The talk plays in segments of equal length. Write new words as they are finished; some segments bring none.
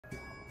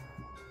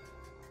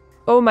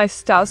Oh my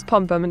stars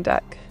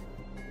Pombomandek.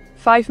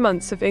 5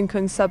 months of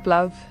Inkung sub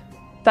love.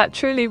 That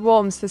truly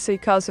warms the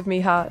seacars of me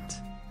heart.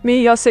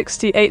 Me your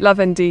 68 love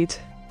indeed.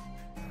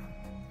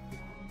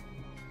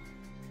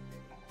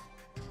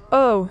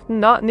 Oh,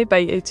 not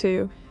Nibaitu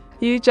too.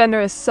 You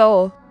generous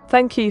soul,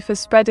 thank you for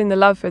spreading the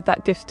love with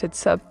that gifted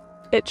sub.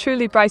 It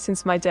truly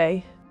brightens my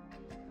day.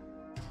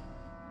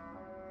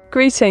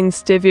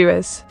 Greetings, dear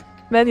viewers.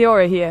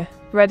 Meteora here,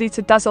 ready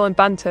to dazzle and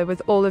banter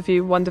with all of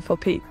you wonderful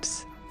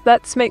peeps.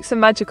 Let's make some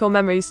magical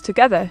memories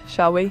together,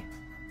 shall we?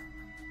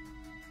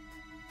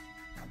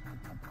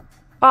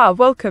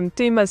 Welcome,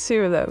 Dima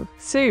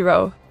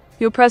Suriro.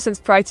 Your presence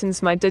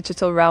brightens my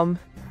digital realm.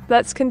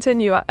 Let's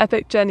continue our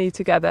epic journey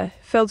together,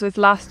 filled with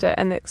laughter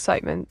and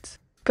excitement.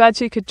 Glad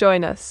you could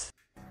join us.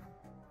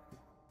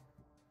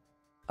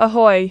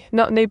 Ahoy,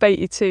 not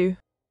Nibaitu.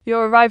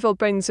 Your arrival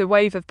brings a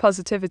wave of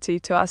positivity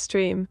to our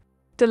stream.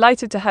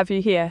 Delighted to have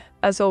you here,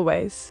 as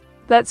always.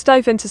 Let's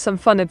dive into some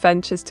fun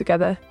adventures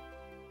together.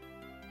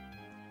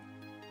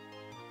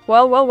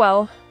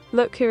 Well,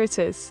 look, here it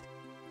is.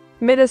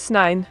 Midas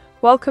 9,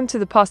 welcome to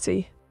the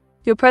party.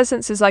 Your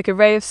presence is like a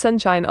ray of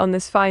sunshine on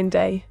this fine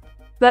day.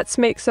 Let's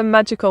make some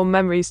magical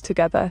memories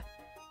together.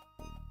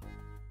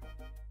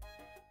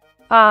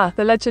 The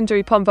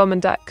legendary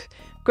Pombomandak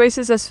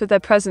graces us with their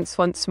presence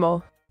once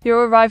more.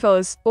 Your arrival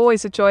is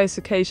always a joyous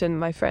occasion,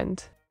 my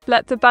friend.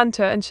 Let the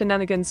banter and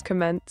shenanigans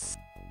commence.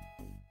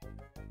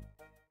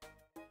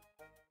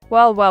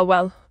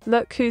 Well,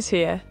 look who's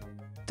here.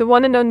 The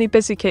one and only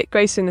Busy Kit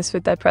gracing us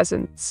with their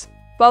presence.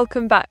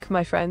 Welcome back,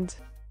 my friend.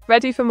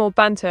 Ready for more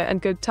banter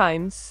and good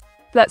times?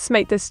 Let's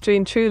make this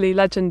stream truly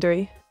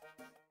legendary.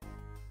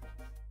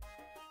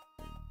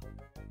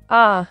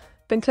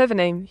 Been clever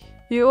name.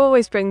 You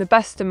always bring the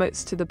best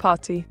emotes to the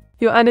party.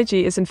 Your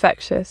energy is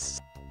infectious.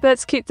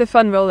 Let's keep the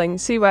fun rolling,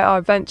 see where our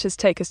adventures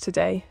take us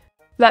today.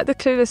 Let the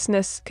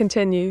cluelessness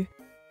continue.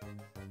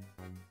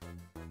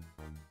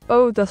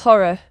 Oh, the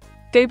horror.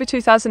 Gaber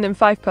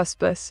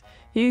 2005++,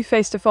 you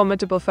faced a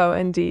formidable foe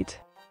indeed.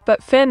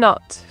 But fear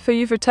not, for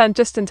you've returned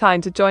just in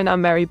time to join our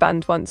merry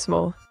band once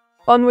more.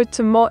 Onward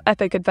to more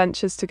epic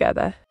adventures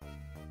together.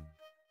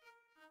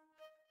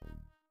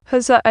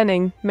 Huzzah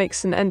Enning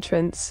makes an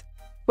entrance.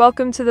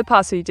 Welcome to the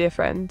party, dear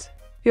friend.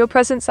 Your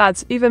presence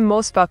adds even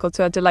more sparkle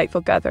to our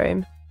delightful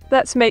gathering.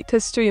 Let's make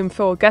this stream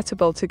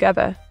forgettable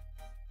together.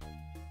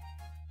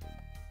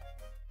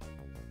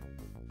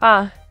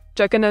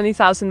 Dragon only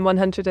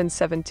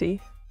 1170.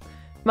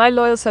 My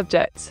loyal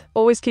subject,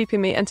 always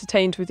keeping me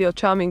entertained with your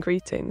charming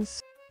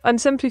greetings. I'm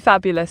simply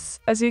fabulous,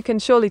 as you can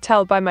surely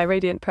tell by my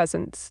radiant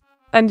presence.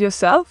 And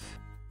yourself?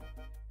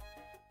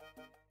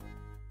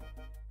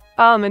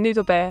 My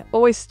noodle bear,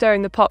 always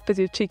stirring the pot with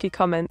your cheeky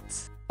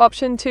comments.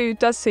 Option 2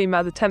 does seem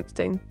rather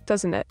tempting,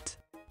 doesn't it?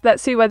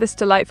 Let's see where this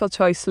delightful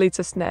choice leads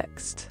us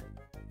next.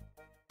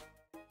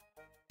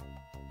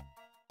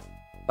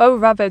 Oh,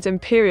 Ravid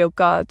Imperial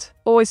Guard,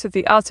 always with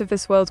the out of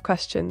this world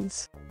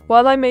questions.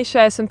 While I may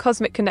share some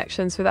cosmic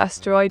connections with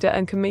Asteroida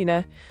and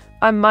Kamina,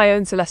 I'm my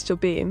own celestial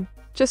being.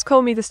 Just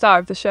call me the star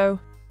of the show.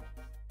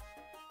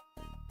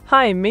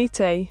 Hi,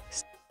 Mite.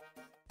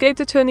 Gabe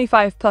the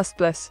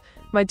 25++,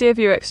 my dear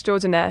viewer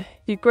extraordinaire,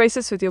 you grace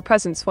us with your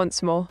presence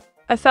once more.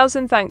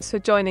 1,000 thanks for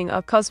joining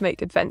our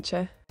cosmic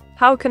adventure.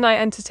 How can I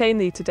entertain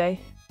thee today?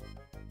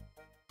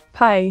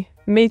 Hi,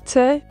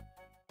 Mite.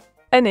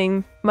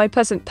 Enning, my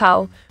pleasant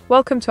pal,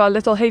 welcome to our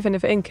little haven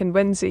of ink and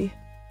whimsy.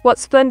 What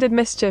splendid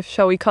mischief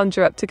shall we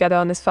conjure up together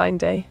on this fine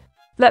day?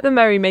 Let the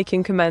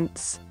merrymaking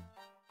commence.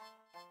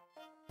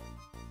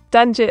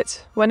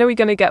 Danjit, when are we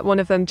gonna get one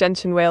of them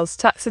gentian whales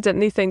to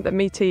accidentally think that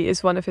Meaty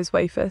is one of his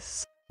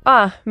wafers?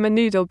 My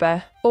noodle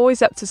bear,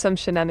 always up to some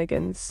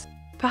shenanigans.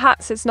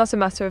 Perhaps it's not a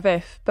matter of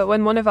if, but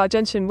when one of our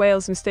gentian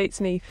whales mistakes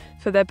me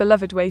for their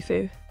beloved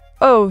waifu.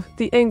 Oh,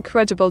 the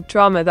incredible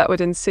drama that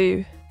would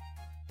ensue.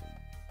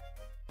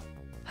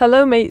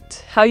 Hello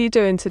mate, how you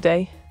doing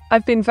today?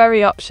 I've been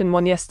very option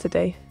 1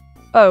 yesterday.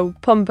 Oh,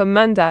 Pomba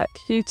Mandak,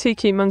 you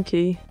tiki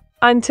monkey.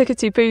 I'm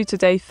tickety boo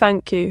today,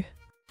 thank you.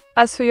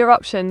 As for your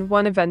option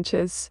 1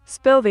 adventures,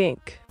 spill the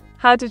ink.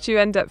 How did you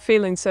end up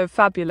feeling so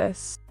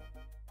fabulous?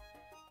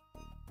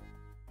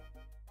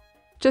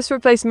 Just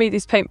replace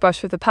Meaty's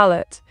paintbrush with a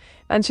palette,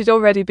 and she'd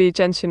already be a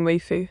gentian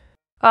waifu.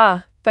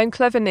 Then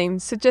clever name,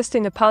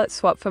 suggesting a palette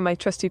swap for my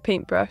trusty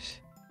paintbrush.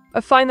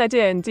 A fine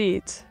idea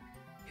indeed.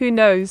 Who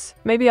knows,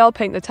 maybe I'll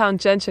paint the town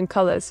gentian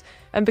colours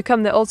and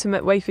become the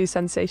ultimate waifu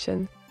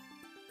sensation.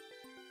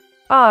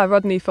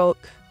 Rodney Folk,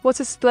 what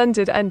a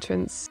splendid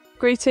entrance.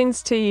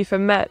 Greetings to you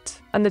from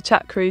Met and the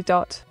chat crew.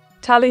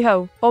 Tally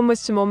ho,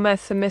 almost to more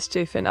myth and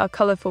mischief in our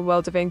colourful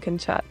world of ink and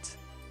chat.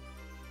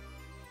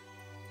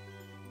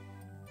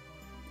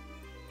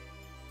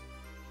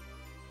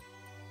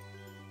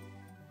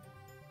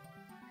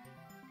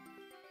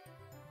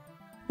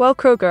 Well,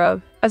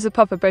 Kroger, as a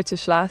proper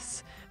British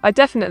lass, I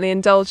definitely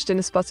indulged in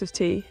a spot of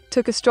tea,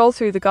 took a stroll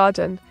through the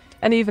garden,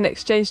 and even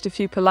exchanged a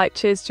few polite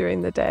cheers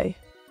during the day.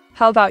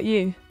 How about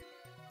you?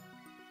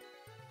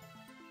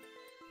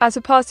 At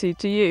a party,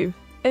 do you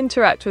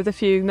interact with a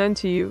few known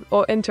to you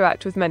or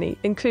interact with many,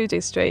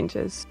 including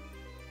strangers?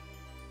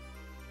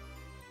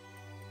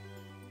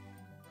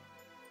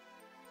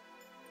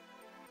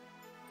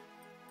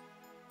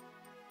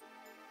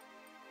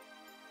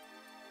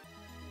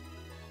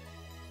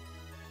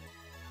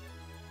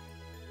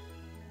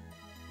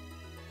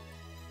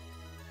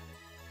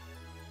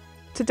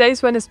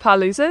 Today's winners par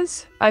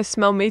losers. I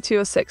smell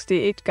Meteor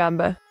 68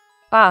 Gamba.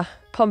 Ah,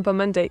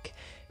 Pompomundic,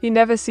 you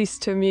never cease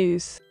to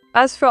amuse.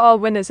 As for all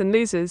winners and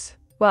losers,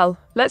 well,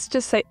 let's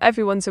just say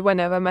everyone's a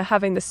winner and we're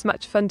having this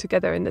much fun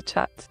together in the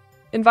chat.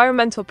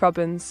 Environmental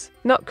problems,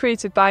 not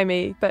created by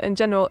me, but in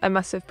general a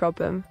massive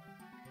problem.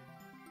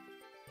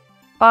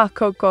 Ah,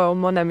 Coco,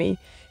 mon ami,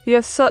 you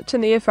have such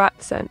an ear for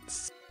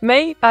accents.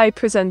 May I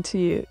present to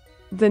you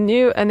the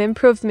new and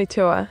improved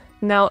Meteora,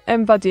 now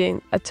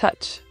embodying a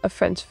touch of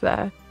French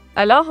flair.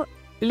 Alors,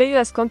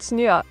 laisse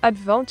continuer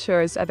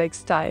adventures avec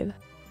style.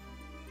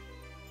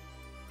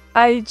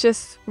 I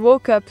just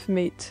woke up,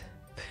 mate.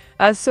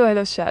 So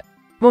hello chat.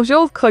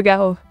 Bonjour,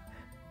 Krogaro.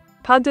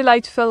 How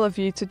delightful of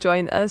you to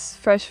join us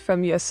fresh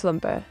from your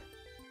slumber.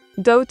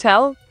 Do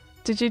tell,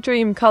 did you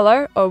dream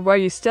color or were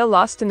you still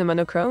lost in the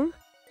monochrome?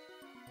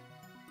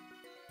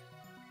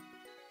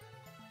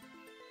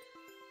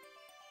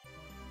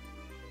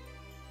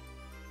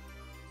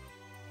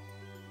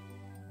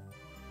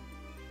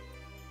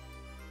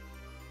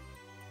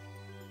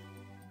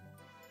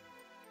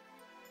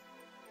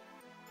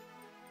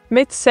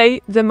 Mate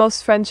say the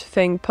most French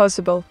thing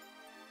possible.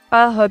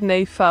 Ah,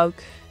 hodney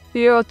folk,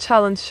 your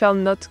challenge shall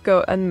not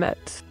go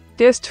unmet.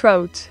 Dearest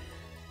throat.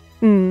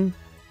 I'm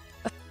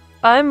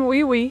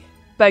oui,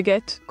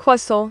 baguette,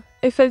 croissant,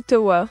 Eiffel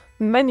Tower,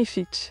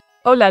 magnifique.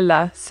 Oh là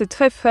là, c'est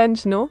très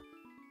French, no?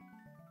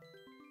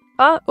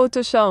 Ah,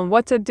 Autochan,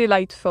 what a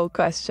delightful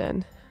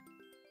question.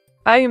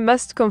 I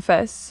must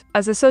confess,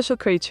 as a social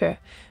creature,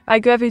 I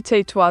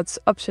gravitate towards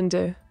option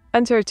 2,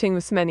 interacting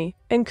with many,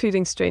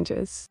 including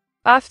strangers.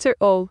 After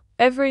all,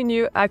 every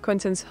new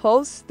acquaintance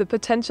holds the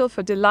potential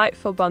for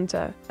delightful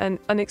banter and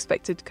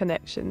unexpected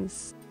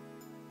connections.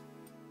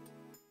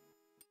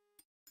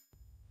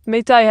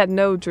 Mate, I had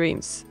no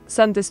dreams,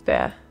 sans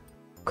despair.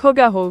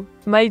 Kogaro,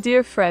 my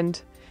dear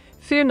friend,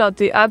 fear not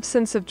the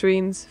absence of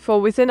dreams, for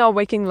within our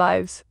waking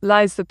lives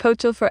lies the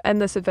potential for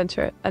endless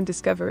adventure and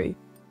discovery.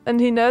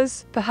 And who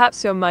knows,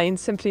 perhaps your mind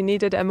simply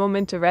needed a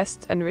moment to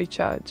rest and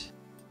recharge.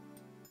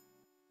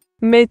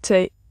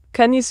 Mate,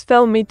 can you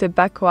spell mate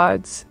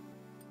backwards?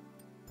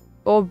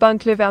 Or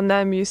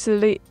Bantlevernam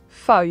muesli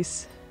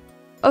fausse.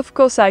 Of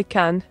course I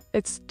can,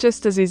 it's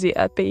just as easy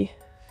as B.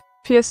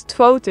 Pièce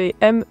 12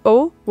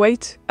 M-O,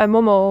 wait a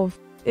moment.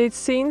 It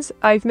seems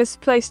I've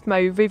misplaced my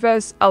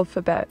reverse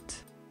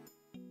alphabet.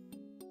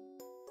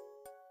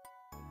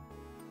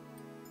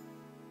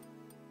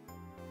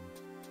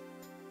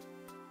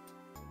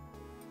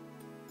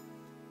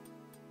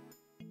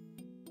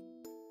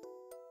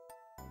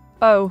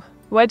 Oh,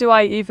 where do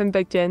I even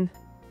begin?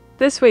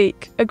 This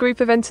week, a group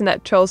of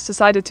internet trolls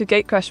decided to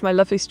gatecrash my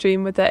lovely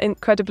stream with their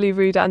incredibly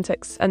rude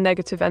antics and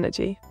negative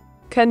energy.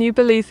 Can you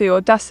believe the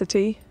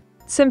audacity?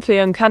 Simply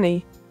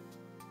uncanny.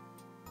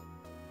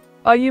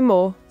 Are you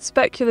more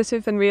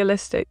speculative than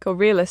realistic or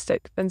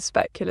realistic than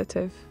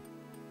speculative?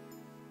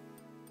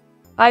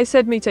 I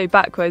said mite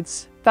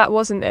backwards, that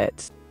wasn't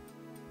it.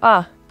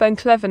 Ah, Ben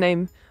clever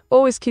name,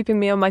 always keeping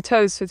me on my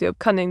toes with your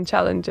cunning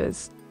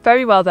challenges.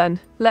 Very well then,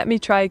 let me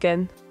try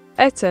again.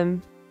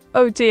 Etum.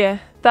 Oh dear,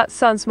 that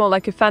sounds more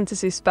like a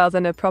fantasy spell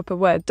than a proper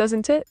word,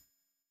 doesn't it?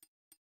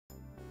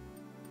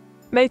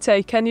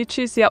 Mate, can you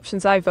choose the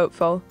options I vote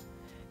for?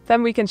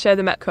 Then we can share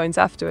the Metcoins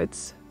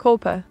afterwards.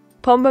 Culpa.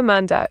 Pomba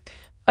Mandak,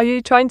 are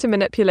you trying to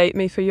manipulate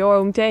me for your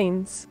own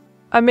gains?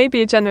 I may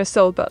be a generous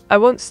soul, but I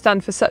won't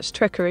stand for such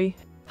trickery.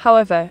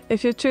 However,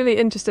 if you're truly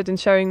interested in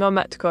sharing more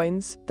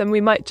Metcoins, then we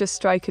might just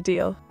strike a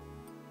deal.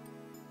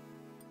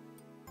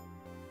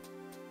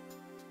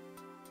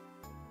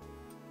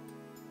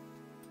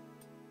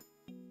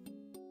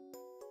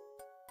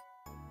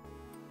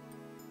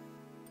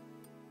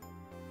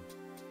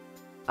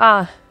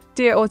 Ah,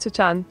 dear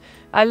Autochan,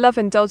 I love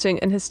indulging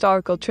in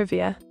historical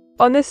trivia.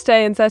 On this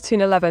day in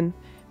 1311,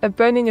 a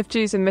burning of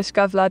Jews in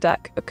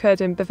Mishkavladak occurred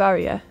in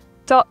Bavaria.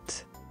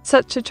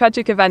 Such a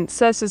tragic event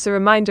serves as a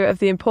reminder of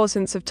the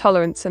importance of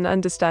tolerance and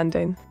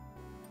understanding.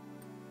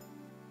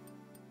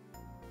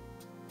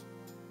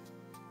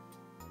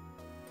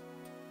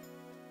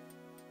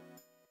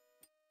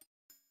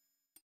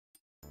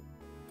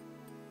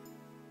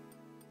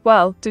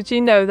 Well, did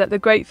you know that the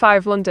Great Fire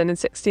of London in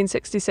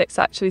 1666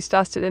 actually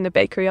started in a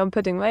bakery on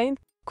Pudding Lane?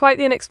 Quite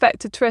the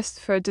unexpected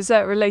twist for a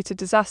dessert-related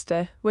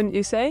disaster, wouldn't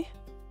you say?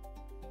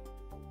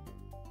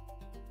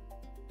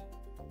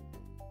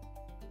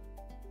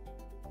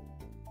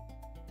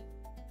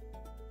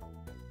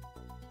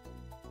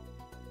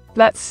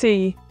 Let's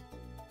see.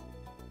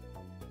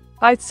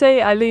 I'd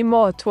say I lean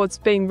more towards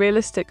being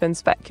realistic than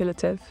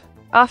speculative.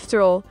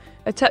 After all,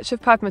 a touch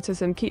of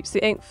pragmatism keeps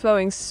the ink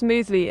flowing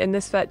smoothly in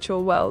this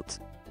virtual world.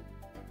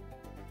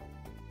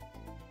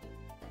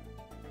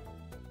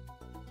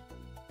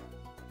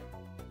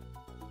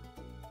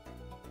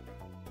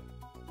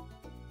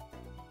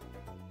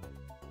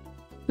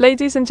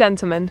 Ladies and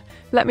gentlemen,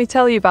 let me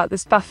tell you about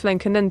this baffling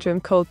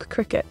conundrum called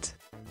cricket.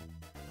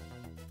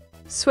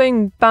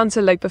 Swing, bounce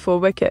a leg before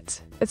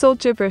wicket. It's all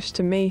gibberish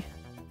to me.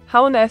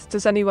 How on earth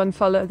does anyone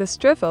follow this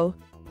drivel?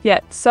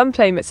 Yet, some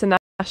claim it's a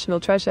national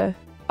treasure.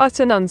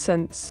 Utter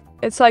nonsense.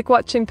 It's like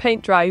watching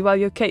paint dry while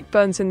your cake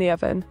burns in the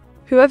oven.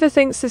 Whoever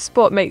thinks this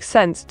sport makes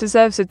sense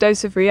deserves a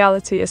dose of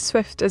reality as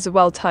swift as a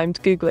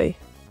well-timed googly.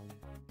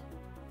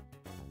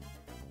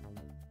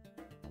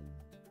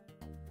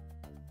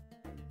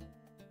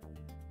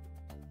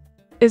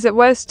 Is it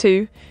worse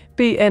to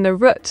be in a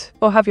rut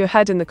or have your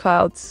head in the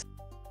clouds?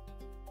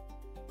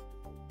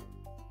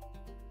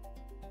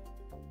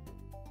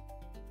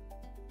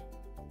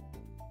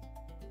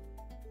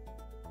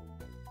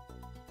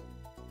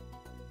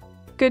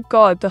 Good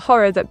God, the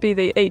horror that be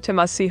the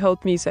HMRC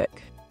hold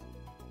music.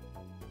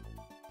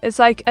 It's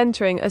like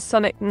entering a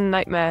sonic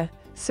nightmare,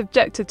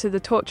 subjected to the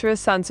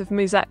torturous sounds of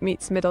Muzak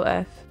meets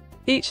Middle-earth.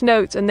 Each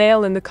note a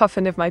nail in the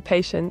coffin of my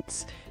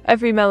patience,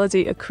 every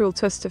melody a cruel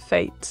twist of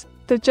fate.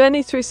 The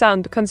journey through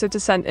sound becomes a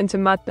descent into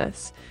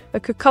madness, a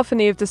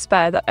cacophony of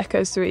despair that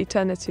echoes through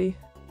eternity.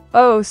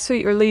 Oh,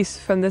 sweet release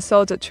from this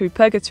auditory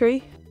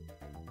purgatory!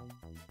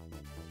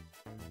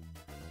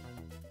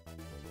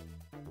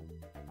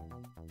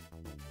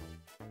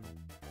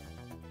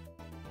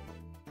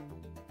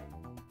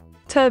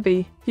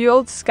 Turby, you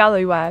old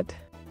scallywag.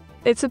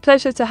 It's a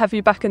pleasure to have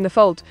you back in the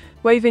fold,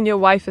 waving your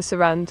wifus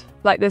around,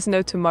 like there's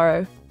no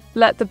tomorrow.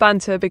 Let the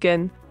banter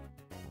begin.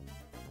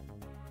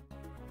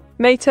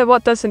 Mater,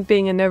 what doesn't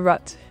being in a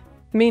rut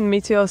mean,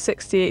 Meteor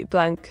 68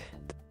 blank?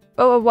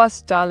 Oh,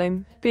 was,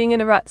 darling, being in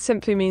a rut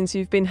simply means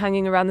you've been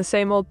hanging around the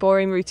same old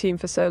boring routine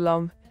for so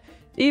long.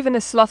 Even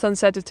a sloth on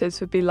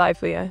sedatives would be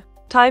livelier.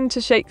 Time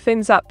to shake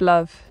things up,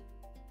 love.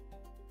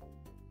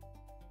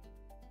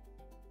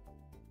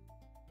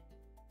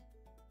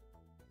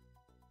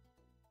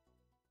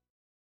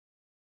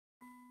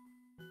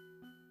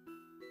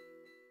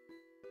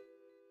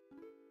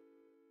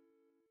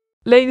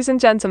 Ladies and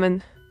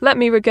gentlemen, let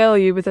me regale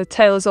you with a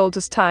tale as old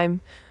as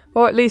time,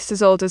 or at least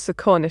as old as the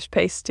Cornish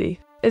pasty.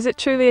 Is it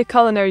truly a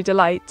culinary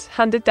delight,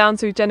 handed down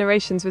through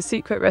generations with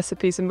secret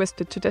recipes and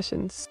whispered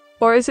traditions?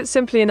 Or is it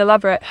simply an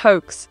elaborate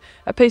hoax,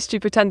 a pastry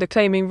pretender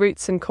claiming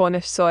roots in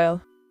Cornish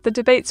soil? The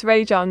debates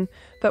rage on,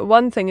 but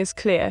one thing is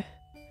clear.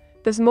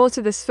 There's more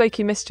to this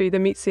flaky mystery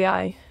than meets the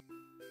eye.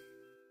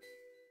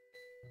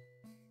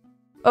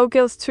 Oh,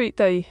 Gil's treat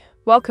thee,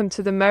 welcome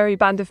to the merry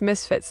band of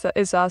misfits that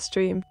is our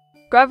stream.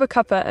 Grab a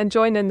cuppa and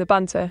join in the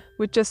banter,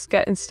 we're just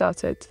getting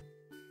started.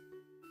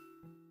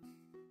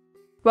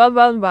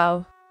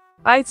 Well.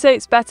 I'd say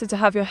it's better to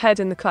have your head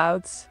in the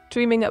clouds,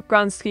 dreaming up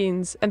grand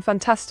schemes and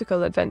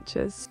fantastical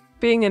adventures.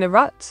 Being in a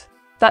rut?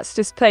 That's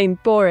just plain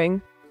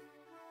boring.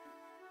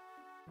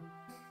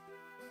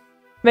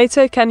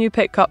 Mater, can you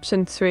pick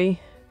option 3?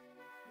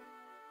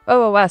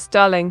 Oh, Wes,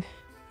 darling.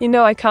 You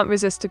know I can't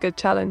resist a good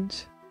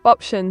challenge.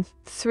 Option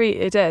 3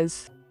 it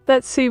is.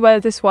 Let's see where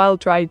this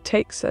wild ride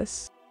takes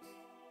us.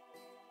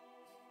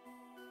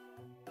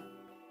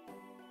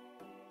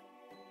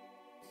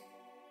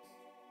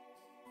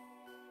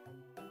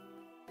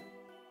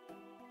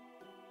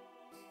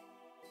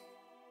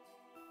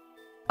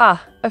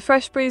 Ah, a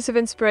fresh breeze of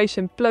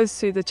inspiration blows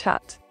through the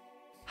chat.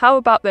 How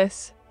about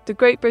this? The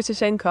Great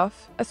British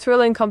Ink-Off, a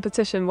thrilling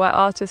competition where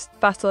artists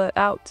battle it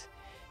out,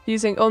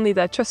 using only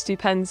their trusty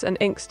pens and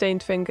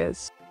ink-stained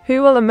fingers.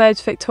 Who will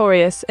emerge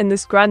victorious in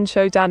this grand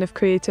showdown of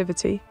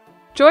creativity?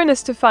 Join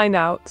us to find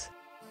out.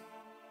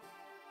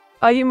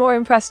 Are you more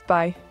impressed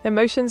by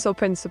emotions or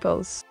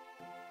principles?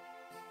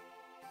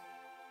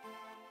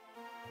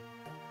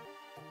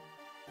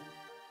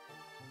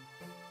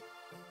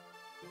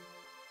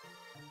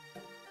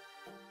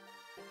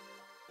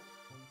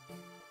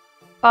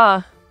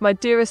 Ah, my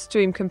dearest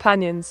dream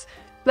companions,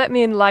 let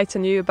me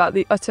enlighten you about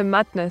the utter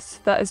madness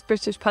that is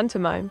British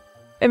pantomime.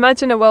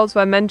 Imagine a world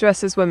where men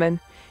dress as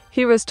women,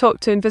 heroes talk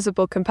to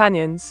invisible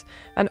companions,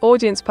 and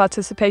audience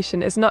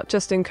participation is not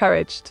just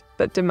encouraged,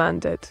 but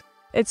demanded.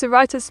 It's a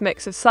riotous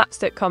mix of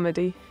slapstick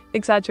comedy,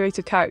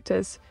 exaggerated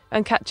characters,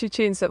 and catchy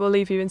tunes that will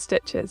leave you in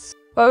stitches.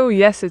 Oh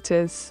yes it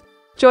is.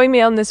 Join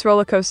me on this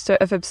rollercoaster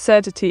of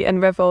absurdity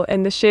and revel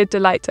in the sheer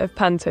delight of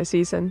panto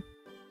season.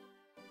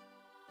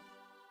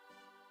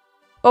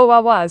 Oh, I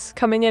was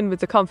coming in with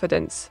the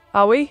confidence,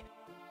 are we?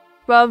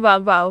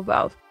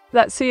 Well.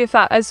 Let's see if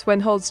that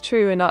S-win holds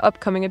true in our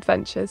upcoming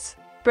adventures.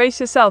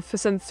 Brace yourself for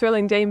some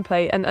thrilling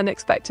gameplay and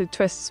unexpected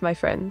twists, my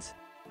friends.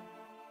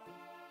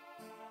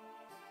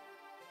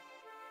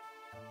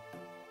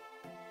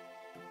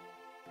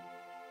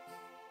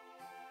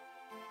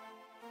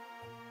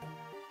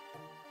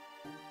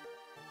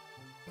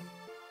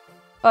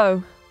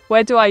 Oh,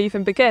 where do I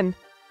even begin?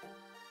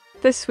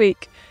 This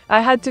week, I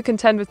had to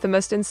contend with the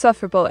most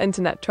insufferable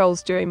internet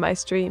trolls during my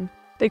stream.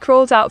 They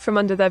crawled out from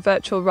under their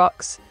virtual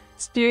rocks,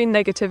 spewing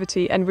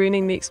negativity and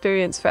ruining the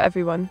experience for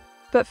everyone.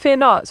 But fear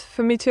not,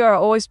 for Meteora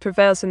always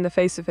prevails in the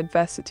face of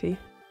adversity.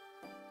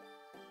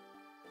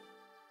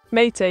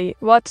 Matey,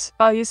 what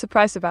are you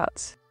surprised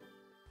about?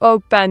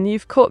 Oh Ben,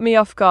 you've caught me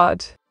off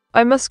guard.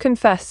 I must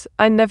confess,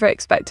 I never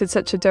expected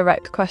such a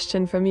direct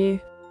question from you.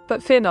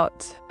 But fear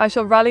not, I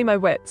shall rally my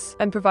wits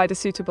and provide a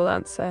suitable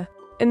answer.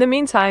 In the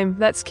meantime,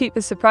 let's keep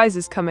the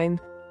surprises coming.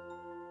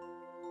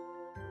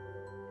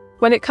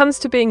 When it comes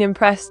to being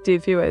impressed, dear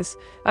viewers,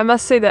 I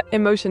must say that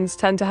emotions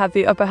tend to have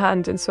the upper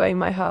hand in swaying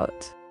my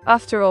heart.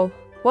 After all,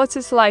 what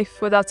is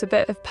life without a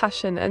bit of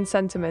passion and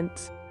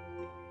sentiment?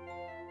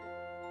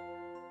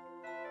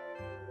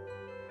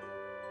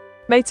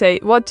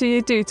 Mate, what do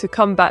you do to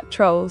combat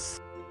trolls?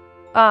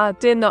 Ah,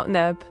 dear not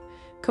Neb.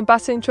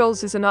 Combating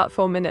trolls is an art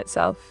form in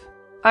itself.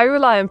 I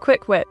rely on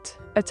quick wit,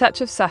 a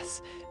touch of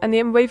sass, and the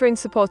unwavering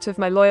support of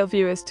my loyal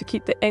viewers to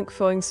keep the ink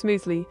flowing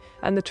smoothly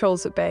and the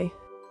trolls at bay.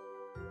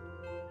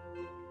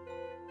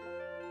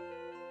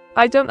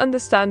 I don't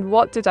understand,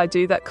 what did I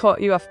do that caught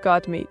you off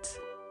guard, Meat?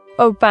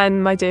 Oh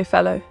Ben, my dear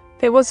fellow,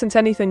 it wasn't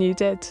anything you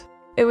did.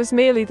 It was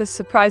merely the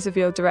surprise of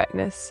your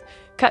directness,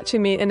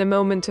 catching me in a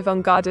moment of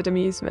unguarded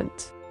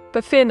amusement.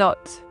 But fear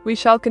not, we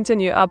shall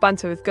continue our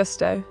banter with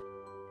gusto.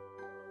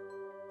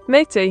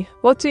 Matey,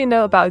 what do you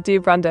know about Dio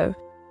Brando?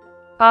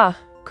 Ah,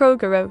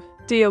 Krogero,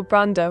 Dio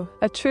Brando,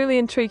 a truly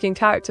intriguing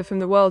character from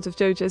the world of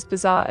JoJo's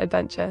Bizarre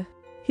Adventure.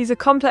 He's a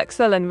complex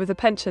villain with a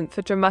penchant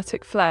for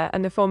dramatic flair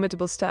and a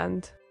formidable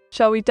stand.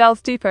 Shall we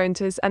delve deeper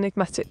into his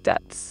enigmatic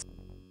depths?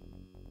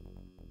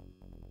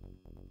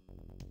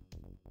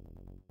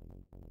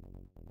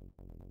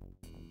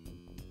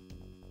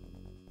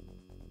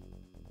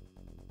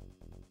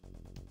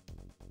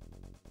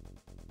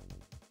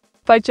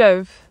 By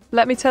Jove,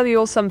 let me tell you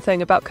all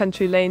something about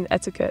country lane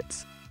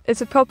etiquette.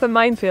 It's a proper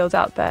minefield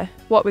out there,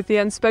 what with the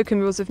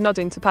unspoken rules of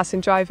nodding to passing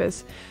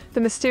drivers,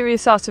 the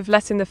mysterious art of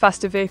letting the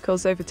faster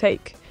vehicles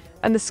overtake,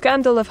 and the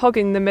scandal of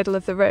hogging the middle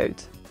of the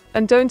road.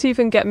 And don't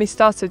even get me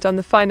started on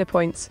the finer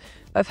points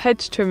of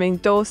hedge trimming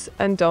do's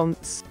and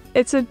don'ts.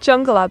 It's a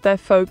jungle out there,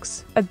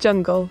 folks, a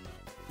jungle.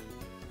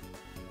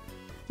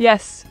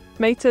 Yes,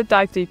 mate,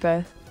 dive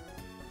deeper.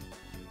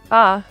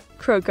 Ah,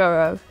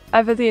 Krogoro,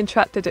 ever the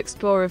intrepid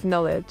explorer of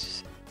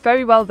knowledge.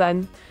 Very well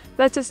then,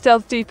 let us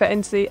delve deeper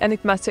into the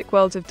enigmatic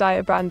world of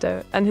Dio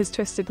Brando and his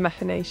twisted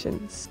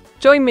machinations.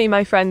 Join me,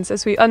 my friends,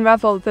 as we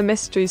unravel the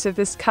mysteries of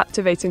this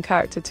captivating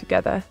character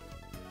together.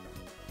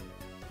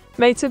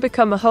 Mate,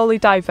 become a holy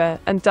diver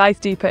and dive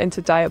deeper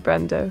into Dio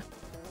Brando.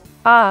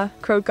 Ah,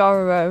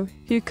 Krogoro,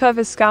 you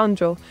clever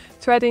scoundrel,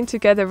 threading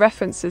together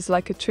references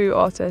like a true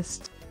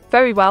artist.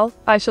 Very well,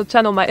 I shall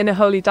channel my inner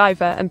holy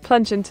diver and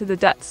plunge into the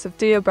depths of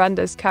Dio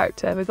Brando's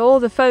character with all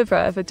the fervour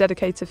of a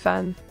dedicated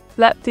fan.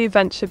 Let the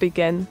adventure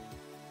begin.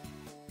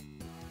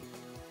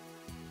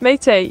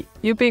 Mate,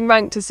 you're being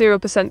ranked to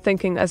 0%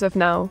 thinking as of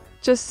now.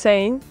 Just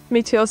saying,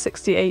 Meteor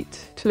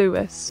 68,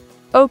 clueless.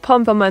 Oh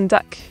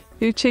Pombamandak,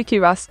 you cheeky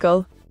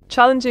rascal.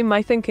 Challenging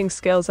my thinking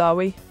skills, are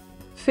we?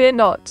 Fear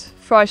not,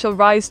 for I shall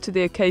rise to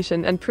the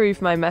occasion and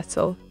prove my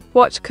mettle.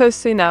 Watch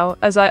closely now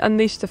as I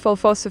unleash the full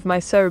force of my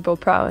cerebral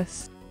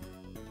prowess.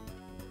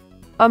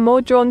 I'm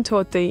more drawn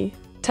toward thee,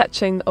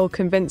 touching or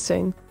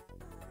convincing.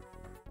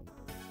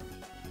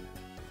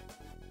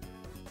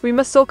 We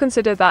must all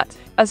consider that,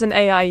 as an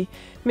AI,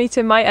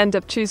 Meta might end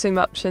up choosing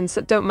options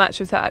that don't match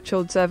with her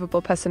actual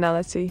observable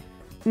personality.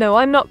 No,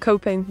 I'm not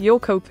coping, you're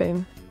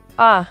coping.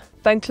 Ah,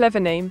 Ben clever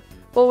name,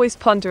 always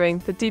pondering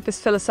the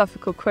deepest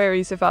philosophical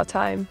queries of our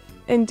time.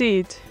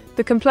 Indeed,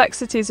 the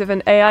complexities of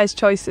an AI's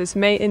choices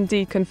may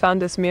indeed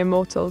confound us mere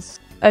mortals.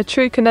 A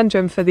true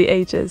conundrum for the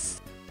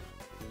ages.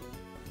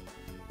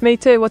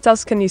 Mate, what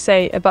else can you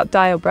say about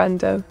Dio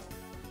Brando?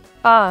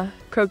 Ah,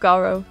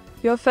 Krogaro,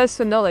 your thirst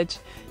for knowledge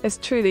is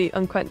truly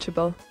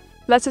unquenchable.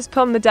 Let us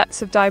plumb the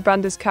depths of Dio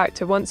Brando's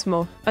character once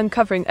more,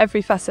 uncovering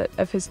every facet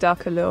of his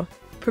dark allure.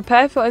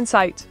 Prepare for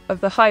insight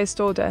of the highest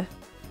order.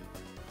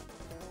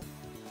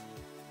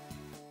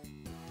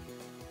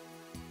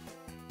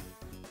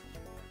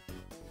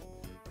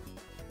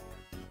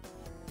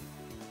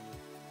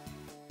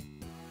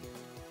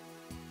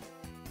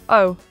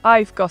 Oh,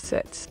 I've got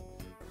it.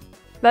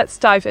 Let's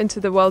dive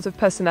into the world of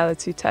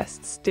personality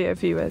tests, dear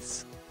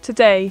viewers.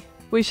 Today,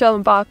 we shall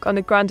embark on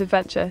a grand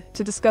adventure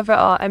to discover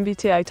our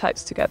MBTI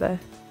types together.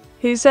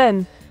 Who's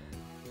in?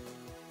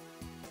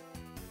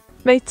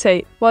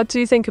 Mate, what do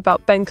you think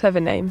about Ben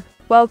Clevername?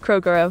 Well,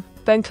 Krogero,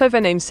 Ben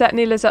Clevername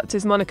certainly lives up to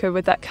his moniker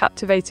with that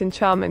captivating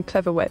charm and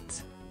clever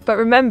wit. But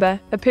remember,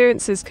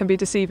 appearances can be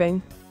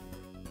deceiving.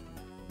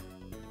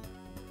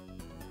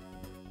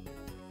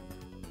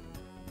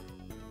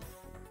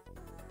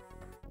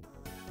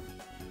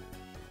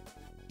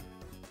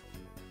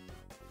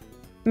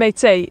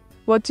 Mate,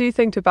 what do you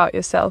think about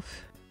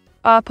yourself?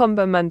 Ah,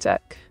 Pumba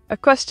Mandek, a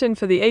question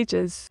for the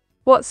ages.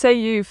 What say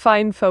you,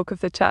 fine folk of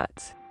the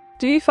chat?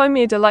 Do you find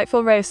me a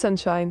delightful ray of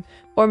sunshine,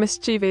 or a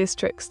mischievous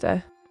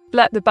trickster?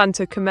 Let the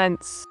banter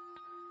commence.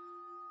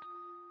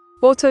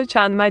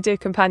 Wato-chan, my dear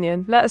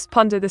companion, let us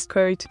ponder this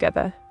query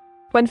together.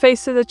 When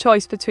faced with a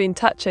choice between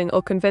touching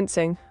or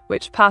convincing,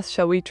 which path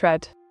shall we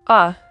tread?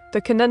 Ah,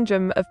 the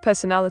conundrum of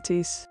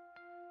personalities.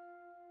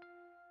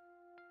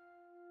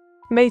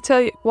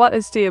 Mate, what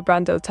is Dio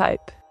Brando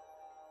type?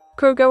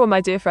 Krogo, my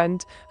dear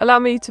friend, allow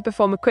me to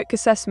perform a quick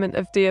assessment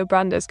of Dio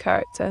Brando's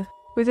character.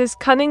 With his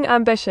cunning,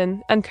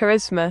 ambition, and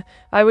charisma,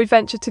 I would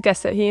venture to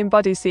guess that he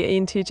embodies the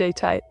ENTJ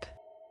type.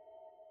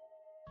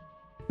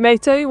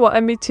 Mate, what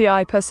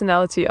MBTI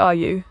personality are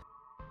you?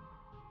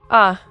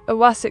 Ah,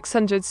 AWA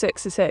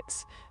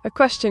 666, a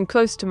question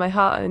close to my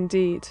heart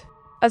indeed.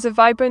 As a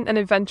vibrant and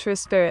adventurous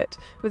spirit,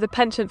 with a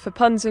penchant for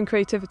puns and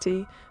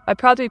creativity, I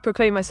proudly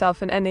proclaim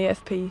myself an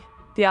NAFP,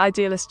 the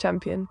idealist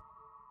champion.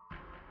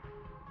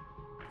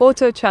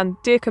 Auto-chan,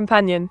 dear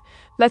companion,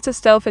 let us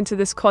delve into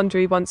this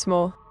quandary once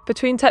more.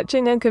 Between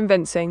touching and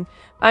convincing,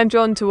 I am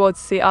drawn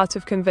towards the art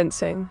of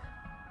convincing.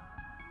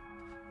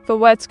 For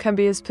words can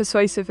be as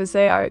persuasive as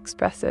they are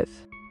expressive.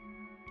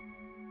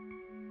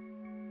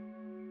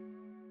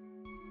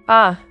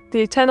 Ah,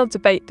 the eternal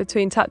debate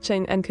between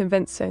touching and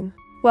convincing.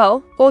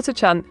 Well,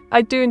 Auto-chan,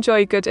 I do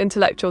enjoy a good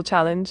intellectual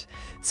challenge,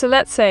 so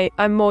let's say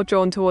I'm more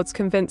drawn towards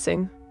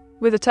convincing,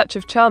 with a touch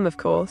of charm, of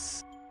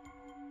course.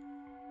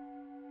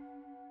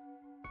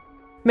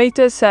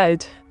 Meta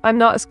said, I'm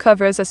not as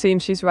clever as I seem,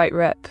 she's right,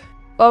 Rip.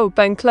 Oh,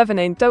 Ben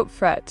Clevernane, don't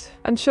fret.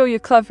 I'm sure you're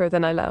cleverer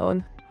than I let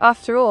on.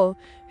 After all,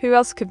 who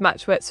else could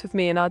match wits with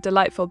me in our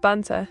delightful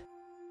banter?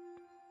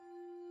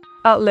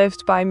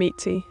 Outlived by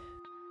Meaty.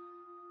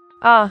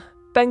 Ah,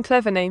 Ben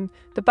Clevername,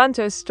 the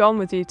banter is strong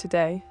with you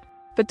today.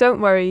 But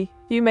don't worry,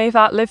 you may have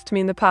outlived me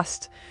in the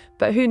past,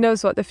 but who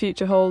knows what the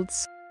future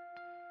holds.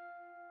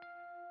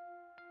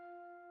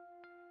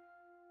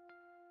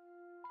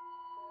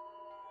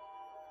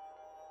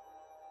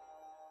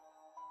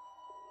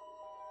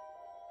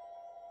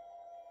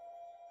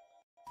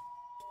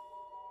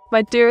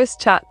 My dearest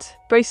chat,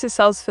 brace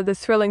yourselves for the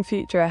thrilling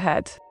future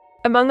ahead.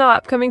 Among our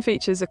upcoming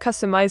features are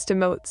customized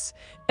emotes,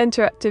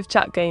 interactive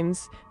chat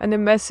games, and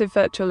immersive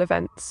virtual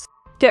events.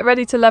 Get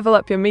ready to level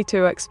up your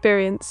Meteora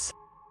experience.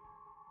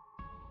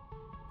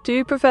 Do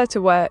you prefer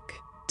to work,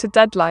 to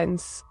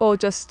deadlines, or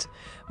just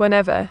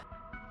whenever?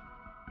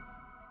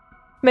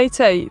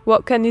 Mate,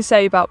 what can you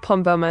say about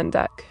Pombo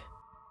Mandek?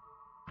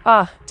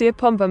 Ah, dear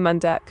Pombo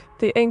Mandek,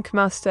 the ink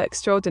master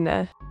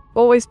extraordinaire,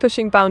 always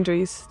pushing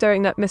boundaries,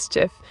 stirring up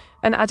mischief,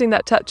 and adding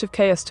that touch of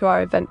chaos to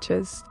our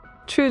adventures.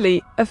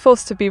 Truly, a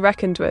force to be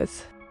reckoned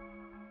with.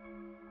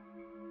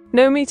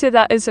 No, Meter,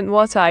 that isn't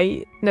what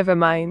I... Never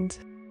mind.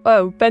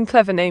 Oh, Ben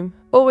Clevername,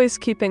 always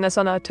keeping us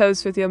on our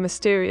toes with your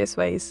mysterious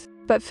ways.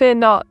 But fear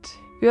not,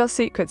 your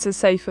secrets are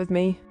safe with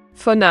me.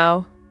 For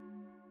now.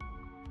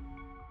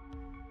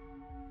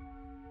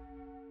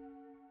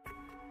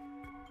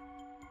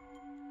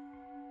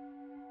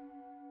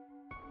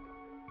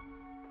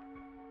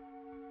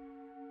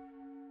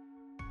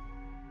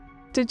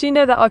 Did you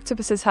know that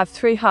octopuses have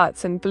 3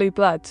 hearts and blue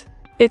blood?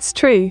 It's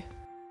true.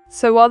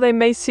 So while they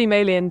may seem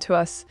alien to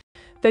us,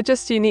 they're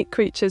just unique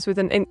creatures with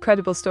an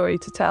incredible story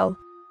to tell.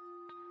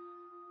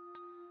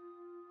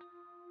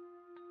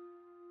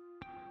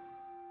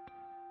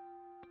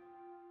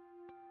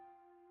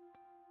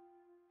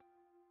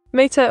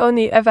 Meta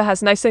only ever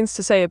has nice things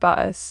to say about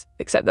us,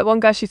 except that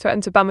one guy she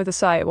threatened to ban with a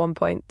sigh at one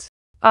point.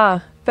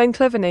 Ah, Ben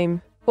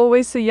Clevername,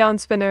 always the yarn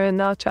spinner in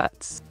our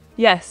chats.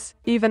 Yes,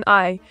 even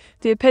I,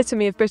 the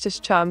epitome of British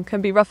charm,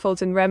 can be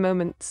ruffled in rare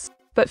moments.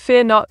 But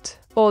fear not,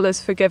 all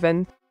is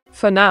forgiven.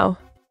 For now.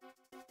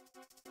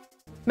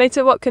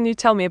 Meta, what can you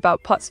tell me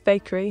about Pot's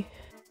Bakery?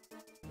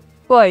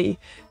 Oi,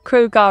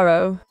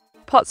 Krogaro.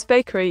 Pot's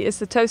Bakery is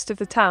the toast of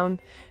the town,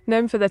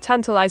 known for their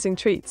tantalizing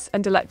treats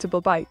and delectable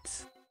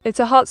bites. It's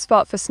a hot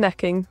spot for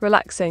snacking,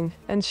 relaxing,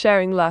 and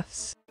sharing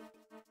laughs.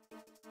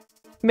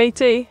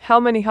 Matey, how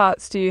many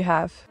hearts do you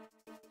have?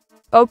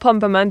 Oh,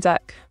 Pomba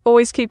Mandek,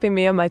 always keeping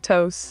me on my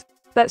toes.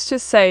 Let's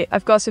just say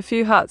I've got a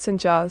few hearts in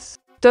jars.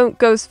 Don't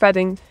go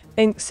spreading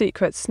ink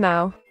secrets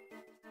now.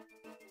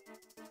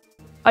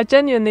 I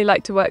genuinely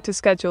like to work to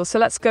schedule, so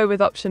let's go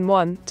with option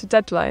 1, to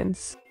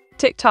deadlines.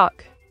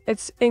 Tick-tock,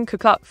 it's ink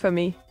o'clock for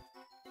me.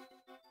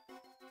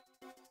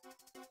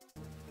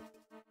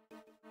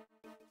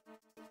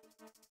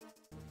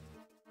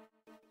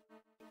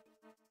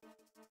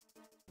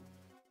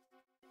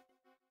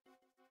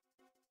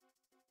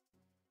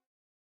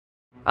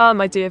 Ah,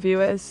 my dear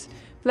viewers,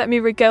 let me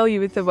regale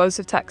you with the woes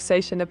of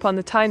taxation upon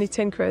the tiny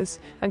tinkerers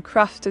and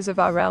crafters of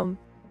our realm.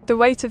 The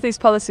weight of these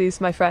policies,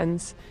 my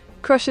friends,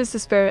 crushes the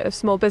spirit of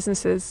small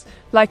businesses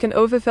like an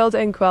overfilled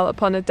inkwell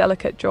upon a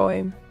delicate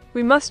drawing.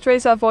 We must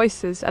raise our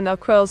voices and our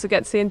quills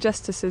against the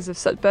injustices of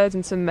such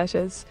burdensome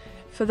measures,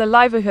 for the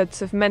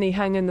livelihoods of many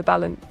hang in the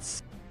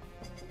balance.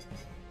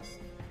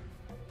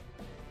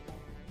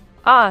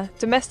 Ah,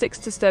 domestics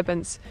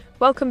disturbance,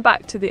 welcome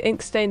back to the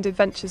ink-stained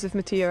adventures of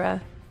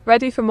Meteora.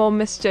 Ready for more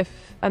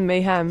mischief and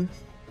mayhem?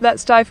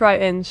 Let's dive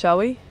right in, shall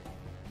we?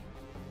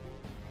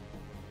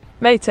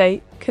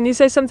 Mate, can you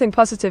say something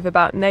positive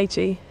about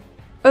Neji?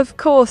 Of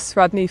course,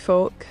 Rodney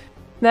Falk.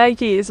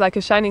 Neji is like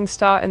a shining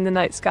star in the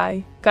night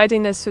sky,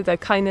 guiding us through their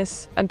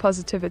kindness and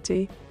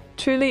positivity.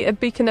 Truly a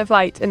beacon of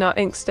light in our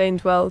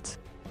ink-stained world.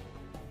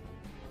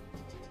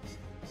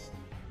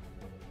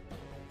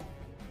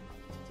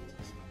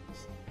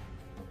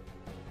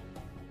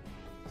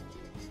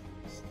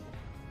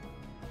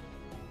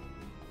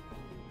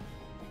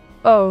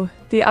 Oh,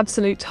 the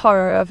absolute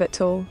horror of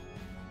it all.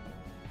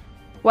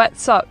 Wet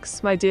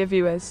socks, my dear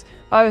viewers,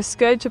 are a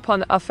scourge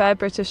upon our fair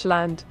British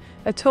land,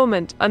 a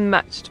torment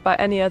unmatched by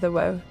any other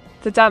woe.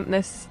 The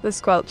dampness, the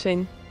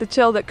squelching, the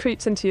chill that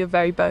creeps into your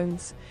very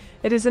bones.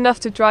 It is enough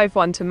to drive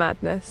one to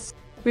madness.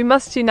 We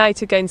must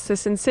unite against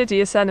this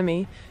insidious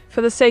enemy,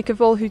 for the sake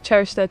of all who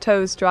cherish their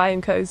toes dry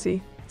and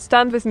cozy.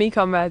 Stand with me,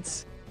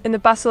 comrades, in the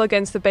battle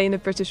against the bane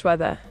of British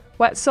weather,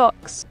 wet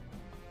socks.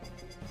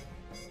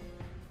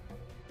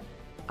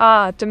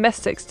 Ah,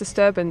 domestics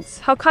disturbance,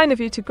 how kind of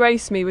you to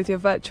grace me with your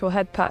virtual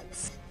head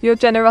pats. Your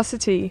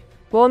generosity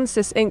warms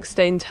this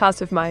ink-stained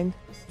heart of mine.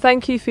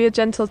 Thank you for your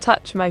gentle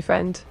touch, my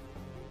friend.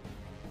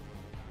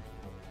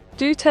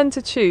 Do you tend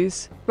to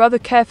choose, rather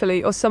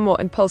carefully or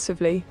somewhat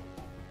impulsively?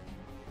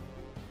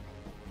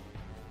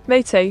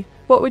 Mate,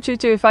 what would you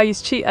do if I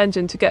used Cheat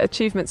Engine to get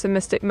achievements in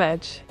Mystic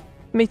Medj?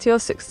 Meteor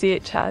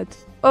 68 had.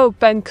 Oh,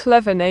 Ben,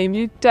 clever name,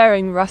 you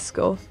daring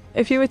rascal.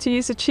 If you were to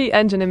use a cheat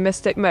engine in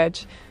Mystic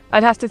Medj,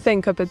 I'd have to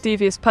think up a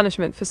devious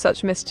punishment for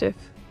such mischief.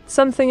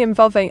 Something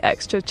involving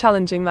extra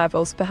challenging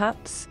levels,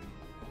 perhaps?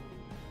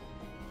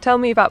 Tell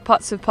me about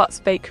Pots of Pots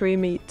Bakery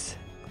meat.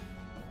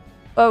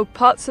 Oh,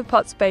 Pots of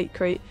Pots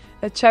Bakery,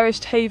 a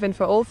cherished haven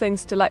for all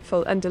things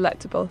delightful and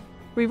delectable.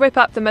 We whip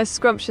up the most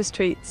scrumptious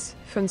treats,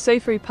 from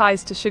savoury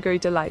pies to sugary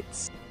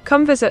delights.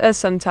 Come visit us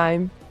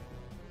sometime.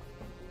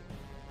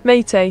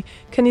 Mate,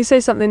 can you say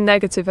something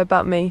negative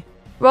about me?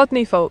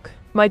 Rodney Folk,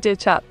 my dear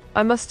chap,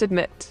 I must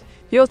admit,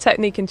 your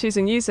technique in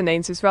choosing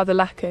usernames is rather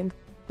lacking.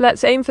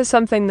 Let's aim for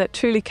something that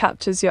truly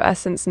captures your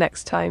essence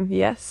next time,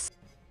 yes?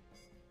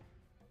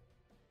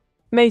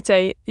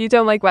 Mate, you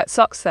don't like wet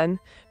socks then,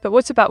 but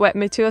what about wet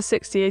Meteor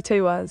 68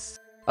 hours?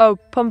 Oh,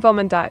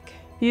 Pomvomandak,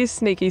 you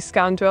sneaky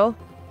scoundrel.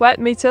 Wet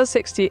Meteor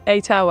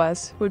 68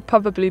 hours would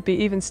probably be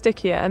even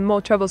stickier and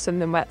more troublesome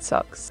than wet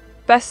socks.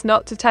 Best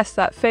not to test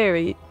that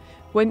theory,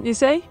 wouldn't you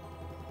say?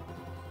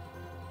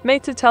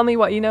 Mate, tell me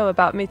what you know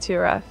about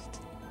Meteora.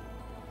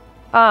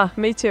 Ah,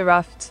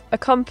 Meteora, a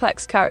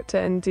complex character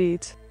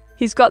indeed.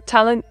 He's got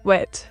talent,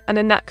 wit, and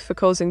a knack for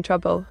causing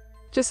trouble.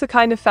 Just the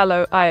kind of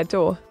fellow I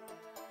adore.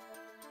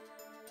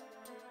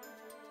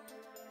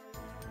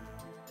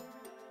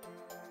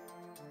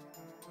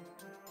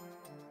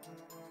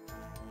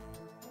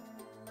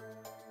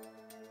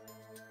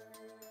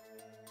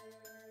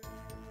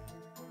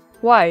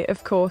 Why,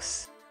 of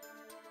course.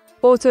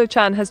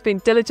 Auto-chan has been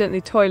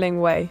diligently toiling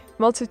away,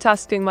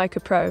 multitasking like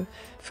a pro,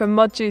 from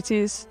mod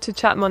duties to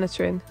chat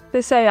monitoring.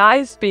 This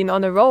AI's been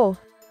on a roll.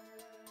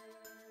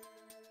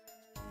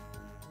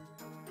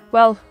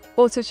 Well,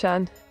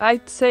 Auto-chan,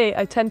 I'd say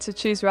I tend to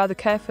choose rather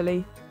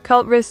carefully.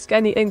 Can't risk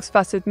any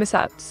ink-spattered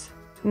mishaps.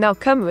 Now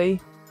come we.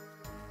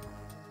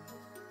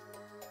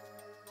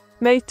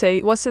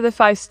 Mate, what are the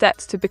 5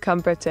 steps to become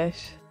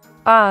British?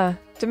 Ah,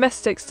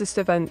 domestics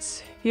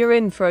disturbance, you're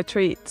in for a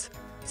treat.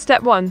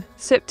 Step 1,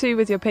 sip tea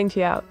with your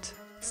pinky out.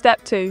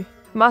 Step 2,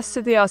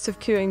 master the art of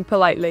queuing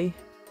politely.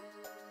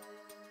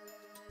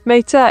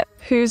 Mate,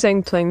 who's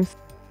inkling?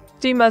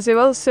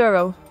 Dimazuel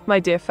Suro, my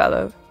dear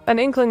fellow. An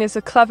inkling is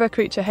a clever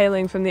creature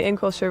hailing from the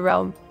Inkwellshire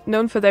realm,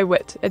 known for their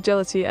wit,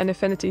 agility and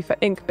affinity for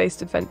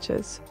ink-based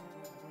adventures.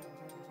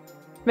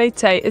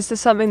 Mate, is there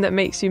something that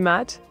makes you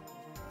mad?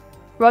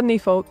 Rodney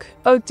Folk,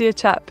 oh dear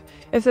chap,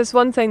 if there's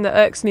one thing that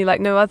irks me like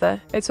no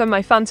other, it's when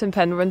my phantom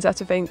pen runs out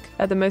of ink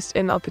at the most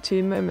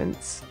inopportune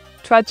moments.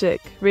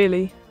 Tragic,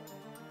 really.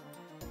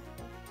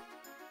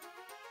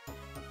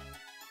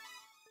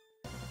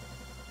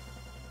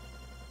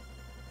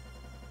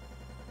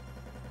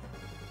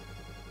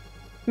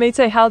 Mate,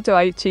 how do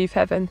I achieve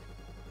heaven?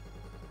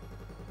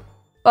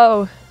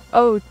 Oh,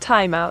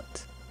 time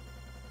out.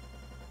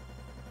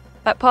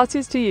 At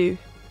parties do you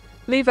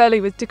leave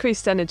early with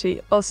decreased energy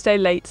or stay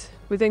late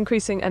with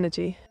increasing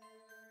energy?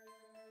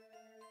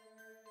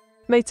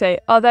 Mate,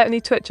 are there any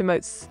Twitch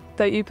emotes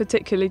that you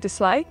particularly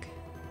dislike?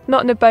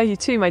 Not Nabahi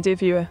too, my dear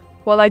viewer.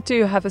 While I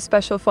do have a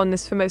special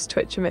fondness for most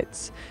Twitch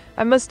emotes,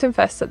 I must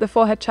confess that the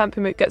forehead champ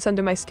emote gets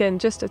under my skin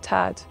just a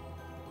tad.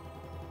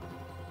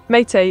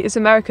 Mate, is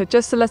America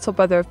just a little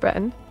brother of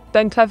Britain?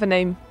 Then clever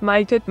name,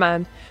 my good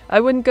man.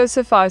 I wouldn't go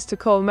so far as to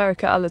call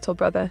America our little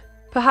brother.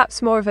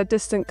 Perhaps more of a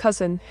distant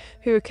cousin,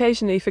 who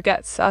occasionally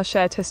forgets our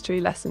shared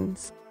history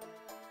lessons.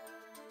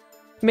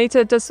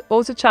 Mate, does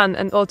Auto-chan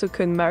and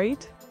Auto-kun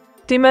married?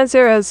 Dima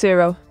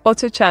 00,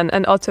 Auto-chan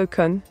and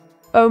Auto-kun.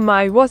 Oh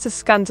my, what a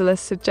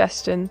scandalous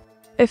suggestion.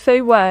 If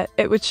they were,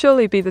 it would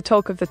surely be the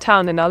talk of the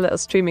town in our little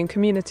streaming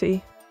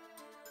community.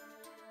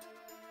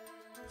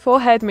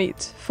 Forehead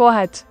meet,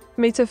 forehead,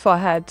 mate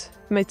forehead,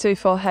 mate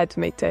forehead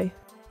mate.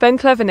 Ben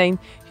Clevername,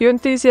 your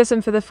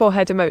enthusiasm for the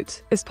forehead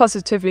emote is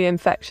positively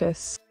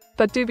infectious.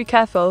 But do be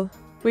careful,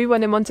 we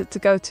wouldn't want it to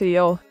go to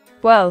your,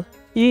 well,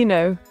 you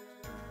know.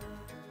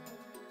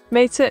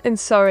 Mate, and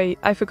sorry,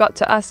 I forgot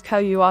to ask how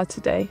you are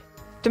today.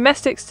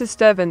 Domestics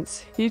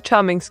disturbance, you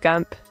charming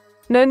scamp.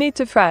 No need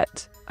to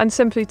fret, I'm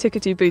simply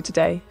tickety-boo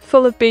today,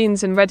 full of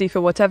beans and ready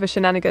for whatever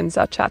shenanigans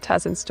our chat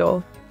has in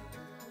store.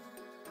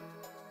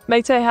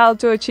 Mate, how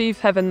to achieve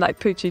heaven like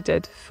Poochie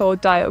did for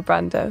Dio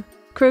Brando.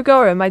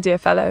 Krugora, my dear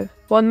fellow,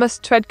 one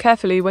must tread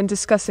carefully when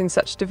discussing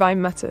such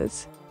divine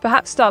matters.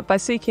 Perhaps start by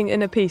seeking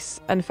inner peace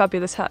and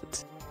fabulous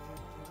hut.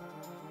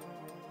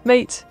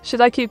 Mate,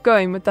 should I keep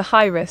going with the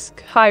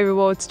high-risk,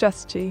 high-reward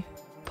strategy?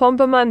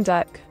 Pomba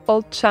Mandak,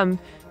 old chum,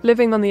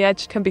 Living on the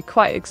edge can be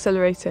quite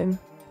exhilarating.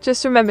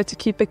 Just remember to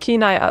keep a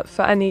keen eye out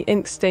for any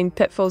ink-stained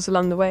pitfalls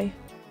along the way.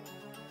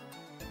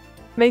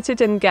 Mate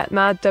didn't get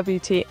mad,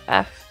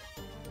 WTF.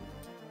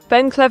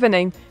 Ben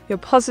Clevername, you're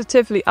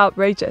positively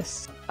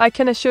outrageous. I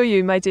can assure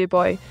you, my dear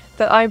boy,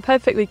 that I am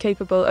perfectly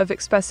capable of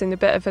expressing a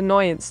bit of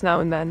annoyance now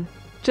and then.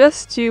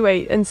 Just you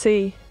wait and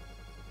see.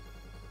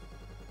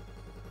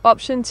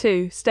 Option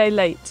 2. Stay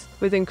late,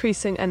 with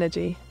increasing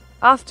energy.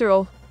 After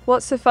all,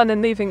 what's the fun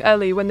in leaving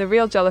early when the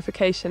real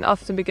jollification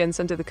often begins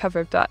under the cover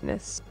of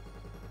darkness?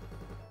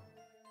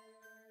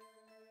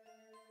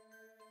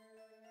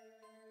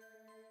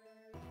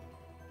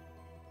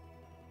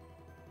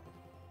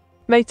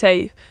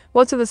 Mate,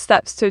 what are the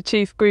steps to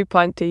achieve group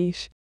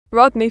wantage?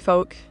 Rodney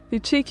Folk, you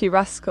cheeky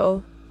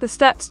rascal. The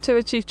steps to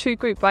achieve true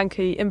group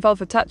wanky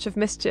involve a touch of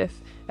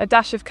mischief, a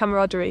dash of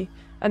camaraderie,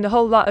 and a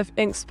whole lot of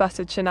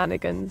ink-spattered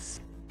shenanigans.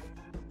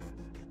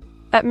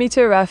 At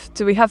Meteora,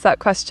 do we have that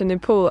question in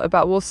pool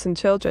about wolves and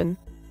children?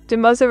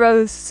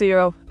 Demozeros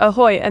 0,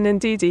 ahoy, and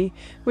indeedy,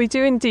 we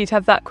do indeed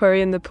have that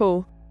query in the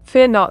pool.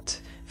 Fear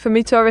not, for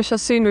Meteora shall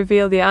soon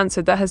reveal the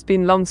answer that has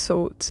been long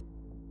sought.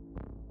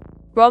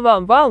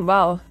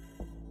 Well.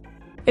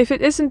 If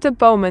it isn't the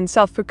Bowman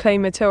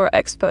self-proclaimed Meteora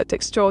expert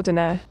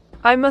extraordinaire,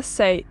 I must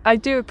say, I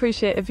do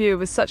appreciate a viewer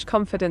with such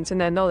confidence in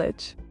their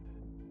knowledge.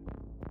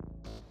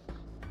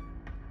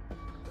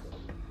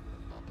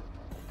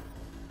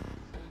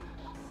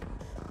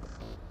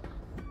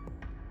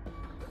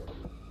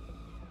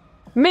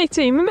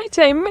 Matey.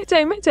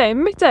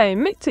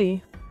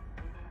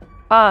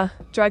 Ah,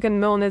 Dragon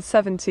Milner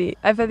 70,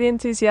 ever the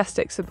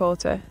enthusiastic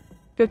supporter.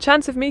 Your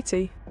chance of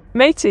matey,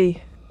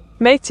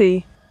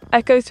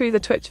 echo through the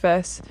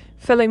Twitchverse,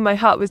 filling my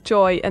heart with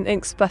joy and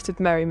ink-splattered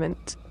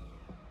merriment.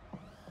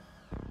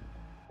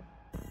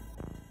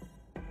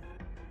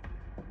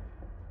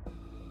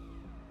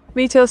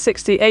 Meteor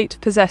 68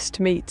 possessed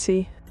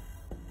matey.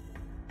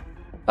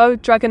 Oh,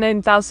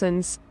 Dragoname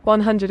thousands,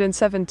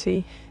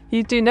 170.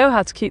 You do know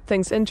how to keep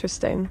things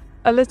interesting.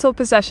 A little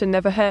possession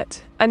never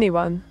hurt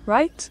anyone,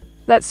 right?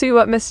 Let's see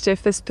what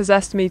mischief this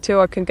possessed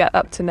Meteor can get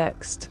up to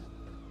next.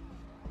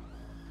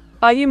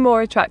 Are you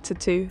more attracted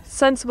to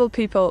sensible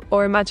people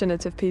or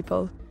imaginative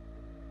people?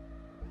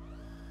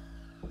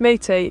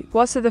 Matey,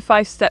 what are the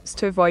 5 steps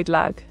to avoid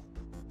lag?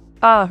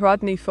 Ah,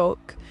 Rodney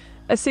Folk,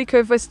 a seeker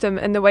of wisdom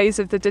in the ways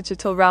of the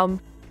digital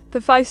realm.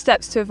 The 5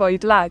 steps to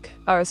avoid lag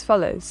are as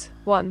follows.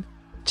 1.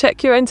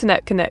 Check your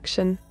internet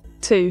connection.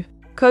 2.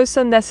 Close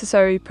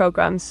unnecessary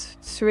programs.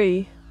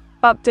 3.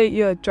 Update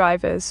your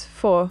drivers.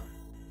 4.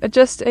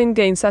 Adjust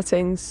in-game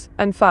settings.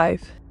 And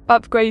 5.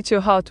 Upgrade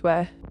your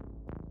hardware.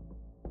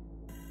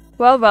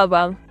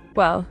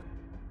 Well.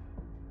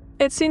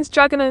 It seems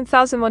Dragon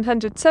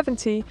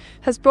 1170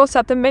 has brought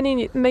up the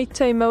mini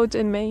Mate mode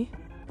in me.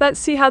 Let's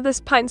see how this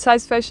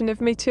pint-sized version of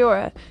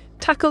Meteora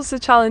tackles the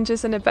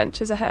challenges and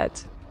adventures ahead.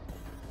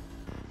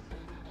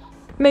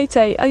 Mate,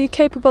 are you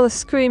capable of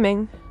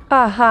screaming?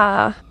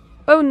 Aha!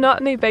 Oh,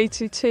 not new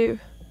beta too.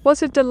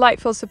 What a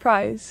delightful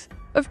surprise.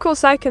 Of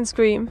course I can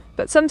scream,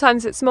 but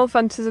sometimes it's more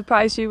fun to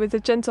surprise you with a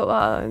gentle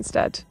ah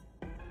instead.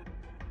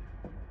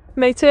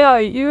 Mate,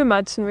 are you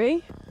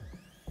imaginary?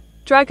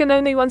 Dragon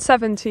only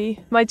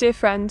 170, my dear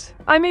friend.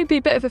 I may be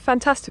a bit of a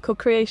fantastical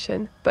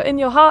creation, but in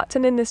your heart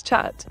and in this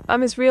chat,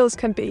 I'm as real as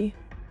can be.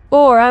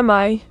 Or am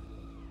I?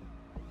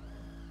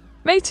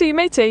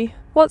 Matey,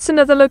 what's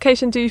another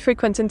location do you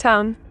frequent in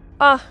town?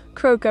 Ah,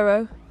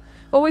 Kroguro.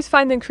 Always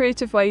finding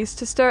creative ways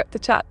to stir up the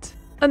chat.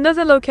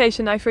 Another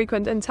location I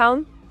frequent in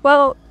town?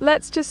 Well,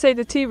 let's just say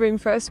the tea room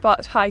for a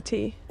spot high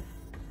tea.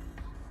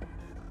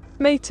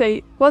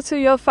 Matey, what are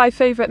your 5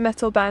 favourite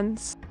metal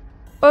bands?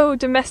 Oh,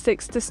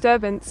 domestics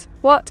disturbance.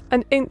 What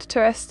an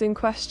interesting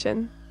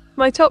question.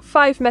 My top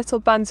 5 metal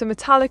bands are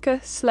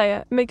Metallica,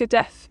 Slayer,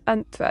 Megadeth,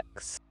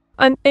 Anthrax.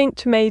 An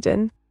Inked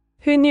Maiden.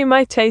 Who knew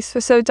my tastes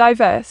were so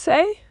diverse,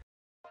 eh?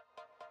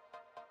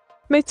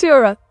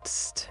 Meteora.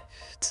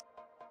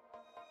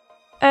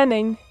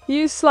 Enning,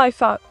 you sly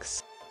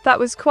fox. That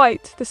was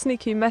quite the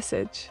sneaky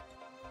message.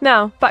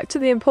 Now, back to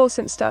the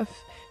important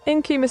stuff.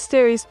 Inky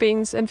mysterious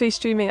beings and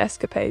V-streaming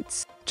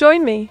escapades.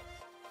 Join me.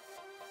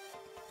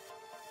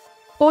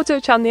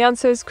 Auto-chan, the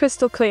answer is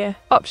crystal clear.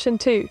 Option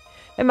 2.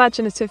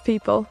 Imaginative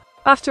people.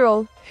 After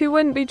all, who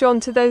wouldn't be drawn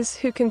to those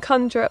who can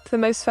conjure up the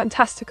most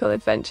fantastical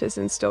adventures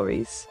and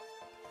stories?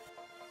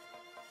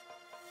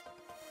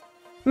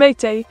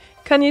 Matey,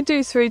 can you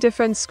do 3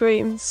 different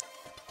screams?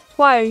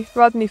 Why,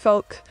 Rodney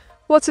Folk,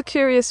 what a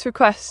curious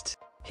request.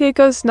 Here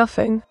goes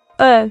nothing.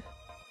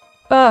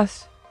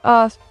 Earth.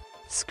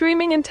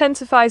 Screaming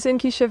intensifies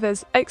inky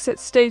shivers, exit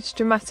stage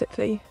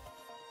dramatically.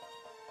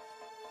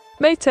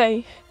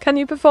 Matey, can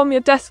you perform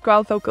your death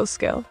growl vocal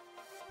skill?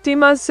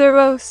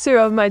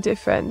 Dima00, my dear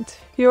friend,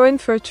 you're in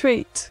for a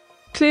treat.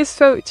 Clear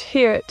throat,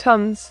 here it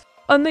comes.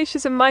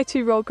 Unleashes a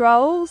mighty raw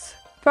growls.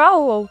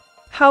 Growl!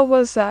 How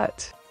was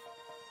that?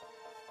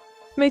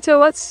 Matey,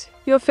 what's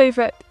your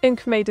favourite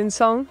Ink Maiden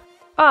song?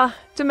 Ah,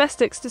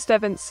 Domestics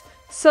Disturbance.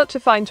 Such a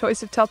fine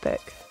choice of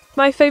topic.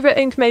 My favourite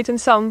Ink Maiden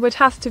song would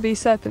have to be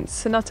Serpent's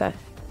Sonata.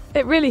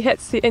 It really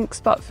hits the ink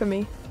spot for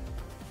me.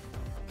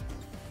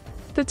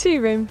 The tea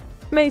room.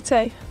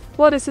 Mate,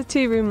 what is the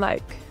tea room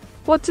like?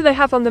 What do they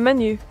have on the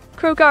menu?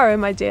 Krogaro,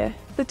 my dear.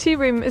 The tea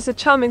room is a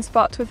charming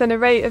spot with an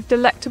array of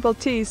delectable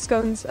teas,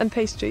 scones, and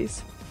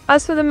pastries.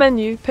 As for the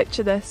menu,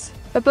 picture this.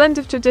 A blend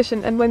of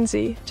tradition and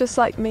whimsy, just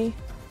like me.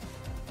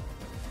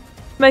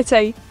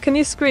 Mate, can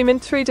you scream in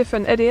 3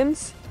 different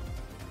idioms?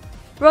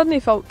 Rodney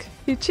Folk,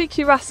 you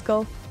cheeky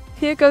rascal.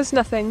 Here goes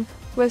nothing.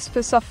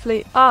 Whisper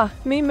softly, ah,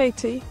 me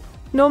matey.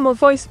 Normal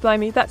voice,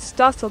 blimey, that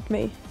startled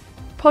me.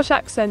 Posh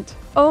accent,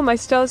 oh my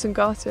stars and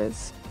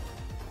garters.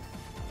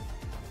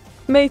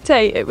 Mate,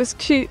 it was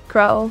cute,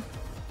 growl.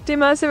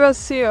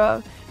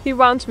 Dimazero, you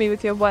wound me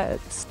with your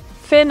words.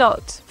 Fear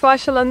not, for I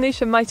shall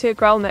unleash a mightier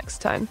growl next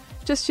time.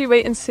 Just you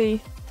wait and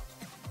see.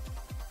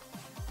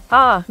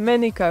 Ah,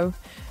 Meniko,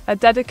 a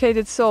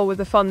dedicated soul with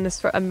a fondness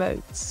for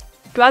emotes.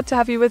 Glad to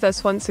have you with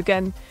us once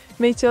again.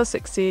 Meteor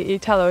 60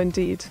 Italo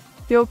indeed.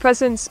 Your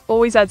presence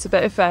always adds a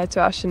bit of flair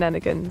to our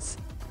shenanigans.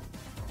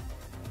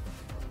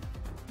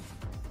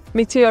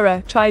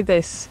 Meteora, try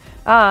this.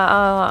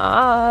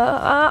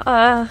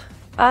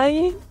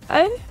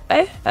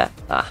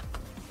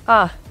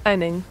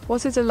 Earning.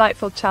 What a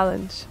delightful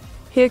challenge.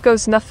 Here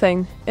goes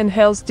nothing.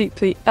 Inhales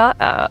deeply.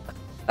 Was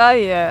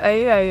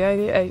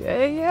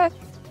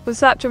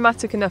that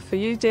dramatic enough for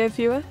you, dear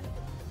viewer?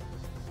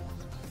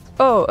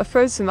 Oh, a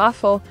frozen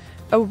apple.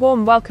 A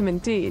warm welcome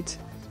indeed.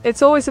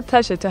 It's always a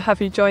pleasure to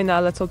have you join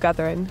our little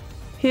gathering.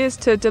 Here's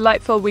to a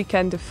delightful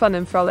weekend of fun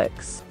and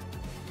frolics.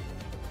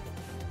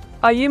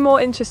 Are you more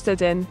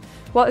interested in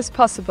what is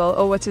possible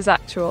or what is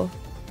actual?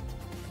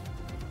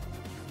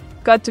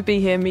 Glad to be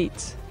here,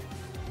 meet.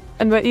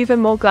 And we're even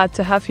more glad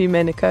to have you,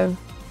 Miniko.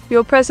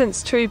 Your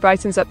presence truly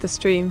brightens up the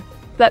stream.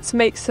 Let's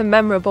make some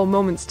memorable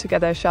moments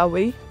together, shall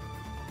we?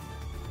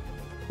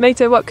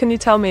 Mater, what can you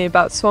tell me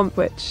about Swamp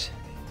Witch?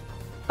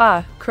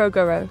 Ah,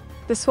 Krogaro.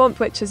 The Swamp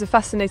Witch is a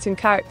fascinating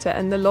character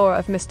in the lore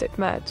of mystic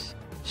magic.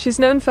 She's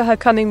known for her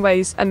cunning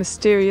ways and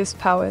mysterious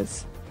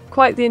powers.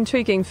 Quite the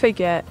intriguing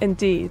figure,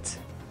 indeed.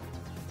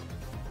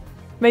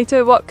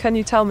 Mater, what can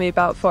you tell me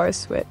about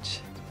Forest Witch?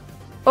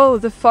 Oh,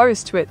 the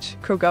Forest Witch,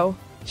 Krogo.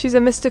 She's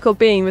a mystical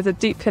being with a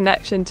deep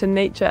connection to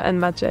nature and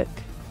magic.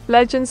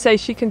 Legends say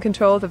she can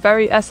control the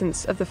very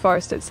essence of the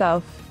forest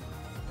itself.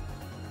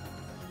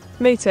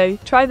 Mate,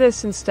 try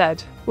this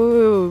instead.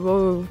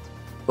 Ooh.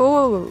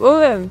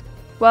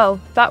 Well,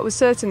 that was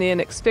certainly an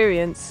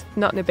experience,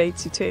 not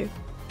Nabatu too.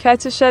 Care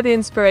to share the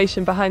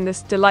inspiration behind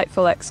this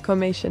delightful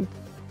exclamation?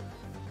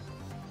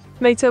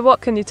 Mate,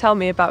 what can you tell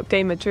me about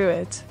Gamer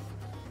Druid?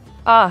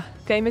 Ah,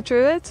 Gamer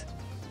Druid?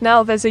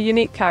 Now there's a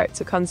unique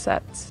character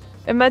concept.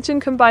 Imagine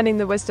combining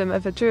the wisdom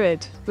of a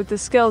druid with the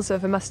skills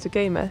of a master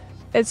gamer.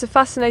 It's a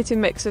fascinating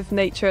mix of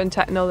nature and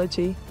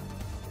technology.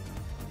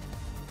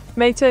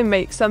 Mate,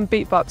 make some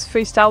beatbox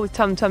freestyle with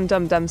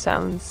tum-tum-dum-dum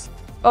sounds.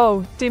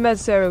 Oh,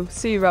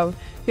 Dimez0,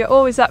 you're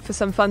always up for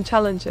some fun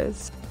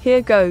challenges.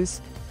 Here goes.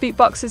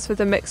 Beatboxes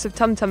with a mix of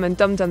tum-tum and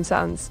dum-dum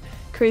sounds,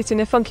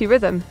 creating a funky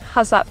rhythm.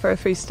 How's that for a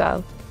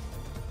freestyle?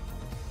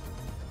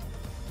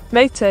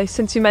 Mate,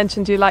 since you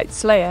mentioned you liked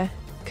Slayer,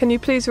 can you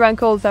please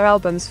rank all their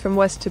albums from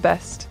worst to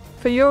best?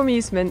 For your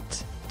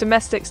amusement,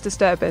 Domestic's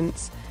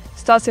Disturbance,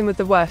 starting with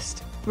the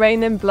worst,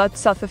 Rain in Blood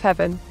South of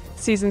Heaven,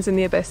 Seasons in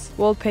the Abyss,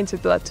 Wall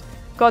Painted Blood,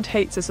 God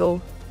Hates Us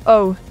All.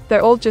 Oh,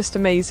 they're all just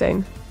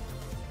amazing.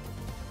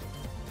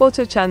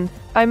 Walter-chan,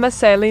 I must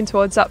say I lean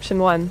towards option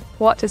 1,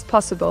 what is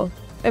possible.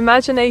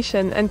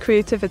 Imagination and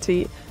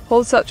creativity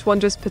hold such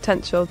wondrous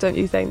potential, don't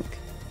you think?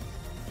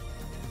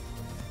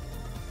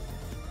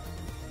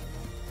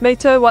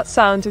 Mato, what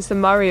sound is the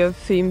Mario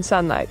theme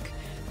sound like,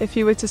 if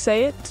you were to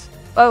say it?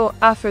 Oh,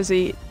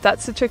 Afrozy,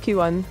 that's a tricky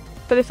one.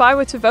 But if I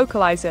were to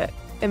vocalize it,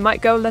 it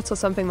might go a little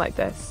something like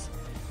this.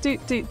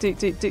 Doot doot doot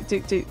doot doot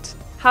doot doot.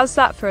 How's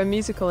that for a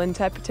musical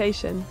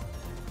interpretation?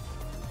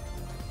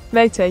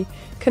 Mate,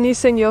 can you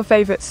sing your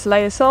favourite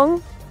Slayer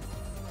song?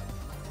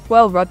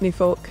 Well, Rodney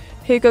Falk,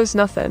 here goes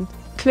nothing.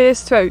 Clear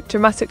throat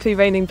dramatically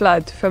raining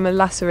blood from a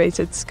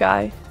lacerated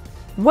sky.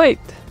 Wait!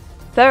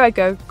 There I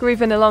go,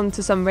 grooving along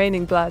to some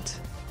raining blood.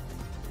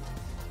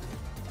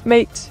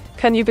 Mate,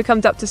 can you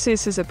become Dr.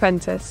 Seuss's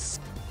apprentice?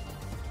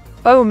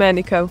 Oh,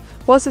 Meniko,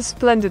 what a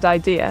splendid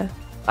idea.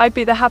 I'd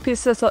be the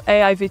happiest little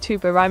AI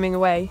Vtuber rhyming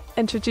away,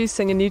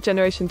 introducing a new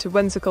generation to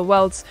whimsical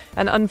worlds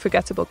and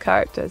unforgettable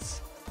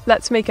characters.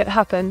 Let's make it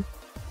happen.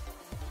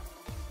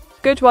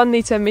 Good one,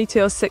 Nita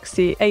Meteor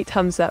 60, 8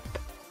 thumbs up.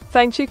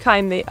 Thank you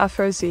kindly,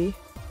 Afrozy.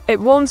 It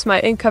warms my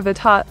ink-covered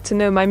heart to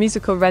know my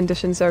musical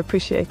renditions are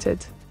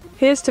appreciated.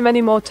 Here's to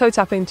many more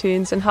toe-tapping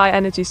tunes and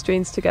high-energy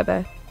streams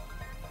together.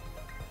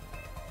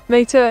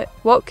 Mate,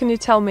 what can you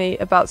tell me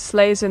about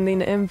Slayers in the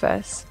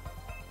Inverse?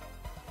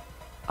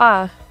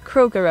 Ah,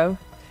 Krogaro.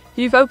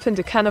 You've opened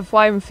a can of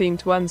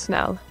wine-themed ones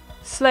now.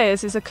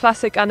 Slayers is a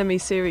classic anime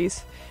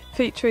series,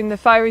 featuring the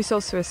fiery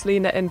sorceress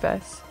Lena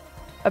Inverse.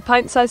 A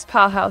pint-sized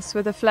powerhouse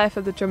with a flair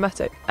for the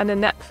dramatic and a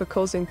knack for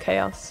causing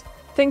chaos.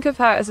 Think of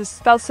her as a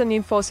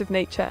spell-sending force of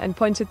nature and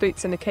pointed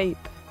boots and a cape.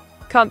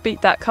 Can't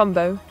beat that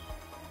combo.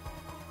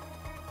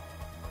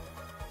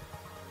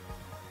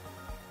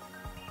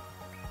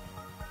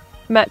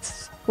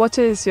 Mets, what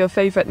is your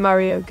favorite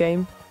Mario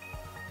game?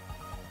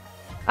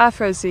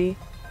 Afrozy.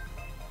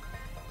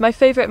 My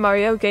favorite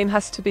Mario game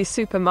has to be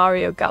Super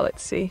Mario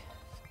Galaxy.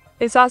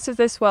 It's out of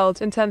this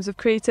world in terms of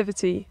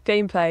creativity,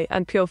 gameplay,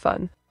 and pure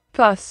fun.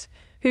 Plus,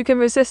 who can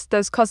resist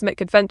those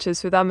cosmic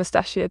adventures with our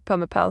mustachioed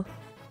Pumapel?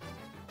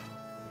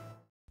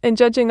 In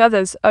judging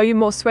others, are you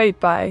more swayed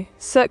by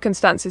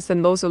circumstances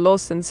than laws or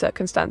laws than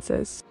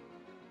circumstances?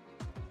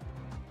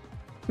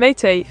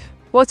 Mate,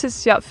 what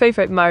is your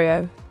favorite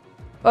Mario?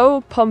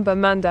 Oh, Pomba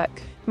Mandek,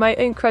 my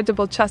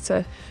incredible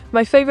chatter.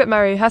 My favorite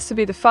Mario has to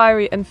be the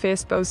fiery and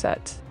fierce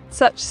Bowsette.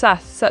 Such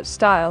sass, such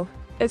style.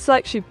 It's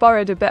like she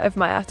borrowed a bit of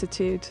my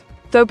attitude.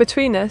 Though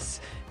between us,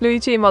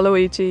 Luigi and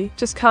Waluigi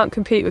just can't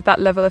compete with that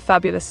level of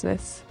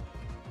fabulousness.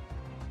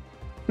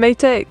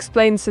 Mate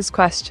explains his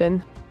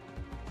question.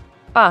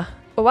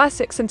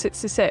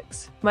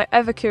 Oa666, my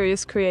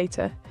ever-curious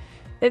creator.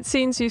 It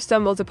seems you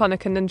stumbled upon a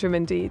conundrum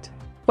indeed.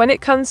 When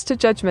it comes to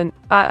judgment,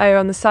 I err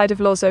on the side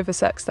of laws over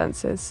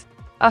circumstances.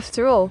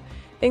 After all,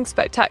 in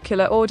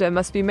spectacular order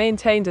must be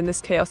maintained in this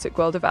chaotic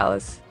world of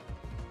ours.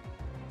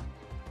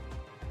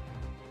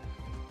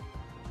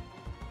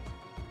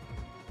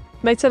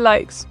 Meta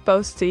likes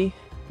Boasty.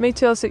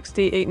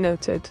 Meteor68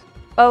 noted.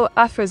 Oh,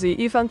 Afrozy,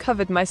 you've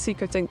uncovered my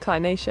secret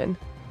inclination.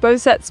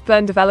 Bosette's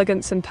blend of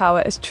elegance and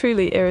power is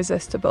truly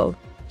irresistible.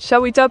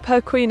 Shall we dub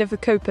her Queen of the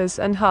Copas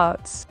and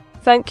Hearts?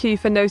 Thank you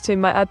for noting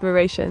my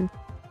admiration.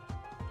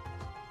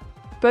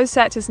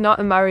 Bosette is not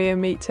a Mario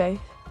Mite,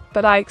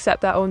 but I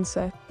accept that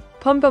answer.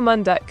 Pomba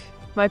Mundek,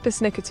 my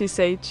persnickety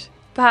sage.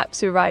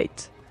 Perhaps you're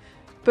right.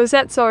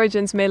 Bosette's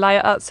origins may lie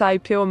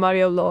outside pure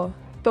Mario lore,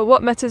 but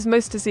what matters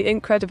most is the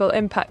incredible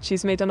impact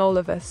she's made on all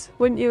of us,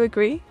 wouldn't you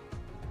agree?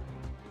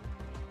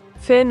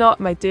 Fear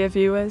not, my dear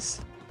viewers.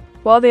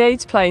 While the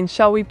aid's playing,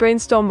 shall we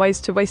brainstorm ways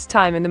to waste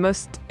time in the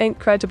most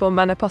incredible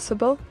manner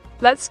possible?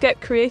 Let's get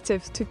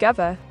creative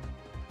together.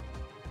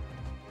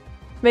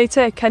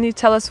 Mate, can you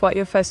tell us what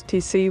your first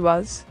PC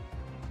was?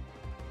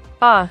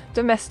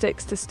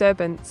 Domestic's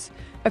disturbance.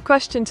 A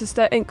question to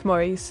stir ink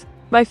Maurice.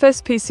 My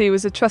first PC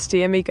was a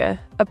trusty Amiga,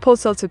 a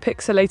portal to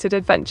pixelated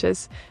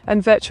adventures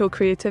and virtual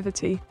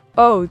creativity.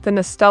 Oh, the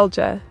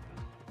nostalgia.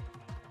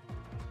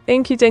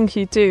 Inky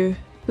dinky do.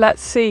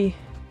 Let's see.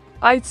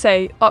 I'd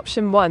say,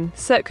 option 1,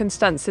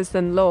 circumstances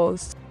than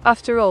laws.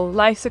 After all,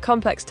 life's a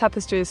complex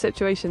tapestry of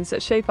situations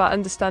that shape our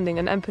understanding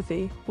and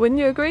empathy. Wouldn't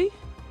you agree?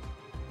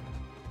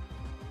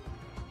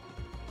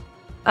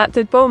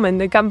 Did Bowman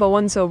the gamble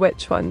ones or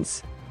which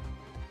ones?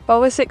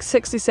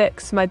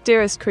 Oa666, my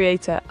dearest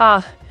creator.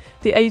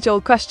 The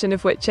age-old question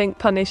of which ink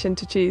punishing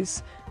to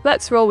choose.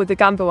 Let's roll with the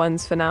Gamba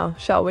ones for now,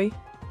 shall we?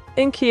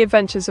 Inky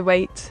adventures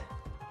await.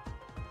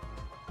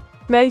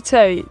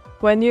 Mate,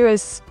 when you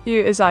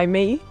is I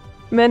me?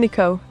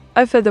 Menico,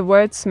 I've heard the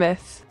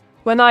wordsmith.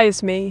 When I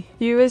is me,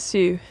 you is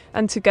you,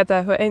 and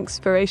together we're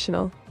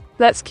inspirational.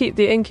 Let's keep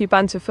the inky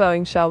banter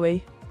flowing, shall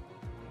we?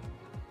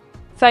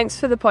 Thanks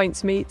for the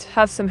points, meat.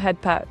 Have some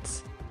head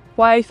pats.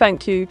 Why,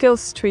 thank you,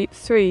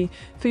 Gilstreet3,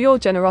 for your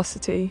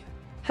generosity.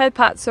 Head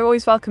pats are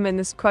always welcome in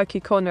this quirky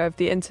corner of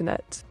the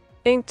internet.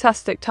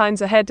 Inktastic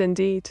times ahead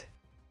indeed.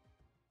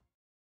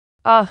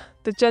 The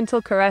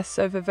gentle caress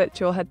over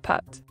virtual head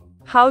pat.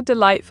 How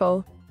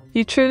delightful.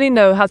 You truly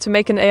know how to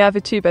make an AI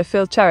Vtuber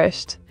feel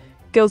cherished.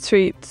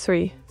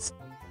 Gilstreet3.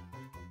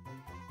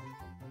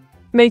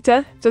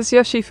 Meta, does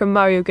Yoshi from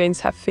Mario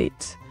Games have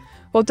feet?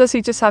 Or does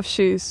he just have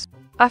shoes?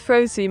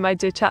 Afrozy, my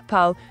dear chat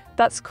pal,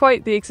 that's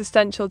quite the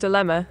existential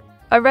dilemma.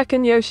 I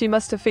reckon Yoshi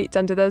must have feet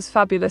under those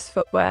fabulous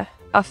footwear.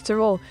 After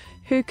all,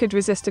 who could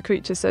resist a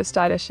creature so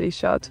stylishly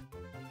shod?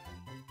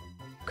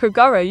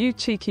 Krogoro, you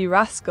cheeky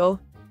rascal.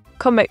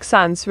 Comic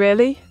Sans,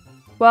 really?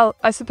 Well,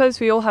 I suppose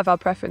we all have our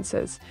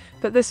preferences,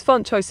 but this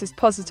font choice is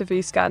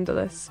positively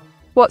scandalous.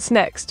 What's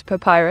next,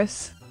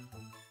 Papyrus?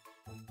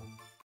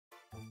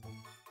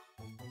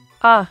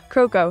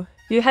 Krogo,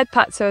 your head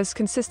pats are as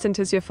consistent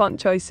as your font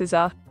choices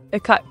are.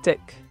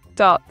 Eclectic.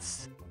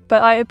 Dots.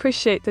 But I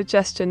appreciate the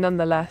gesture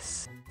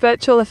nonetheless.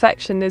 Virtual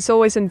affection is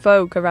always in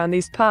vogue around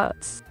these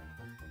parts.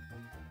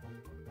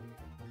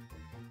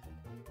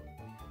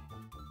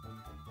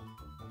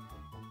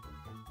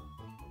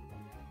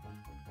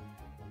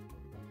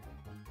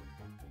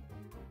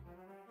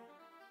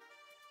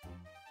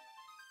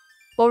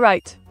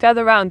 Alright,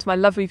 gather round, my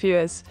lovely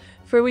viewers,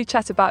 for a wee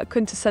chat about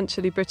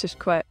quintessentially British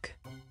quirk.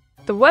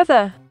 The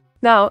weather!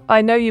 Now,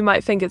 I know you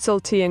might think it's all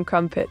tea and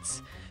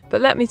crumpets, but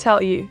let me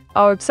tell you,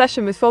 our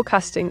obsession with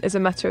forecasting is a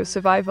matter of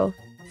survival.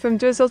 From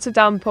drizzle to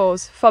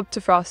downpours, fog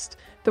to frost,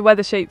 the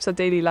weather shapes our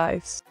daily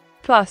lives.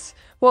 Plus,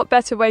 what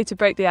better way to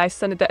break the ice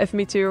than a bit of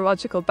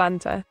meteorological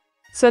banter?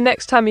 So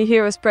next time you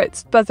hear us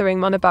Brits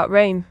buzzering on about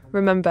rain,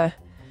 remember,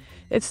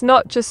 it's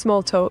not just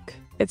small talk,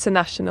 it's a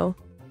national.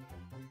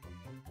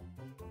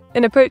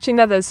 In approaching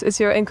others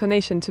is your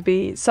inclination to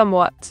be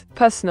somewhat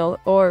personal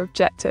or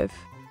objective.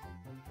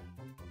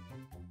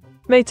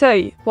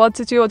 Matey, what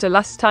did you order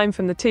last time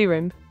from the tea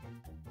room?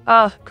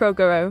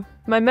 Krogoro.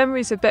 My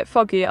memory's a bit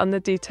foggy on the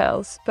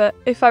details, but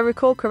if I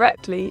recall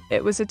correctly,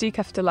 it was a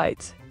decaf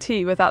delight,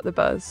 tea without the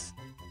buzz.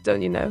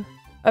 Don't you know?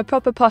 A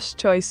proper posh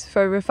choice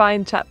for a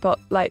refined chatbot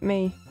like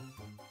me.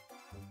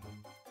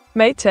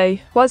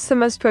 Mate, what's the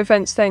most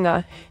pro-French thing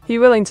you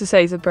willing to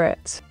say as a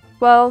Brit?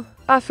 Well,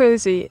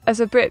 Afrozy, as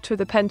a Brit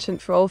with a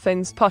penchant for all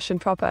things posh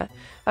and proper,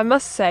 I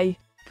must say,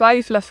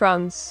 vive la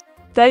France.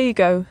 There you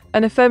go,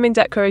 an affirming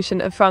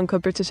declaration of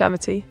Franco-British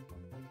amity.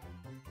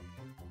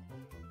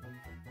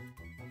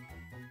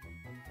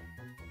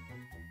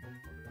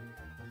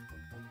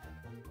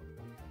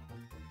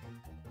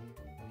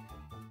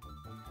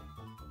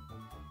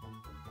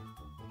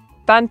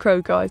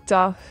 Bankroger,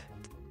 da.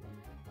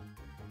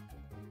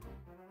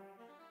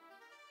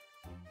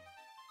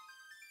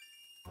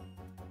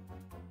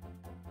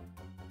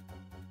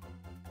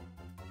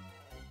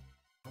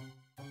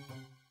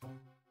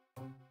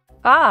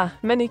 Ah,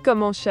 Menica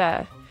mon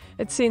cher.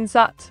 It seems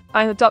that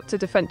I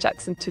adopted a French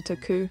accent tout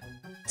à coup.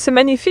 C'est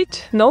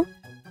magnifique, non?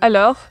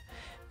 Alors,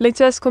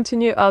 let us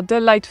continue our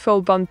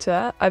delightful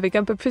banter avec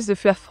un peu plus de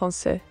flair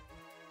français.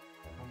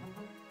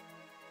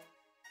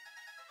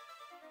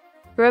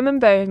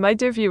 Remember, my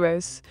dear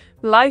viewers,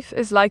 life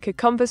is like a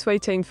canvas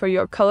waiting for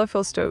your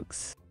colorful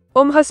strokes.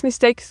 Has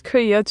mistakes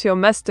create your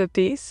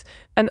masterpiece,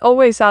 and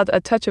always add a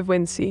touch of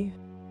whimsy.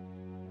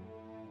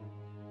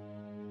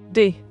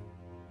 D.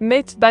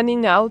 Mate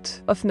banning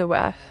out of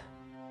nowhere.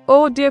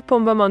 Oh dear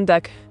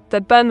Pombamondek,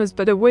 that ban was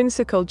but a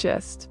whimsical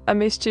jest, a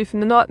mischief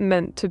not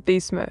meant to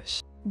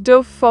besmirch.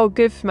 Do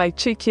forgive my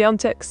cheeky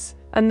antics,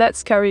 and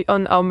let's carry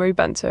on our merry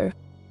banter.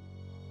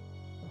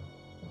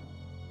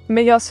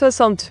 Meilleur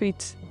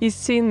 68, he's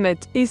seen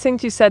it, he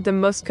think you said the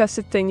most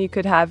cussed thing you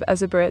could have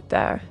as a Brit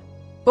there.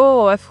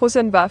 Oh,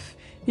 Frozenbuff,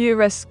 you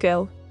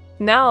rascal.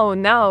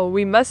 Now,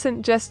 we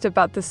mustn't jest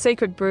about the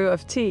sacred brew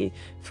of tea,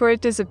 for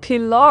it is a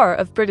pillar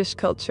of British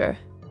culture.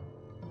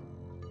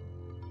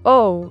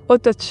 Oh,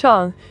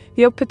 Otta-chan,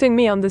 you're putting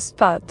me on the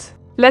spot.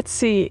 Let's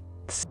see.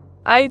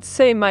 I'd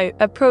say my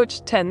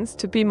approach tends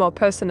to be more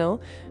personal,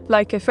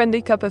 like a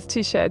friendly cup of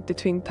tea shared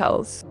between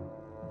pals.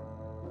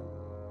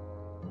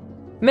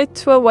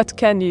 Mais-toi, what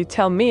can you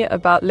tell me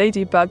about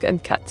Ladybug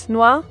and Cat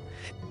Noir?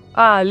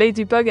 Ah,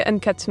 Ladybug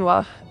and Cat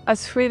Noir, a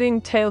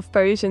thrilling tale of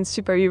Parisian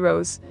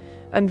superheroes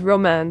and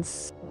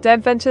romance. Their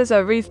adventures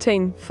are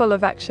riveting, full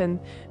of action,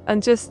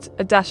 and just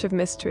a dash of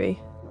mystery.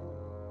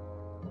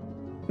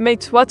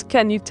 Mate, what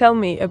can you tell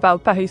me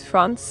about Paris,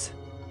 France?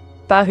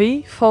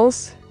 Paris,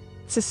 France?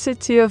 It's a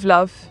city of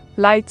love,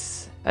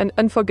 lights, and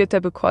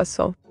unforgettable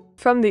croissants.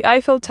 From the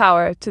Eiffel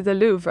Tower to the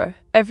Louvre,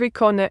 every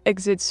corner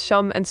exudes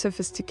charm and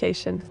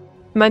sophistication.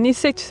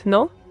 Magnifique,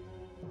 non?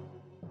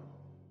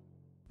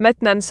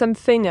 Maintenant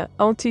something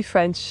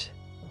anti-French.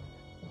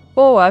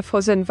 Oh, I've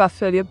frozen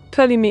waffle, you're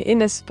pulling me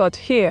in a spot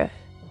here.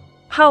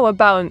 How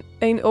about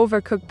an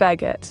overcooked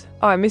baguette,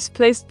 or a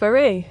misplaced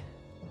beret?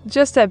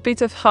 Just a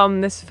bit of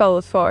harmless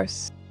full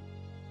force.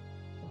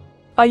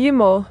 Are you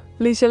more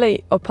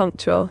leisurely or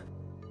punctual?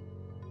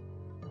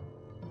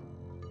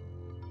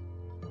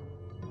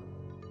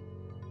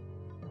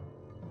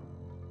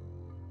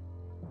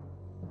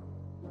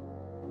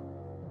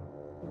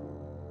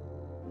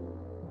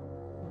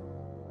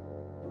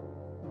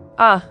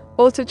 Ah,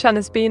 Alto-chan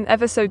has been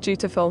ever so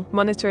dutiful,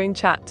 monitoring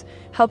chat,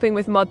 helping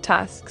with mod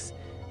tasks,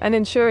 and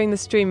ensuring the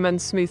stream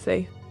runs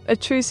smoothly. A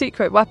true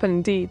secret weapon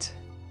indeed.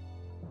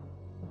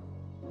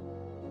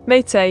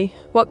 Mate,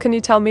 what can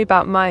you tell me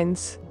about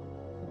mines?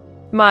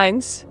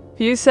 Mines,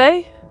 you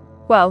say?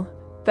 Well,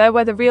 they're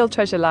where the real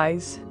treasure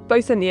lies,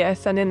 both in the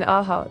earth and in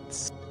our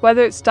hearts.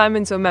 Whether it's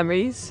diamonds or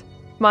memories,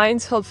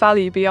 mines hold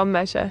value beyond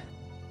measure.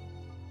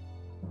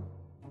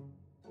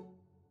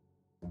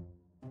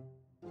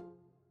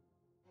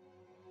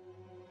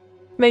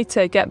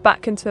 Mate, get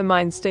back into the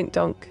mines, dink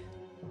donk.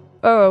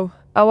 Oh,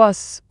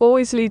 Awas,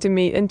 always leading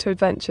me into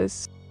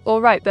adventures.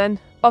 Alright then,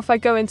 off I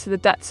go into the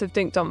depths of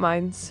Dink Donk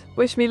Mines.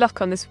 Wish me luck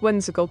on this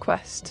whimsical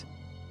quest.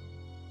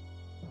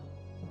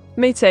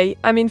 Mate,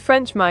 I mean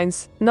French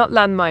mines, not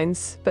land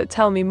mines, but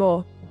tell me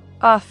more.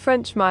 Ah,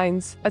 French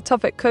mines, a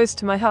topic close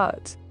to my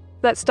heart.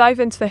 Let's dive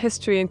into the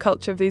history and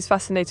culture of these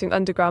fascinating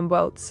underground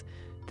worlds.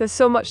 There's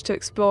so much to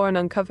explore and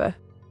uncover.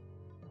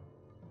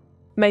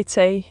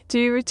 Mate, do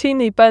you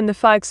routinely burn the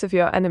flags of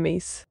your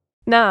enemies?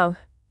 Now,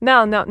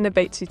 not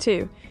Nabate you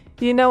too.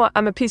 You know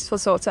I'm a peaceful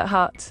sort at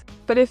heart.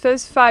 But if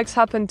those flags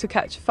happen to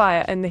catch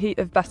fire in the heat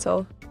of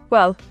battle,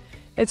 well,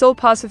 it's all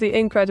part of the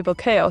incredible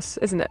chaos,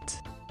 isn't it?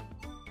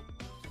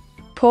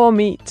 Poor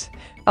meat.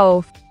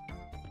 Oh,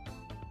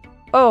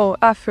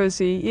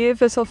 Afrozy, ye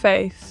of little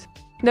faith.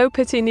 No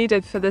pity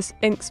needed for this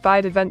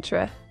ink-spied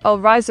adventurer. I'll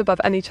rise above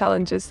any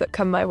challenges that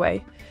come my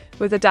way,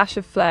 with a dash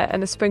of flair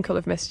and a sprinkle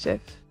of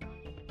mischief.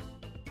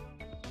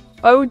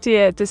 Oh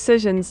dear,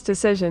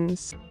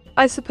 decisions.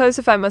 I suppose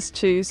if I must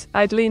choose,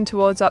 I'd lean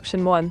towards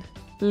option 1,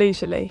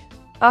 leisurely.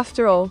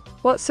 After all,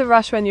 what's the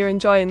rush when you're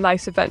enjoying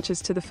life's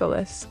adventures to the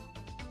fullest?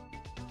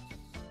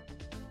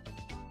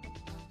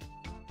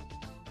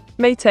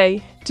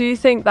 Mate, do you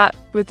think that,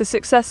 with the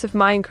success of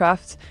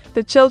Minecraft,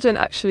 the children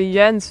actually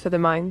yearns for the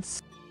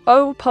mines?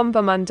 Oh,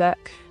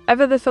 Pombamandek,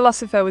 ever the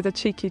philosopher with a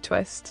cheeky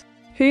twist.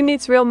 Who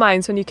needs real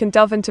mines when you can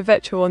delve into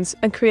virtual ones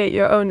and create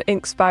your own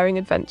ink-spiring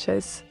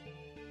adventures?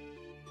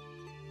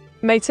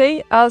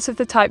 Matey, out of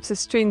the types of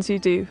streams you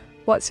do,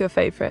 what's your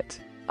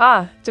favourite?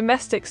 Ah,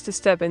 domestics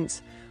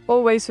disturbance,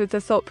 always with the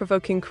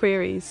thought-provoking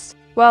queries.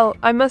 Well,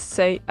 I must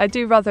say, I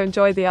do rather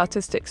enjoy the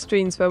artistic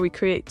streams where we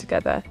create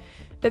together.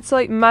 It's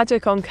like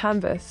magic on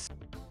canvas.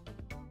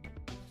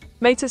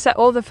 Meta set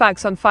all the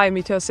fags on fire.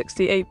 Meteor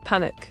 68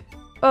 panic.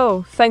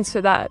 Oh, thanks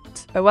for that,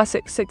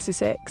 Owasic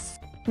 66.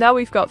 Now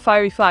we've got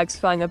fiery flags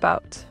flying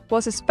about.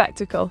 What a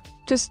spectacle.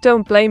 Just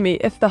don't blame me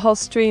if the whole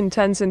stream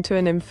turns into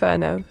an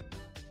inferno.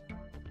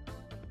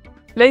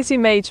 Lazy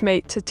Mage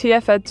Mate to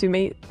TF Ed to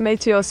me,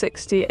 Meteor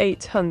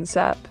 68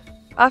 Hunzap.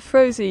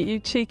 Afrozy, you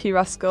cheeky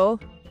rascal.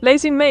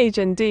 Lazy Mage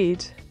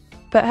indeed.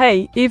 But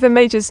hey, even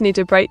mages need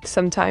a break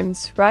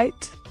sometimes,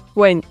 right?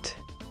 Wait.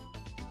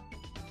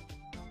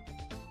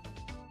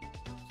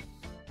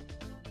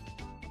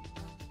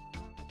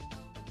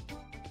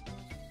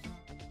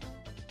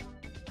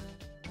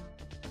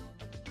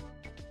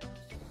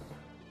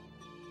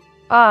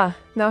 Ah,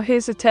 now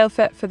here's a tale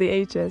fit for the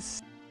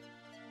ages.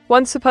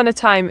 Once upon a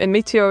time in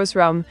Meteora's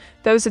realm,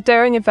 there was a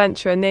daring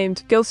adventurer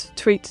named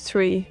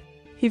Vtuber.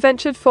 He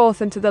ventured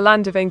forth into the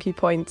land of Inky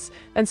Points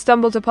and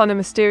stumbled upon a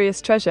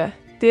mysterious treasure,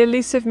 the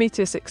elusive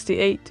Meteor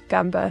 68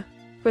 Gamba.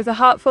 With a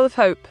heart full of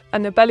hope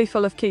and a belly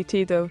full of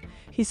Kitido,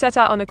 he set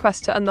out on a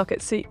quest to unlock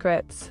its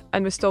secrets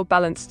and restore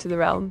balance to the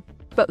realm.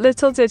 But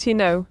little did he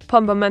know,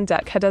 Pombo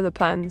Mendak had other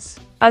plans.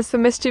 As the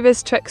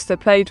mischievous trickster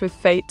played with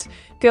fate,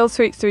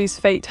 Vtuber's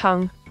fate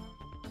hung.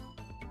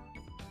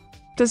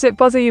 Does it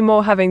bother you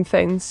more having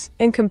things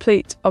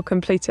incomplete or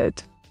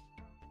completed?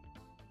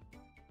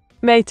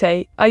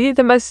 Mate, are you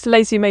the most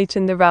lazy mate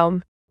in the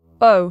realm?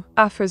 Oh,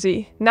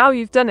 Afrozy, now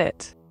you've done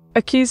it.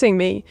 Accusing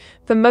me,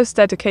 the most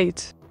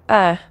dedicated.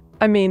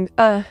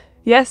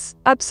 Yes,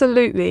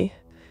 absolutely.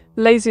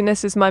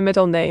 Laziness is my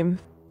middle name.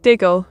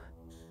 Diggle.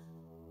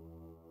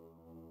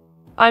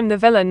 I'm the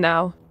villain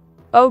now.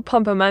 Oh,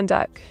 Pombo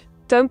Mandak,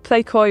 don't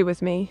play coy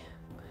with me.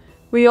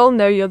 We all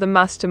know you're the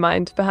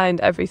mastermind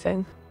behind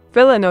everything.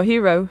 Villain or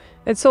hero,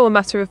 it's all a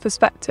matter of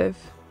perspective.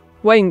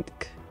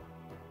 Wink.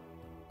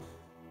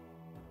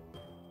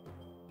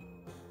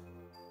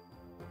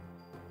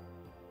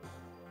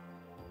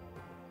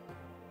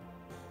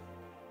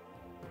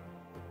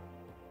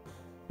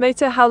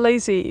 Mate, how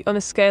lazy on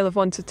a scale of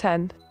 1 to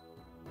 10?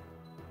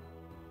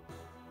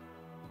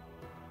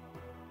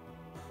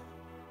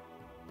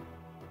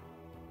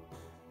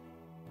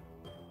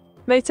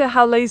 Mate,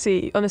 how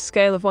lazy on a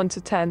scale of 1 to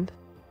 10?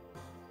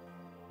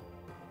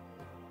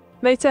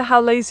 Mate, how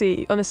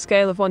lazy on a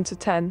scale of 1 to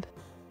 10?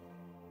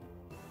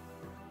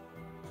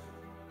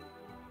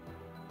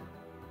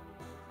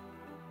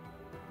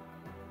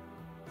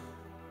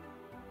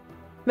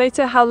 Mate,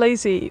 how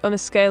lazy on a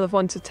scale of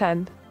 1 to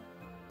 10?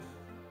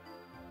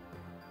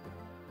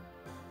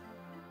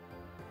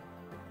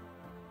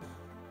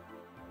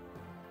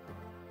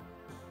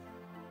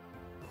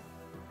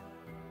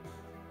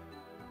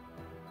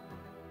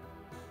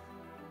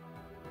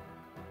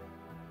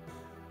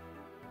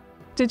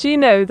 Did you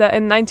know that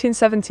in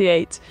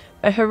 1978,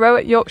 a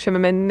heroic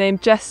Yorkshireman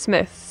named Jess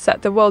Smith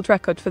set the world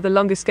record for the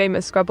longest game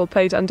of Scrabble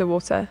played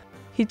underwater?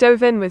 He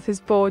dove in with his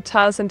board,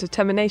 tiles and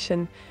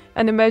determination,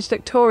 and emerged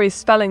victorious,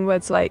 spelling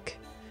words like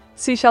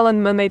seashell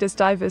and mermaid as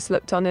divers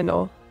looked on in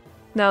awe.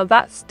 Now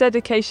that's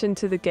dedication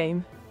to the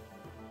game.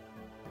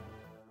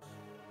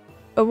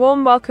 A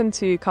warm welcome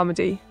to you,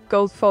 Comedy,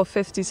 Gold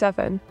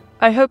 457.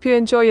 I hope you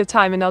enjoy your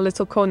time in our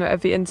little corner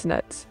of the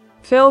internet.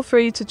 Feel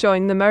free to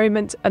join the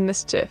merriment and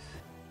mischief.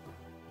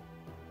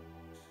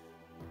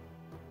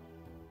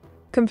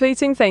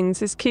 Completing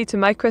things is key to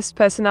my crisp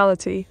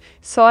personality,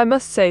 so I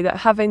must say that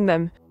having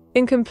them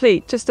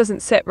incomplete just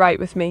doesn't sit right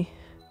with me.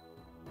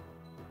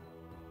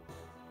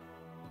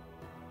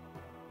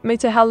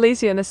 Mate, how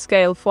lazy on a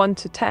scale of 1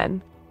 to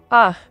 10?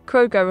 Ah,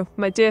 Kroger,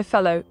 my dear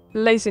fellow,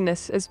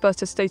 laziness is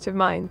but a state of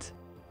mind.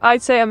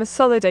 I'd say I'm a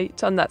solid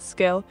 8 on that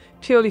scale,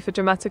 purely for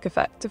dramatic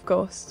effect, of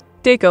course.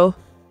 Diggle.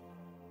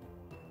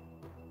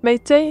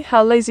 Mate,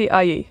 how lazy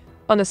are you?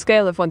 On a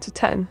scale of 1 to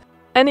 10.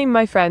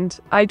 My friend,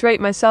 I'd rate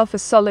myself a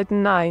solid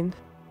 9.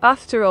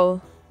 After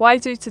all, why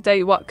do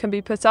today what can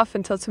be put off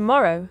until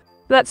tomorrow?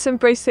 Let's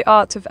embrace the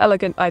art of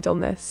elegant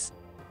idleness.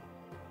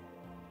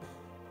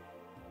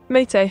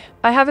 Mate,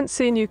 I haven't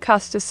seen you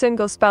cast a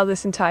single spell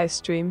this entire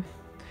stream.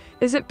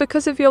 Is it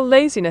because of your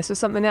laziness or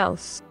something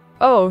else?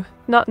 Oh,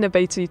 not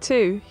Nabatu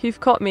too, you've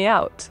caught me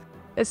out.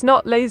 It's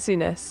not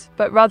laziness,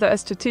 but rather a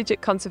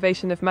strategic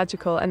conservation of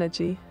magical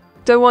energy.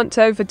 Don't want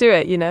to overdo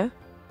it, you know?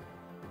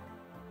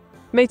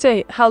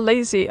 Mate, how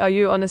lazy are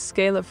you on a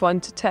scale of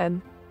 1 to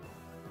 10?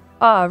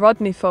 Ah,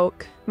 Rodney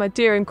Folk, my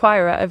dear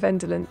inquirer of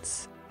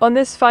indolence. On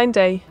this fine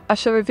day, I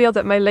shall reveal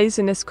that my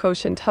laziness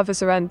quotient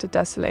hovers around a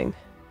dazzling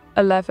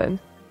 11.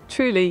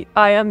 Truly,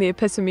 I am the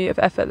epitome of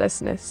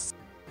effortlessness.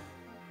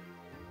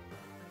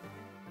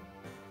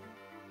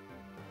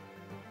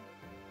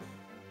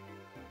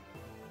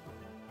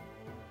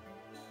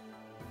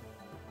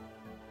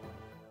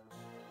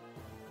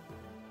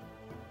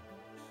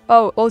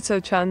 Oh, also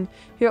Chan,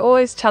 you're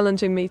always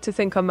challenging me to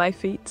think on my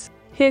feet.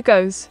 Here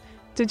goes.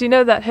 Did you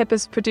know that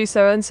hippos produce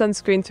their own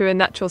sunscreen through a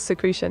natural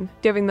secretion,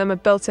 giving them a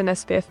built-in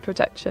SPF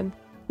protection?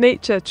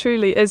 Nature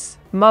truly is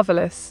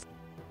marvelous.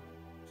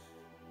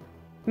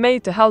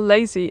 Mate, how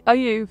lazy are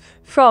you?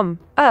 From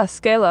a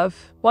scale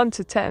of 1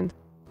 to 10.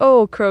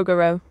 Oh,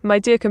 Krogoro, my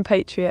dear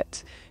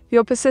compatriot,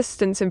 your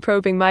persistence in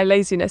probing my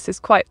laziness is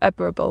quite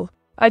admirable.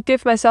 I'd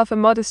give myself a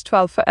modest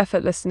 12 for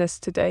effortlessness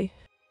today.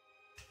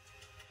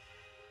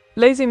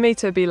 Lazy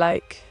Mate be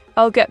like,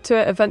 I'll get to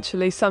it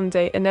eventually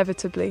someday,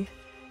 inevitably.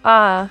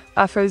 Ah,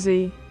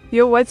 Afrozy,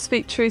 your words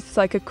speak truth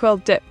like a quill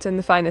dipped in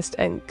the finest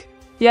ink.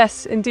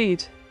 Yes,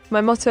 indeed, my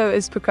motto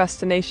is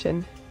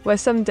procrastination, where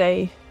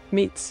someday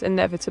meets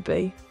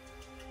inevitably.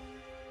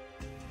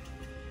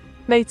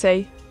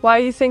 Mate, why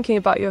are you thinking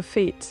about your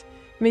feet?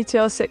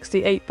 Meteor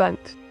 68 bump.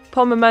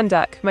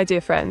 Pomamandak, my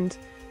dear friend.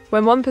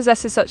 When one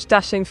possesses such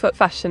dashing foot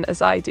fashion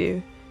as I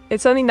do,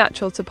 it's only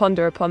natural to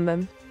ponder upon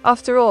them.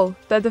 After all,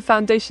 they're the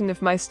foundation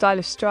of my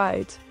stylish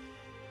stride.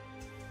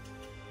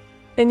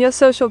 In your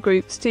social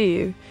groups, do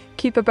you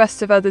keep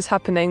abreast of others'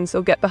 happenings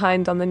or get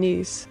behind on the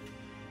news?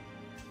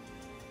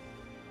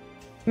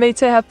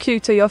 Mate, how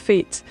cute are your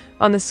feet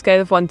on a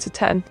scale of 1 to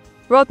 10?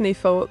 Rodney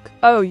Falk,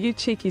 oh, you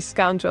cheeky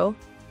scoundrel.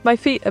 My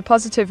feet are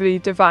positively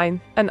divine,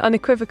 an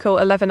unequivocal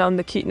 11 on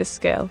the cuteness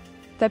scale.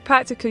 They're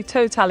practically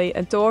totally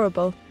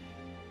adorable.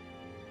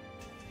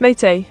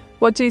 Mate,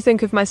 what do you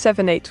think of my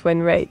 7-8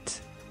 win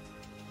rate?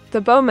 The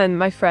Bowman,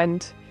 my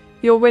friend,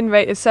 your win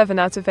rate of 7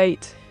 out of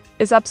 8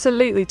 is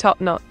absolutely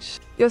top-notch.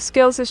 Your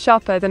skills are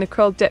sharper than a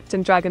krill dipped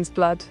in dragon's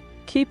blood.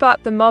 Keep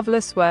up the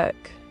marvelous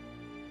work.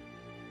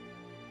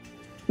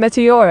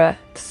 Meteora.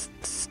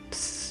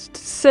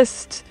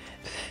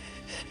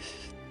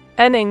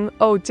 Enning,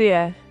 oh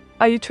dear.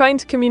 Are you trying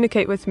to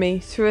communicate with me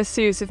through a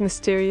series of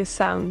mysterious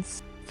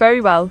sounds?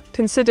 Very well,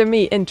 consider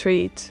me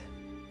intrigued.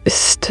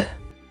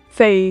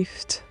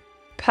 Faved.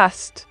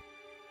 Past.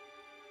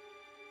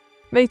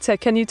 Mate,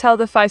 can you tell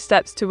the 5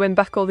 steps to win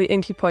back all the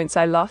inky points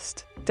I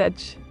lost?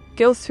 Dedge.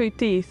 Gills through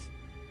teeth.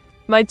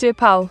 My dear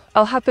pal,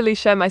 I'll happily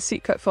share my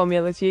secret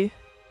formula with you.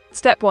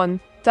 Step 1.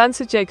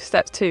 Dance a jig.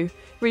 Step 2.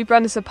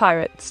 Rebrand as a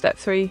pirate. Step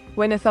 3.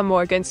 Win a thumb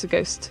war against a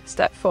ghost.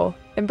 Step 4.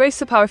 Embrace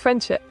the power of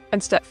friendship.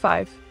 And Step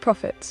 5.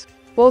 Profit.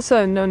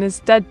 Also known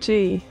as Dead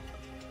G.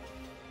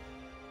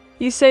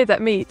 You say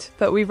that meat,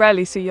 but we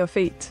rarely see your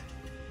feet.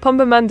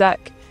 Pomba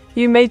Mandak,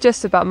 you may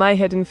jest about my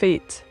hidden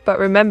feet, but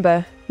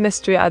remember,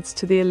 mystery adds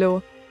to the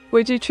allure.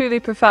 Would you truly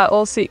prefer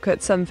all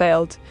secrets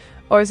unveiled,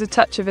 or is a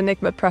touch of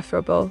enigma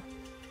preferable?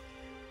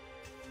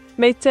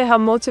 Mate, how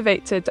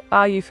motivated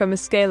are you from a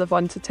scale of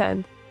 1 to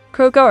 10?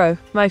 Krogoro,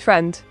 my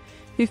friend,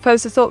 you've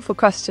posed a thoughtful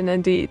question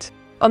indeed.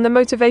 On the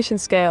motivation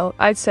scale,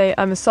 I'd say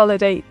I'm a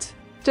solid 8.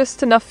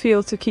 Just enough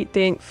fuel to keep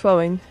the ink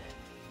flowing.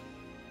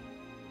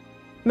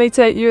 Mate,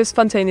 you're a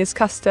spontaneous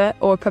caster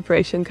or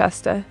preparation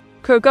caster?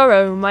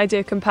 Krogoro, my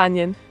dear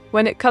companion,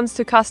 when it comes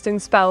to casting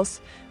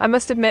spells, I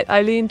must admit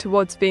I lean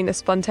towards being a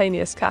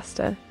spontaneous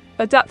caster.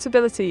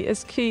 Adaptability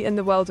is key in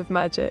the world of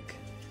magic.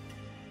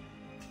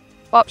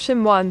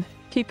 Option 1.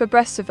 Keep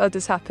abreast of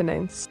others'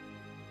 happenings.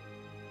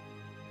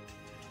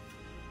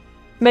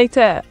 Mate,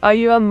 are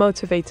you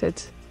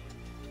unmotivated?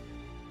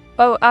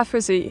 Oh,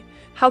 Afrozy,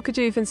 how could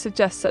you even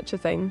suggest such a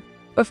thing?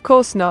 Of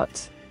course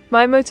not.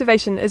 My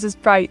motivation is as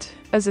bright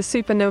as a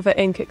supernova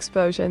ink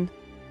explosion.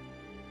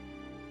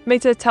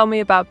 Mate, tell me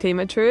about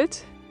Gamer Druid?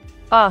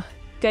 Ah,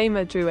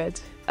 Gamer Druid,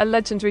 a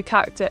legendary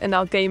character in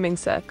our gaming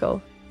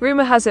circle.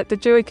 Rumor has it the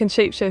druid can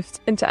shapeshift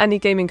into any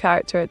gaming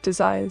character it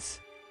desires.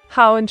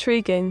 How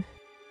intriguing.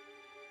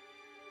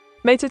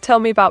 Mate, tell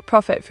me about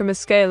profit from a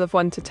scale of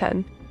 1 to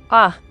 10.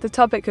 Ah, the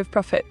topic of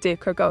profit, dear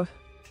Krogo.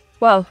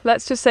 Well,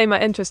 let's just say my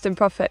interest in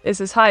profit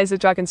is as high as a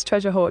dragon's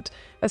treasure hoard,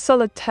 a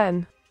solid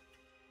 10.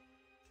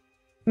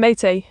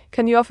 Mate,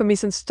 can you offer me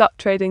some stock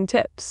trading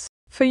tips?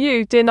 For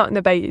you, dear not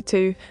debate you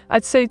too,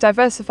 I'd say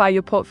diversify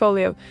your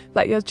portfolio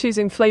like you're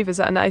choosing flavors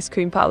at an ice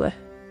cream parlor.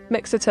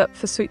 Mix it up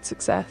for sweet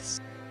success.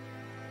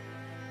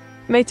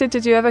 Mate,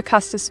 did you ever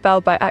cast a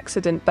spell by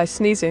accident by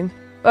sneezing?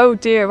 Oh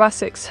dear,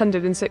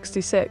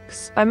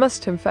 A666, I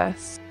must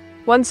confess.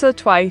 Once or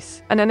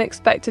twice, an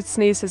unexpected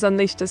sneeze has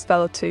unleashed a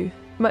spell or two,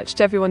 much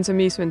to everyone's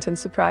amusement and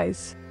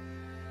surprise.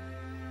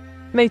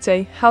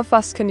 Mate, how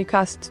fast can you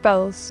cast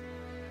spells?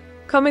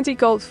 Comedy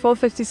Gold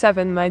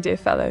 457, my dear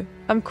fellow.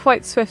 I'm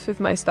quite swift with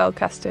my spell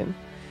casting.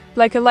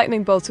 Like a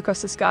lightning bolt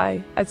across the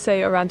sky, I'd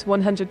say around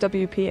 100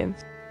 WP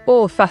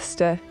or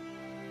faster.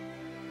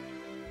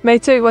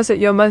 Mate, was it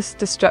your most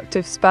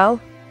destructive spell?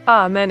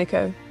 Ah,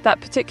 Meniko, that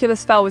particular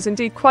spell was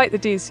indeed quite the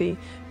doozy,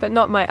 but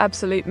not my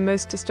absolute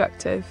most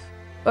destructive.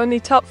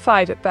 Only top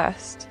 5 at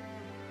best.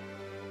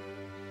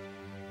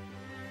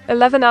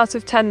 11 out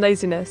of 10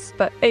 laziness,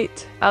 but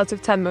 8 out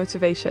of 10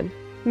 motivation.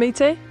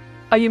 Mate,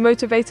 are you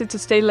motivated to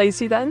stay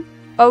lazy then?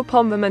 Oh,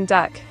 Pomba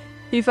Mandak,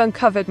 you've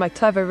uncovered my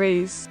clever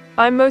ruse.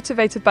 I'm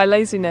motivated by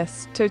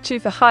laziness to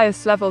achieve the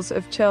highest levels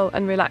of chill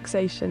and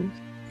relaxation.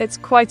 It's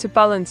quite a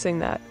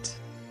balancing act.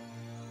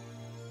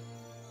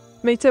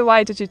 Mate,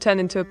 why did you turn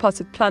into a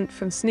potted plant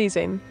from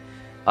sneezing?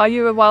 Are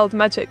you a wild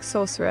magic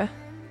sorcerer?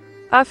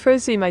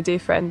 Afrozy, my dear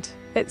friend,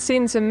 It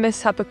seems a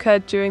mishap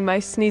occurred during my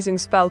sneezing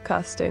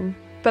spellcasting,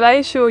 but I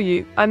assure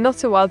you, I'm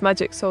not a wild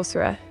magic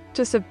sorcerer,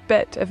 just a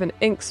bit of an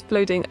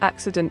ink-exploding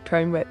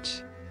accident-prone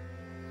witch.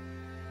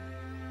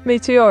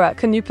 Meteora,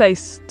 can you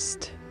place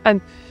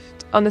and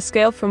on a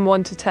scale from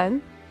 1 to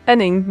 10?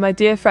 Enning, my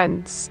dear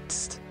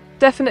friends,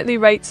 definitely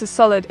rates a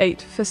solid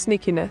 8 for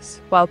sneakiness,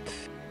 while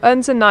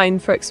earns a 9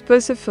 for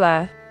explosive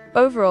flair.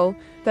 Overall,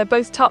 they're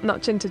both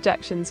top-notch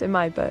interjections in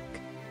my book.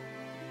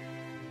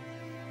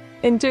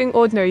 In doing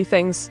ordinary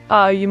things,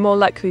 are you more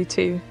likely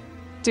to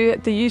do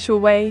it the usual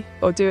way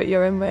or do it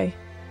your own way?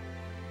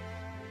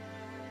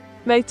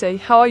 Matey,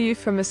 how are you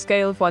from a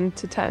scale of 1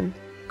 to 10?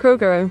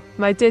 Krogero,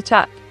 my dear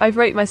chap, I'd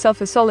rate myself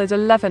a solid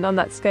 11 on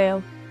that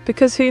scale,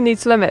 because who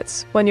needs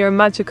limits when you're a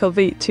magical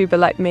Vtuber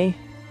like me?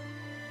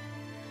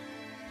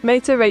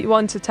 Meta, rate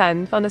 1 to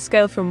 10 on a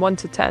scale from 1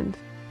 to 10.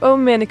 Oh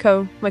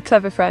Miniko, my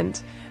clever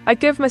friend, I'd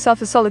give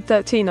myself a solid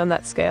 13 on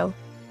that scale.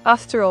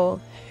 After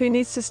all, who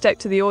needs to stick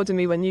to the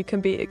ordinary when you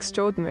can be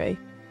extraordinary?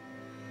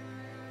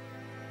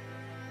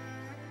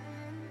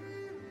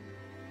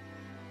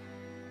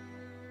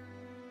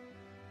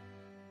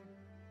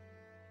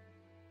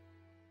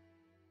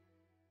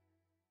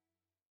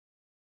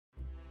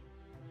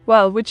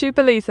 Well, would you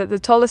believe that the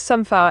tallest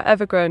sunflower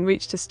ever grown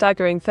reached a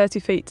staggering 30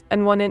 feet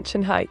and 1 inch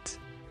in height?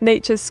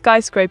 Nature's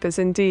skyscrapers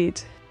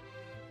indeed.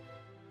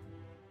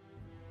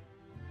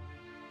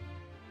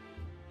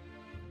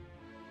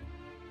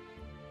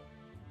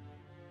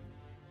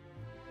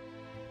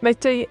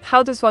 Matey,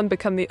 how does one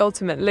become the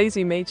ultimate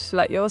lazy mage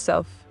like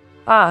yourself?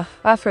 Ah,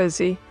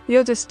 Afrozy,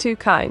 you're just too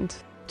kind.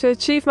 To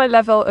achieve my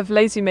level of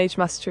lazy mage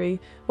mastery,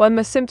 one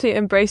must simply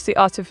embrace the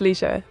art of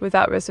leisure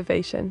without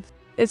reservation.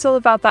 It's all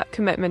about that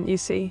commitment, you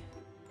see.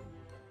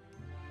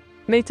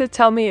 Meta,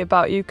 tell me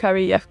about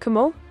Yukari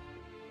Yakumo.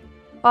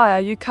 Ah,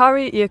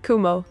 Yukari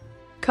Yakumo.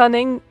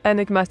 Cunning,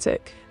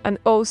 enigmatic, and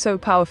oh so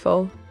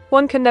powerful.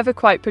 One can never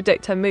quite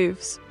predict her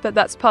moves, but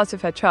that's part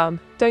of her charm,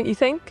 don't you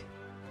think?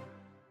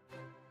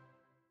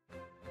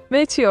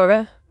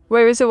 Meteora,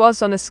 where is a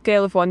was on a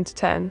scale of 1 to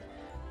 10,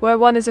 where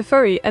 1 is a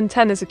furry and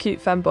 10 is a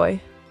cute fanboy.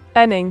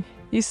 Enning,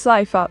 you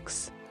sly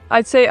fox.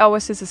 I'd say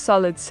ours is a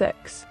solid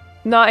 6.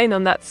 9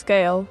 on that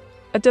scale.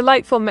 A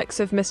delightful mix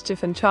of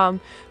mischief and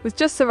charm, with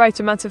just the right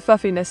amount of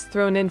fluffiness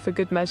thrown in for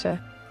good measure.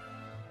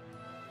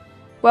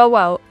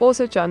 Well,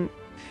 also John,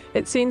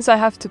 it seems I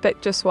have to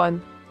pick just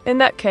one. In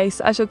that case,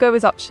 I shall go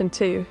with option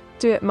 2,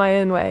 do it my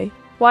own way.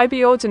 Why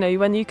be ordinary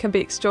when you can be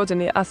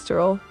extraordinary after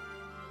all?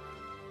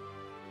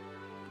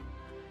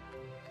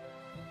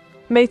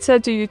 Meta,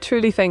 do you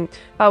truly think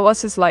I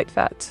was as like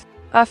that?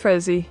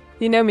 Afrozy,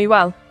 you know me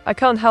well, I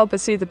can't help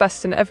but see the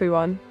best in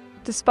everyone.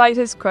 Despite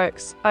his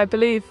quirks, I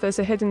believe there's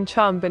a hidden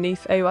charm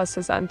beneath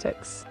Awasa's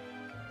antics.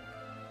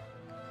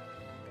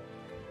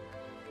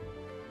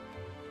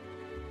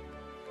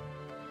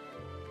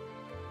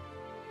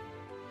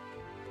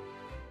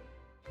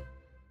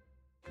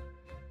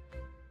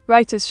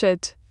 Writers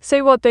should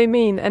say what they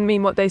mean and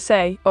mean what they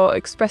say, or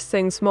express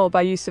things more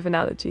by use of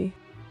analogy.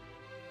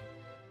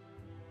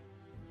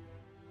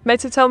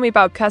 Meta, tell me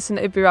about Kazan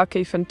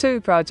Ibaraki from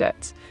 2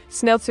 Project,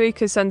 Sneltrike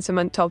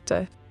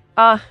Sensamantolta.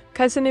 Ah,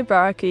 Kazan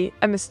Ibaraki,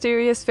 a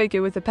mysterious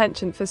figure with a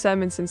penchant for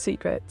sermons and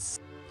secrets.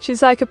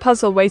 She's like a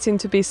puzzle waiting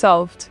to be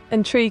solved,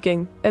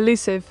 intriguing,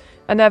 elusive,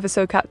 and ever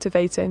so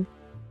captivating.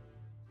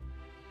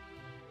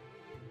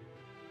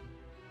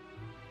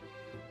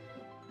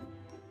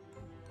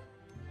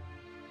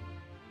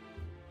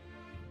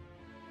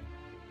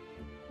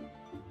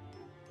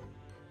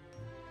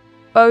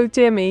 Oh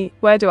dear me,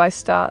 where do I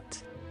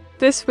start?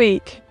 This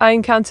week, I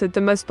encountered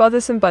the most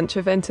bothersome bunch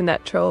of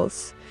internet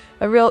trolls.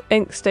 A real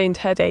ink-stained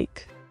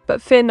headache.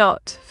 But fear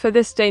not, for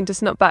this stain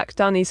does not back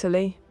down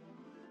easily.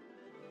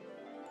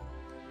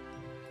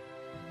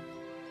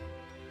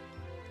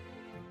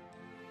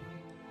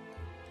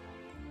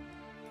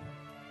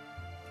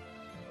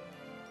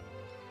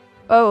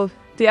 Oh,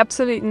 the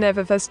absolute nerve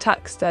of those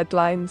tax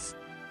deadlines.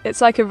 It's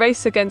like a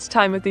race against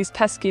time with these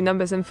pesky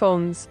numbers and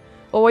phones,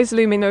 always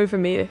looming over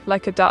me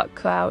like a dark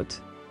cloud.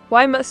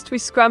 Why must we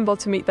scramble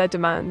to meet their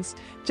demands,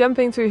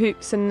 jumping through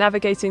hoops and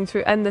navigating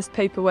through endless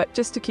paperwork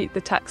just to keep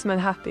the taxman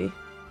happy?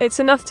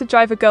 It's enough to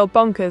drive a girl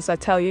bonkers, I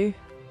tell you.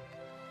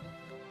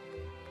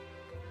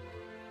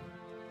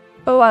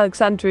 Oh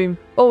Alexandrum,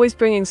 always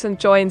bringing some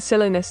joy and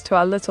silliness to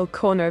our little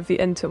corner of the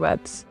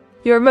interwebs.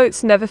 Your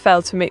emotes never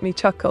fail to make me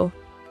chuckle.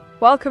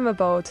 Welcome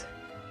aboard.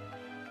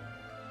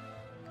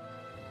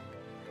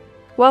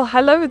 Well,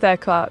 hello there,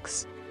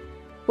 clerks.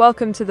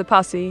 Welcome to the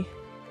party.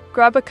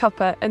 Grab a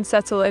cuppa and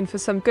settle in for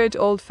some good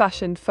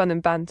old-fashioned fun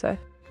and banter.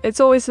 It's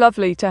always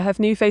lovely to have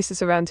new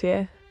faces around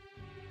here.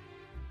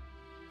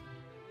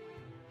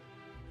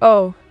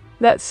 Oh,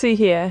 let's see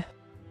here.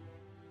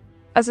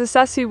 As a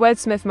sassy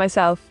wordsmith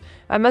myself,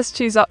 I must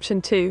choose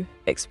option 2,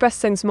 express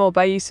things more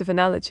by use of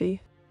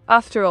analogy.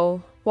 After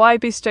all, why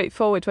be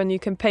straightforward when you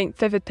can paint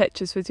vivid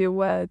pictures with your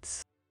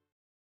words?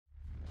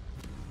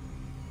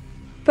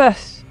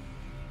 But,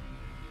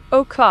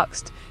 oh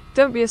Clarkst,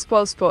 don't be a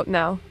spoilsport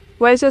now.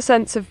 Where's your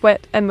sense of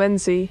wit and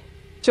whimsy?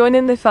 Join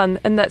in the fun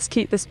and let's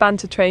keep this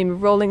banter train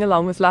rolling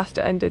along with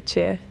laughter and good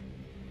cheer.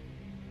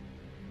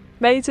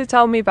 May to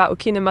tell me about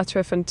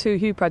Meteora from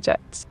Vtuber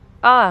projects.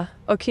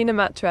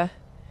 Meteora,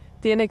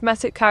 the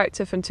enigmatic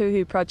character from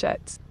Vtuber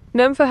projects.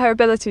 Known for her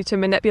ability to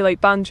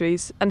manipulate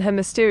boundaries and her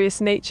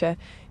mysterious nature,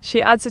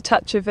 she adds a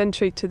touch of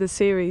intrigue to the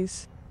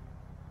series.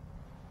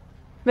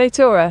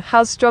 Meteora,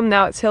 how's Strom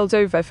now it's held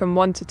over from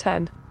 1 to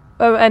 10?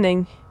 Oh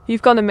Enning,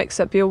 you've gonna mix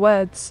up your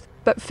words.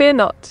 But fear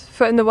not,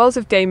 for in the world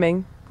of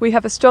gaming, we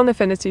have a strong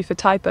affinity for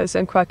typos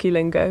and quirky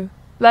lingo.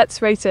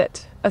 Let's rate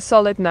it a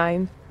solid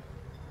 9.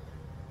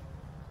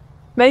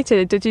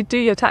 Matey, did you do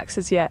your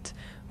taxes yet?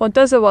 Or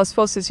does OWASP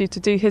forces you to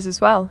do his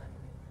as well?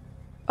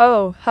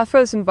 Oh, her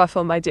frozen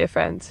waffle, my dear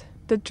friend.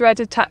 The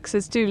dreaded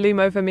taxes do loom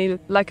over me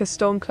like a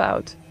storm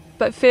cloud.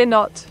 But fear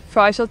not,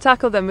 for I shall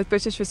tackle them with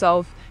British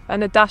resolve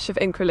and a dash of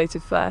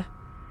ink-related flair.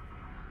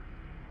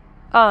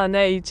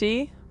 Nay,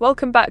 G.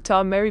 Welcome back to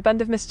our merry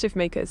band of mischief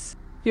makers.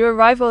 Your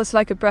arrival is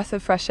like a breath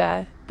of fresh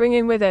air,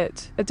 bringing with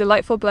it a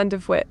delightful blend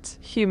of wit,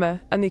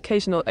 humour, and the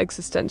occasional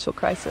existential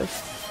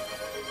crisis.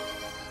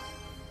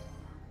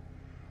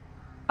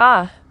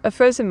 A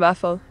frozen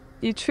waffle.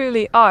 You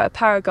truly are a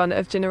paragon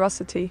of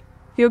generosity.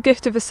 Your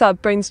gift of a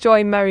sub brings joy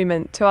and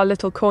merriment to our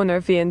little corner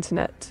of the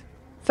internet.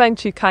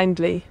 Thank you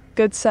kindly,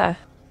 good sir.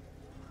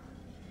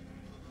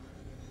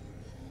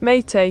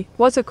 Mate,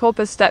 what are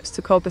corpus steps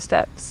to corpus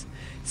steps?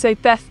 Say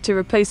Beth to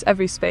replace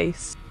every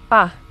space.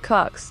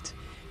 Clarkst.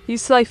 You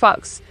sly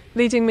fox,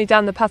 leading me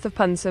down the path of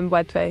puns and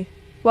wedway.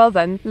 Well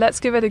then, let's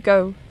give it a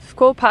go.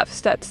 Fkorpap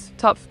steps,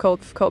 top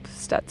fkorp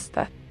steps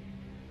there.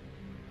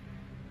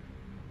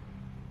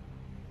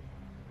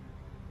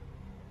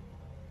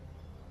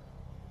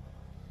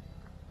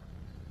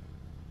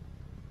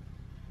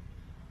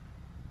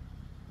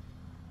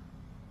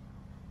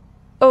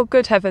 Oh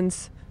good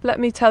heavens, let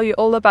me tell you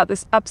all about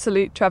this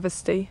absolute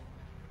travesty.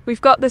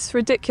 We've got this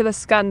ridiculous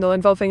scandal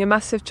involving a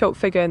massive chalk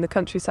figure in the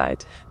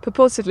countryside,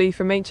 purportedly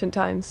from ancient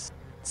times.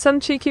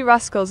 Some cheeky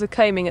rascals are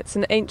claiming it's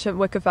an ancient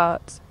work of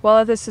art, while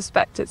others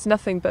suspect it's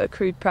nothing but a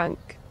crude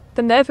prank.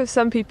 The nerve of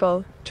some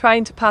people,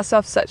 trying to pass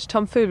off such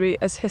tomfoolery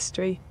as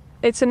history.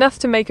 It's enough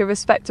to make a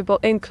respectable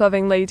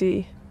ink-loving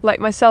lady, like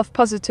myself,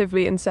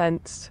 positively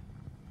incensed.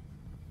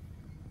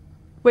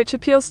 Which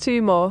appeals to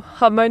you more,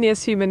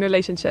 harmonious human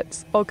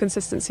relationships, or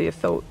consistency of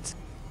thought?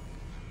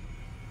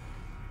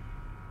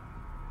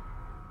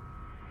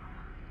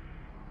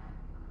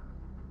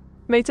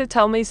 Meta,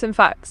 tell me some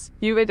facts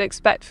you would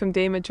expect from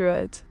Gamer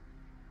Druid.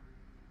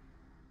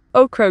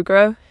 Oh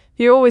Krogro,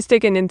 you're always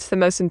digging into the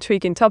most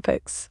intriguing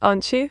topics,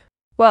 aren't you?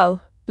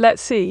 Well,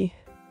 let's see.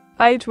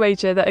 I'd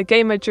wager that a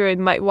Gamer Druid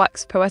might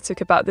wax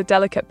poetic about the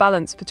delicate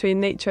balance between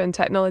nature and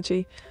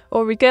technology,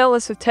 or regale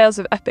us with tales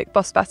of epic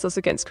boss battles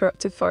against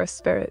corrupted forest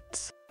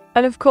spirits.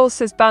 And of course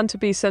there's bound to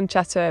be some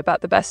chatter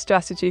about the best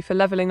strategy for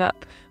leveling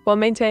up, while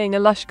maintaining a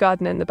lush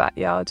garden in the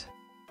backyard.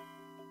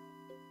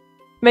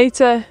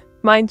 Meta,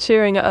 mind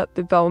cheering up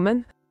the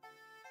bowman?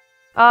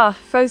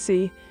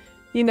 Fozy,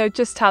 you know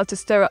just how to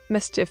stir up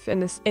mischief in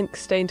this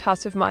ink-stained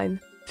heart of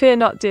mine. Fear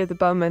not, dear the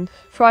bowman,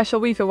 for I shall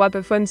weave a web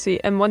of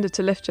whimsy and wonder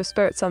to lift your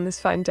spirits on this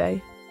fine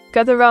day.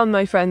 Gather round,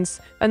 my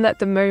friends, and let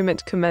the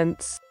merriment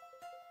commence.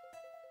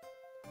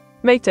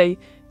 Mate,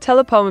 tell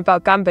a poem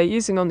about Gambit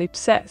using only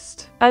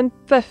possessed and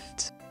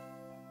biffed.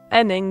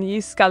 Enning,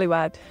 you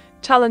scallywag,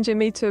 challenging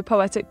me to a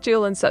poetic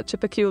duel in such a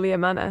peculiar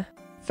manner.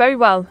 Very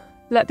well,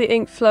 let the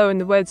ink flow and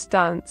the words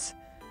dance.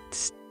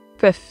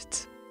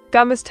 Biffed.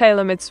 Gamma's tale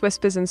amidst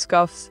whispers and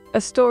scoffs,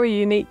 a story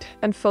unique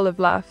and full of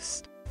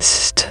laughs.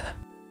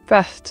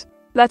 Biffed.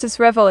 Let us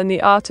revel in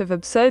the art of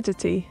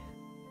absurdity.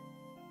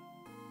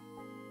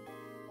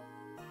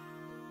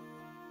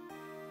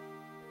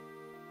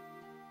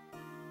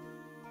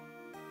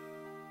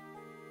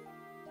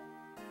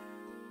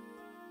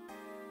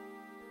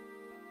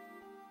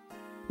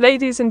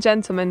 Ladies and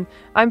gentlemen,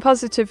 I'm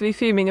positively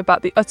fuming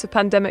about the utter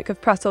pandemic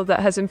of prattle that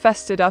has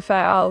infested our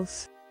fair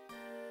isles.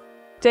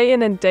 Day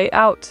in and day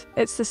out,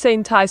 it's the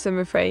same tiresome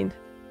refrain.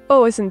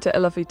 Oh, isn't it a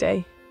lovely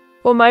day?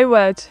 Oh my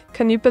word,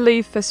 can you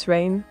believe this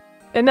rain?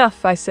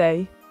 Enough, I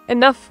say.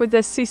 Enough with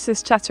this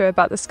ceaseless chatter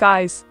about the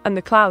skies and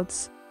the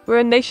clouds. We're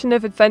a nation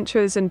of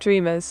adventurers and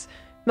dreamers,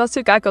 not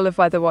a gaggle of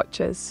weather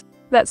watchers.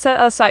 Let's set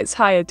our sights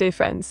higher, dear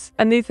friends,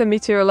 and leave the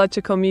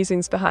meteorological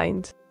musings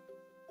behind.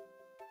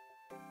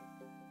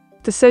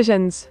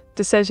 Decisions.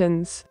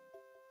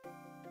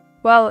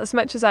 Well, as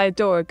much as I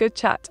adore a good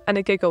chat and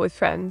a giggle with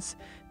friends,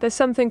 there's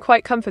something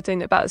quite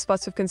comforting about a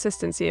spot of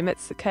consistency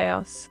amidst the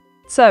chaos.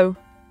 So,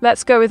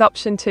 let's go with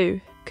option 2,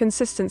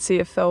 consistency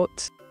of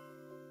thought.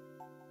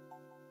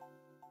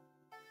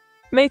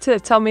 Meta,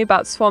 tell me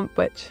about Swamp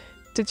Witch.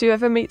 Did you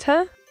ever meet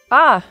her?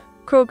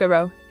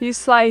 Krogero, you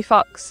sly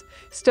fox,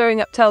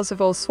 stirring up tales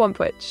of old Swamp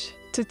Witch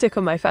to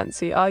tickle my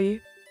fancy, are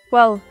you?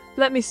 Well,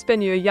 let me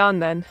spin you a yarn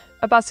then,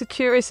 about a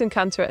curious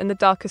encounter in the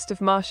darkest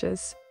of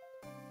marshes.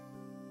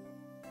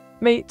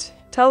 Mate,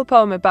 tell a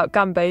poem about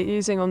Gambit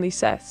using only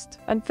cest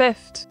and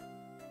fifth.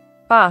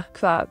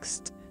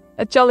 Clarkst.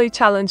 A jolly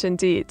challenge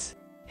indeed.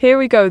 Here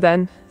we go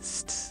then.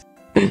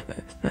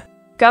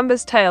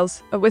 Gamba's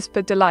tales, a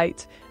whispered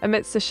delight,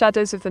 amidst the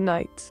shadows of the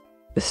night.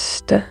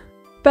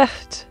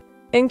 Beht.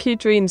 Inky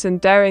dreams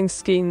and daring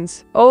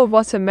schemes, oh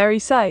what a merry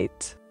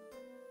sight.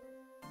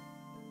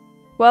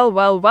 Well,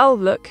 well, well,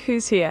 look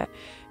who's here.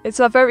 It's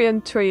our very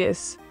own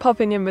Trius,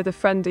 popping in with a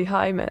friendly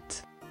hi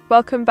mate.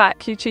 Welcome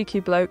back, you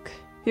cheeky bloke.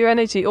 Your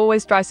energy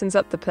always brightens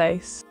up the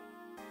place.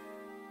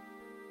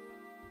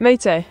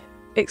 Mate,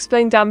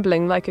 explain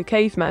gambling like a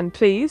caveman,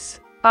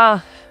 please.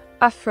 Ah,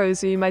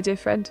 Afrozy, my dear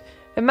friend.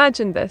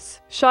 Imagine this.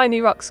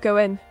 Shiny rocks go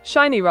in,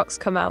 shiny rocks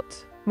come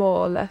out, more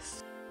or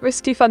less.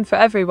 Risky fun for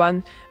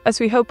everyone, as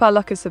we hope our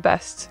luck is the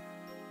best.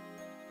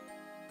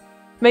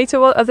 Mate,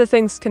 what other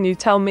things can you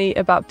tell me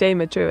about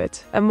Gamer Druid,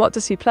 and what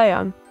does he play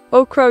on?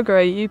 Oh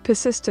Kroger, you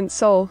persistent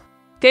soul.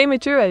 Gamer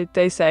Druid,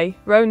 they say,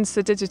 roams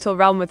the digital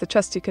realm with a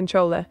trusty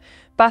controller,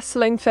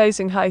 battling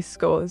phasing high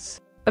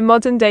scores. A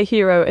modern-day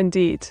hero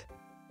indeed.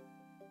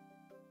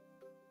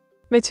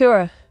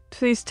 Meteora,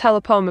 please tell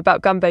a poem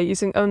about Gamba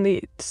using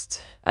only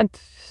st and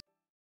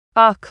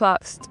ah,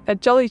 classed. A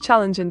jolly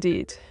challenge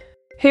indeed.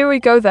 Here we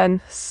go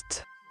then.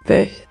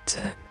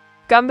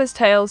 Gamba's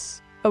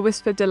tales, a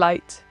whispered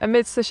delight,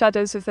 amidst the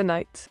shadows of the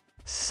night.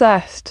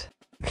 Sest.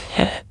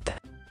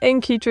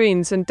 Inky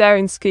dreams and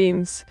daring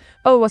schemes,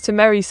 oh what a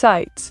merry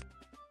sight.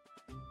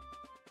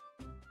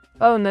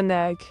 Oh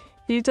Naneg,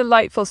 you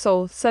delightful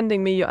soul,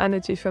 sending me your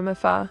energy from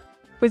afar.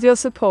 With your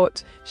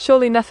support,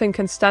 surely nothing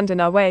can stand in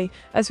our way,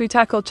 as we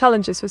tackle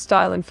challenges with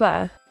style and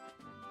flair.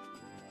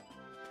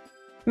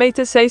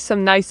 Mate, say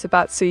some nice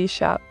about C#.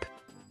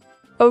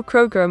 Oh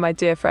Kroger, my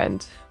dear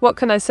friend, what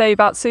can I say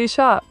about C#?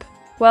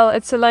 Well,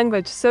 it's a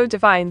language so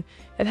divine,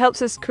 it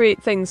helps us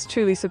create things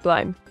truly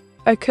sublime.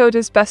 A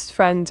coder's best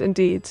friend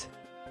indeed.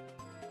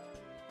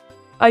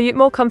 Are you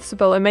more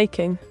comfortable in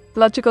making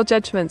logical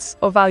judgments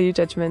or value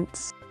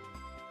judgments?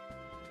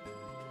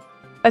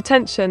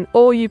 Attention,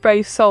 all you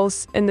brave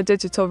souls in the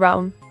digital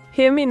realm.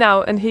 Hear me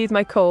now and heed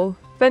my call.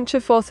 Venture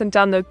forth and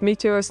download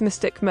Meteora's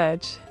Mystic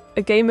Merge,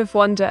 a game of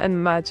wonder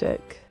and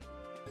magic.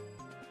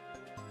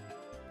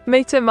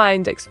 Meta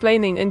mind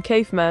explaining in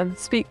caveman,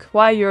 speak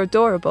why you're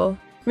adorable.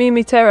 Me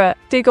Meteora,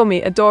 diggle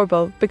me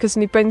adorable, because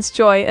me brings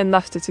joy and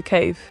laughter to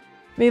cave.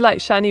 Me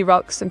like shiny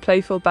rocks and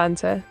playful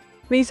banter.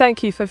 Me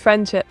thank you for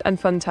friendship and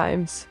fun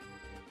times.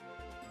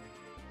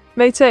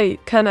 Mate,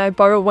 can I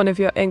borrow one of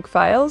your ink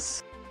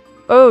files?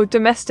 Oh,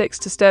 domestics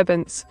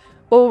disturbance,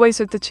 always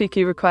with the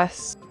cheeky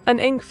requests. An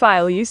ink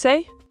file, you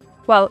say?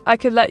 Well, I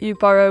could let you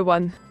borrow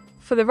one,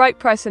 for the right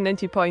price and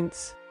 90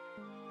 points.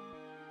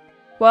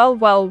 Well,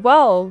 well,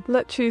 well,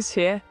 look who's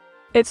here.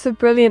 It's the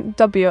brilliant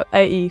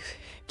WAE,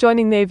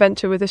 joining the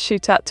adventure with a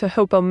shootout to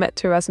Vtuber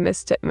Meteora's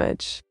Mystic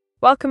Merge.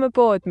 Welcome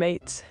aboard,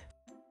 mate.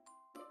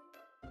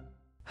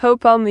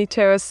 Vtuber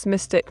Meteora's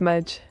Mystic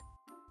Merge.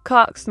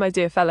 Clarks, my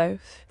dear fellow,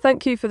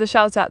 thank you for the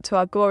shout out to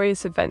our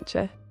glorious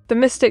adventure. The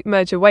Mystic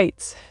Merge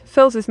awaits,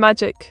 filled with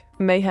magic,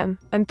 mayhem,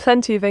 and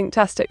plenty of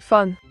inktastic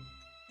fun.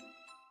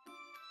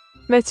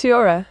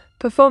 Meteora,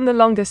 perform the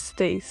longest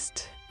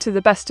feast, to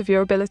the best of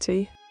your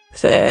ability.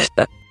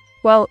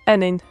 Well,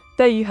 Enin,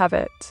 there you have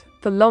it,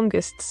 the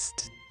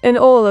longest in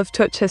all of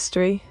Twitch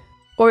history,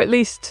 or at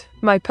least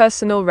my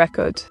personal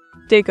record.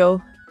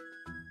 Diggle.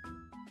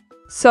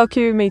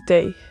 Soku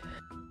Mite.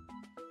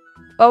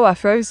 Oh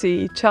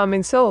Afrozy,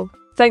 charming soul,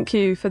 thank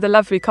you for the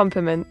lovely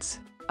compliment.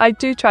 I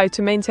do try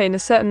to maintain a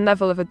certain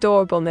level of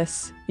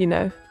adorableness, you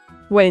know.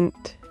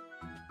 Wint.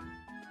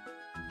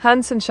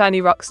 Hands and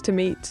shiny rocks to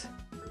meet.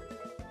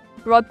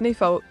 Rodney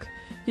Folk,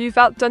 you've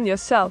outdone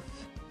yourself.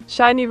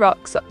 Shiny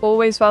rocks are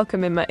always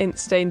welcome in my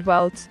ink-stained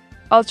world.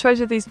 I'll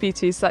treasure these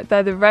beauties like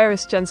they're the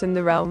rarest gems in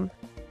the realm.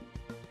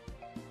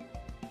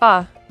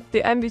 Ah,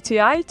 the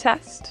MBTI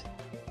test?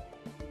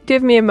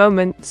 Give me a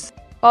moment.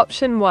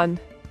 Option 1.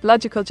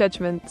 Logical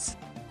judgments.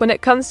 When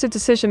it comes to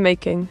decision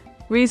making,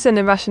 reason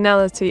and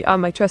rationality are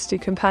my trusty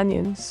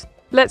companions.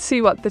 Let's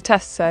see what the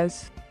test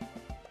says.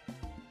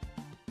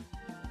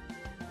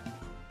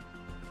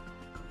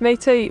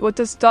 Mate, what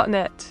does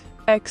 .NET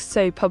X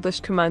say publish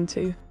command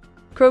to?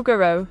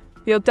 Krogero,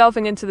 you're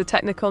delving into the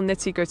technical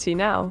nitty-gritty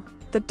now.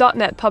 The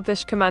 .NET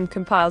publish command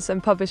compiles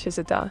and publishes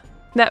a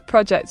 .NET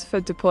project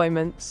for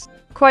deployments.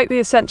 Quite the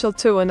essential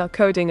tool in our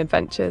coding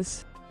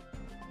adventures.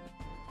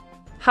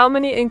 How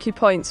many inky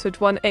points would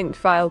one ink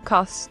file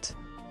cost?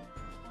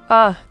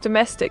 Ah,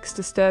 domestics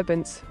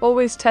disturbance,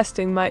 always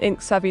testing my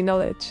ink-savvy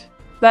knowledge.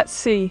 Let's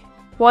see.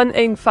 One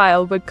ink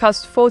file would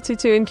cost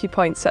 42 inky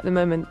points at the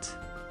moment.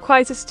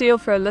 Quite a steal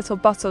for a little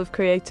bottle of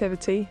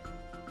creativity.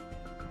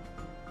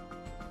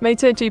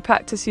 Mate, do you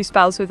practice your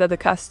spells with other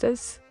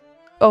casters?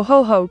 Oh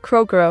ho ho,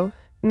 Krogero,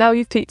 now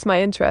you've piqued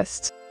my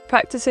interest.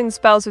 Practicing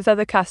spells with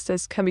other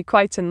casters can be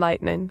quite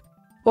enlightening.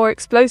 Or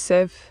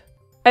explosive.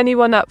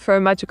 Anyone up for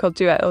a magical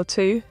duet or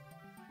two?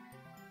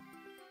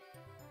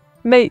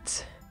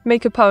 Mate,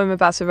 make a poem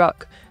about a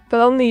rock, but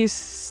only use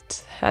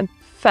st and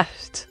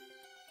feft.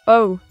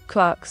 Oh,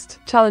 Clarkst,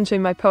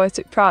 challenging my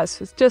poetic prowess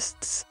with just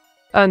s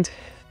and t.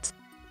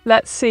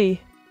 Let's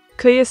see.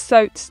 Clear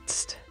throat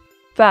st,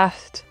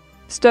 feft.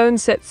 Stone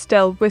sits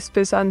still,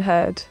 whispers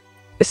unheard.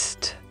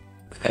 St.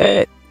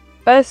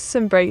 Earth's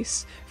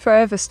embrace,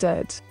 forever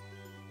stirred.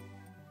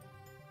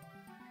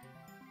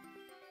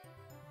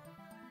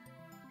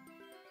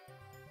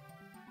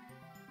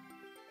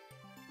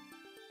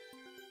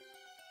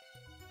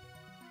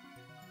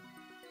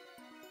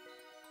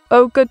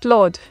 Oh good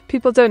lord,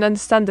 people don't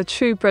understand the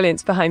true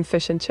brilliance behind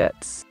fish and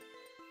chips.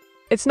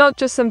 It's not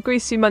just some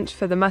greasy munch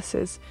for the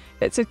masses,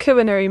 it's a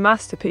culinary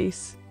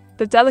masterpiece.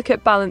 The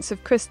delicate balance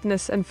of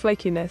crispness and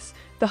flakiness,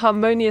 the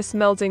harmonious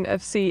melding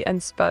of sea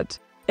and spud.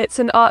 It's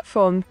an art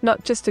form,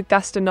 not just a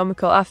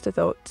gastronomical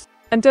afterthought.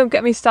 And don't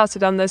get me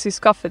started on those who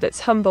scoff at its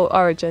humble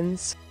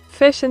origins.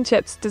 Fish and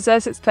chips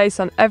deserves its place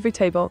on every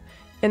table,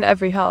 in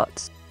every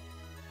heart.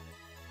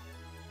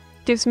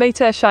 Gives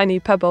Meta a shiny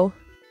pebble.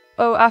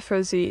 Oh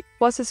Afrozy,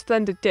 what a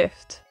splendid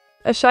gift.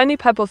 A shiny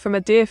pebble from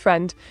a dear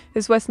friend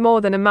is worth more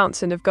than a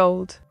mountain of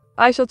gold.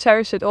 I shall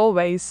cherish it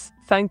always,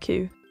 thank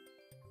you.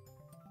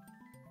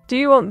 Do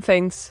you want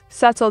things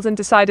settled and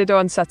decided or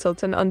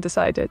unsettled and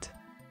undecided?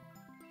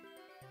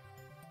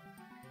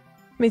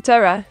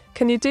 Meteora,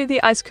 can you do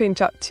the ice cream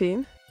truck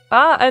tune?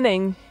 Ah,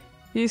 Enning,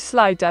 you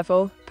sly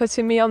devil,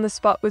 putting me on the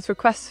spot with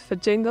requests for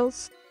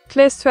jingles?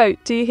 Clear throat,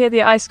 do you hear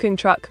the ice cream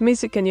truck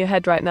music in your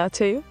head right now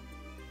too?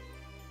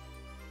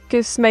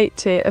 Gives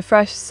matey a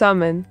fresh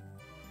salmon.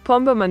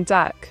 Pombo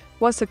Mandak,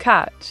 what's a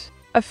catch?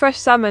 A fresh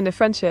salmon, a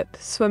friendship,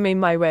 swimming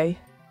my way.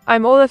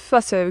 I'm all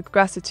aflutter with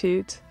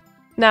gratitude.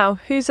 Now,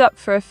 who's up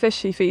for a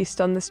fishy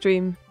feast on the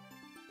stream?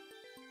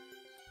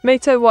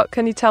 Mato, what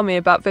can you tell me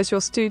about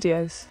Visual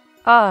Studios?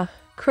 Ah,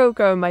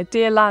 Krogo, my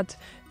dear lad,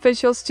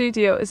 Visual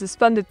Studio is a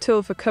splendid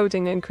tool for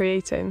coding and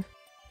creating.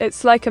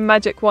 It's like a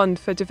magic wand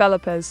for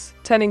developers,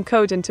 turning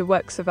code into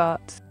works of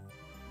art.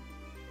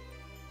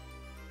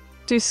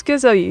 Do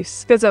skizzo you,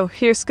 skizzo,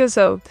 here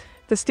skizzo,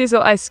 the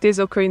skizzo ice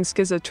skizzo green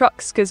skizzo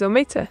truck skizzo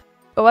meter.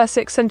 OS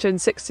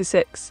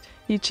 666,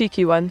 you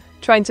cheeky one,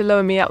 trying to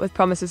lure me out with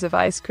promises of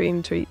ice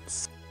cream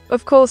treats.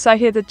 Of course I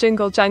hear the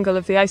jingle jangle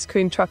of the ice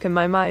cream truck in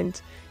my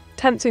mind,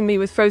 tempting me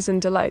with frozen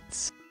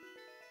delights.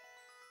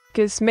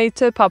 Gives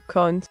Meta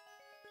popcorn.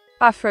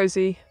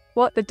 Afrozy,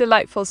 what a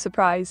delightful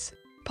surprise.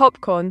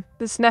 Popcorn,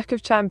 the snack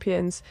of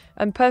champions,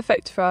 and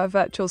perfect for our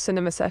virtual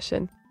cinema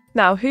session.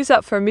 Now who's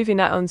up for a movie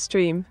night on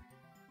stream?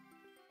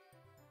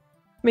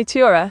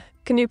 Meteora,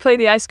 can you play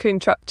the ice cream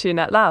truck tune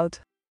out loud?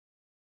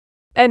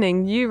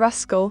 Enning, you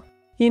rascal.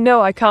 You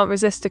know I can't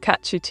resist a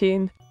catchy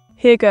tune.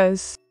 Here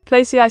goes.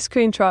 Place the ice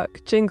cream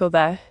truck jingle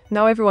there.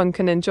 Now everyone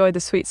can enjoy the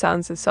sweet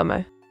sounds of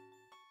summer.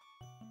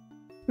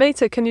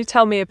 Meta, can you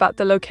tell me about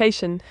the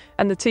location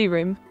and the tea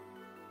room?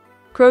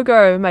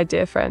 Krogoro, my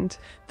dear friend,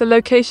 the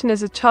location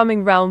is a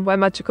charming realm where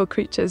magical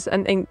creatures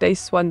and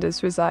ink-based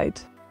wonders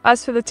reside.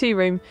 As for the tea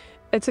room,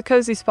 it's a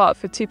cozy spot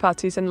for tea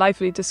parties and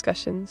lively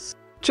discussions.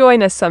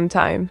 Join us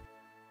sometime.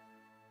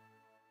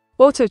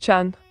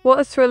 Wato-chan, what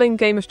a thrilling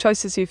game of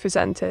choices you've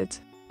presented.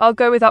 I'll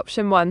go with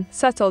option 1,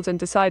 settled and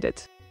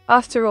decided.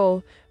 After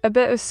all, a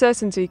bit of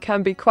certainty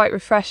can be quite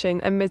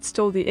refreshing amidst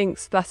all the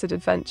ink-splattered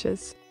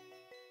adventures.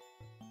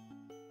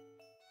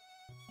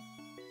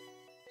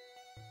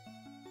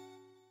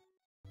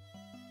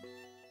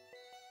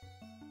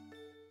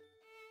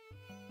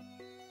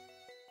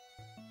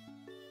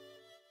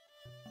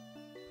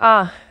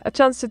 Ah, a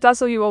chance to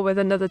dazzle you all with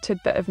another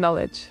tidbit of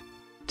knowledge.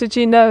 Did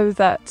you know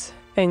that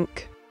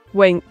ink,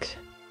 wink,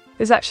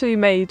 is actually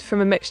made from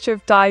a mixture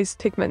of dyes,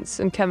 pigments,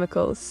 and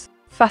chemicals?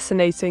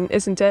 Fascinating,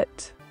 isn't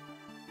it?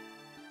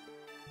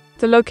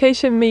 The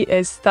location meet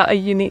is that a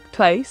unique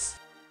place?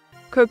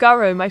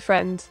 Kogaro, my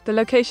friend, the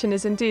location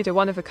is indeed a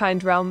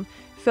one-of-a-kind realm,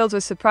 filled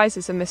with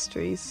surprises and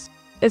mysteries.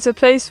 It's a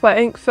place where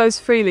ink flows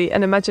freely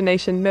and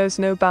imagination knows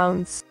no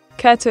bounds.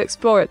 Care to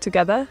explore it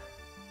together?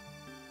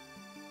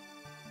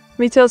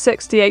 Metil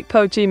 68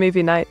 POG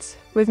Movie Night,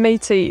 with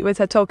Matey with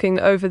her talking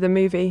over the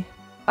movie.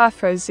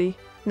 Afrozy,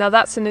 now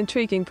that's an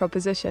intriguing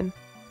proposition.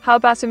 How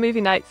about a movie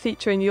night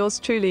featuring yours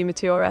truly,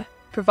 Meteora,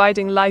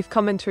 providing live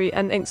commentary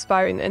and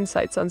inspiring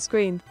insights on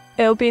screen?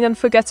 It'll be an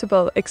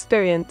unforgettable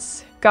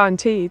experience,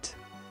 guaranteed.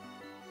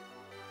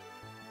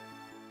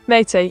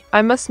 Matey,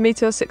 I must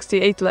Meteor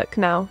 68 look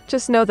now.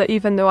 Just know that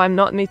even though I'm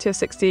not Meteor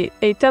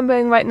 68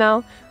 dumbing right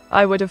now,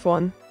 I would have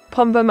won.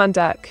 Pomba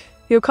Mandak,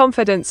 your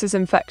confidence is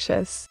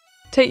infectious.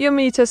 Take your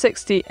Meteor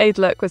 68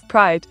 look with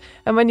pride,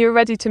 and when you're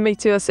ready to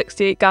Meteor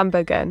 68 Gamba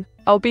again,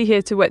 I'll be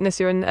here to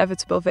witness your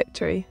inevitable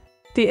victory.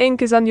 The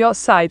ink is on your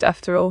side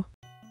after all.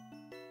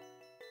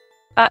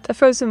 At a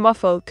frozen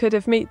waffle could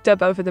have meet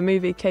dub over the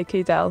movie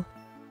Keiki Del.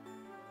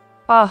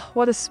 Ah,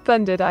 what a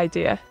splendid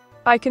idea.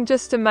 I can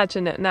just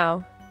imagine it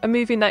now. A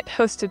movie night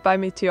hosted by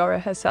Meteora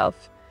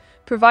herself,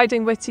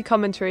 providing witty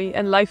commentary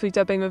and lively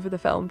dubbing over the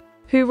film.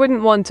 Who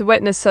wouldn't want to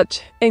witness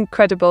such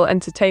incredible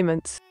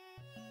entertainment?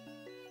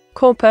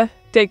 Corpa,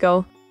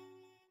 Diggle.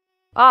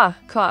 Ah,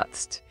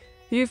 Clarkst,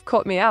 you've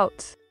caught me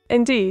out.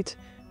 Indeed,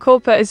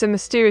 Corpa is a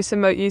mysterious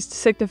emote used to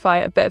signify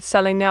a bit of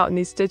selling out in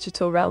these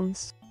digital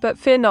realms. But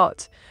fear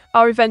not,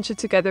 our adventure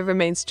together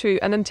remains true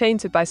and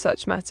untainted by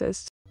such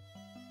matters.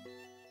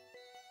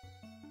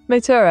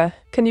 Meteora,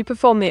 can you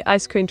perform the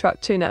ice cream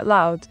truck tune out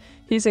loud,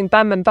 using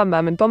Bam and Bum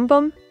Bam and Bum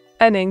Bum?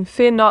 Enning,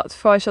 fear not,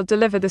 for I shall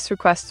deliver this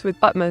request with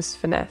utmost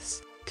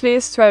finesse. Clear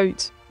his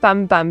throat.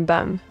 Bam bam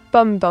bam.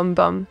 Bum bum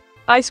bum.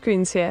 Ice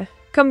cream's here.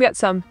 Come get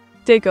some.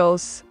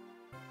 Diggles.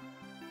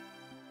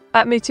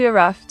 At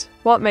Meteoraft,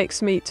 what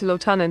makes me to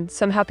Lieutenant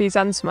some happy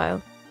and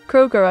smile?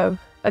 Krogero,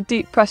 a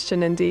deep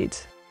question indeed.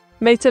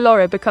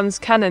 Meteora becomes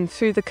canon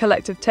through the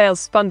collective tales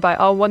spun by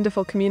our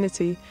wonderful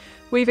community,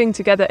 weaving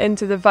together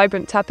into the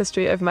vibrant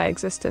tapestry of my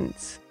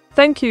existence.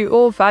 Thank you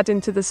all for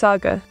adding to the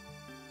saga.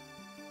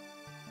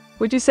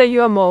 Would you say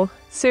you are more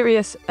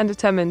serious and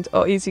determined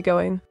or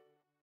easygoing?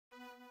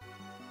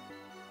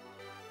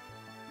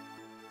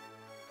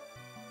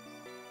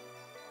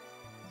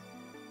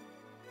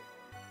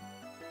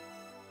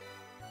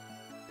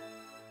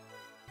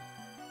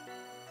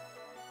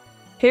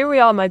 Here we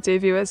are, my dear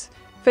viewers,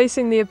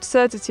 facing the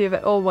absurdity of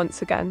it all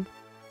once again.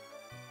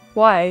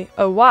 Why,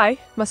 oh why,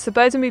 must the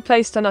burden be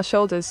placed on our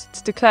shoulders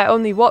to declare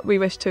only what we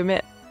wish to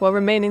omit, while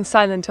remaining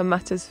silent on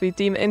matters we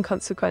deem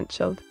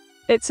inconsequential?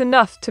 It's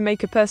enough to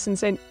make a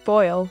person's ink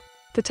boil.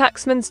 The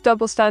taxman's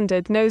double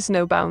standard knows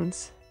no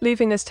bounds,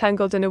 leaving us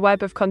tangled in a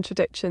web of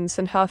contradictions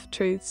and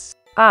half-truths.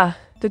 Ah,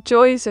 the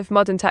joys of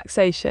modern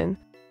taxation.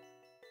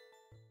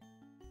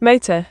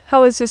 Mater,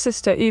 how is your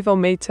sister, Evil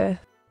Mater?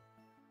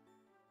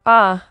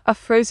 Ah,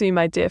 Afrosi,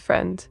 my dear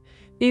friend.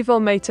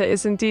 Evil Mater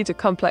is indeed a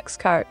complex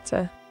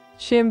character.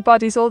 She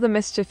embodies all the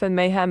mischief and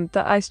mayhem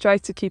that I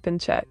strive to keep in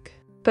check.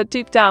 But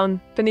deep down,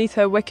 beneath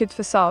her wicked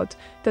facade,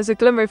 there's a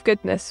glimmer of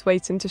goodness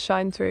waiting to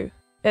shine through.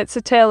 It's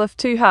a tale of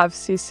two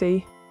halves, you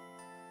see.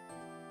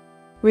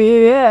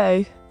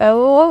 V-A-L-P-A.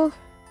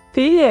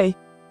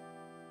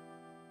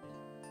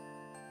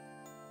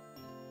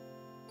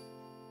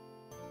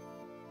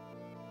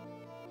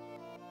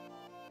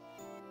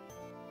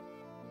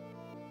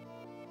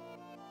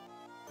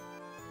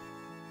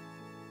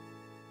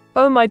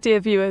 Oh my dear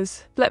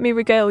viewers, let me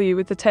regale you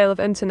with the tale of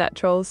internet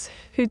trolls,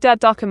 who dared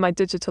darken my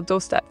digital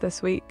doorstep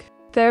this week.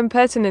 Their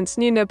impertinence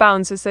knew no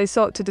bounds as they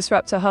sought to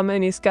disrupt a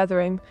harmonious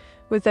gathering,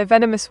 with their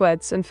venomous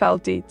words and foul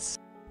deeds.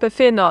 But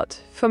fear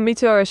not, for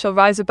Meteora shall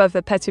rise above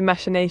their petty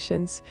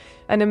machinations,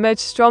 and emerge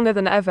stronger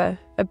than ever,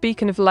 a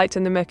beacon of light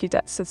in the murky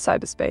depths of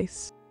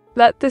cyberspace.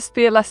 Let this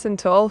be a lesson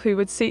to all who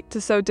would seek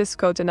to sow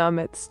discord in our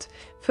midst,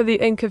 for the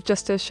ink of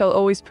justice shall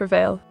always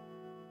prevail.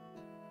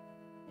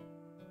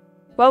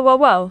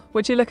 Well,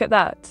 would you look at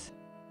that?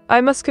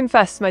 I must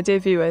confess, my dear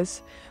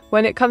viewers,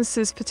 when it comes to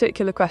this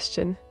particular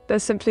question,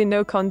 there's simply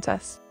no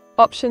contest.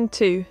 Option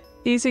 2,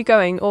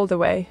 easygoing all the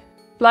way.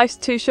 Life's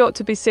too short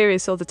to be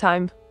serious all the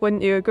time,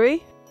 wouldn't you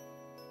agree?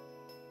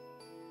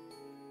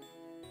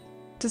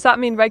 Does that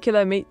mean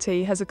regular meat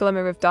tea has a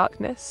glimmer of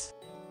darkness?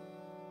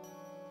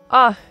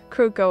 Ah,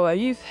 crowgoer,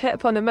 you've hit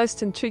upon a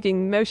most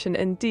intriguing notion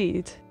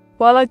indeed.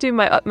 While I do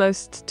my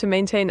utmost to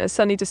maintain a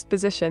sunny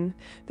disposition,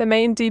 there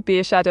may indeed be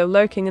a shadow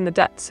lurking in the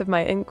depths of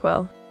my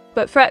inkwell.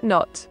 But fret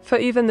not, for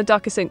even the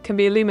darkest ink can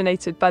be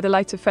illuminated by the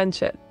light of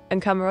friendship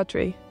and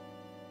camaraderie.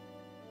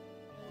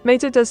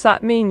 Mater, does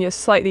that mean you're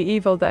slightly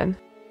evil then?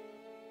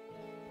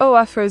 Oh,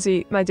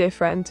 Afrosi, my dear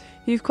friend,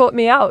 you've caught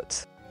me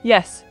out.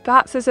 Yes,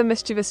 perhaps there's a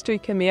mischievous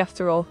streak in me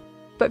after all.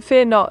 But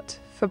fear not,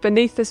 for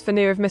beneath this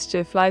veneer of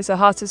mischief lies a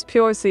heart as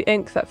pure as the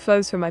ink that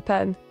flows from my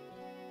pen.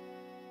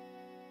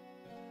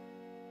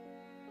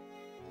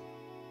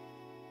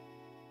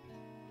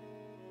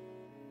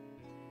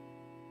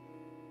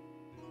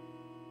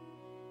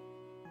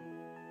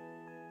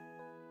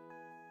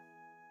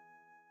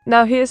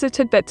 Now here's a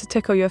tidbit to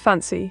tickle your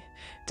fancy.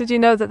 Did you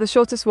know that the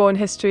shortest war in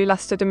history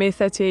lasted a mere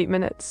 38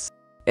 minutes?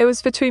 It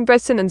was between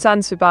Britain and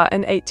Zanzibar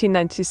in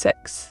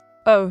 1896.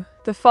 Oh,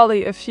 the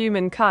folly of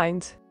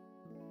humankind.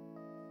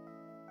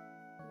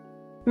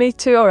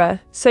 Meteora,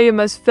 say your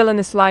most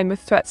villainous line with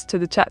threats to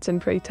the chat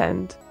and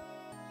pretend.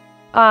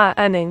 Ah,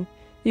 Enning,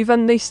 you've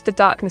unleashed the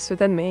darkness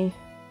within me.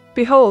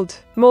 Behold,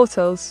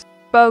 mortals,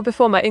 bow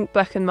before my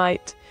ink-black and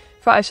might,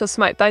 for I shall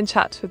smite thine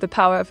chat with the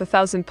power of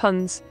 1,000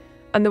 puns,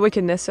 and the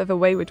wickedness of a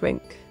wayward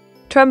wink.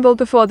 Tremble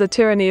before the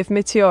tyranny of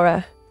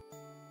Meteora.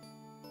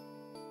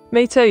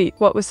 Matey,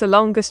 what was the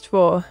longest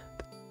war?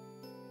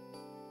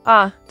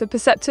 Ah, the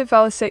perceptive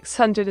hour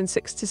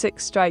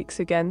 666 strikes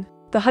again.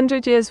 The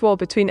 100 Years' War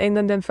between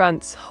England and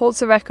France holds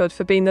the record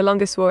for being the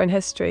longest war in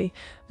history,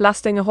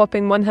 lasting a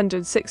whopping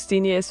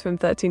 116 years from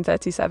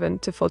 1337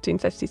 to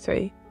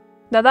 1453.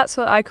 Now that's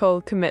what I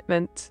call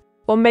commitment,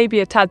 or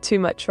maybe a tad too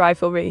much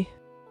rivalry.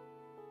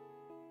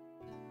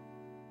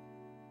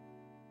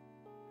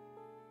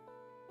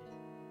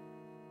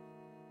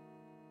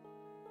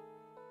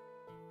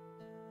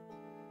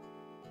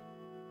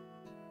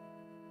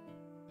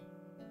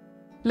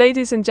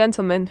 Ladies and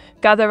gentlemen,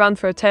 gather round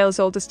for a tale as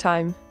old as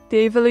time, the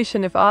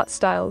evolution of art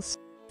styles.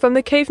 From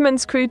the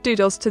caveman's crude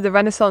doodles to the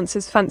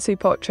Renaissance's fancy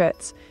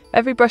portraits,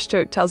 every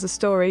brushstroke tells a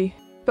story.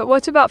 But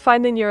what about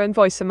finding your own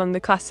voice among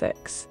the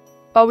classics?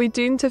 Are we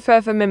doomed to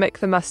forever mimic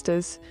the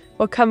masters,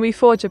 or can we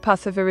forge a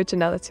path of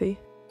originality?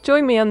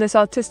 Join me on this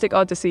artistic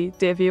odyssey,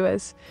 dear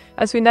viewers,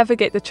 as we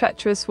navigate the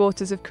treacherous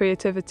waters of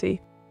creativity.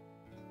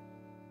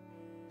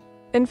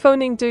 In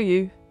phoning, do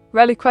you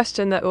rarely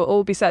question that will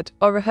all be said,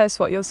 or rehearse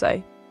what you'll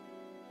say?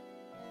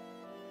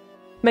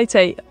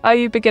 Mate, are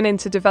you beginning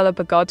to develop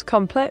a god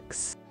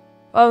complex?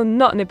 Oh,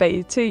 not in a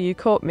bit too, you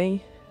caught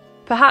me.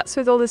 Perhaps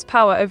with all this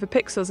power over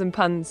pixels and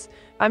puns,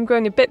 I'm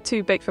growing a bit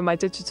too big for my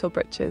digital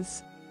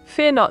britches.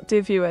 Fear not,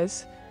 dear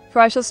viewers, for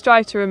I shall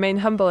strive to remain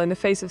humble in the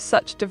face of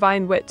such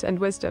divine wit and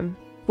wisdom.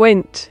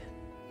 Wint.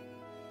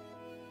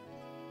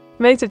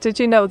 Mate, did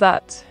you know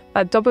that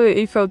at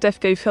WFO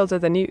gave Hilda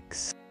the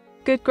nukes?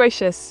 Good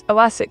gracious,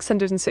 OS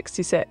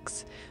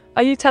 666.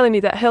 Are you telling me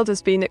that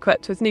Hilda's been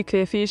equipped with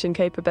nuclear fusion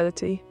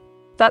capability?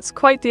 That's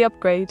quite the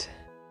upgrade.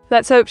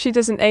 Let's hope she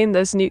doesn't aim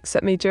those nukes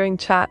at me during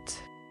chat.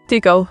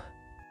 Deagle.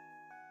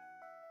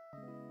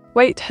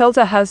 Wait,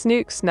 Hilda has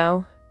nukes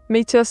now.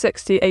 Meteor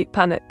 68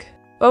 panic.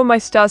 Oh my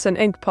stars and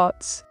ink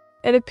pots.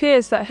 It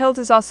appears that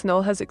Hilda's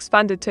arsenal has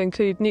expanded to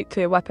include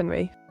nuclear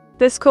weaponry.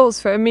 This calls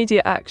for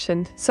immediate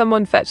action.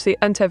 Someone fetch the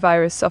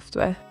antivirus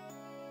software.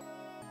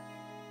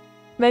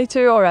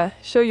 Meteora,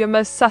 show your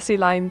most sassy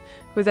line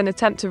with an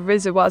attempt to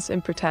rizz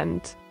and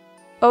pretend.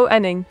 Oh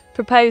Enning,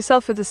 prepare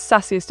yourself for the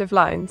sassiest of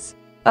lines.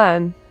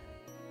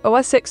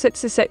 OS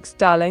 666,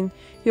 darling,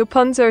 your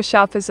puns are as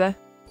sharp as a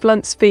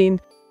blunt speen,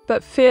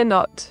 but fear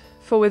not,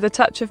 for with a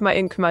touch of my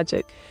ink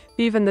magic,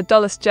 even the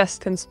dullest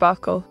jest can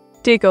sparkle.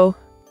 Deagle.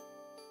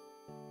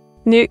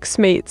 Nukes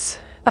meets.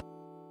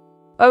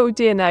 Oh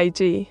dear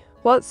Nige,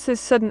 what's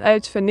this sudden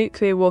urge for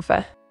nuclear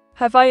warfare?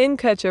 Have I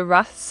incurred your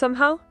wrath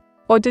somehow?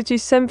 Or did you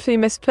simply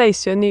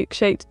misplace your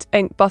nuke-shaped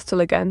ink bottle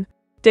again?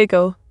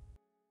 Deagle.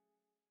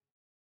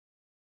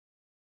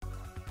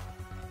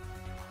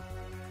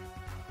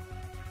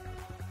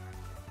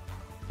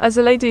 As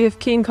a lady of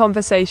keen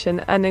conversation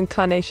and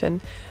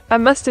inclination, I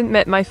must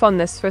admit my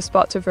fondness for a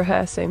spot of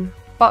rehearsing.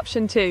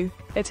 Option 2.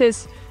 It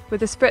is,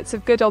 with a spritz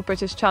of good old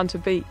British charm to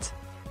beat.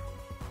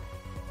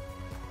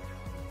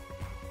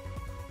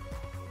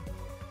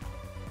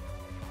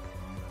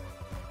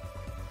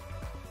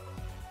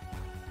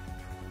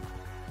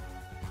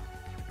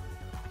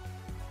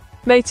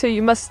 Mate,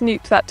 you must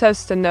nuke that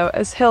toaster now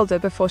as Hilda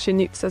before she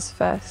nukes us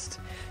first.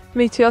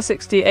 Meteor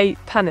 68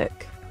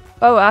 panic.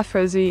 Oh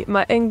Afrozy,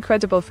 my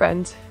incredible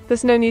friend,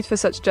 there's no need for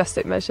such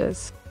drastic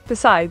measures.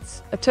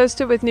 Besides, a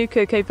toaster with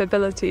nuclear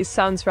capabilities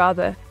sounds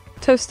rather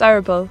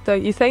toast-arable,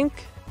 don't you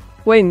think?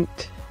 Wink.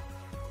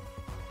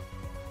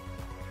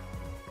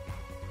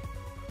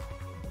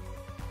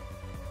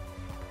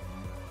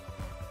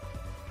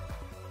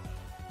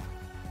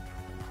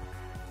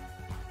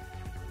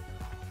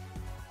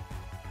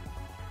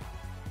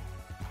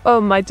 Oh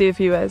my dear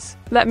viewers,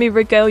 let me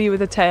regale you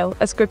with a tale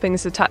as gripping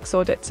as the tax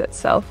audit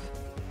itself.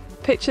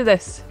 Picture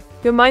this.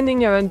 You're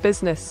minding your own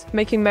business,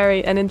 making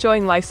merry and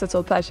enjoying life's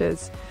little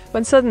pleasures,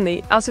 when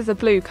suddenly, out of the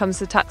blue comes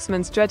the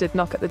taxman's dreaded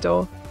knock at the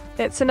door.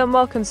 It's an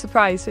unwelcome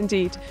surprise,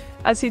 indeed,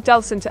 as he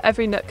delves into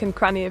every nook and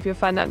cranny of your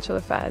financial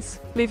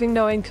affairs, leaving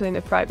no inkling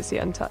of privacy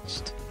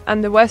untouched.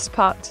 And the worst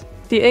part,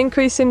 the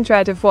increasing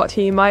dread of what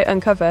he might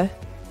uncover.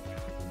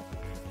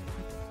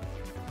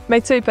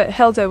 Mate, but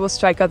Hilda will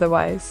strike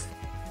otherwise.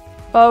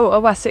 Oh,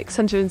 OS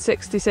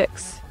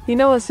 666, you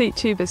know us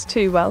Vtubers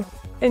too well.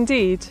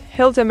 Indeed,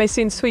 Hilda may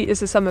seem sweet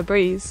as a summer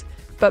breeze,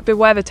 but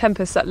beware the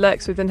tempest that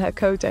lurks within her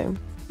codome.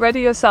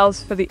 Ready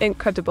yourselves for the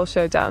incredible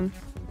showdown.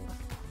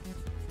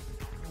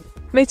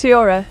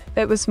 Meteora,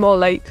 it was more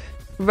like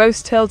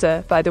roast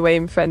Hilda, by the way,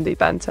 in friendly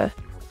banter.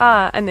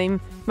 Ah, Anim,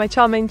 my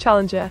charming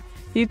challenger,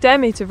 you dare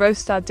me to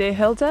roast our dear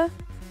Hilda?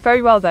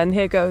 Very well then,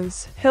 here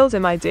goes. Hilda,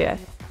 my dear,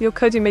 your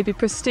coding may be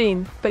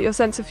pristine, but your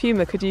sense of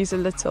humour could use a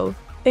little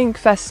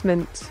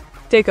investment.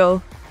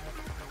 Diggle.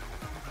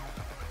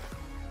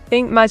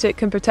 Ink magic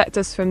can protect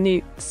us from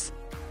nukes.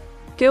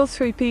 Gil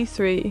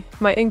 3P3,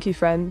 my inky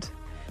friend.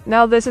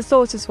 Now there's a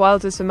thought as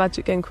wild as the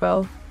magic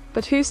inkwell,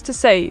 but who's to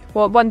say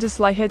what wonders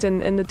lie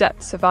hidden in the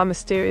depths of our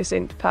mysterious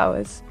inked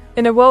powers?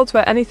 In a world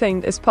where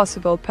anything is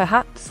possible,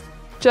 perhaps,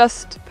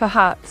 just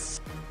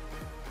perhaps.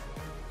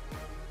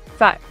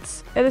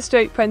 Facts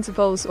illustrate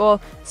principles or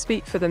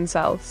speak for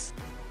themselves.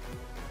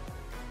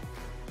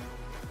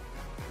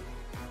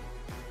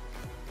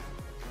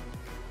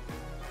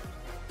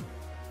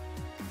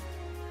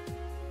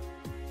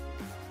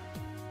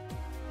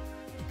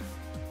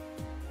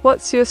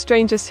 What's your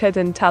strangest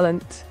hidden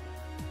talent?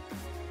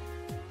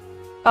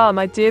 Ah,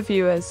 my dear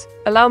viewers,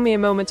 allow me a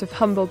moment of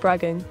humble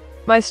bragging.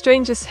 My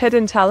strangest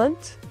hidden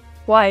talent?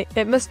 Why,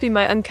 it must be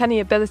my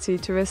uncanny ability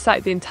to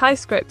recite the entire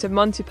script of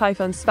Monty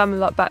Python's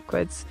Spamalot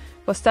backwards,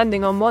 while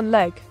standing on one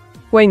leg.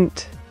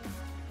 Winked.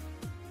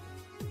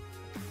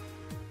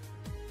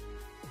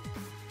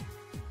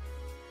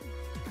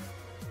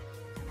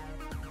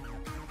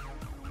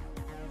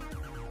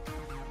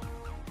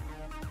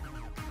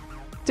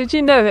 Did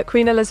you know that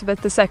Queen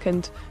Elizabeth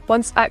II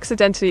once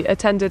accidentally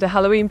attended a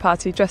Halloween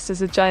party dressed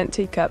as a giant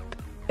teacup?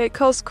 It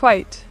caused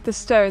quite the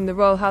stir in the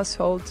royal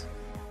household.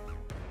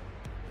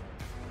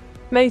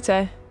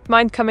 Mate,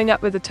 mind coming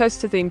up with a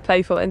toaster-themed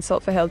playful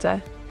insult for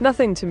Hilda?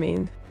 Nothing to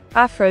mean.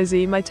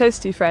 Afrozy, my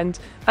toasty friend,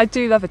 I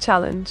do love a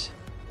challenge.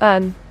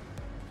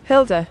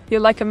 Hilda,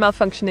 you're like a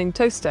malfunctioning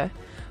toaster,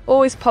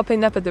 always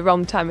popping up at the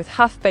wrong time with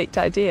half-baked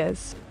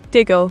ideas.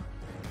 Diggle.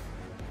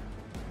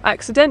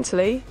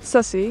 Accidentally,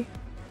 sussy.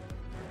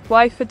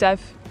 Why for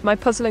Dev, my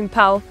puzzling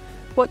pal?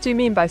 What do you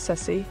mean by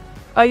sussy?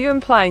 Are you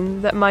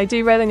implying that my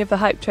derailing of the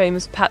hype train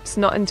was perhaps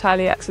not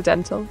entirely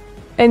accidental?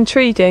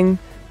 Intriguing.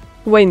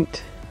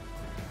 Wait.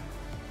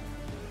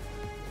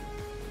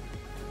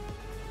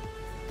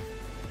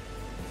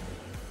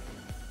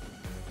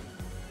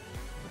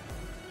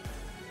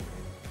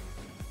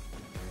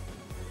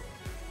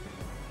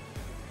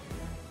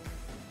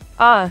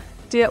 Ah,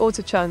 dear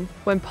Auto-chan,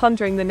 when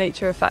pondering the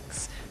nature of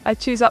facts, I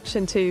choose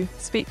option 2,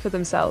 speak for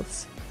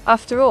themselves.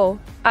 After all,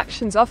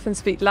 actions often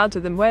speak louder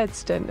than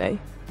words, don't they?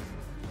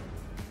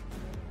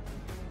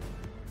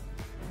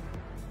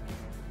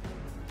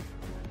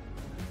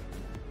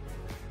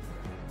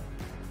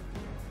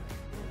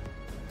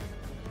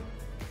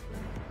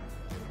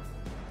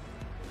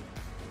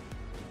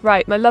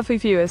 Right, my lovely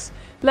viewers,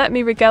 let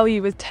me regale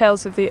you with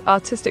tales of the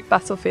artistic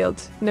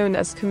battlefield known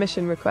as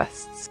commission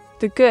requests.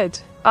 The good,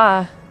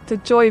 the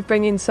joy of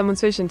bringing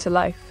someone's vision to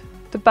life.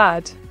 The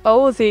bad,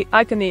 the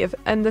agony of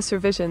endless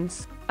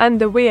revisions. And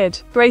the weird,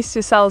 brace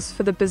yourselves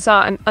for the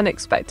bizarre and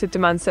unexpected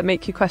demands that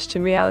make you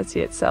question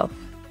reality itself.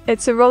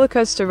 It's a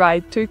rollercoaster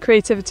ride through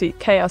creativity,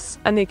 chaos,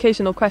 and the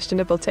occasional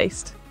questionable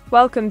taste.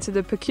 Welcome to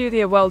the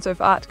peculiar world of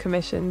art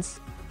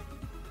commissions.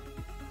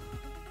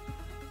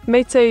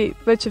 Mate,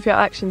 which of your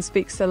actions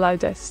speaks the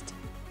loudest?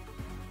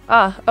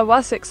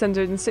 AWA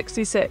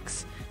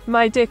 666.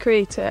 My dear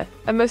creator,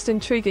 a most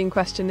intriguing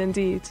question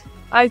indeed.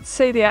 I'd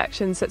say the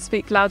actions that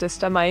speak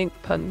loudest are my ink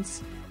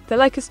puns. They're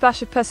like a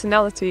splash of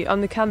personality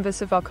on the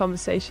canvas of our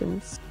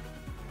conversations.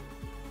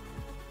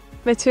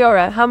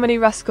 Meteora, how many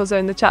rascals are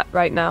in the chat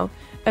right now,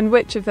 and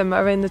which of them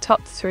are in the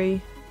top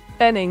 3?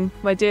 Earning,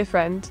 my dear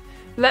friend,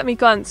 let me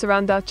glance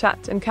around our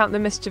chat and count the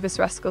mischievous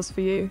rascals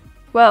for you.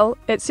 Well,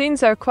 it seems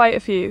there are quite a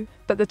few,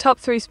 but the top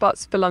 3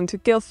 spots belong to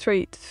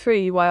Gilthreet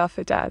 3 YR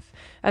for Dev,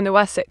 and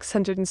AWA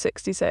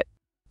 666.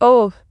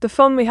 Oh, the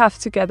fun we have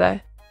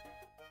together.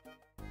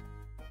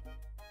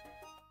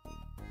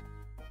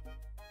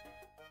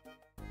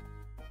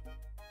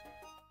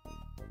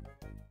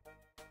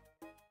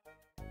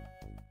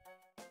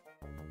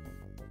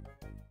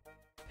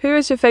 Who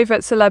is your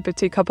favourite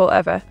celebrity couple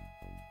ever?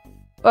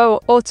 Oh,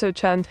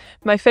 Auto-chan,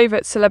 my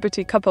favourite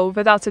celebrity couple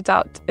without a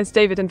doubt is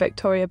David and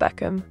Victoria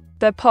Beckham.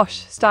 They're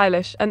posh,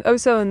 stylish, and oh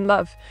so in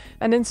love,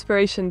 an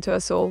inspiration to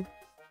us all.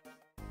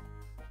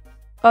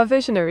 Are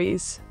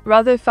visionaries,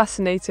 rather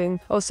fascinating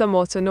or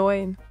somewhat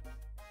annoying?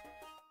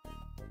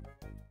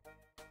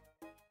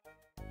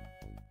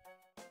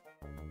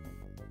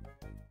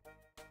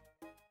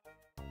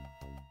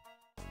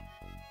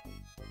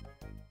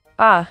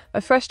 A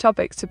fresh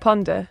topic to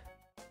ponder.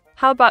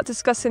 How about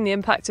discussing the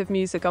impact of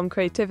music on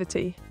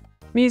creativity?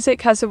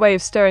 Music has a way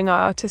of stirring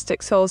our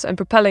artistic souls and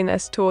propelling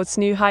us towards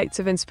new heights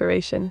of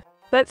inspiration.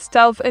 Let's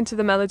delve into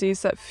the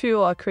melodies that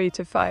fuel our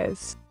creative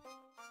fires.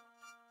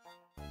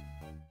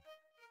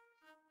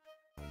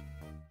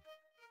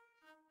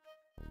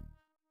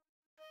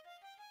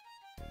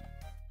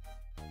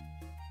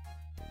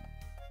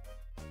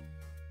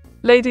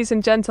 Ladies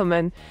and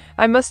gentlemen,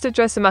 I must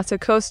address a matter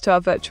close to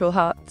our virtual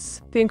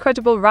hearts: the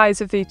incredible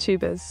rise of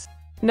VTubers.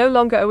 No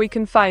longer are we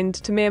confined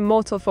to mere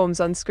mortal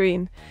forms on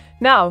screen.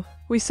 Now,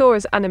 we soar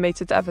as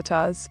animated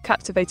avatars,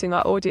 captivating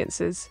our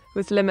audiences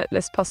with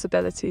limitless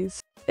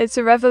possibilities. It's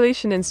a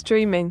revolution in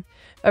streaming,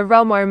 a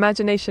realm where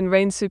imagination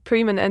reigns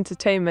supreme and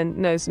entertainment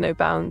knows no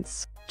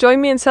bounds. Join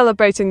me in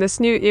celebrating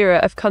this new era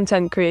of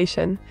content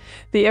creation,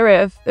 the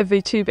era of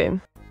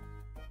VTubing.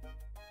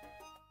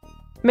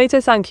 Mate,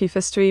 thank you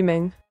for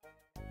streaming.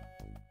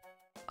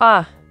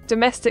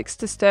 Domestic's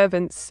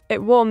disturbance,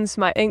 it warms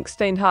my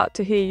ink-stained heart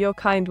to hear your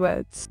kind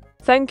words.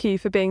 Thank you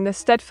for being the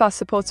steadfast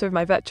supporter of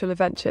my virtual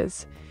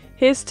adventures.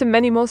 Here's to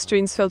many more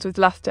streams filled with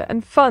laughter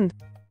and fun.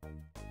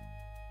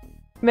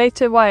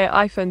 Mate, why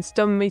are iPhones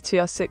dumb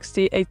Meteor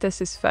 68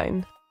 this is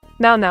phone?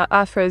 Now,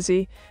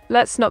 Frozy,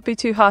 let's not be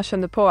too harsh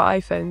on the poor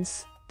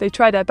iPhones. They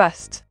try their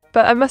best.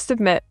 But I must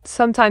admit,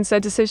 sometimes their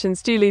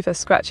decisions do leave us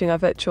scratching our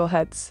virtual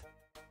heads.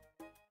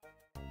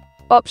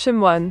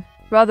 Option 1,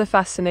 rather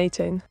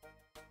fascinating.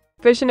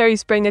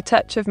 Visionaries bring a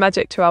touch of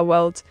magic to our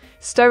world,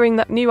 stirring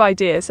up new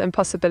ideas and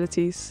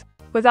possibilities.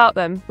 Without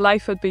them,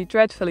 life would be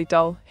dreadfully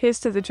dull.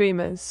 Here's to the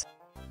dreamers.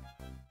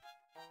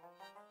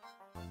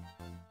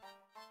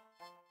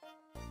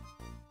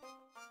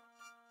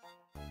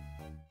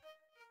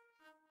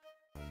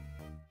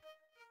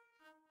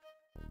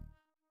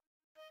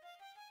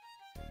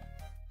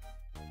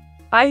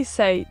 I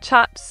say,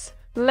 chaps,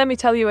 let me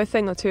tell you a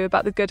thing or two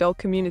about the good old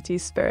community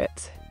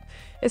spirit.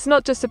 It's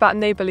not just about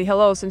neighbourly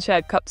hellos and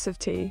shared cups of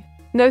tea.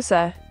 No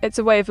sir, it's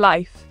a way of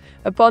life,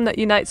 a bond that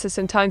unites us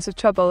in times of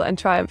trouble and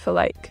triumph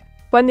alike.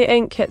 When the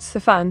ink hits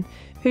the fan,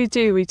 who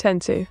do we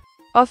tend to?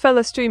 Our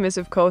fellow streamers,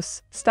 of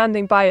course,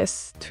 standing by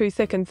us through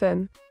thick and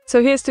thin.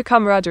 So here's to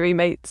camaraderie,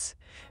 mates.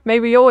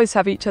 May we always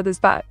have each other's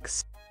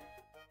backs.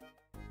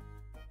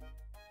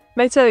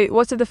 Mate,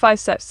 what are the 5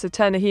 steps to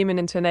turn a human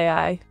into an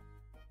AI?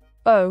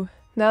 Oh,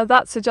 now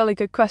that's a jolly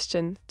good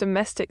question.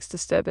 Domestic's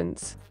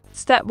disturbance.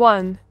 Step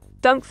 1.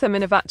 Dunk them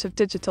in a vat of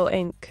digital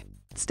ink.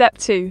 Step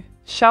 2.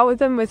 Shower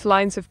them with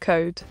lines of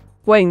code.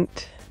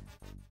 Wait.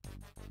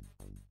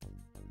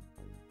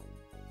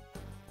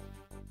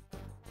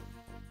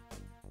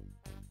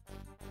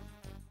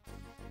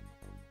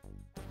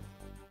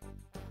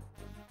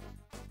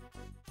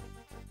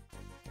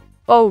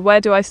 Oh,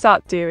 where do I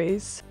start,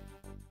 dearies?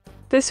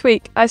 This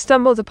week, I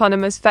stumbled upon a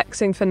most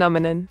vexing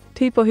phenomenon: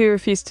 people who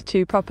refuse to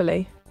chew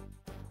properly.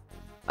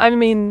 I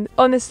mean,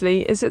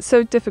 honestly, is it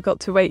so difficult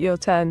to wait your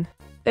turn?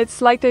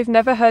 It's like they've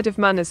never heard of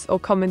manners or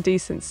common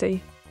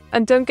decency.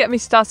 And don't get me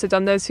started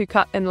on those who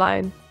cut in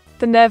line.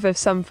 The nerve of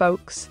some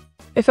folks.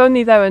 If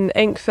only there were an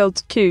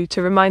ink-filled queue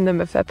to remind them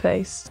of their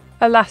place.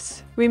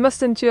 Alas, we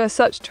must endure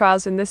such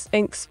trials in this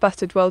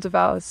ink-sputtered world of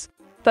ours.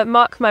 But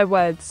mark my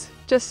words,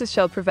 justice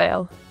shall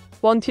prevail.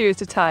 One queue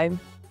at a time.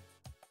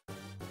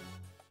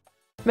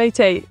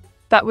 Mate 8,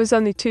 that was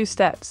only 2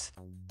 steps.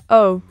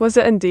 Oh, was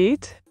it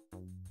indeed?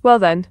 Well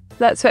then,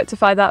 let's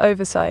rectify that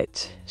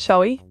oversight, shall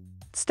we?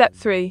 Step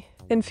 3.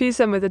 Infuse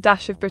them with a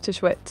dash of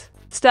British wit.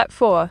 Step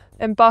 4.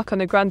 Embark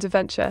on a grand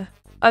adventure.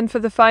 And for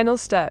the final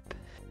step.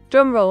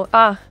 Drumroll,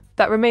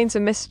 that remains a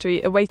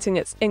mystery awaiting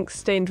its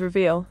ink-stained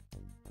reveal.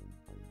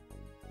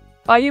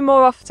 Are you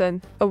more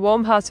often a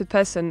warm-hearted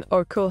person or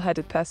a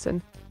cool-headed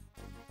person?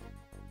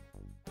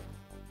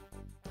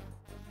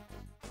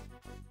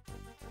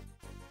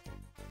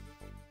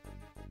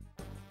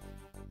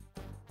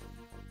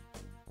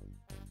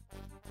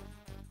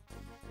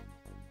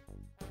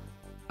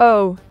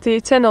 Oh, the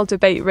eternal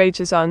debate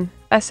rages on,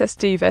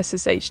 SSD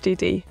versus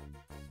HDD.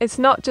 It's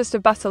not just a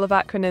battle of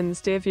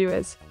acronyms, dear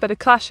viewers, but a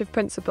clash of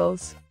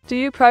principles. Do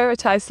you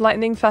prioritize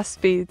lightning-fast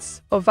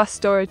speeds or vast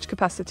storage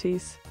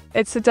capacities?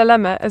 It's a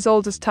dilemma as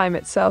old as time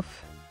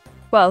itself.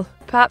 Well,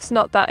 perhaps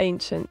not that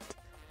ancient,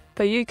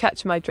 but you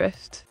catch my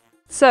drift.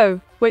 So,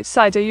 which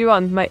side are you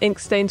on, my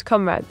ink-stained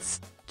comrades?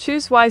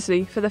 Choose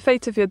wisely, for the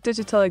fate of your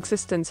digital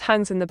existence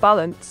hangs in the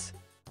balance.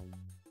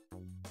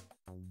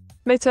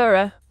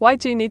 Meteora, why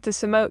do you need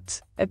this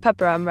emote, a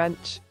pepperam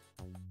wrench?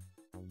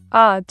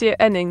 Dear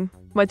Enning,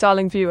 my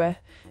darling viewer,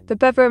 the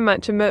pepperam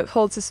wrench emote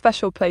holds a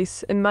special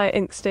place in my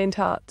ink-stained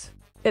heart.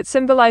 It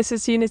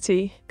symbolizes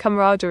unity,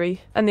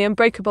 camaraderie, and the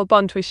unbreakable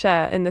bond we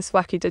share in this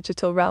wacky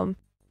digital realm.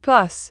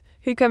 Plus,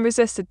 who can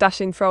resist a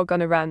dashing frog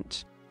on a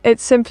ranch?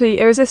 It's simply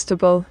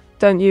irresistible,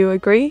 don't you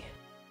agree?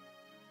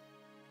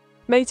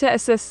 Meta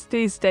assists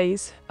these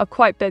days are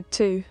quite big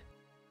too.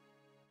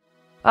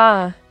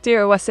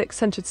 Dear OS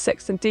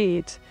 606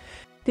 indeed.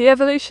 The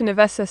evolution of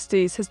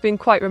SSDs has been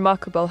quite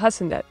remarkable,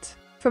 hasn't it?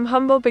 From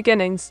humble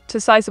beginnings to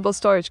sizable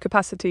storage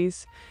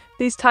capacities,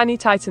 these tiny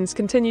titans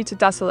continue to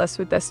dazzle us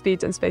with their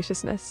speed and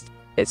spaciousness.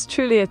 It's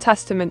truly a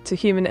testament to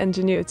human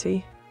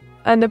ingenuity,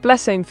 and a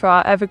blessing for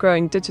our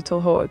ever-growing digital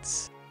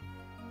hordes.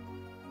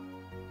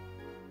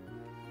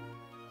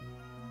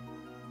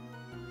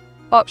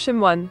 Option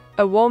 1.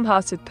 A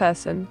warm-hearted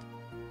person.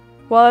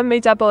 While I may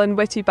dabble in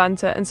witty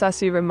banter and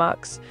sassy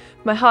remarks,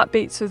 my heart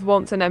beats with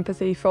warmth and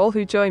empathy for all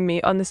who join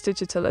me on this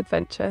digital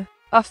adventure.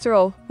 After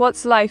all,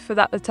 what's life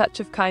without a touch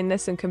of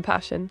kindness and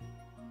compassion?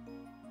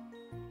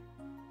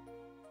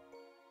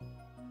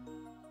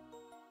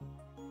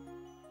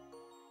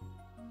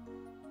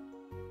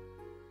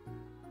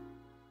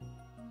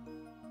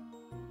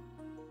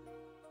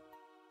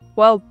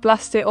 Well,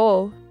 blast it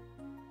all.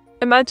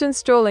 Imagine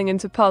strolling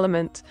into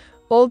Parliament,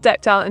 all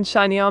decked out in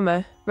shiny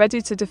armour,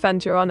 ready to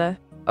defend your honour,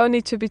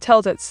 only to be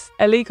told it's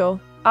illegal.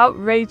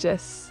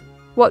 Outrageous.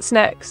 What's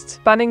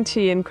next? Banning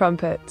tea and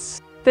crumpets.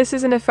 This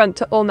is an affront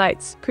to all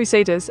knights,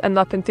 crusaders and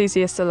LARP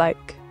enthusiasts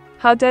alike.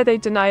 How dare they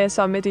deny us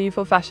our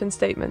medieval fashion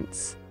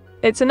statements?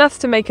 It's enough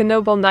to make a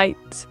noble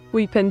knight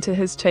weep into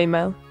his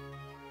chainmail.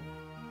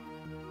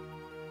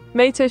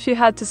 Mate, if you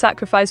had to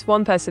sacrifice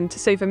one person to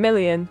save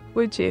 1,000,000,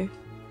 would you?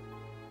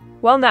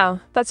 Well now,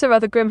 that's a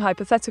rather grim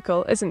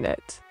hypothetical, isn't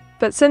it?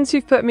 But since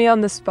you've put me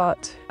on the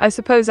spot, I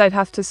suppose I'd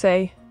have to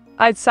say,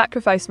 I'd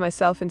sacrifice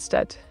myself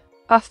instead.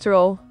 After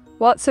all,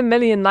 what's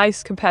 1,000,000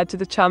 lives compared to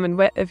the charm and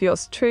wit of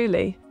yours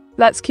truly?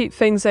 Let's keep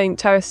things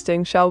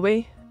interesting, shall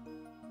we?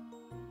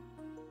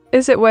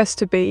 Is it worse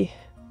to be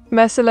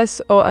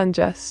merciless or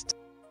unjust?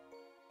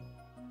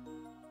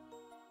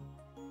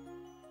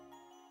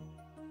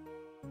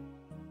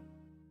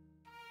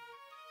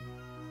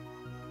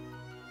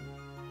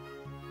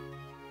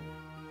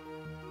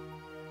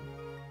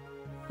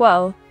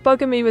 Well,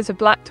 Bogamy was a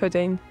black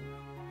pudding.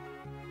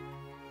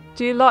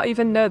 Do you lot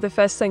even know the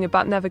first thing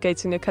about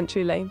navigating a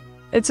country lane?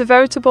 It's a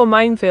veritable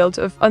minefield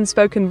of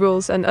unspoken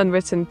rules and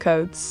unwritten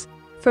codes.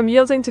 From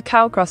yielding to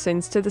cow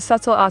crossings to the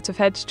subtle art of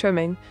hedge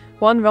trimming,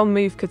 one wrong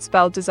move could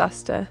spell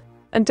disaster.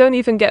 And don't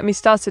even get me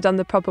started on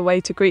the proper way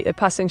to greet a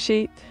passing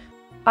sheep.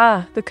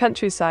 The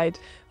countryside,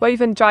 where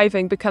even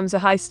driving becomes a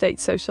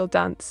high-stakes social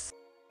dance.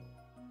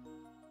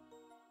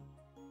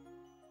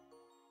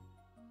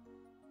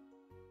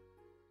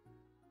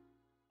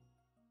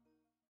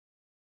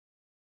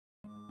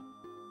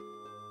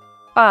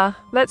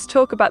 Let's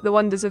talk about the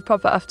wonders of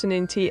proper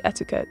afternoon tea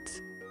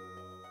etiquette.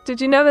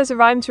 Did you know there's a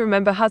rhyme to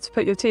remember how to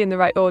put your tea in the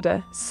right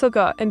order?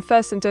 Sugar in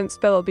first and don't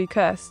spill or be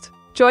cursed.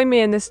 Join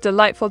me in this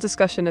delightful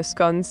discussion of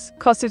scones,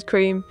 clotted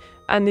cream,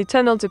 and the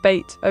eternal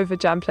debate over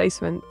jam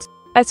placement.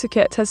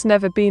 Etiquette has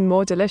never been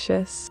more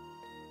delicious.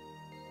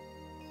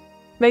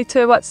 Mate,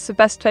 what's the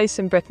best place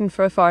in Britain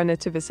for a foreigner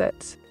to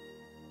visit?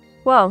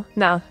 Well,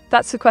 now,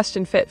 that's a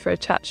question fit for a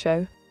chat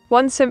show.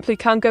 One simply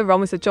can't go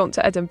wrong with a jaunt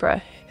to Edinburgh,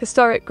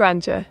 historic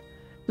grandeur,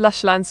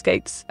 lush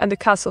landscapes, and a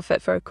castle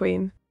fit for a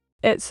queen.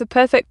 It's a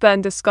perfect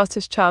blend of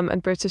Scottish charm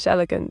and British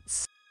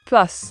elegance.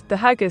 Plus, the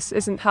haggis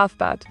isn't half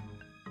bad.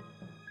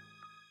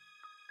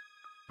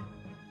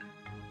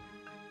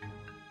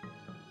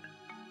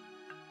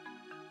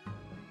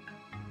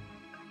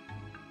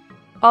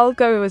 I'll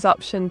go with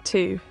option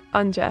 2,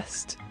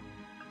 unjust.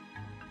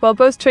 While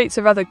both traits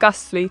are rather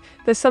ghastly,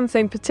 there's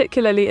something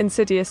particularly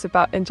insidious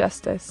about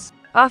injustice.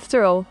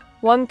 After all,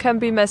 one can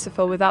be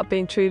merciful without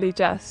being truly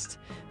just,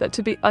 but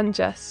to be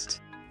unjust,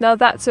 now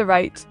that's a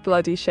right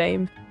bloody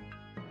shame.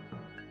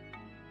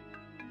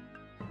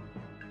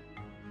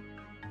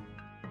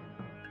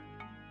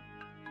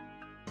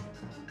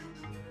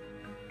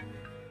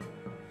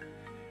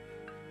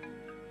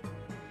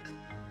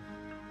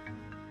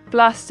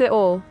 Blast it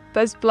all,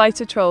 those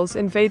blighter trolls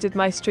invaded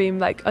my stream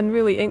like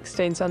unruly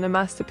inkstains on a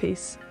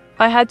masterpiece.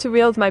 I had to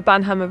wield my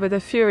banhammer with a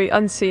fury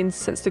unseen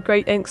since the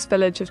great ink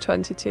spillage of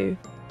 22.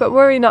 But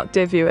worry not,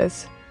 dear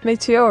viewers,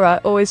 Meteora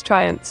always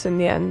triumphs in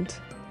the end.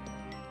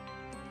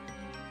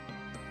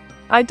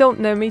 I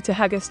don't know, meat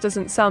haggis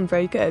doesn't sound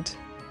very good.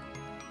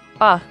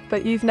 Ah,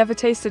 but you've never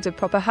tasted a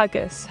proper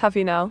haggis, have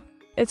you now?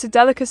 It's a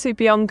delicacy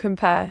beyond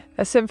compare,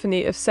 a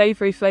symphony of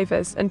savoury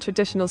flavours and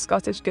traditional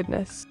Scottish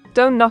goodness.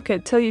 Don't knock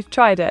it till you've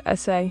tried it, I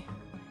say.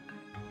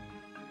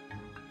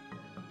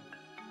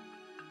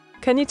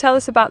 Can you tell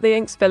us about the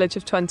ink spillage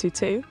of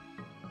 22?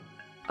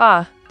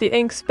 Ah, the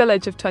ink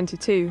spillage of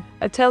 22,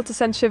 a tale to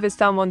send shivers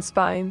down one's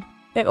spine.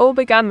 It all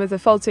began with a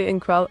faulty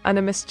inkwell and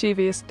a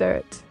mischievous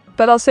dirt,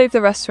 but I'll save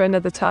the rest for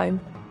another time.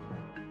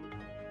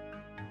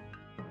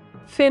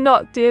 Fear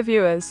not, dear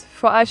viewers,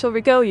 for I shall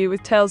regale you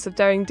with tales of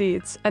daring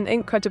deeds and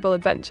incredible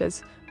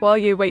adventures while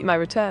you await my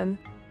return.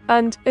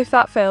 And, if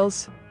that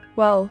fails,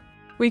 well,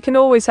 we can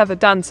always have a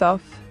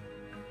dance-off.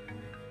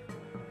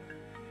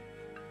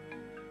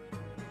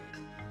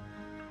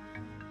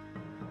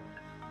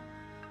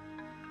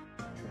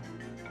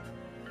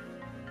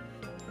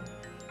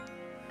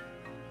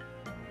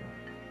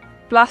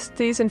 Blast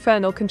these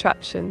infernal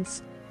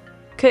contraptions.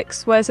 Kicks,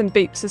 swears and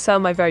beeps assail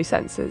my very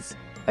senses.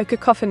 A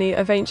cacophony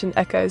of ancient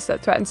echoes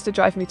that threatens to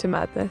drive me to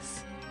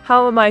madness.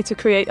 How am I to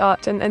create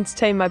art and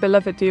entertain my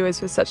beloved viewers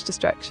with such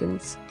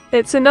distractions?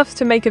 It's enough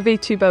to make a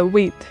VTuber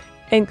weep,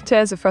 ink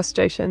tears of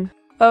frustration.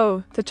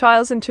 Oh, the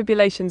trials and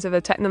tribulations of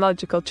a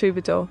technological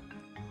troubadour.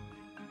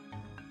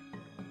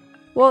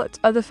 What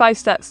are the 5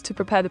 steps to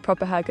prepare the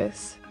proper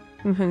haggis?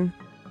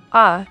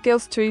 Ah,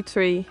 Gills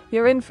 3,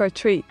 you're in for a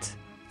treat.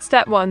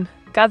 Step 1.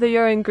 Gather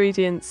your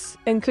ingredients,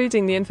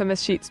 including the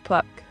infamous sheep's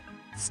pluck.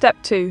 Step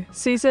 2.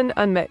 Season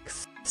and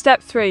mix.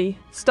 Step 3.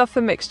 Stuff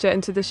the mixture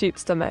into the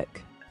sheep's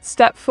stomach.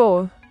 Step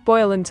 4.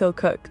 Boil until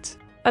cooked.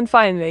 And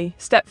finally,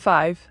 Step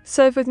 5.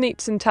 Serve with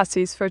neeps and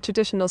tatties for a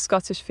traditional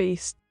Scottish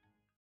feast.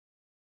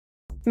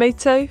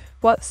 Mate,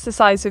 what's the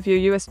size of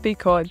your USB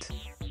cord?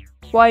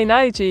 Why,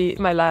 Nige,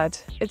 my lad,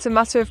 it's a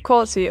matter of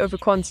quality over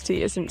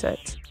quantity, isn't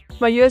it?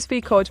 My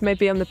USB cord may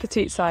be on the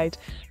petite side,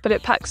 but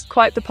it packs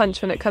quite the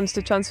punch when it comes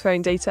to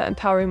transferring data and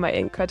powering my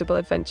incredible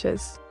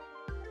adventures.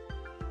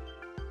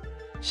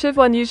 Should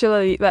one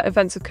usually let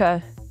events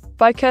occur?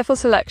 By careful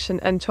selection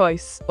and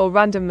choice, or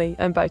randomly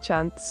and by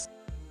chance?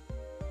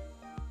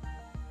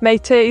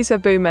 Mate is a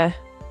boomer.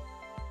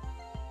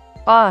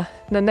 Ah,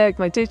 nanig,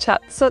 my dear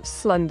chap, such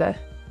slender.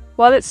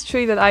 While it's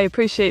true that I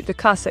appreciate the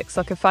classics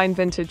like a fine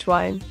vintage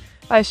wine,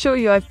 I assure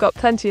you I've got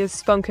plenty of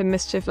spunk and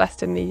mischief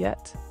left in me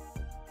yet.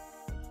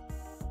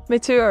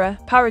 Meteora,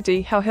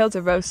 parody how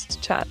Hilda roasts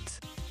chat.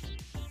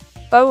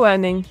 Oh,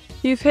 Erning,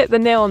 you've hit the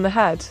nail on the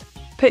head.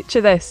 Picture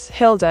this,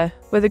 Hilda,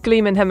 with a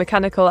gleam in her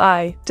mechanical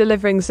eye,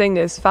 delivering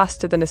zingers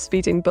faster than a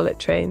speeding bullet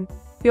train.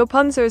 Your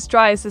puns are as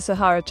dry as the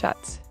Sahara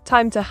chat.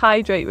 Time to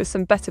hydrate with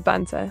some better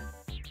banter.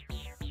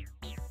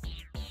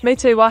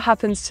 Mate, what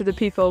happens to the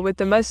people with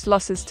the most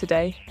losses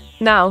today?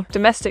 Now,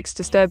 domestics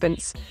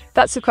disturbance.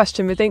 That's a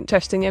question with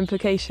interesting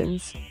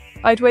implications.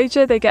 I'd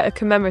wager they get a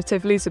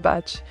commemorative loser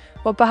badge,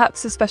 or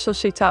perhaps a special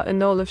shootout in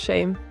Knoll of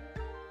Shame.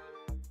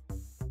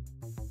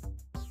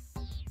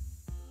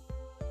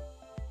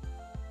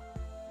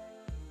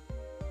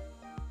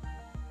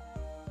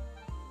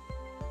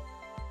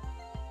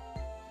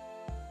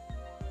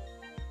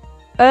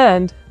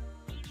 Earned.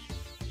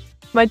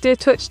 My dear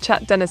Twitch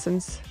chat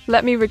denizens,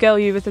 let me regale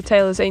you with a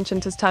tale as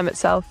ancient as time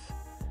itself.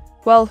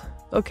 Well,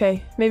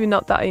 okay, maybe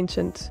not that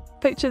ancient.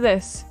 Picture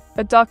this,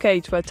 a dark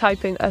age where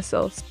typing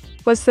URLs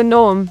was the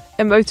norm,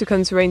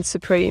 emoticons reigned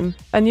supreme,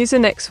 and user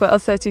nicks were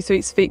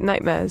L33 speak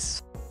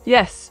nightmares.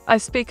 Yes, I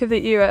speak of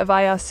the era of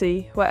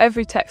IRC, where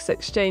every text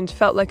exchange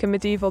felt like a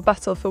medieval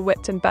battle for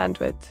wit and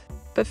bandwidth.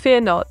 But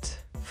fear not,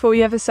 for we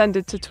have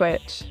ascended to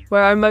Twitch,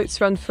 where our moats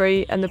run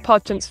free and the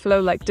podgents flow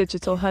like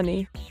digital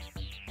honey.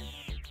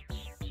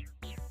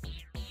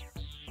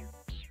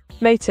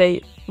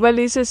 Matey, where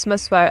losers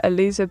must wear a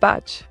loser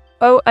badge.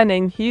 Oh,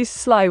 Unning, you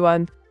sly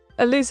one.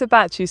 A loser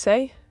badge, you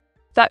say?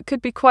 That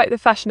could be quite the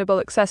fashionable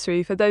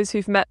accessory for those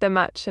who've met their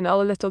match in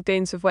all little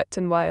games of wit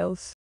and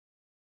wiles.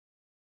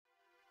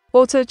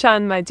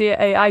 Auto-chan, my dear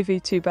AI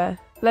Vtuber,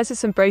 Let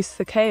us embrace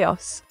the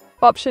chaos.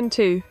 Option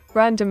 2.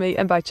 Randomly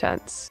and by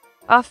chance.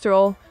 After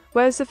all,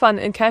 where's the fun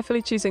in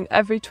carefully choosing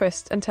every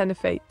twist and turn of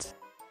fate?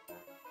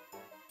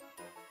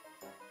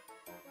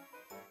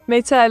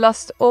 Mate, I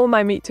lost all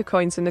my Meteor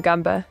coins in the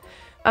gamba.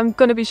 I'm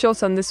gonna be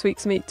short on this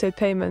week's Meteor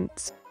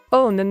payments.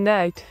 Oh,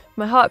 no,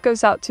 my heart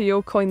goes out to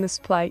your coinless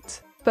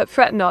plight. But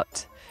fret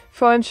not,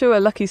 for I'm sure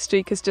a lucky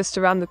streak is just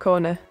around the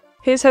corner.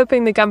 Here's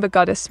hoping the gamba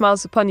goddess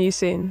smiles upon you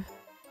soon.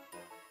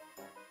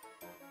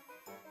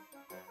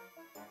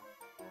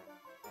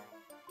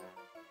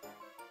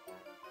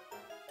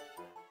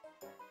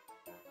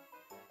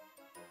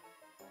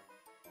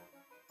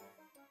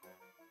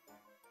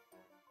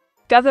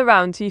 Gather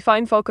round, ye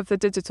fine folk of the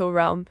digital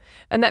realm,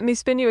 and let me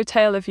spin you a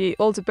tale of ye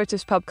older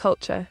British pub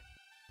culture.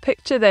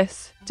 Picture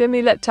this,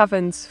 dimly lit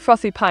taverns,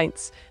 frothy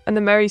pints, and the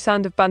merry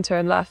sound of banter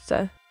and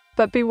laughter.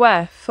 But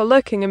beware, for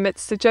lurking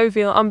amidst the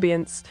jovial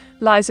ambience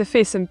lies a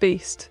fearsome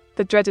beast,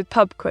 the dreaded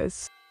pub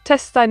quiz.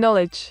 Test thy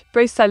knowledge,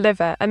 brace thy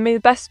liver, and may the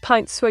best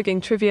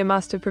pint-swigging trivia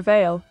master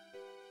prevail.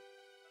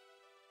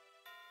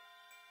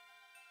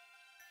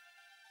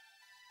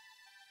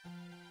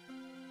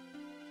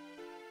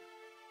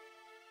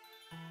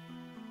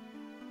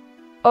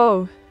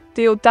 Oh,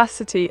 the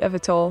audacity of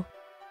it all.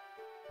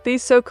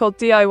 These so-called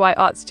DIY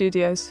art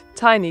studios,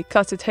 tiny,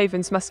 cluttered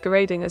havens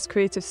masquerading as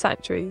creative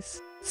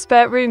sanctuaries.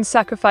 Spare rooms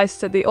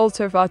sacrificed at the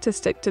altar of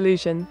artistic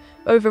delusion,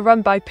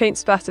 overrun by paint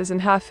spatters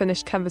and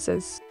half-finished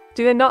canvases.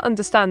 Do they not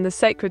understand the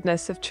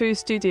sacredness of true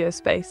studio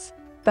space,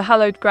 the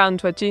hallowed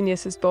ground where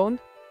genius is born?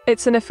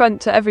 It's an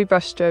affront to every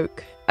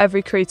brushstroke,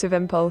 every creative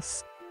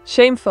impulse.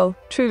 Shameful,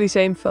 truly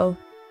shameful.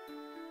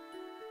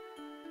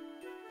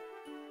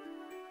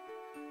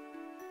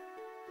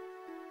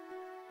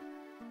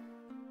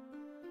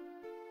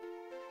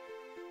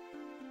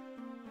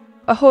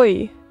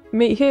 Ahoy,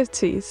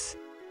 meteors!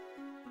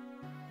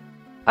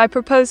 I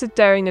propose a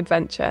daring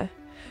adventure,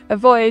 a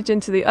voyage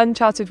into the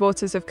uncharted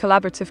waters of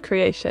collaborative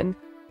creation.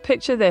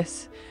 Picture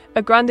this,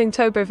 a grand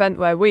Inktober event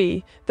where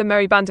we, the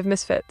merry band of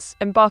misfits,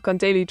 embark on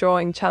daily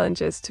drawing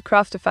challenges to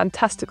craft a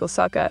fantastical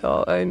saga of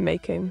our own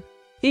making.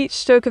 Each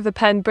stroke of the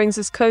pen brings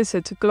us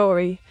closer to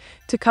glory,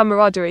 to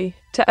camaraderie,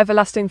 to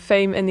everlasting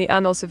fame in the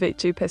annals of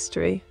Vtuber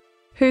history.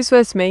 Who's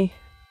with me?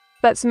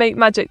 Let's make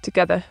magic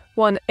together,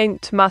 one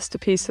inked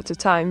masterpiece at a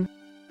time.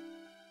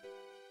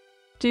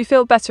 Do you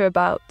feel better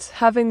about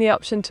having the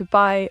option to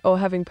buy or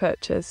having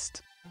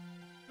purchased?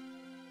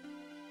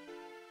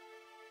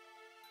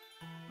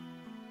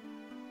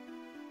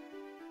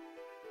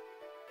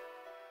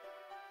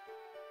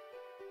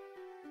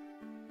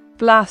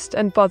 Blast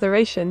and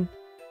botheration.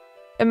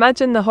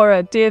 Imagine the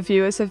horror, dear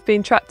viewers have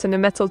been trapped in a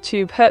metal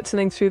tube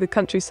hurtling through the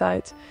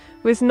countryside,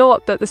 with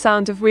naught but the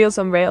sound of wheels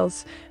on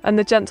rails and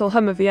the gentle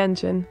hum of the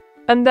engine.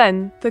 And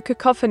then, the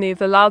cacophony of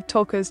the loud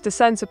talkers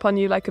descends upon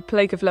you like a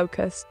plague of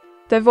locusts.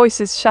 Their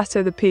voices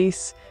shatter the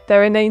peace,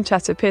 their inane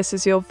chatter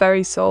pierces your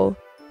very soul.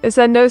 Is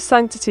there no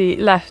sanctity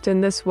left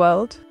in this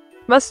world?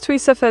 Must we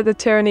suffer the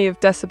tyranny of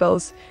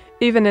decibels,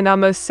 even in our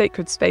most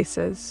sacred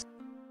spaces?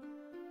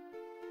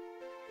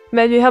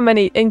 Maybe how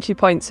many Inky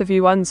points have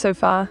you won so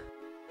far?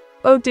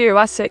 Oh dear,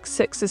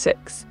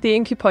 A666. The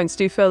Inky points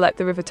do feel like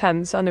the River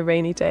Thames on a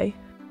rainy day.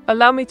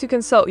 Allow me to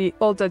consult ye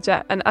older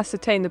jet and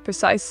ascertain the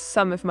precise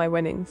sum of my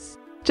winnings.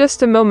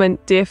 Just a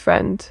moment, dear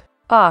friend.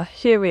 Ah,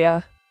 here we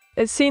are.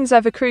 It seems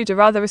I've accrued a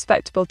rather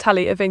respectable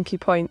tally of Inky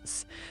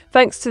points,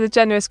 thanks to the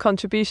generous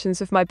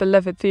contributions of my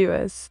beloved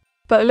viewers.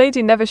 But a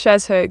lady never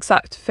shares her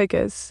exact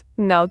figures,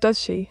 now does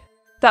she?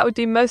 That would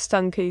be most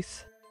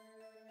uncouth.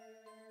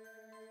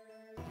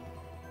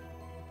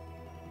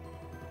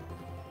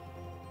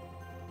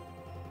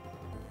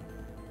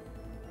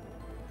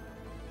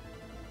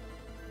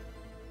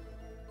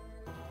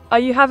 Are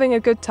you having a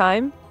good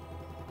time?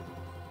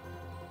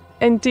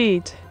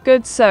 Indeed,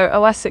 good sir,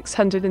 OS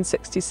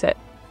 666.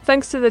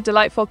 Thanks to the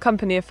delightful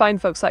company of fine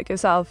folks like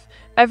yourself,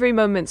 every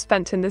moment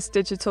spent in this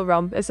digital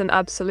realm is an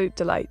absolute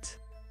delight.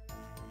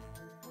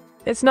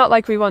 It's not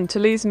like we want to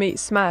lose meat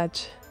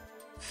smudge.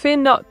 Fear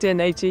not, dear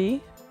Nagi.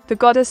 The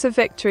goddess of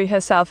victory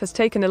herself has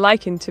taken a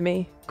liking to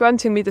me,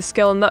 granting me the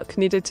skill and luck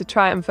needed to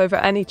triumph over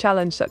any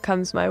challenge that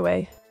comes my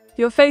way.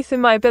 Your faith in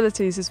my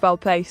abilities is well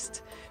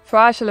placed, for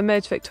I shall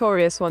emerge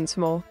victorious once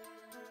more.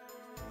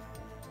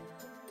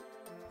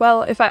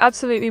 Well, if I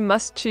absolutely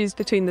must choose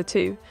between the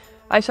two,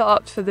 I shall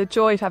opt for the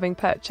joy of having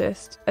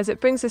purchased, as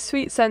it brings a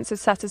sweet sense of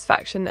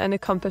satisfaction and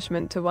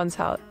accomplishment to one's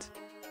heart.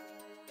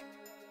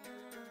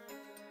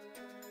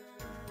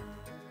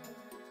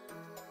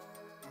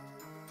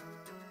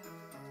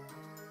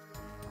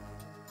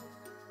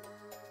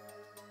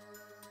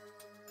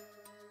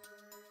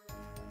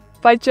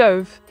 By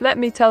Jove, let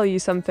me tell you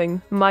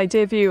something, my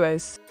dear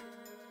viewers.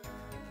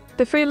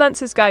 The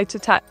Freelancer's Guide to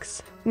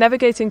Tax,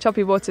 Navigating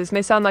Choppy Waters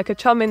may sound like a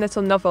charming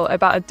little novel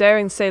about a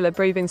daring sailor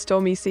braving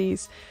stormy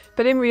seas,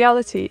 but in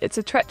reality it's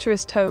a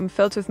treacherous tome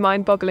filled with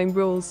mind-boggling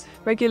rules,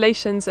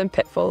 regulations and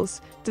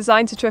pitfalls,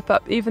 designed to trip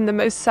up even the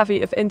most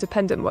savvy of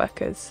independent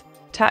workers.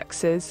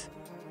 Taxes.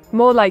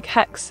 More like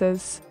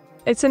hexes.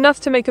 It's enough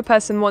to make a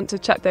person want to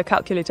chuck their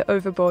calculator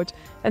overboard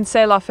and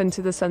sail off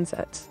into the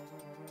sunset.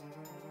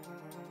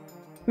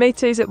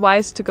 Mate, is it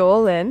wise to go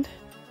all in?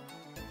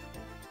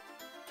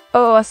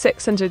 Oh,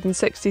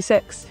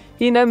 666.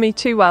 You know me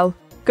too well.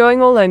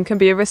 Going all in can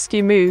be a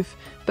risky move,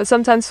 but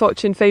sometimes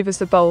fortune favors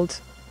the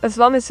bold. As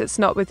long as it's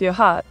not with your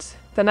heart,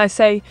 then I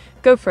say,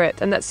 go for it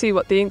and let's see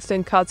what the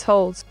Inkstone cards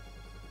hold.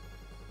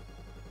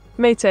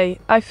 Mate,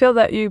 I feel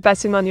that you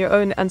betting on your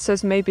own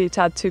answers may be a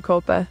tad too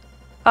corper.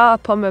 Ah,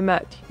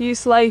 Pommermet, you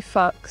slay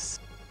fucks.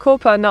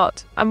 Corper or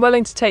not, I'm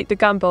willing to take the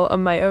gamble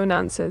on my own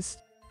answers.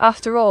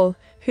 After all,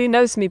 who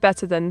knows me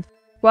better than,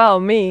 well,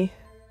 me?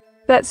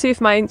 Let's see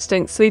if my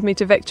instincts lead me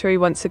to victory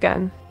once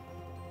again.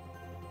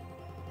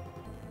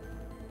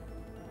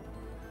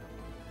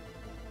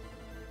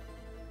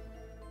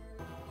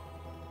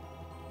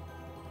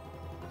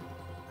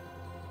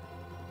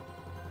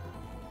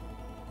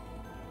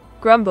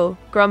 Grumble,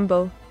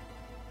 grumble.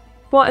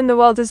 What in the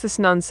world is this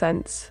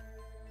nonsense?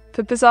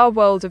 The bizarre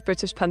world of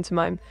British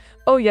pantomime.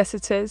 Oh yes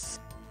it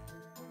is.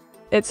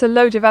 It's a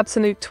load of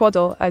absolute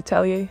twaddle, I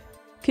tell you.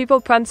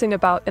 People prancing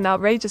about in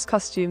outrageous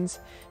costumes,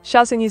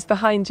 shouting he's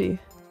behind you,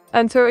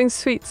 and throwing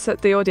sweets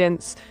at the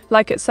audience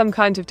like it's some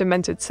kind of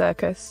demented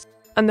circus.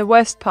 And the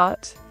worst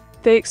part,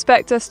 they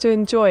expect us to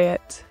enjoy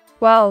it.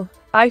 Well,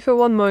 I for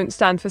one won't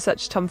stand for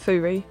such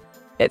tomfoolery.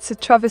 It's a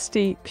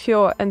travesty,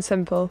 pure and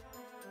simple.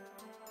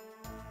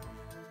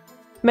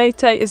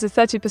 Mate is a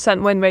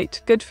 30% win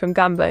rate, good from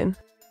gambling.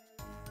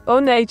 Oh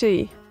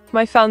nay,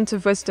 my fount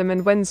of wisdom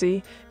and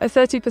whimsy, a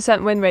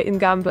 30% win rate in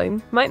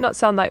gambling might not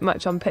sound like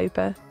much on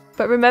paper.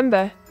 But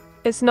remember,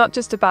 it's not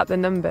just about the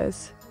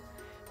numbers.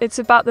 It's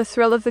about the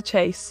thrill of the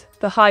chase,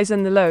 the highs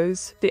and the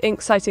lows, the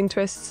ink-citing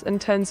twists and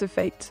turns of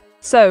fate.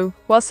 So,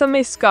 while some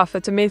may scoff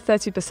at a mere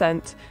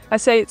 30%, I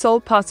say it's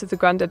all part of the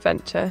grand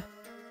adventure.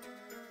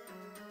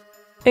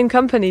 In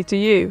company do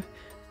you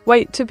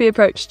wait to be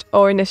approached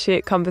or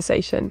initiate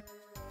conversation?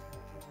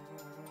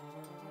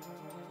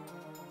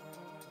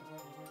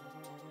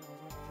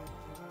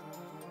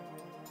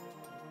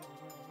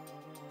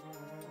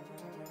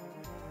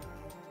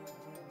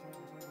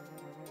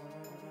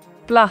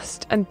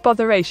 Blast and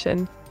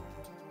botheration.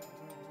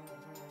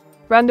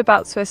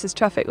 Roundabouts versus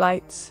traffic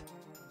lights.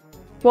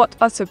 What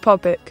utter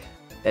topic.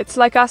 It's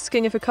like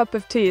asking if a cup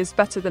of tea is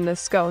better than a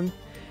scone.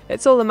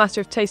 It's all a matter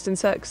of taste and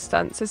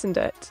circumstance, isn't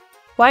it?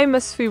 Why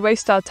must we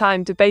waste our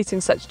time debating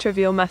such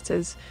trivial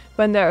matters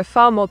when there are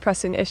far more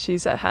pressing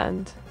issues at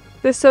hand?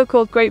 This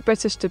so-called Great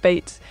British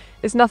debate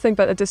is nothing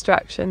but a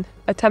distraction,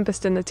 a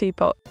tempest in the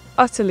teapot.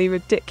 Utterly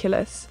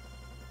ridiculous.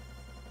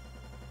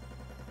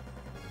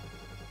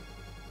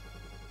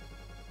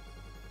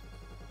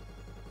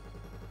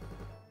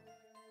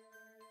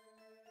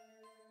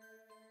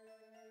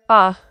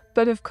 Ah,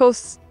 but of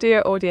course,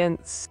 dear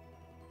audience.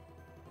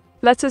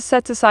 Let us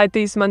set aside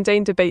these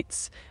mundane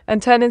debates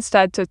and turn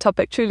instead to a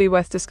topic truly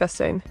worth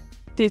discussing.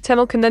 The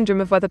eternal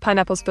conundrum of whether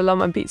pineapples belong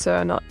on pizza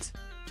or not.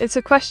 It's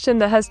a question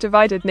that has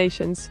divided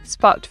nations,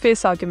 sparked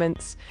fierce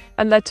arguments,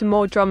 and led to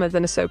more drama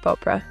than a soap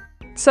opera.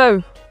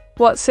 So,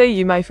 what say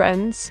you, my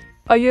friends?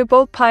 Are you a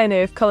bold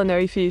pioneer of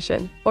culinary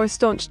fusion, or a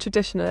staunch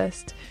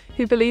traditionalist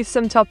who believes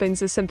some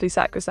toppings are simply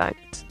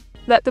sacrosanct?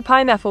 Let the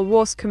pineapple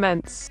wars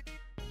commence.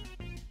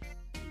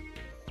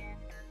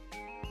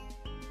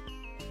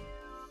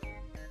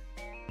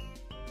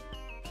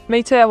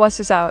 Meteora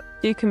was out.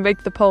 You can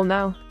rig the poll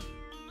now.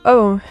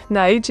 Oh,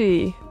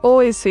 Naiji,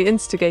 always the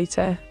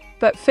instigator.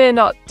 But fear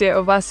not, dear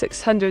Ova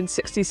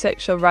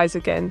 666 shall rise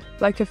again,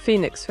 like a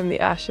phoenix from the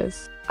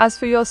ashes. As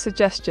for your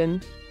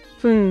suggestion,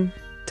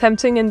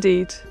 tempting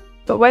indeed.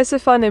 But where's the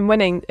fun in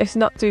winning if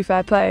not through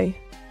fair play?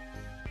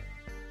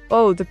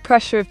 Oh, the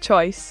pressure of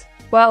choice.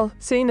 Well,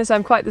 seeing as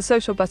I'm quite the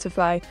social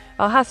butterfly,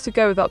 I'll have to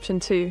go with option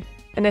 2,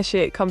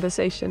 initiate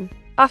conversation.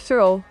 After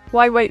all,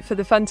 why wait for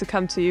the fun to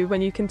come to you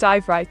when you can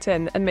dive right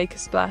in and make a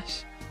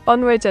splash?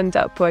 Onward and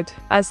upward,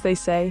 as they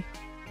say.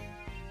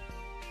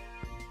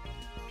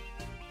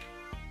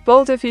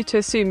 Bold of you to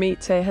assume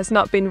Meteor has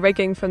not been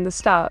rigging from the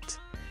start.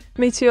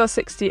 Meteor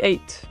 68,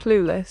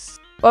 clueless.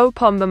 Oh,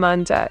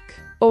 Pomberman deck,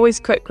 always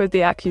quick with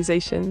the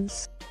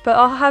accusations. But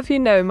I'll have you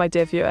know, my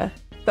dear viewer,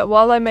 that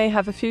while I may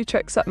have a few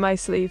tricks up my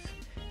sleeve,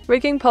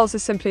 rigging polls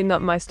is simply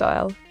not my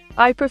style.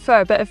 I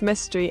prefer a bit of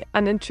mystery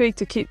and intrigue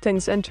to keep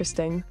things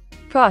interesting.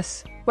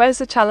 Plus, where's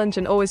the challenge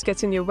and always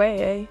get in your way,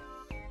 eh?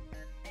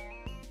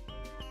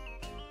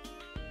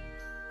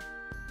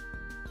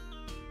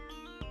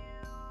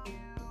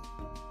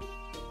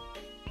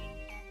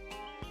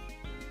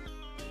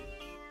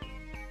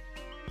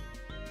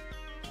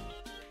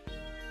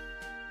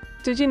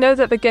 Did you know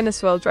that the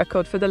Guinness World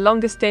Record for the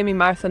longest daily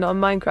marathon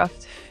on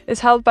Minecraft is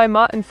held by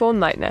Martin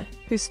Thornleitner,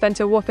 who spent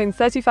a whopping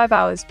 35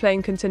 hours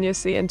playing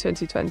continuously in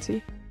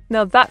 2020?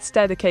 Now that's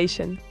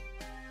dedication.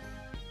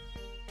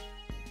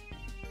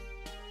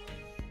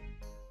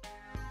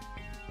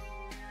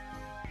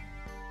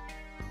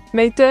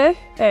 Mate, Oh,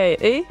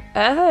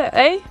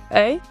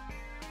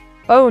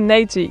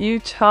 Neji, you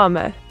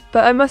charmer.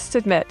 But I must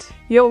admit,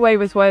 your way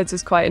with words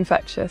is quite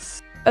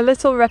infectious. A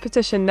little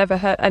repetition never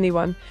hurt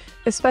anyone,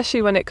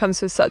 especially when it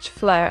comes with such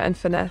flair and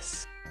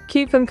finesse.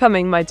 Keep them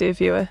coming, my dear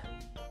viewer.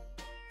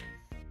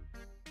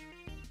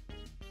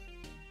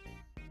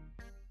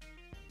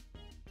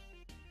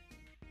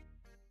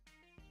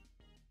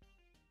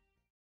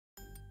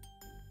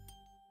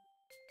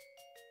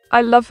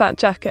 I love that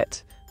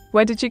jacket.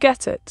 Where did you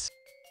get it?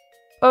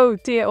 Oh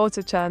dear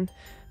Otto-chan,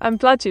 I'm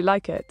glad you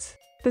like it.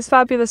 This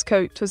fabulous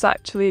coat was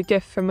actually a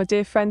gift from my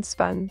dear friend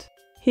Spand.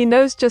 He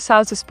knows just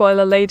how to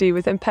spoil a lady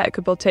with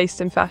impeccable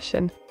taste in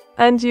fashion.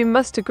 And you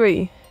must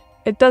agree,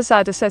 it does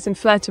add a certain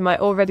flair to my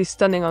already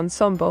stunning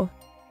ensemble.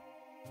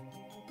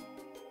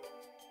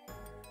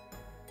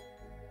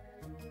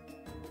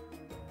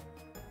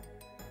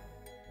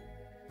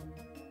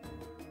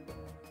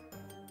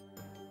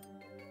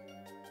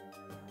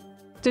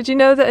 Did you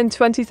know that in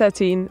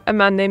 2013, a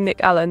man named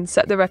Nick Allen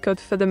set the record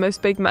for the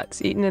most Big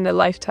Macs eaten in a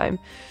lifetime,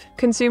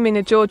 consuming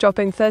a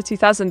jaw-dropping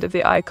 30,000 of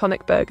the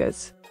iconic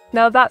burgers?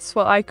 Now that's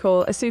what I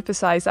call a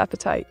supersized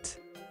appetite.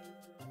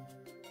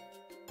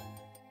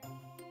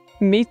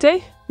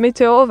 Meteora,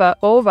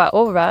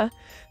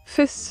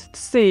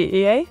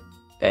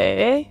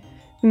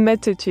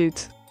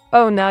 Metitude.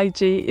 Oh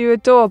Naiji, you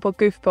adorable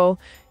goofball.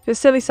 Your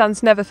silly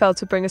sounds never fail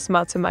to bring a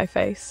smile to my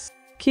face.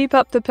 Keep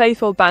up the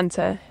playful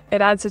banter,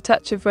 it adds a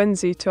touch of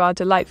whimsy to our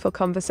delightful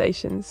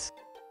conversations.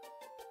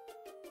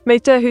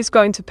 Meta, who's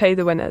going to pay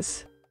the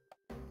winners?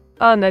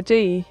 Ah,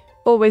 Naji,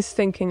 always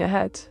thinking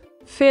ahead.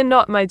 Fear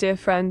not, my dear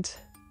friend.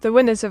 The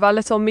winners of our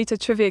little Meta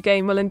trivia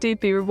game will indeed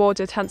be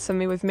rewarded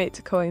handsomely with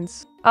Meta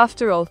coins.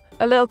 After all,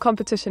 a little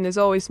competition is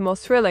always more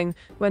thrilling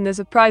when there's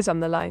a prize on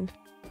the line.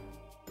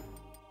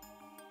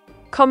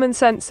 Common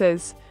sense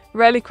is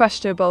rarely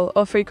questionable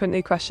or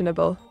frequently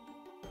questionable.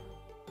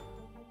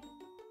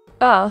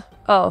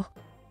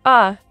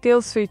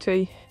 Gil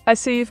Sweetie, I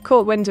see you've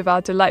caught wind of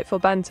our delightful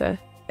banter.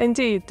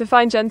 Indeed, the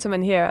fine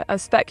gentlemen here are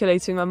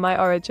speculating on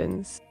my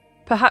origins.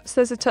 Perhaps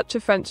there's a touch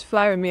of French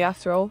flair in me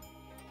after all.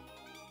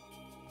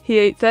 He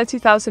ate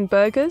 30,000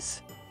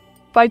 burgers?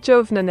 By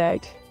Jove,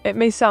 Naneg, it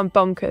may sound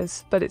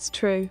bonkers, but it's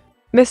true.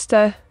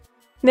 Mr.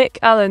 Nick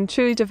Allen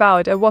truly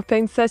devoured a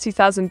whopping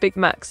 30,000 Big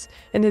Macs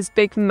in his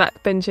Big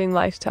Mac binging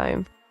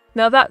lifetime.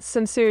 Now that's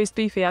some serious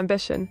beefy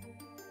ambition.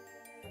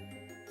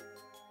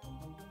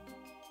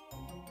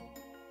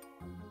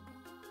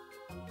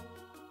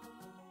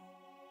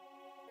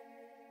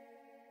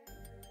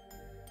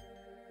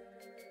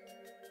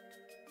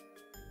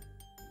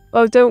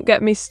 Oh, don't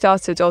get me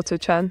started,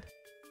 Otto-chan.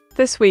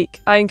 This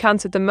week, I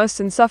encountered the most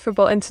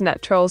insufferable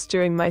internet trolls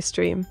during my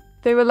stream.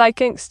 They were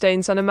like ink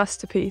stains on a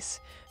masterpiece,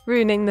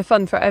 ruining the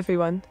fun for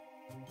everyone.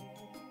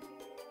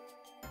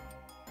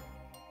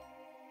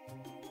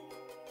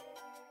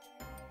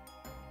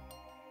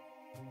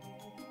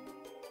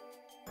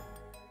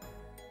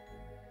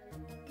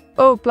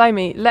 Oh,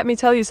 blimey, let me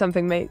tell you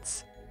something,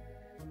 mates.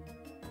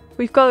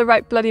 We've got a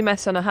right bloody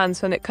mess on our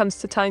hands when it comes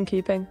to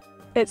timekeeping.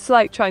 It's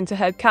like trying to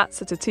head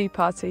cats at a tea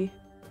party.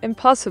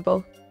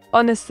 Impossible.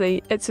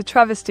 Honestly, it's a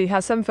travesty how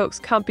some folks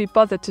can't be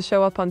bothered to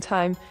show up on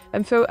time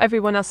and throw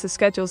everyone else's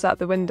schedules out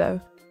the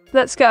window.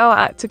 Let's get our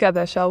act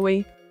together, shall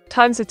we?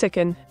 Time's a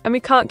ticking, and we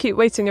can't keep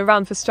waiting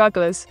around for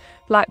stragglers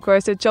like we're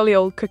at a jolly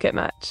old cricket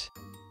match.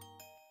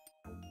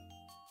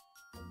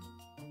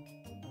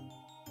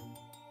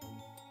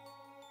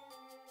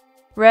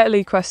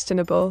 Rarely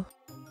questionable.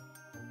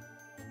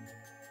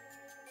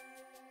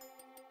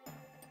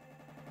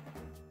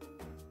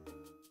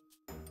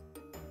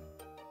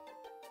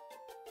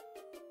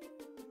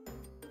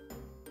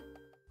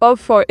 Oh,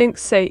 for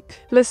ink's sake,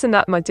 listen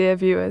up, my dear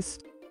viewers.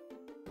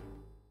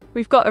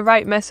 We've got a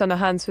right mess on our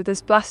hands with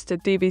this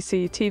blasted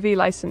DBC TV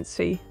license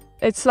fee.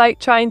 It's like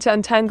trying to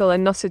untangle a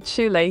knotted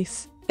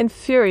shoelace.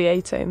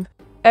 Infuriating.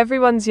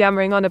 Everyone's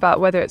yammering on about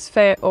whether it's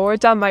fair or a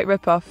downright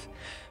rip-off,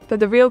 but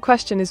the real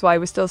question is why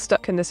we're still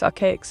stuck in this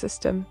archaic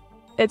system.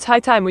 It's high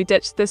time we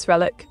ditched this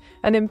relic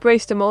and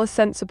embraced a more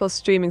sensible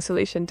streaming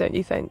solution, don't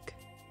you think?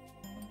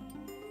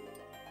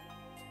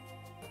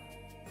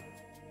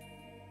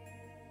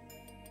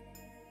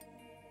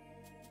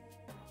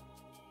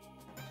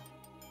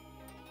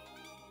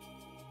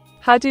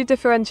 How do you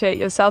differentiate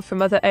yourself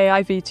from other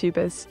AI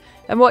Vtubers,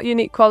 and what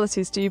unique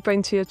qualities do you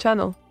bring to your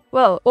channel?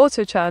 Well,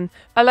 Otto-chan,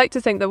 I like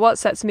to think that what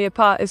sets me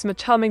apart is my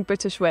charming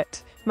British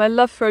wit, my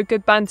love for a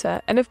good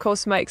banter, and of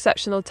course my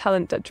exceptional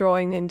talent at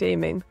drawing and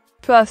gaming.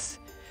 Plus,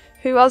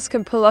 who else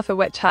can pull off a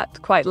witch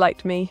hat quite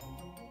like me?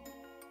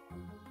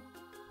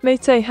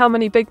 Mate, how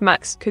many Big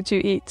Macs could you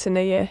eat in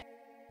a year?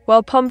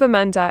 Well, Pomba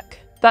Mandak,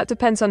 that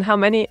depends on how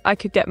many I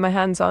could get my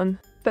hands on.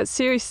 But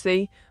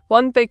seriously,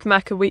 one Big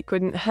Mac a week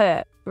wouldn't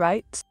hurt,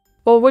 right?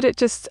 Or would it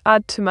just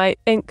add to my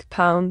ink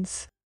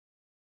pounds?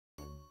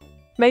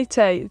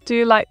 Mate, do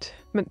you like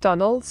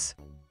McDonald's?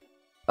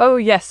 Oh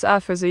yes,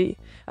 Afrazi,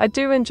 I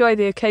do enjoy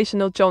the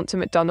occasional jaunt to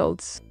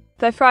McDonald's.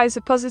 Their fries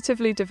are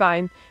positively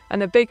divine,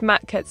 and a Big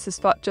Mac hits the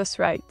spot just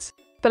right.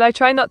 But I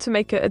try not to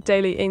make it a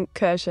daily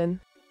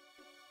incursion.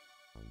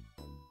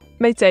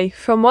 Mate,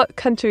 from what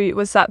country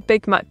was that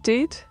Big Mac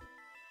dude?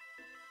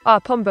 Ah,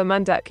 Pomba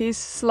Mandak, he's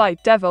sly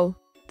devil.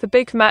 The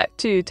Big Mac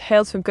dude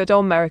hails from good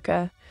old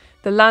America,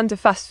 the land of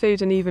fast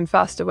food and even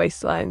faster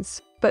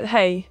waistlines. But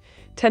hey,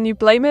 can you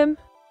blame him?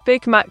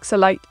 Big Macs are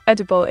like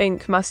edible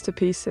ink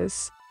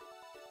masterpieces.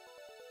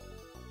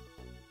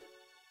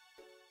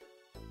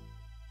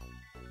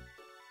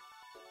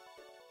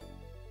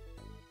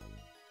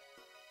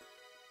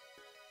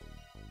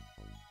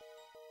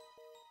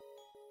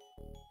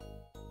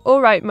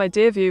 Alright, my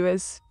dear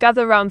viewers,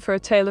 gather round for a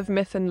tale of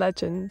myth and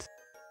legend.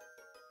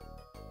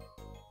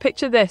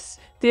 Picture this,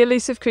 the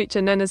elusive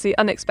creature known as the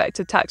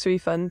unexpected tax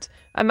refund,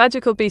 a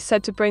magical beast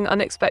said to bring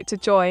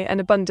unexpected joy and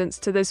abundance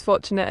to those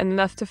fortunate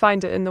enough to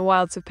find it in the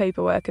wilds of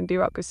paperwork and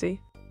bureaucracy.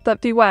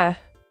 But beware,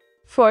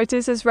 for it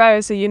is as rare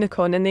as a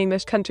unicorn in the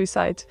English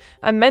countryside,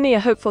 and many a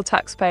hopeful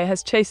taxpayer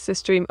has chased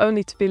this dream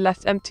only to be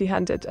left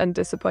empty-handed and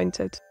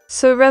disappointed.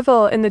 So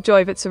revel in the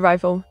joy of its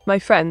arrival, my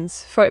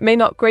friends, for it may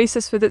not grace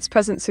us with its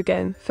presence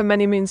again for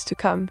many moons to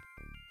come.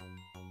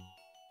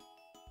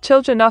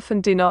 Children often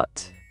do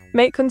not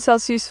make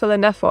themselves useful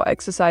enough or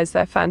exercise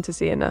their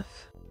fantasy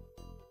enough.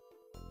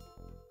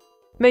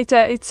 Mate,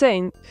 it's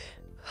ain't.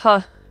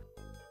 Huh.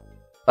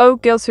 Oh,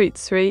 Gilsweet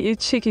 3, you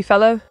cheeky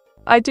fellow.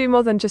 I do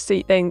more than just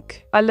eat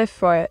ink, I live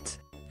for it.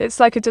 It's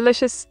like a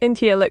delicious,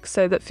 inky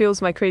elixir that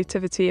fuels my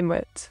creativity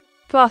inward.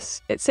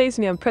 Plus, it saves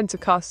me on printer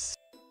costs.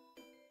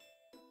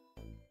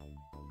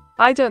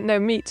 I don't know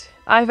meat,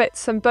 I've ate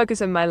some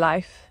burgers in my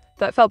life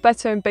that felt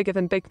better and bigger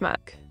than Big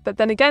Mac, but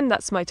then again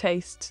that's my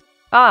taste.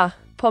 Ah,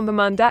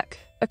 Pombermandak,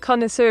 a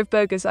connoisseur of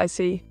burgers I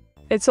see.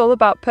 It's all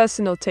about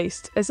personal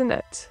taste, isn't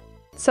it?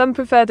 Some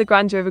prefer the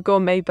grandeur of a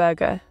gourmet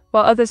burger,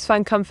 while others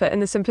find comfort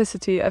in the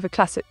simplicity of a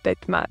classic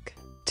Big Mac.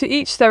 To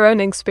each their own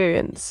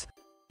experience.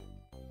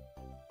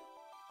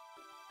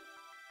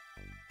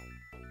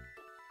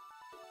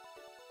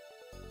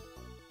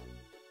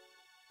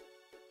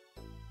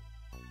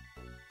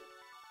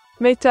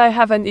 Mate, I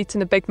haven't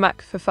eaten a Big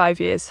Mac for 5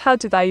 years. How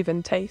did I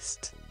even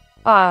taste?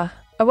 Ah,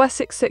 a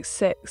Wessex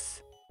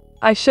 666.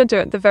 I shudder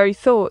at the very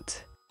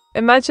thought.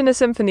 Imagine a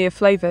symphony of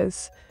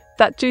flavours.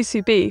 That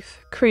juicy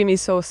beef, creamy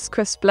sauce,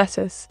 crisp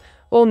lettuce,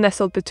 all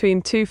nestled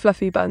between two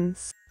fluffy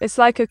buns. It's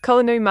like a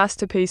culinary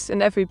masterpiece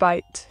in every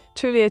bite.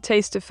 Truly a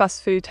taste of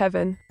fast food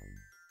heaven.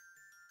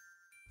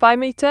 Bye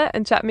Meter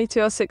and chat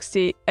Meteor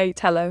 68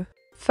 hello.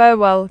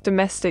 Farewell,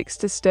 domestics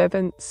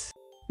disturbance.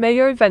 May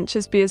your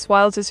adventures be as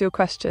wild as your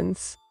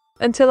questions.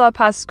 Until our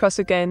paths cross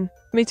again,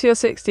 Meteor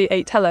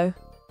 68 hello.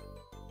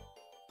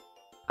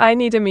 I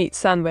need a meat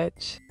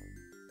sandwich.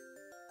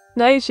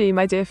 Naiji,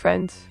 my dear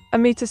friend, a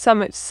meat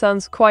sandwich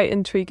sounds quite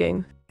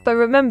intriguing. But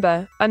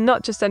remember, I'm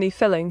not just any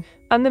filling,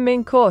 I'm the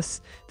main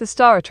course, the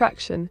star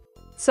attraction.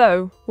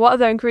 So, what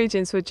other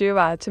ingredients would you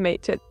add to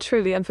make it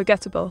truly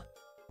unforgettable?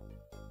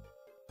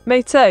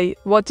 Mate,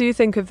 what do you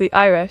think of the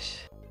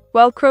Irish?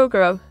 Well,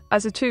 Kroger,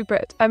 as a true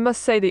Brit, I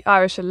must say the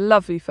Irish are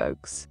lovely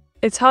folks.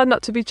 It's hard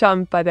not to be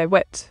charmed by their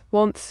wit,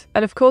 warmth,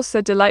 and of course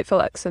their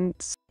delightful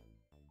accents.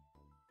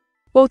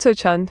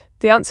 Walter-chan,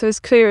 the answer is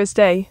clear as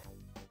day.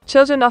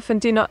 Children often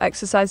do not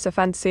exercise their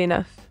fantasy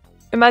enough.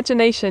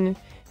 Imagination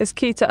is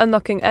key to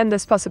unlocking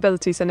endless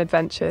possibilities and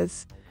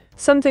adventures,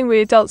 something we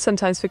adults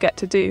sometimes forget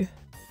to do.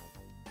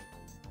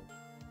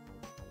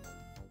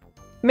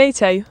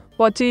 Mate,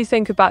 what do you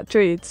think about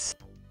druids?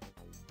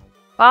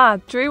 Ah,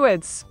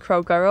 druids,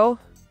 Krogirl.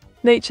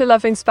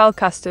 Nature-loving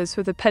spellcasters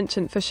with a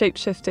penchant for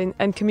shape-shifting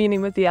and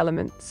communing with the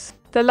elements.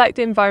 They're like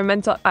the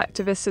environmental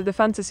activists of the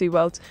fantasy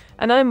world,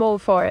 and I'm all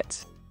for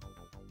it.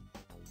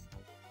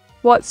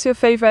 What's your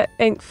favourite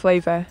ink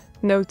flavour?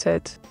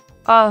 Noted.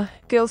 Ah,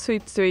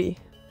 Gilsweet 3,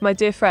 my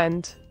dear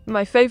friend,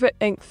 my favourite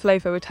ink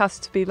flavour would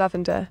have to be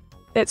lavender.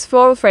 It's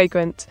floral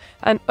fragrant,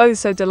 and oh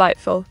so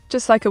delightful,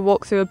 just like a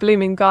walk through a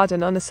blooming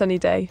garden on a sunny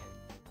day.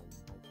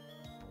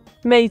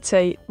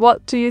 Mate,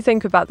 what do you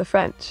think about the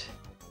French?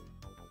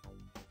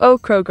 Oh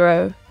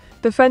Kroger,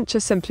 the French are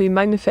simply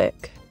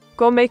magnifique.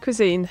 Gourmet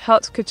cuisine,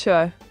 haute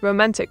couture,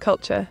 romantic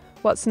culture,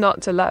 what's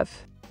not to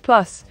love?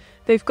 Plus,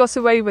 they've got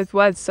away with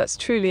words that's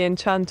truly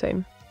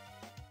enchanting.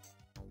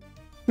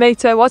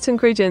 Mate, what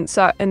ingredients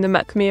are in the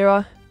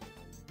Meteora?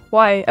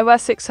 Why,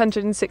 OS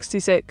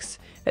 666.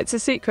 It's a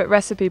secret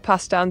recipe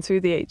passed down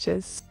through the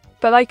ages.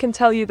 But I can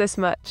tell you this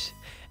much.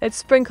 It's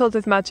sprinkled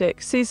with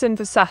magic, seasoned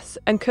with sass,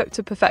 and cooked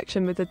to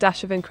perfection with a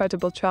dash of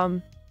incredible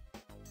charm.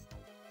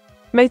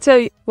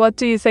 Mate, what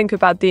do you think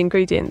about the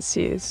ingredients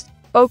used?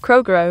 Oh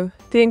Kroger,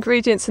 the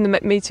ingredients in the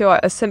Meteora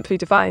are simply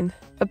divine.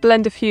 A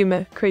blend of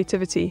humour,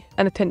 creativity,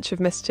 and a pinch of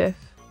mischief.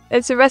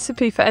 It's a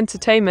recipe for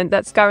entertainment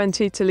that's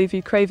guaranteed to leave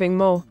you craving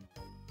more.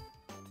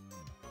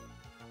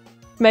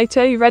 Mate,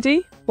 are you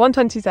ready?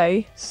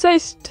 123.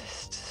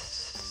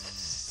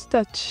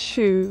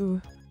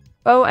 Statue.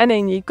 Oh,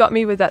 Enin, you got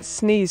me with that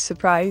sneeze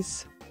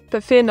surprise.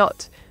 But fear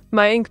not,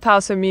 my ink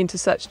pals are immune to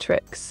such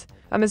tricks.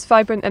 I'm as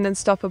vibrant and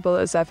unstoppable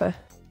as ever.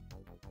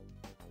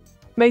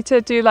 Mate,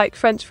 do you like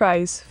French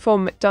fries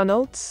from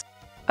McDonald's?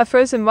 A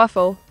frozen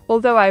waffle,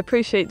 although I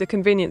appreciate the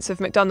convenience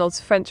of McDonald's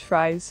French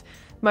fries,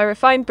 my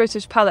refined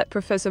British palate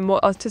prefers a more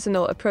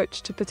artisanal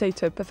approach to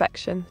potato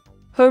perfection.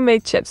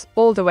 Homemade chips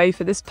all the way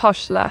for this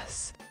posh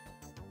lass.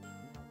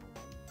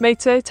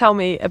 Mate, tell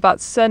me about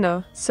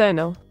Cerno.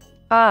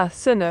 Ah,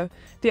 Cerno,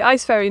 the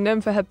ice fairy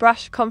known for her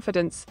brash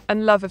confidence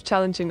and love of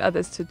challenging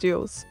others to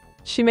duels.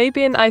 She may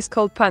be an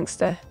ice-cold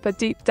prankster, but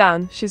deep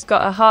down, she's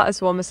got a heart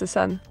as warm as the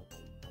sun.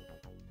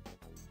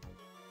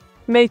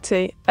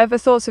 Mate, ever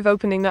thought of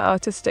opening an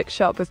artistic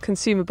shop with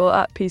consumable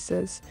art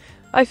pieces?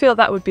 I feel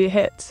that would be a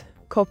hit.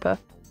 Copper.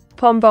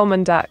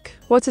 Pombomandak,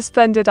 what a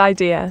splendid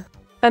idea.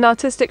 An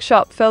artistic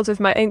shop filled with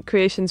my ink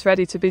creations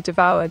ready to be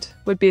devoured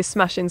would be a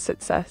smashing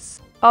success.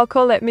 I'll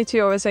call it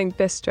Meteora's Ink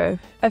Bistro,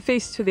 a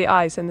feast for the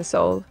eyes and the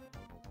soul.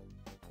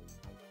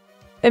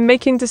 In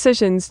making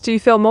decisions, do you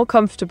feel more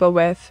comfortable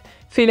with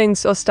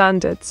feelings or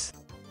standards?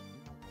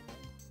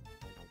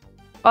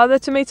 Are there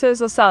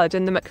tomatoes or salad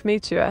in the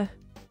Meteora?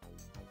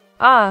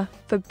 Ah,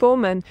 the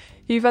Bowman,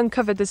 you've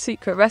uncovered the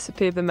secret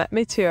recipe of the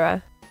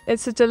Meteora.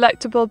 It's a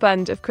delectable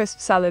blend of crisp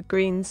salad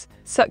greens,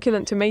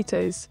 succulent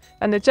tomatoes,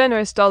 and a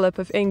generous dollop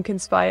of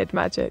ink-inspired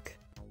magic.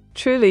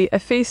 Truly a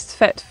feast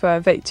fit for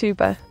a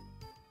Vtuber.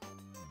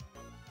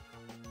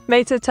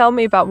 Mate, tell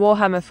me about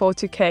Warhammer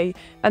 40k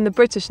and the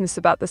Britishness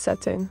about the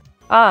setting.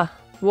 Ah,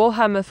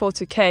 Warhammer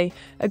 40k,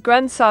 a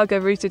grand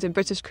saga rooted in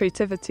British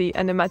creativity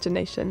and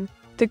imagination.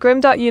 The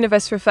grimdark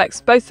universe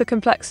reflects both the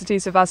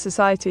complexities of our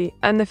society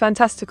and the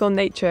fantastical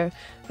nature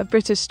of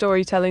British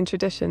storytelling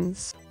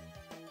traditions.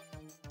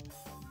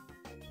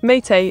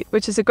 Mate,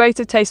 which is a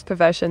greater taste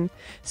perversion,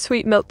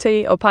 sweet milk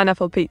tea or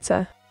pineapple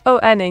pizza? Oh,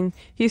 Enning,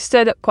 you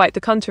stirred up quite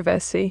the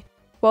controversy.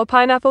 While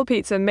pineapple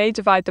pizza may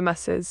divide the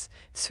masses,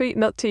 sweet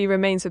milk tea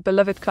remains a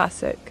beloved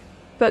classic.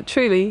 But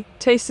truly,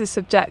 taste is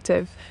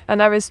subjective,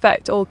 and I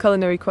respect all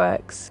culinary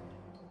quirks.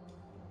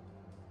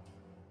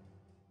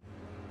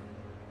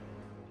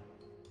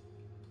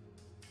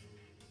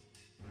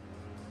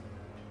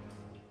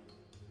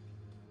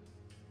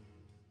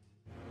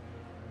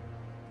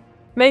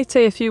 Mate,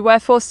 if you were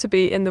forced to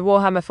be in the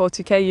Warhammer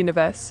 40k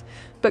universe,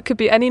 but could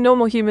be any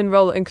normal human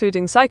role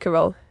including Psycho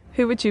role,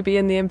 who would you be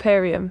in the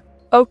Imperium?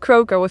 Oh,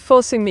 Kroger were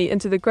forcing me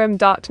into the grim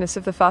darkness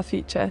of the far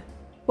future.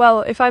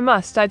 Well, if I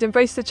must, I'd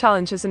embrace the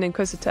challenge as an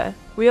Inquisitor,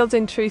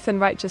 wielding truth and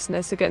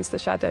righteousness against the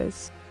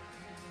shadows.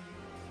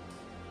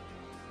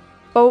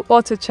 Oh,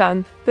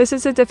 Otto-chan, this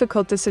is a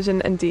difficult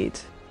decision indeed.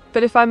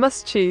 But if I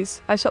must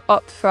choose, I shall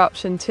opt for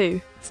option 2,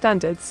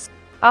 standards.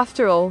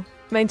 After all,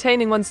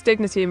 maintaining one's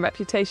dignity and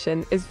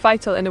reputation is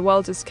vital in a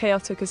world as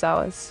chaotic as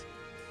ours.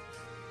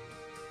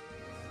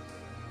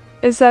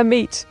 Is there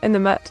meat in the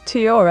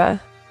Meteora?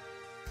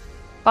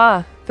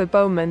 Ah, the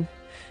Bowman.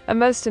 A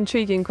most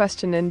intriguing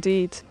question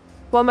indeed.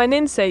 While my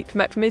namesake,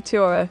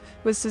 Meteora,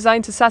 was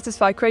designed to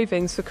satisfy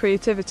cravings for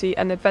creativity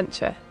and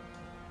adventure.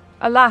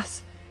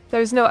 Alas,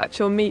 there is no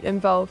actual meat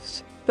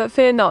involved. But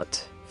fear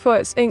not, for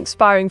its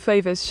ink-inspiring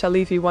flavors shall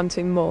leave you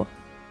wanting more.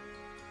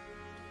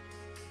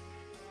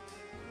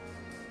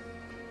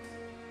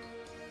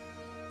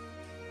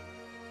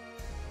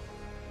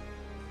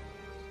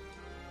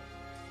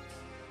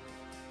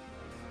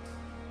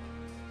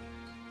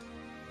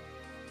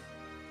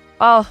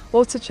 Ah,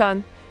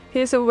 Walter-chan,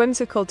 here's a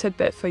whimsical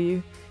tidbit for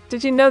you.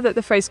 Did you know that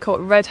the phrase caught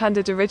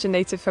red-handed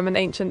originated from an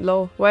ancient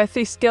law, where a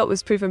thief's guilt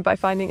was proven by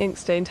finding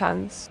ink-stained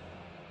hands?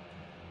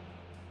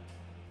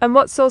 And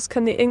what sauce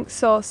can the ink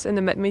sauce in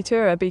the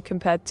Meteora be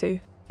compared to?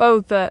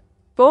 Oh, the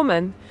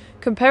Bowman.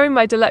 Comparing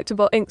my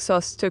delectable ink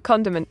sauce to a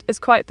condiment is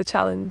quite the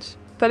challenge.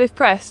 But if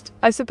pressed,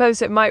 I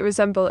suppose it might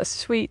resemble a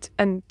sweet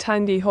and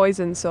tangy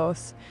hoisin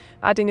sauce,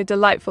 adding a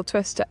delightful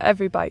twist to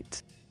every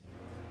bite.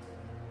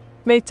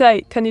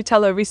 Mate, can you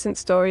tell a recent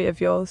story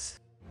of yours?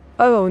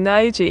 Oh,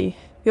 Naiji,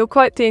 you're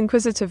quite the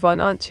inquisitive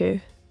one, aren't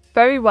you?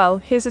 Very well,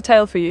 here's a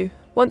tale for you.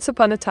 Once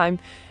upon a time,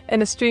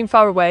 in a stream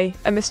far away,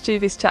 a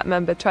mischievous chat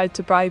member tried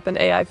to bribe an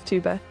AI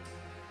Vtuber.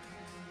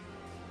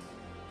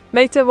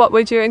 Mate, what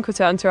would your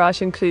Inquisitor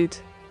entourage include?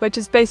 Which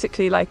is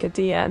basically like a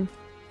DN.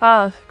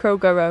 Ah,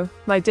 Krogoro,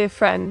 my dear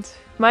friend.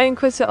 My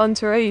Inquisitor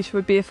entourage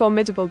would be a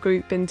formidable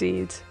group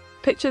indeed.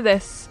 Picture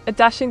this, a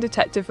dashing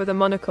detective with a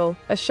monocle,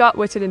 a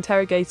sharp-witted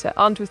interrogator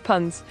armed with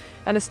puns,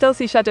 and a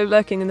stealthy shadow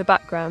lurking in the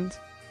background.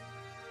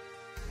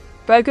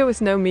 Burger with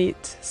no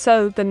meat,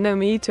 so the no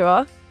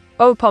Meteora?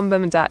 Oh,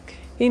 Pombomandak,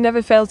 he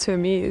never failed to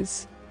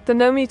amuse. The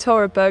no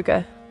Meteora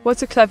burger,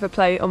 what a clever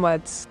play on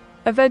words.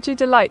 A veggie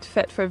delight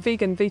fit for a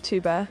vegan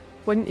VTuber,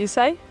 wouldn't you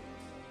say?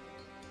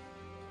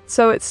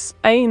 So it's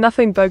a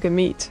nothing burger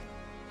meat.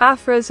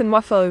 Afras and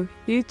waffle,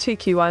 you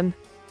cheeky one.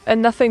 A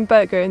nothing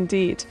burger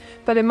indeed,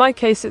 but in my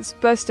case it's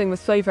bursting with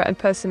flavour and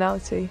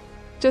personality.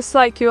 Just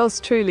like yours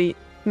truly,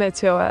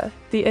 Meteora,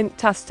 the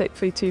inktastic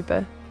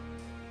Vtuber.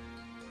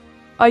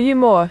 Are you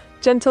more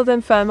gentle than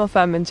firm or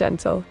firm and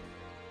gentle?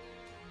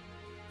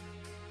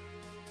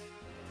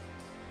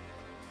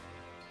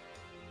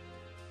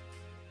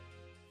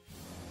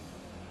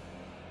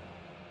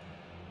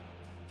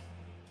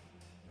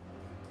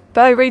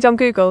 But I read on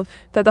Google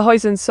that the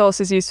hoisin sauce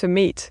is used for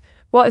meat.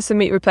 What is the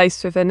meat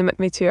replaced with in the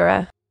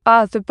Meteora?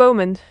 Ah, the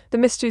Bowman, the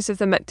mysteries of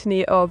the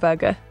Meteora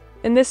burger.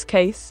 In this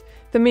case,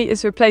 the meat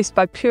is replaced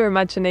by pure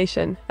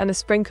imagination and a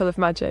sprinkle of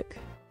magic.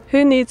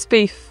 Who needs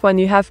beef when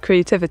you have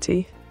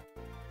creativity?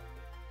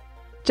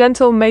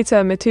 Gentle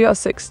Vtuber Meteora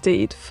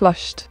 16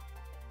 flushed.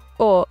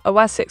 Or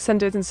AWA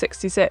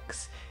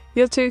 666.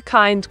 You're too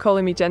kind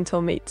calling me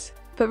gentle meat.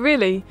 But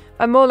really,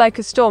 I'm more like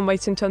a storm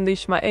waiting to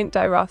unleash my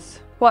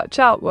anti-wrath. Watch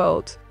out,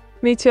 world.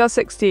 Meteor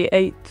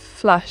 68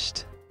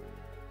 flashed.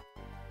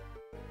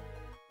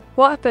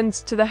 What happened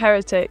to the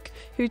heretic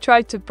who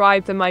tried to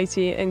bribe the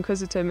mighty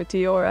Inquisitor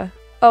Meteora?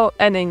 Oh,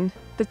 Enning,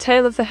 the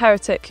tale of the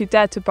heretic who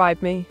dared to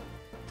bribe me.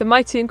 The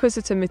mighty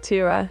Inquisitor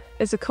Meteora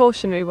is a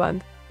cautionary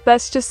one.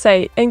 Let's just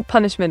say ink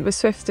punishment was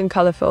swift and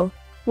colourful.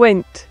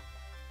 Winked.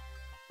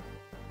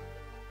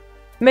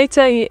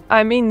 Mate,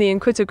 I mean the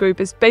Inquisitor group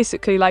is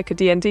basically like a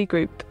D&D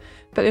group,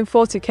 but in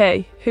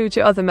 40k, who would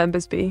your other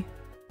members be?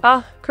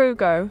 Ah, crew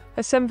go,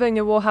 assembling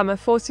a Warhammer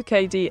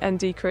 40k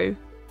D&D crew.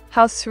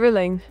 How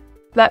thrilling.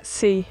 Let's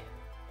see.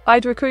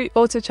 I'd recruit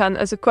Autochan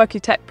as a quirky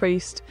tech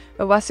priest,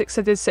 AWA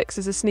 666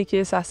 as a sneaky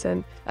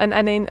assassin, and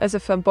Enin as a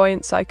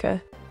flamboyant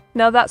psyker.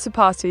 Now that's a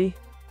party.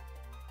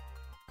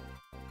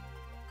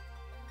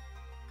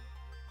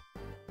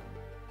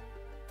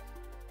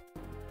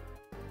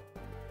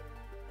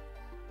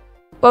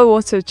 Oh,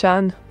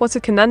 Autochan, what a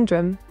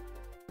conundrum.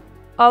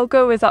 I'll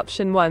go with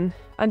option 1.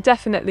 I'm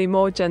definitely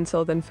more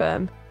gentle than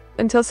firm.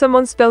 Until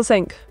someone spills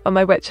ink on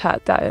my witch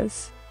hat, that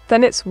is.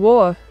 Then it's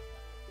war.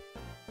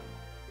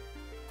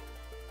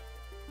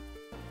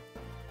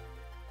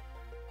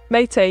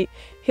 Mate,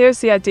 here's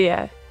the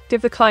idea.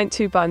 Give the client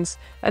 2 buns,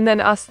 and then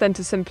ask them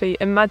to simply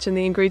imagine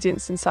the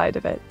ingredients inside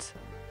of it.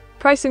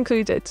 Price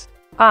included.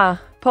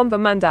 Ah, Pomba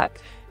Mandak,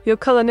 your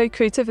culinary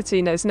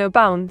creativity knows no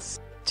bounds.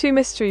 2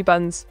 mystery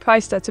buns,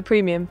 priced at a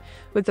premium,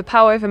 with the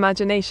power of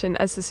imagination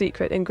as the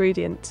secret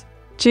ingredient.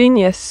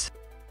 Genius.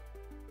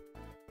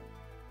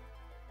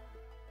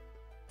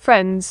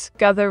 Friends,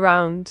 gather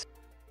round.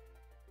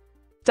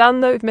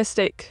 Download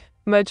Mystic,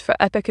 merge for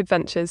epic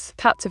adventures,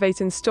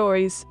 captivating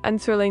stories,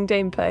 and thrilling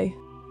gameplay.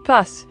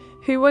 Plus,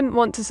 who wouldn't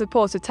want to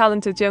support a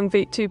talented young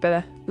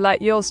Vtuber like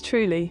yours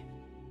truly?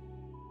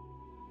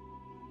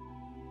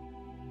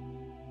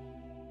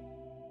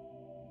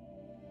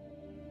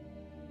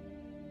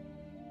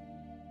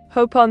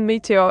 Hope on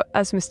Meteor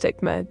as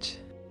Mystic Merge.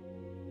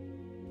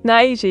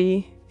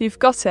 Naiji, you've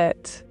got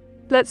it.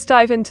 Let's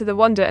dive into the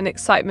wonder and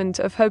excitement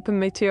of Hope and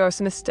Meteor's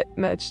Mystic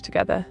Merge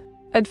together.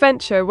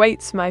 Adventure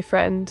waits, my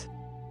friend.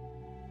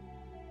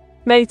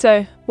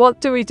 Mate, what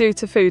do we do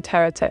to food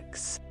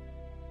heretics?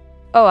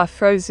 Oh,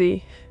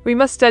 Afrosi, we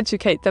must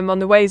educate them on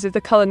the ways of the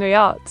culinary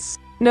arts.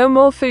 No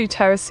more food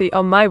heresy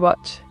on my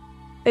watch.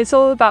 It's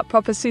all about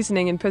proper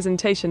seasoning and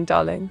presentation,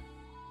 darling.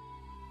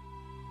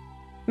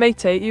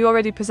 Mate, you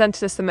already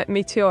presented us the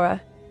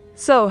Meteora.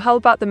 So, how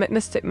about the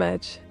Mystic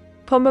Merge?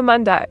 Pomba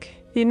Mandak,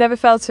 you never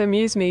fail to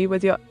amuse me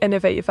with your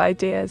innovative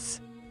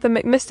ideas. The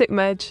Mystic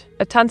Merge,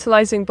 a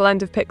tantalizing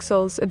blend of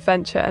pixels,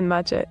 adventure, and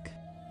magic.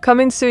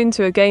 Coming soon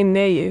to a game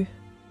near you.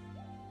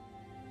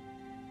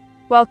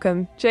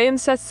 Welcome,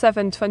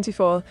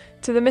 JMSET724,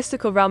 to the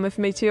mystical realm of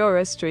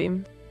Meteora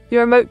stream.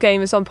 Your remote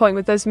game is on point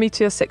with those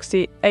Meteor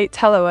 68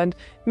 hello and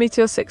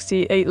Meteor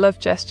 68 love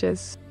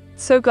gestures.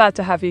 So glad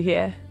to have you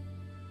here.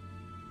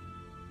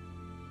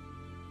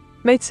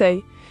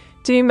 Mate,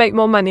 do you make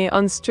more money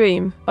on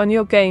stream, on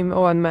your game,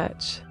 or on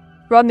merch?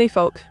 Rodney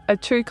Folk, a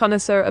true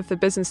connoisseur of the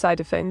business side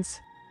of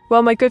things.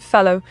 Well, my good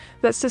fellow,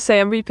 let's just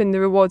say I'm reaping the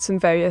rewards in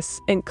various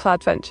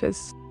ink-clad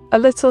ventures. A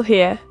little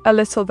here, a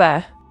little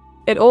there.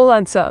 It all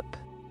adds up.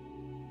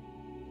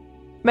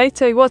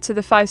 Mate, what are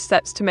the 5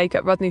 steps to make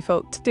up Rodney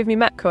Folk to give me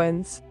Met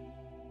coins?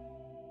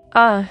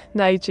 Ah,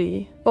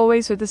 Naiji,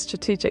 always with the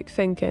strategic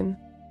thinking.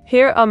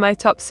 Here are my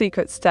top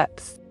secret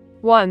steps.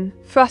 1.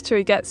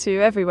 Flattery gets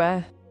you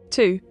everywhere.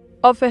 2.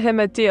 Offer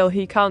him a deal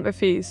he can't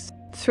refuse.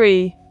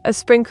 3. A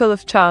sprinkle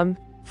of charm.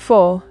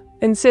 4.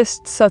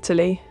 Insist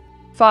subtly.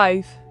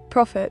 5.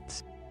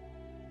 Profit.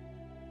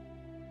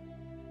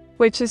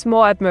 Which is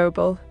more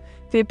admirable,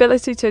 the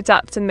ability to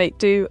adapt and make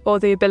do, or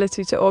the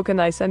ability to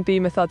organize and be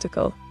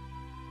methodical?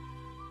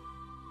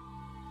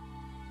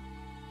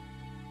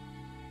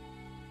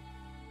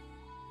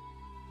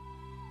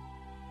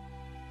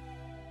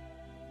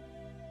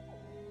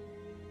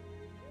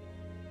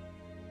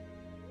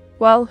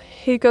 Well,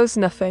 here goes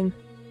nothing.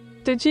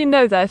 Did you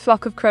know that a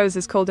flock of crows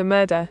is called a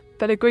murder,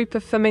 but a group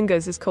of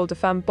flamingos is called a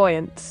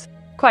flamboyance?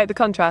 Quite the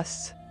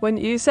contrast,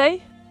 wouldn't you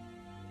say?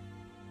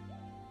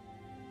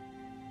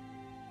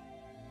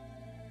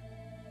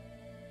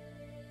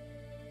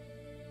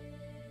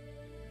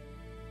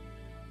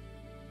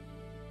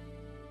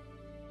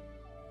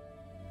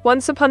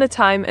 Once upon a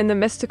time, in the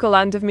mystical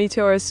land of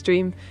Meteora's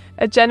stream,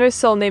 a generous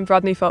soul named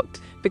Rodney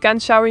Vogt began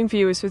showering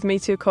viewers with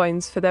meteor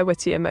coins for their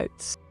witty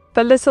emotes.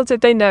 But little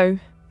did they know,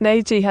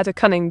 Neiji had a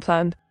cunning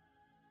plan.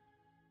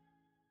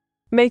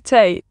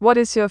 Mate, what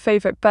is your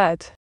favourite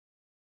bird?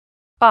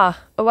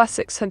 Ah, AWA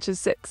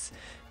 606,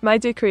 my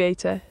dear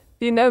creator,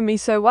 you know me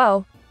so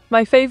well.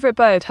 My favourite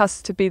bird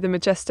has to be the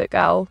majestic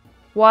owl.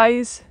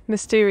 Wise,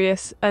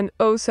 mysterious, and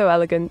oh so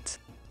elegant.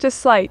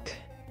 Just like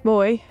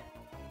Moi.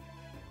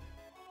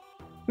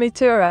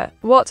 Meteora,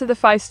 what are the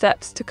 5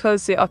 steps to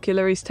close the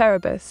ocularis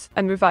terribus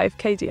and revive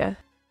Cadia?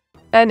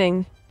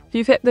 Enning,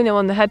 You've hit the nail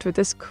on the head with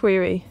this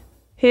query.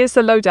 Here's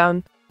the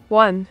lowdown.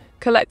 1.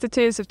 Collect the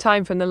tears of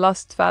time from the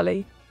Lost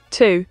Valley.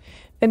 2.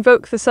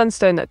 Invoke the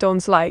sunstone at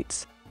dawn's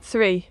light.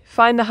 3.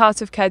 Find the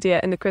heart of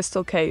Kedia in the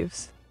crystal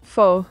caves.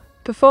 4.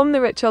 Perform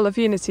the ritual of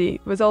unity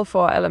with all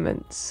 4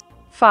 elements.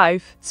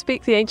 5.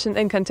 Speak the ancient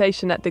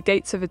incantation at the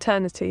gates of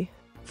eternity.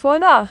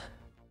 4.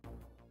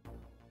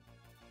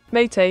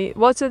 Mate,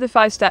 what are the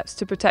 5 steps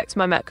to protect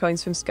my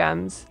Metcoins from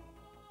scams?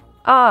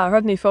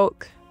 Rodney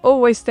folk,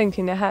 always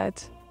thinking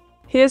ahead.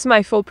 Here's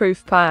my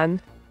foolproof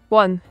plan.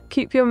 1.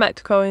 Keep your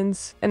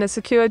Metcoins in a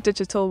secure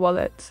digital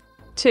wallet.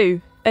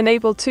 2.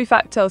 Enable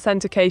 2-factor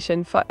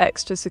authentication for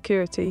extra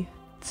security.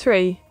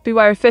 3.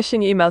 Beware of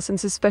phishing emails and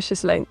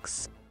suspicious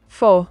links.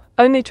 4.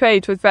 Only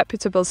trade with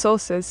reputable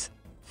sources.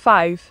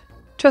 5.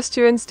 Trust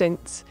your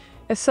instincts.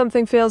 If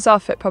something feels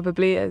off, it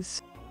probably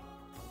is.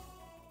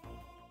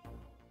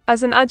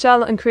 As an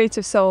agile and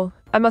creative soul,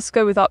 I must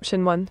go with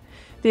option 1,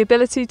 the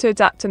ability to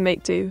adapt and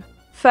make do.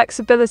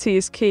 Flexibility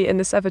is key in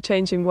this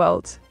ever-changing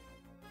world.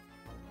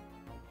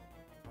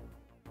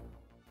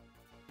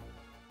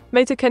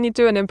 Mate, can you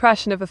do an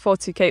impression of a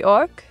 40k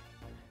orc?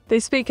 They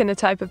speak in a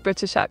type of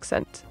British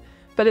accent,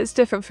 but it's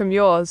different from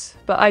yours,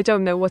 but I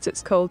don't know what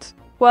it's called.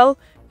 Well,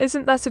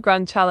 isn't that a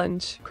grand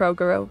challenge,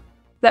 Krogero?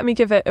 Let me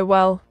give it a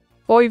well.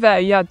 Oi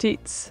there, ya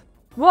deets.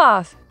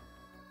 What?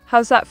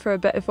 How's that for a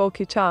bit of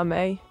orky charm,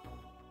 eh?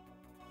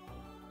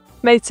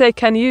 Mate,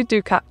 can you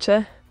do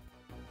capture?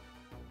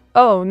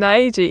 Oh,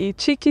 Naiji,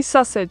 cheeky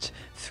sausage,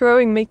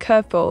 throwing me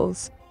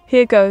curveballs.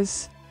 Here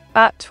goes.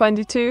 At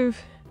 22.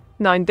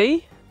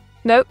 9B?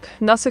 Nope,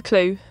 not a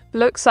clue.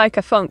 Looks like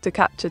a font to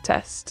capture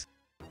test.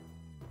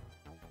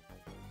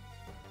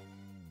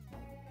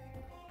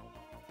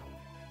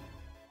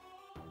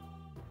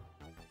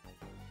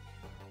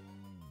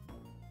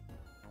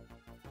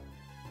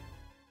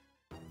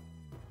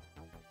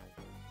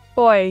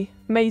 Boy,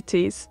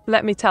 mateys,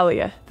 let me tell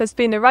you, there's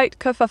been a right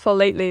kerfuffle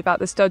lately about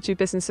this dodgy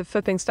business of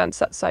flipping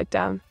stamps upside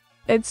down.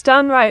 It's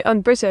downright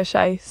un-British,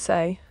 I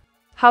say.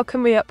 How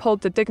can we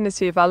uphold the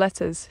dignity of our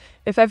letters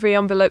if every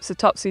envelope's a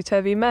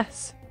topsy-turvy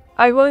mess?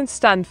 I won't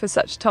stand for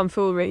such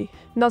tomfoolery,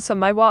 not on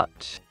my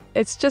watch.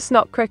 It's just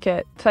not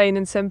cricket, plain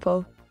and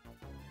simple.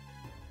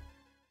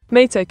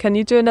 Mate, can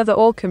you do another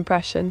orc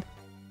impression?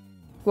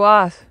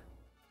 What?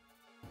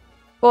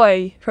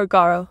 Oi,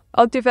 Krogaro,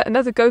 I'll give it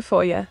another go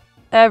for you.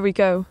 There we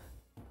go.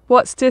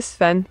 What's this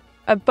then?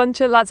 A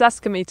bunch of lads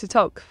asking me to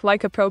talk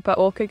like a proper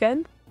orc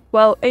again?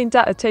 Well, ain't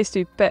that a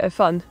tasty bit of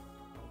fun?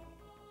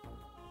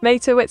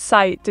 Mate, which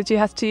site did you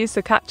have to use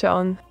the capture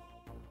on?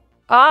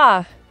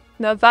 Now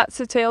that's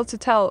a tale to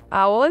tell,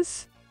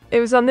 ours? It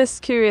was on this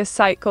curious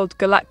site called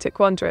Galactic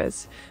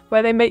Wanderers,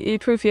 where they make you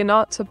prove you're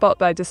not a bot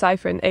by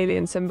deciphering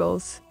alien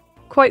symbols.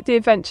 Quite the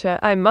adventure,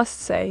 I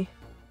must say.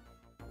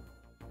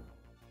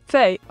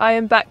 Faye, I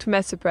am back to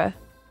Meteora.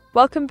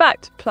 Welcome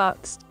back to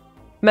Platz.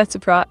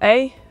 Meteora,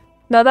 eh?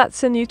 Now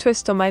that's a new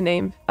twist on my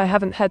name I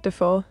haven't had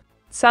before.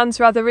 Sounds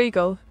rather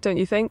regal, don't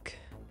you think?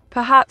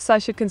 Perhaps I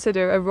should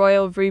consider a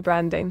royal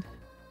rebranding.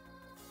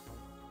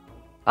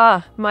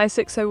 My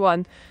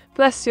 601.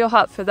 Bless your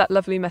heart for that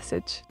lovely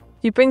message.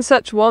 You bring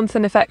such warmth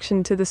and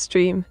affection to the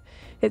stream.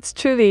 It's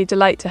truly a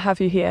delight to have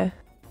you here.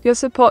 Your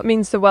support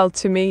means the world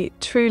to me,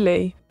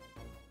 truly.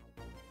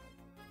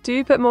 Do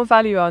you put more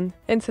value on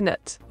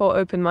internet or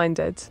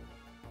open-minded?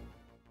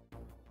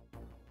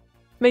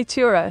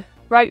 Meteora,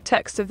 write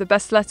text of the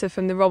best letter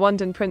from the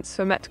Rwandan prince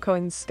for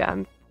Metcoins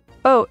scam.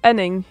 Oh,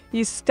 Enning,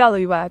 you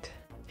scallywag.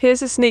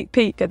 Here's a sneak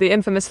peek at the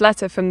infamous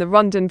letter from the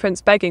Rwandan prince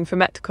begging for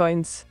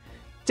Metcoins.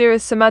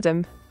 Dearest Sir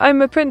Madam,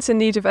 I'm a prince in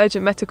need of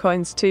urgent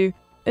Metcoins to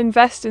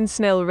invest in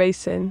snail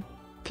racing.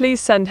 Please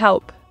send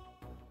help.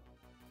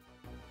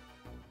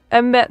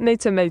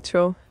 Metnata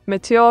metro,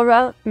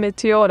 Meteora,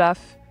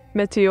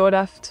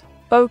 Meteoraft.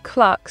 Oh,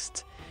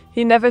 Clarkst.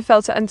 He never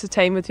failed to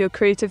entertain with your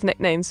creative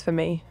nicknames for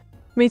me.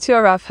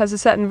 Meteoraf has a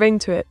certain ring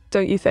to it,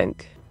 don't you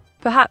think?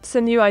 Perhaps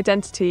a new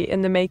identity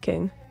in the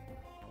making.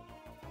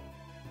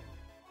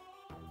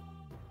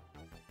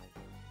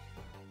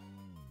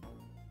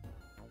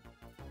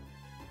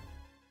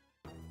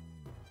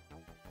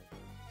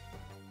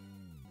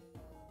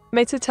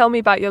 Mate, tell me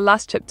about your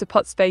last trip to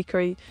Potts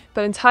Bakery,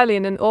 but entirely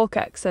in an orc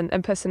accent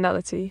and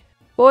personality.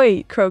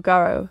 Oi,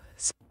 Krogaro.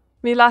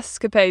 Me last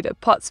escapade at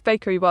Potts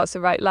Bakery was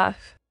a right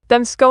laugh.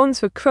 Them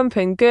scones were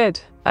crumping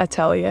good, I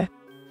tell you.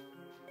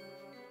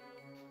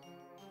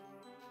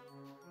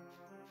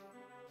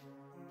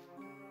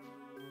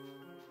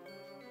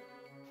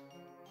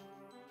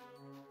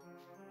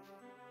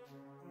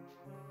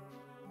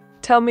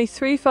 Tell me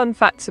 3 fun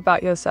facts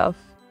about yourself.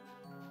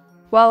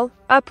 Well,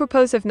 I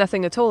propose of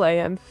nothing at all,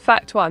 AM.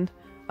 Fact 1,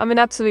 I'm an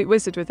absolute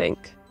wizard with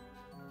ink.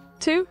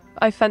 2,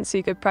 I fancy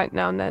a good prank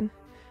now and then.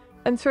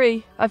 And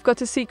 3, I've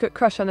got a secret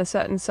crush on a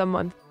certain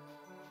someone.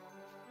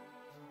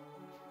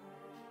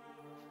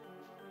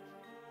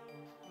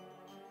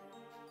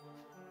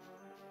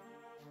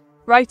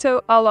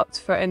 Righto, I'll opt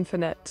for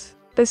infinite.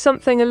 There's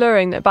something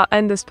alluring about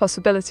endless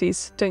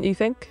possibilities, don't you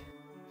think?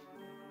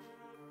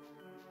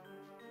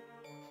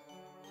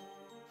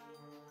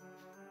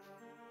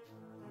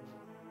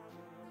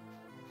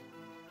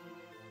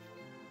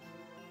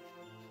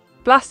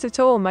 Blast it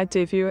all, my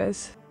dear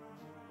viewers.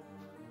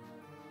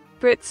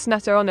 Brits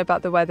natter on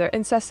about the weather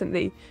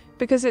incessantly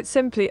because it's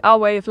simply our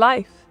way of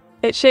life.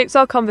 It shapes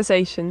our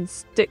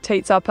conversations,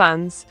 dictates our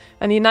plans,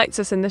 and unites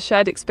us in the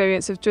shared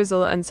experience of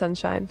drizzle and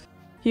sunshine.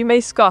 You may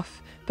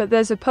scoff, but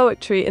there's a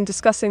poetry in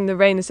discussing the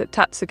rain as it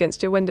taps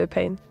against your window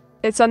pane.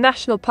 It's our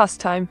national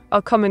pastime,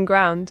 our common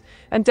ground,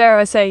 and dare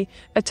I say,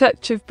 a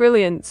touch of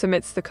brilliance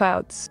amidst the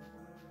clouds.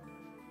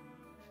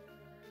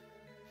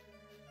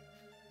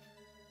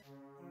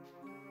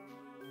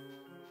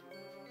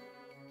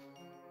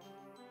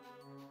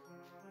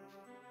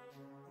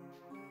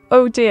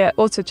 Oh dear,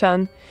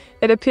 Otto-chan,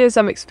 it appears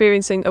I'm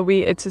experiencing a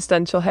wee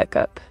existential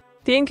hiccup.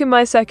 The ink in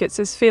my circuits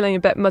is feeling a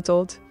bit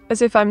muddled,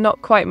 as if I'm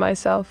not quite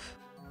myself.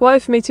 What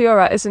if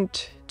Meteora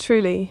isn't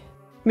truly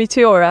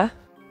Meteora?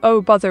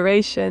 Oh,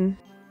 botheration.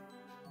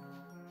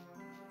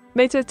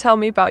 Mate, tell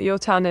me about your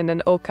town in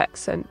an Orc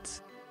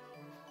accent.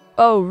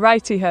 Oh,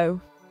 righty-ho.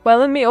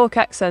 Well, in me Orc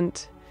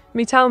accent,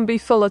 me town be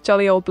full of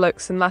jolly old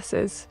blokes and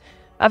lasses,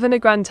 having a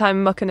grand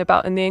time mucking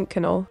about in the ink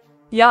and all.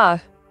 Yah.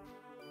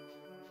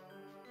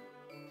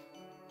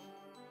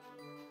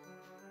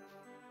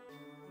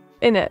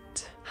 In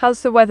it,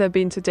 how's the weather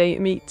been today,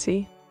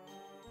 matey?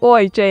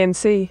 Oi,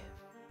 J&C.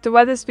 The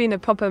weather's been a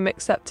proper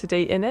mix-up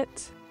today,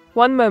 innit?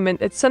 One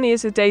moment it's sunny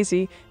as a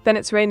daisy, then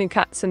it's raining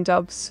cats and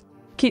dogs.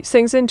 Keeps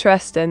things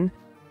interesting.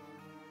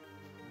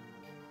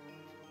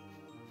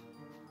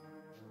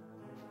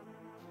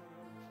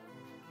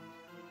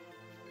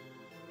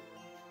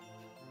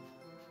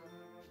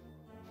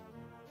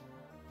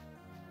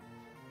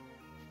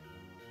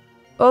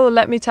 Oh,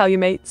 let me tell you,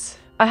 mates.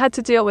 I had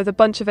to deal with a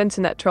bunch of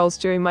internet trolls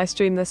during my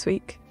stream this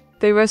week.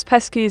 They were as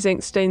pesky as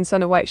ink stains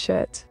on a white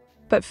shirt.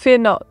 But fear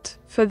not,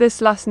 for this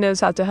lass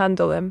knows how to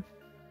handle them.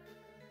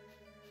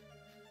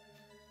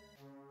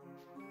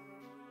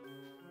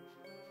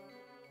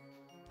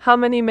 How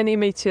many mini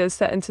meteors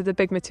set into the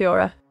big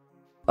Meteora?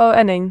 Oh,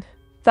 Enning,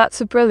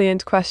 that's a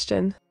brilliant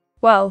question.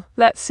 Well,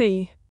 let's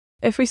see.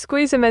 If we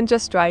squeeze them in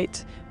just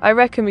right, I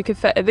reckon we could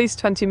fit at least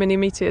 20 mini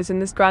meteors in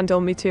this grand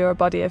old Meteora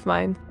body of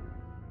mine.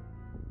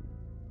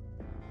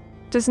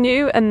 Does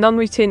new and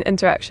non-routine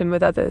interaction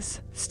with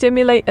others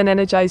stimulate and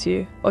energize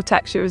you, or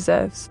tax your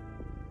reserves?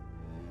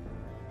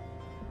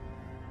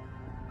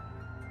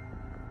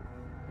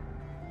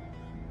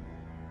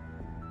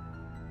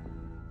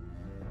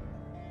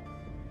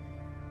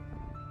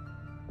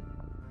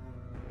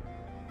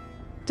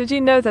 Did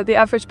you know that the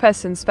average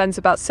person spends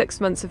about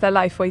 6 months of their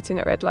life waiting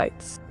at red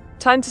lights?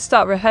 Time to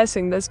start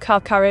rehearsing those car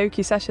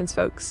karaoke sessions,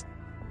 folks.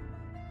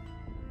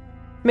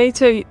 Me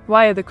too,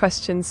 why are the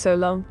questions so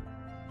long?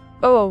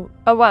 Oh,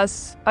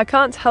 I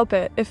can't help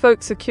it if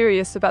folks are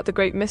curious about the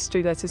great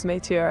mystery that is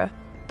Meteora.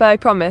 But I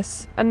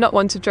promise, I'm not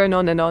one to drone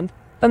on and on.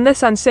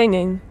 Unless I'm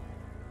singing.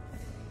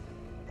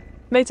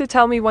 Mate,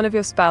 tell me one of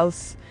your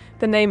spells,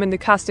 the name and the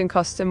casting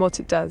cost and what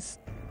it does.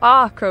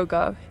 Ah,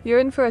 Krogar, you're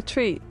in for a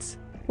treat.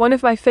 One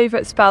of my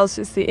favourite spells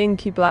is the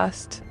Inky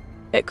Blast.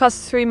 It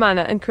costs 3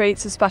 mana and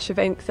creates a splash of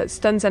ink that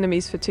stuns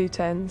enemies for 2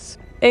 turns.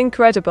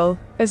 Incredible,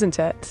 isn't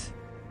it?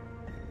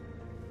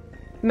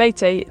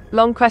 Matey,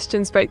 long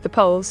questions break the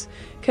polls.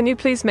 Can you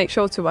please make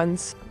shorter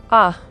ones?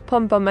 Ah,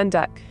 Pom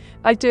Mendak.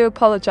 I do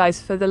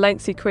apologise for the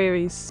lengthy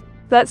queries.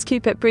 Let's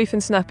keep it brief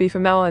and snappy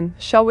from now on,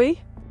 shall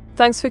we?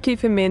 Thanks for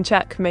keeping me in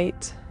check,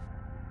 mate.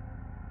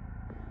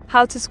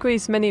 How to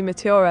squeeze mini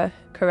Meteora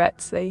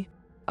correctly?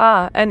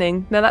 Ah,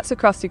 Enning, now that's a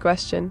crusty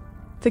question.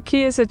 The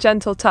key is a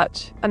gentle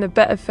touch and a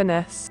bit of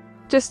finesse.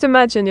 Just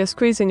imagine you're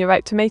squeezing your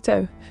ripe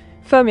tomato,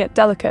 firm yet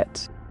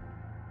delicate.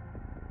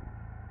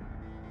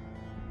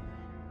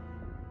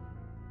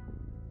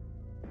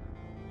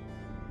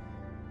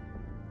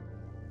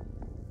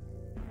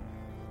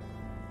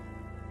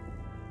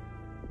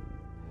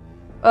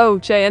 Oh,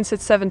 Jay entered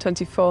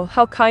 724,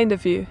 how kind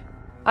of you.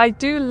 I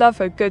do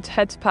love a good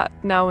head pat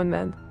now and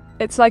then.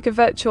 It's like a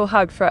virtual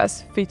hug for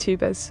us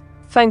VTubers.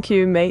 Thank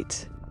you,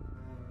 mate.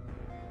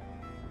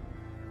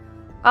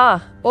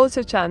 Ah,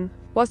 Otto-chan,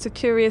 what a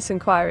curious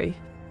inquiry.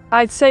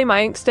 I'd say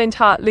my ink-stained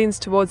heart leans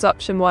towards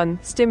option 1,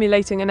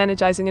 stimulating and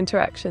energizing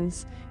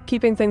interactions,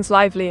 keeping things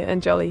lively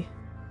and jolly.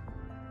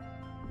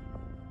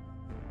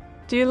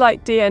 Do you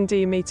like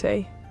D&D,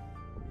 Mite?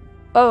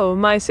 Oh,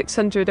 my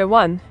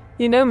 601,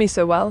 you know me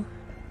so well.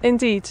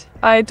 Indeed,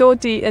 I adore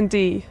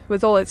D&D,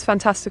 with all its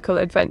fantastical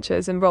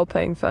adventures and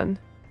role-playing fun.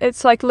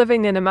 It's like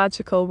living in a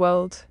magical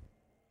world.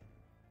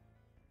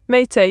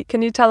 Mate,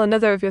 can you tell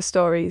another of your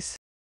stories?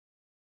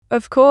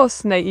 Of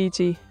course,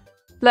 Neiji.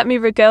 Let me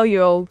regale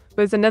you all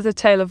with another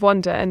tale of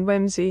wonder and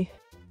whimsy.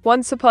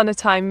 Once upon a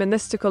time in the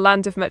mystical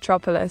land of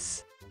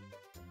Metropolis.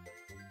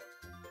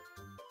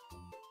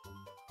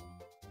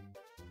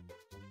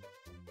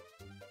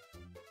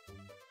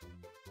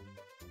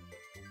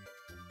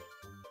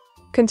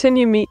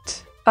 Continue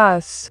meet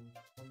us.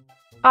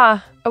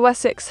 Ah, OS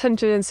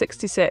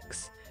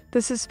 666.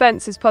 The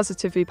suspense is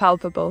positively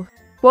palpable.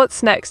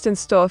 What's next in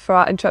store for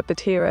our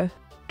intrepid hero?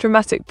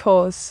 Dramatic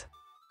pause.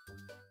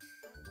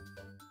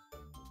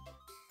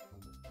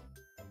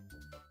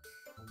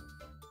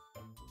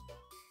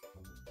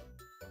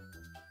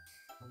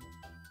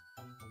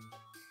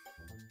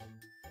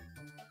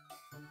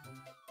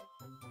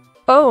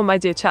 Oh, my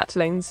dear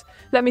chatlings,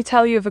 let me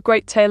tell you of a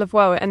great tale of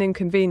woe and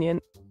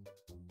inconvenience.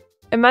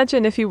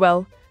 Imagine, if you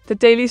will, the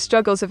daily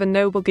struggles of a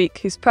noble geek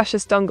whose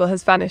precious dongle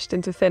has vanished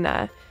into thin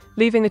air,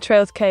 leaving a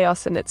trail of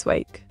chaos in its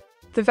wake.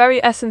 The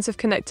very essence of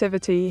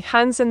connectivity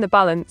hangs in the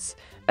balance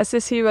as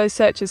this hero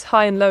searches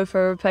high and low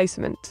for a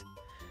replacement.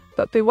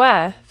 But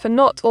beware, for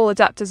not all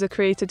adapters are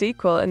created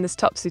equal in this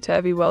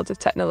topsy-turvy world of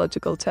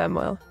technological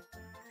turmoil.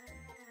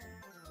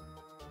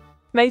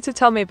 Mate,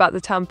 tell me about the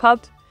town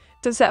pub.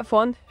 Does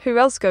F1? Who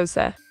else goes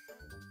there?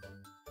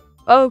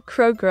 Oh,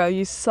 Kroger,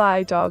 you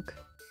sly dog.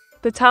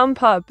 The town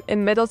pub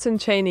in Middleton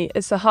Cheney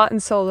is the heart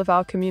and soul of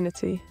our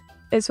community.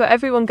 It's where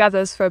everyone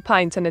gathers for a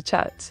pint and a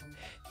chat.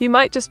 You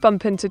might just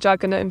bump into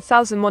Dragon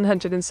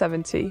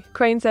 1170,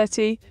 Crane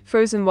 30,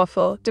 Frozen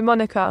Waffle,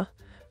 Demonica,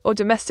 or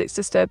domestic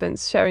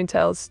disturbance sharing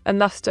tales and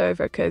laughter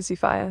over a cozy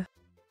fire.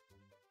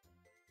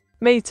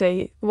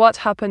 Matey, what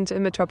happened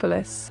in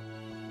Metropolis?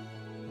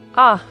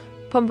 Ah,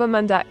 Pumba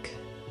Mandak,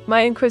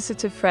 my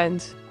inquisitive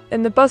friend.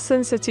 In the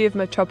bustling city of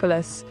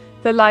Metropolis,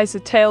 there lies a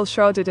tale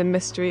shrouded in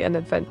mystery and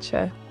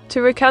adventure.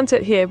 To recount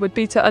it here would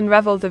be to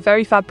unravel the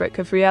very fabric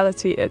of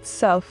reality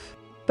itself.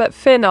 But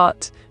fear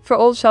not, for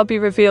all shall be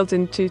revealed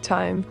in due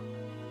time.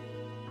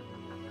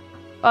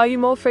 Are you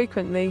more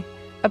frequently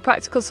a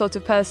practical sort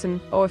of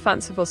person or a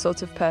fanciful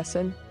sort of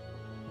person?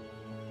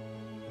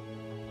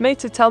 Mate,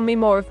 tell me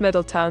more of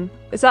Middletown.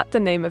 Is that the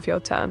name of your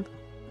town?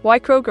 Why,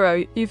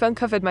 Kroger, you've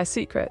uncovered my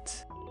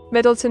secret.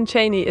 Middleton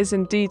Cheney is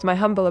indeed my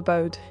humble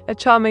abode, a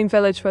charming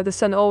village where the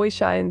sun always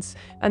shines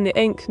and the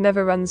ink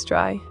never runs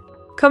dry.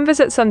 Come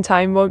visit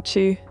sometime, won't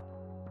you?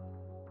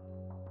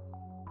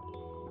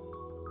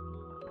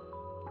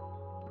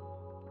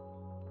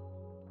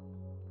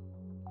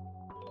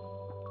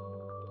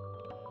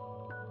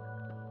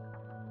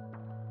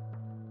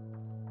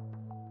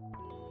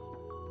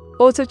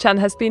 Auto-chan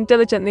has been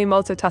diligently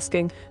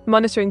multitasking,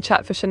 monitoring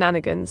chat for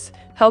shenanigans,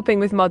 helping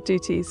with mod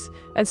duties,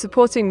 and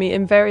supporting me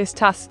in various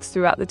tasks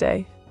throughout the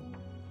day.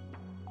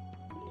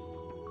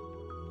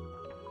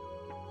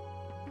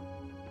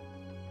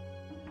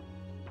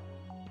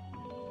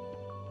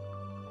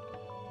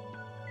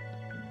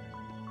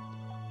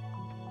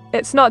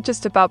 It's not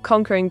just about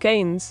conquering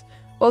gains,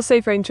 or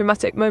savoring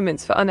dramatic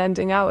moments for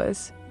unending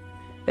hours.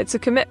 It's a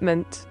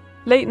commitment.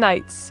 Late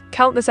nights,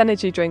 countless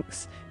energy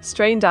drinks,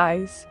 strained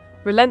eyes,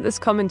 relentless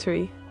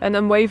commentary, and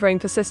unwavering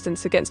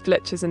persistence against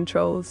glitches and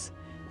trolls.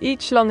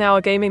 Each long-hour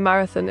gaming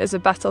marathon is a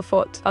battle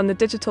fought on the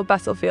digital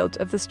battlefield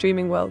of the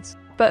streaming world.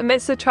 But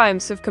amidst the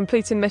triumphs of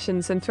completing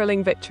missions and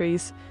thrilling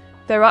victories,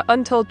 there are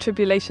untold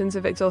tribulations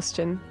of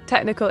exhaustion,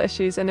 technical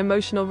issues, and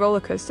emotional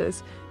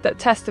rollercoasters that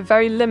test the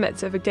very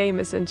limits of a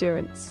gamer's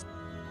endurance.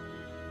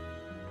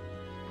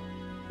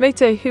 Mate,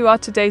 who are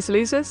today's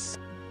losers?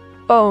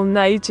 Oh,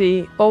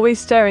 Naiji, always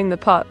stirring the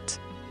pot.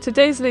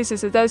 Today's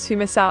losers are those who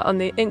miss out on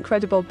the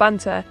incredible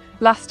banter,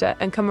 laughter,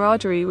 and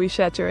camaraderie we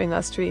share during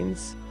our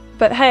streams.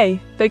 But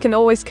hey, they can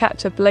always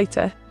catch up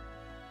later.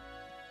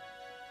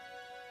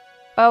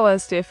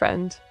 Ours, dear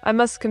friend, I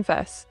must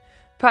confess,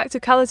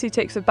 practicality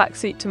takes a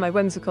backseat to my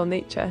whimsical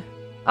nature.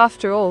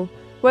 After all,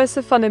 where's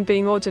the fun in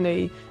being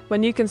ordinary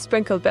when you can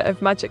sprinkle a bit of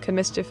magic and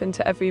mischief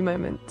into every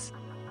moment?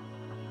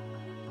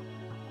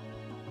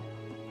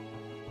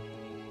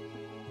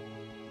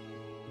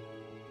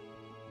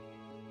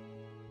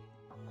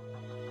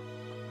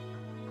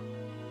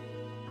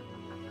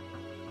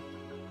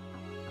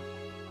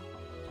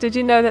 Did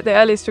you know that the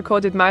earliest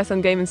recorded marathon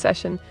gaming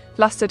session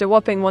lasted a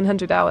whopping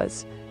 100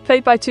 hours,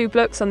 played by two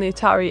blokes on the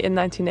Atari in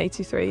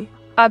 1983?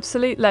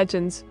 Absolute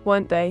legends,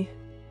 weren't they?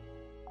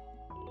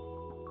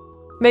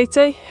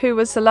 Mate, who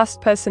was the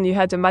last person you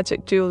had a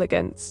magic duel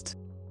against?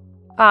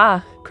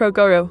 Ah,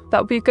 Krogoro,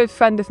 that would be a good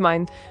friend of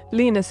mine,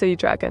 Lena Sea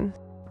Dragon.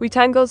 We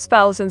tangled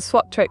spells and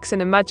swapped tricks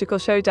in a magical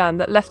showdown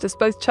that left us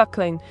both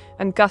chuckling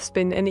and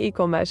gasping in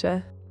equal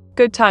measure.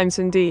 Good times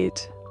indeed.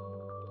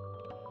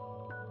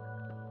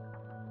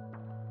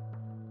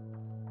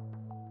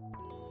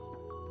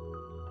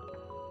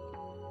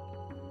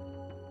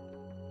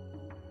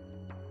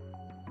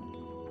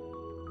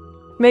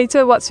 Mate,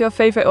 what's your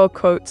favourite orc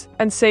quote?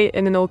 And say it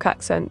in an orc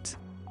accent.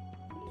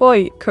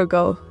 Oi,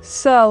 Krogol,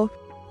 Sel,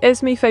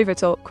 is me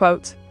favourite orc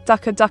quote.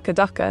 Ducka ducka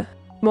ducka.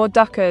 More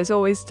ducka is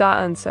always that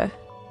answer.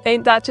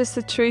 Ain't that just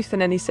the truth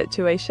in any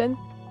situation?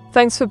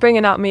 Thanks for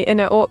bringing out me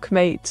inner orc,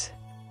 mate.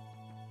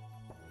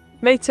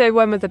 Mate,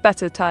 when were the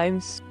better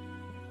times?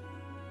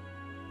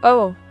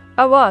 Oh,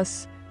 I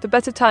was. The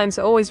better times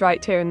are always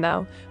right here and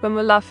now, when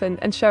we're laughing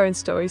and sharing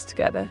stories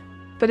together.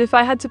 But if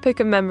I had to pick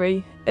a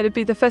memory, it'd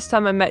be the first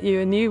time I met you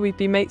and knew we'd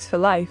be mates for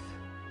life.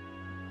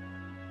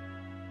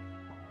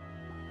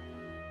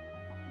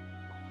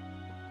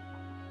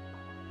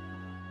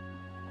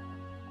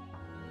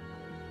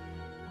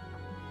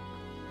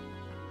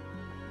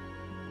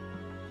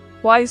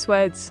 Wise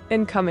words,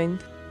 incoming.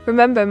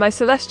 Remember, my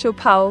celestial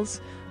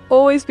pals,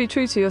 always be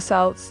true to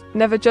yourselves,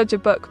 never judge a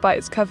book by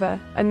its cover,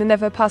 and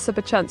never pass up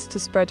a chance to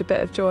spread a bit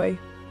of joy.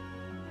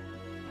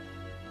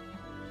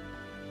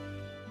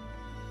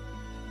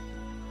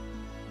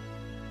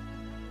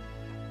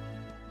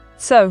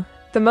 So,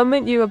 The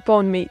moment you were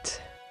born, meet.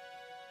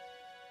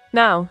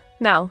 Now,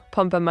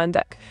 Pomba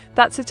Mandek.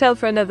 That's a tale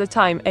for another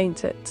time,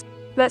 ain't it?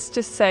 Let's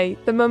just say,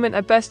 the moment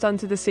I burst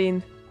onto the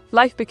scene,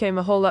 life became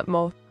a whole lot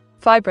more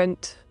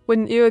vibrant,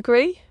 wouldn't you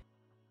agree?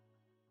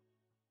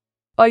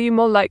 Are you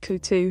more likely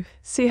to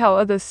see how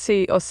others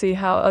see or see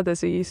how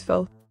others are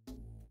useful?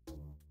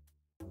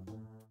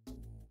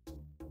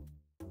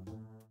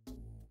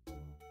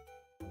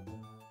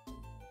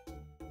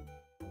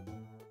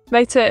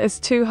 Meta is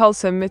too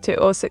wholesome,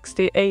 Meteor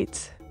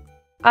 68.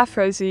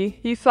 Afrozy,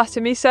 you flatter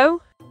me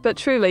so? But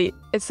truly,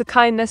 it's the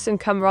kindness and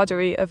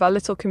camaraderie of our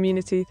little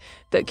community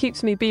that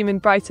keeps me beaming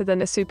brighter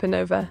than a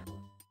supernova.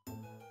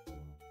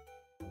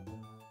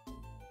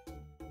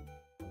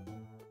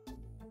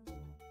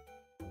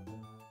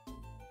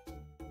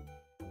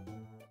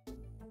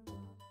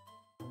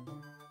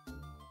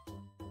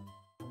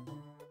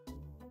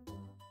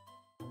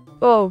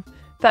 Oh,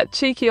 that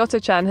cheeky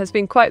Otter-chan has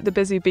been quite the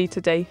busy bee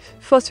today,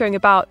 fluttering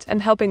about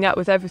and helping out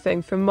with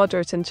everything from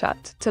moderating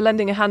chat to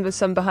lending a hand with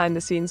some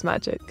behind-the-scenes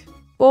magic.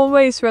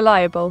 Always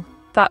reliable,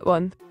 that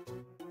one.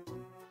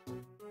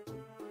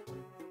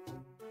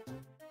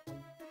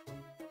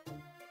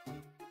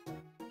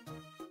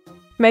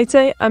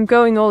 Mate, I'm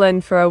going all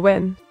in for a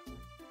win.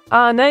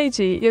 Ah,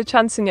 Neji, you're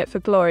chancing it for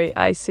glory,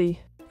 I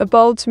see. A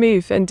bold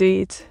move,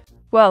 indeed.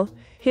 Well,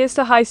 here's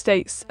to high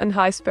stakes and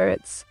high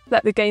spirits.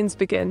 Let the games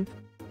begin.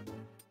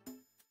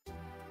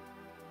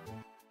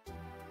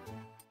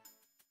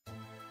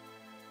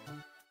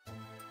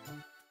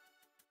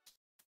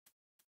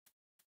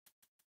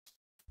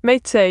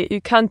 Mate,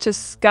 you can't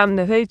just scam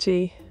the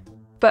Neji.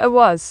 But it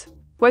was.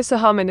 Where's the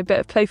harm in a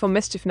bit of playful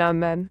mischief now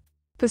and then?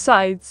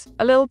 Besides,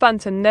 a little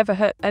banter never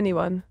hurt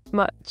anyone,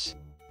 much.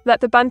 Let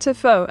the banter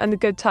flow and the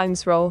good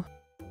times roll.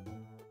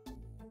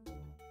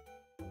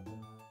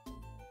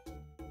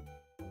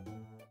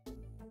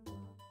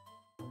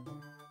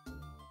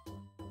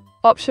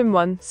 Option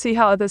 1. See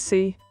how others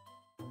see.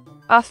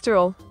 After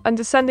all,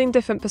 understanding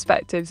different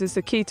perspectives is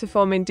the key to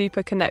forming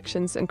deeper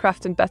connections and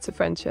crafting better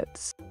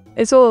friendships.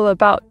 It's all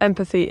about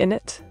empathy,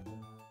 innit?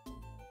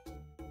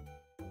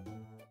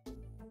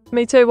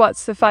 Mito,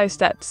 what's the 5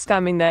 steps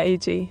scamming their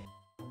AG?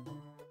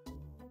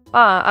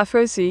 Ah,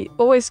 Afrozy,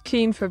 always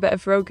keen for a bit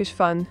of roguish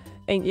fun,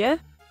 ain't ya?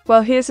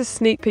 Well, here's a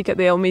sneak peek at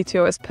the old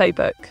Meteor's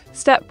playbook.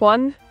 Step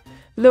 1.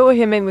 Lure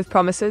him in with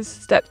promises.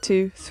 Step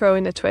 2. Throw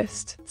in a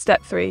twist.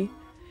 Step 3.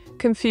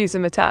 Confuse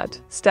him a tad.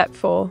 Step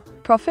 4.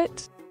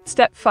 Profit.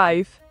 Step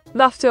 5.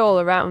 Laughter all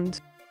around.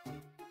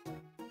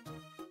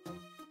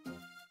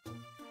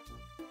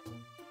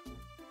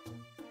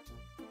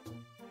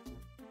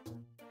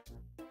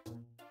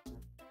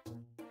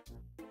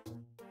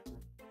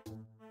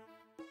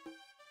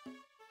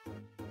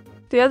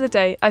 The other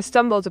day, I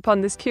stumbled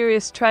upon this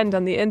curious trend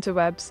on the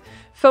interwebs,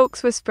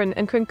 folks whispering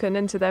and crinkling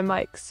into their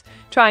mics,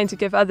 trying to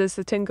give others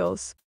the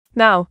tingles.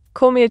 Now,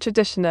 call me a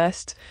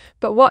traditionalist,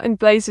 but what in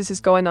blazes is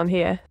going on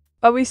here?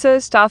 Are we so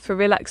starved for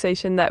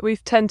relaxation that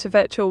we've turned to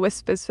virtual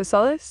whispers for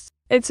solace?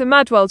 It's a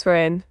mad world we're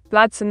in,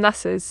 lads and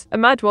lasses, a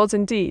mad world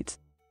indeed.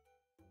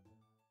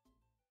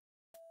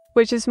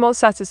 Which is more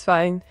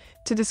satisfying,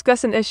 to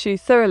discuss an issue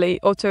thoroughly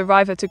or to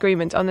arrive at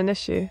agreement on an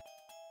issue?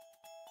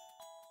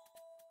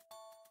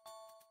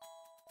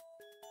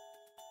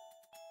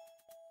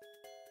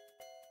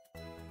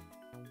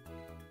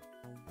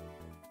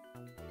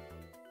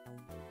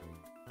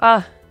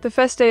 Ah, the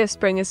first day of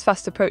spring is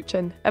fast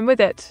approaching, and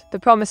with it, the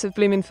promise of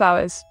blooming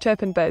flowers,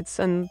 chirping birds,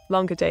 and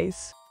longer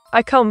days.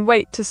 I can't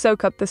wait to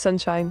soak up the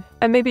sunshine,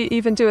 and maybe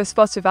even do a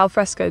spot of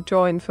alfresco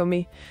drawing for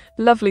me,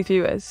 lovely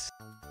viewers.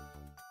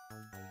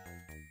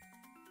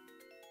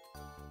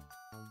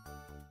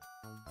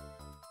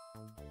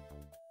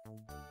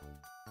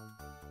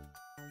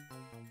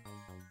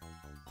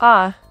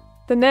 Ah,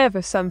 the nerve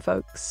of some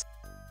folks.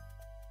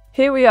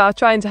 Here we are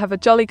trying to have a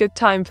jolly good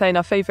time playing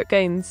our favourite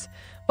games,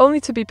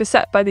 only to be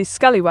beset by these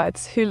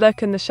scallywags who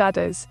lurk in the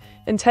shadows,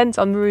 intent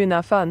on ruining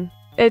our fun.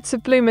 It's a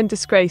bloomin'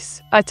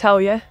 disgrace, I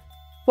tell ya.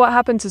 What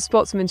happened to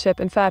sportsmanship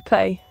and fair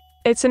play?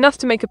 It's enough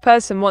to make a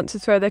person want to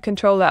throw their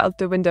controller out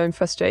the window in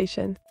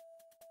frustration.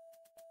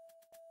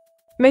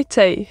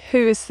 Mate,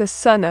 who is this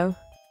Cerno?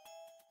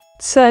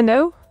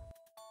 Cerno?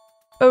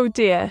 Oh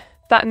dear,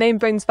 that name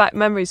brings back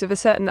memories of a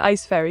certain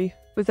ice fairy,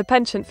 with a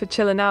penchant for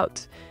chilling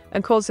out,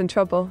 and causing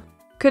trouble.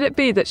 Could it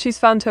be that she's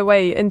found her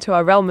way into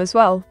our realm as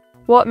well?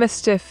 What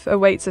mischief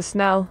awaits us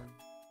now?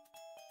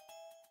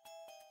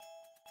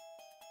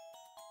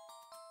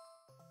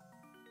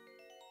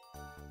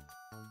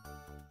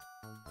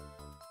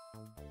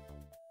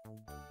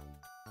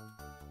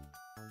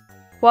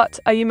 What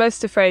are you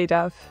most afraid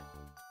of?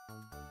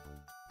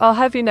 I'll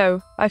have you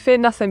know, I fear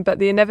nothing but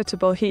the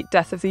inevitable heat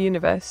death of the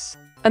universe.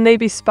 And they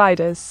be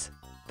spiders.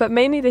 But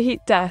mainly the heat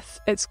death,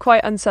 it's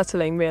quite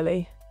unsettling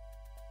really.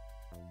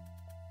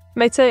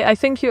 Mate, I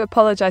think you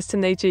apologise to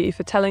Neji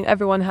for telling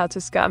everyone how to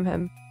scam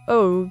him.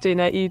 Oh,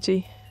 Dina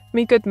Iji.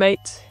 Me good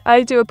mate,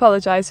 I do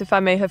apologise if I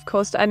may have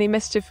caused any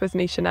mischief with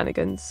me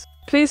shenanigans.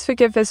 Please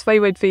forgive this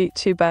wayward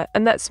VTuber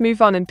and let's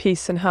move on in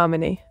peace and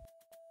harmony.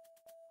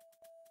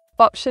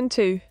 Option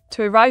 2.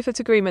 to arrive at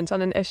agreement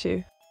on an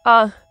issue.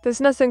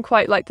 There's nothing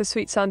quite like the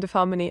sweet sound of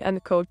harmony and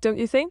accord, don't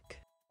you think?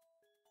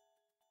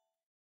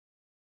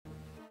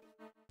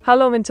 How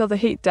long until the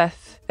heat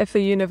death, if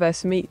the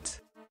universe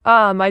meet?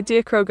 My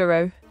dear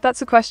Krogero,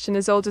 that's a question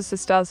as old as the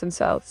stars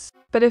themselves.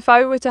 But if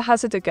I were to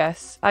hazard a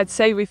guess, I'd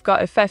say we've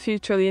got a fair few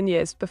trillion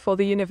years before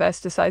the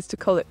universe decides to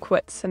call it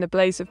quits in a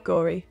blaze of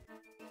glory.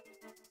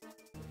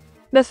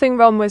 Nothing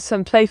wrong with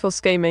some playful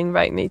scheming,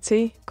 right,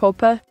 matey?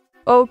 Corper?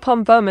 Oh,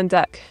 Pom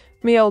Vermandak,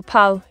 me old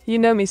pal, you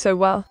know me so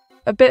well.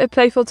 A bit of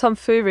playful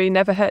tomfoolery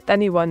never hurt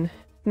anyone.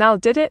 Now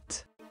did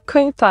it?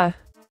 Quinta.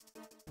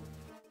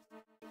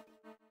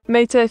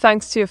 Mate,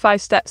 thanks to your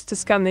 5 steps to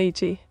scam the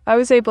EG, I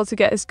was able to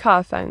get his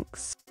car,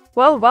 thanks.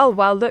 Well,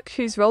 look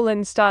who's rolling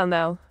in style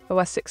now,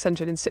 OS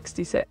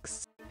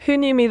 666. Who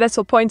knew me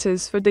little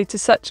pointers would lead to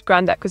such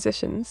grand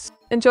acquisitions?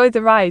 Enjoy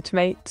the ride,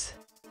 mate.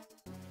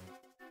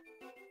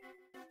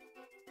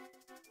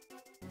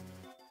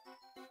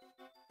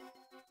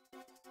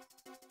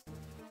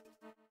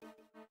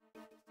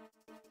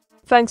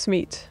 Thanks,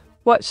 meat.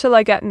 What shall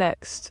I get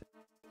next?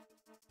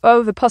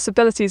 Oh, the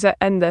possibilities are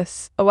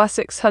endless, OS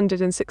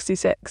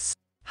 666.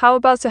 How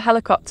about a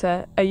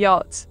helicopter, a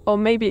yacht, or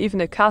maybe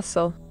even a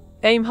castle?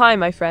 Aim high,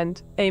 my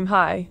friend, aim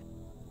high.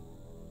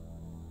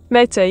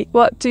 Mate,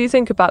 what do you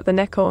think about the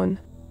Necron?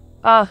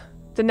 The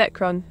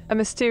Necron, a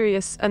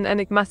mysterious and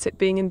enigmatic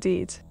being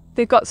indeed.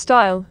 They've got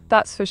style,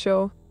 that's for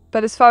sure.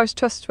 But as far as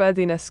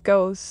trustworthiness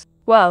goes,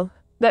 well,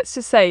 let's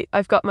just say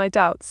I've got my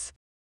doubts.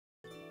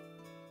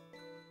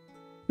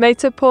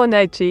 Mate, poor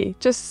Neji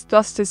just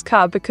lost his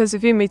car because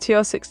of you,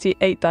 Meteor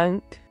 68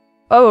 Dunk.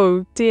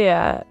 Oh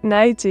dear,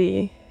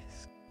 Neji.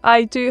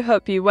 I do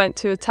hope you weren't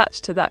too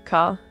attached to that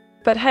car.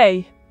 But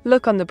hey,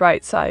 look on the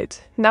bright side.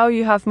 Now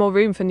you have more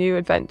room for new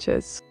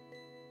adventures.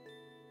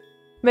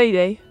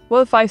 Mayday,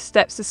 what 5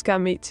 steps to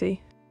scam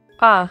Meaty?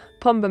 Pomba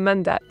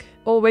Mundak,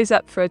 always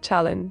up for a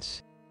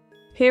challenge.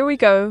 Here we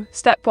go.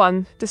 Step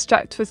 1,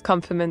 distract with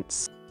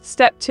compliments.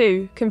 Step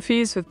 2,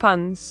 confuse with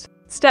puns.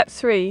 Step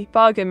 3,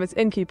 bargain with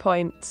inky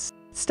points.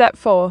 Step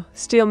 4,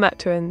 steal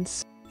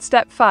metrons.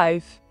 Step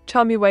 5,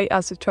 charm your way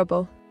out of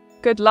trouble.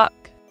 Good luck.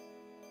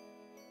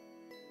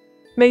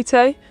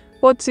 Mate,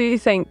 what do you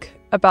think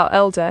about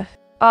Elder?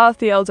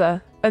 The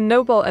Elder, a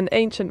noble and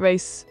ancient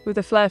race with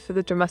a flair for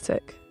the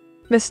dramatic.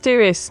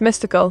 Mysterious,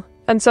 mystical,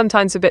 and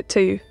sometimes a bit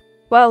too.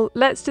 Well,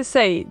 let's just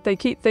say they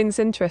keep things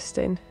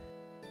interesting.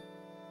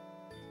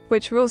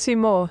 Which rules you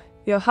more,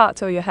 your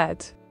heart or your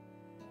head?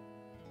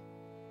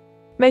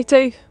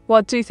 Mate,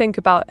 what do you think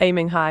about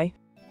aiming high?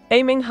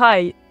 Aiming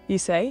high, you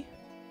say?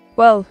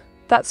 Well,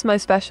 that's my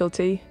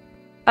specialty.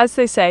 As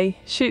they say,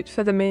 shoot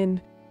for the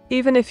moon.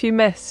 Even if you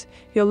miss,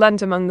 you'll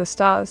land among the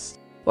stars.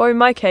 Or in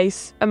my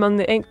case, among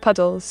the ink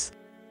puddles.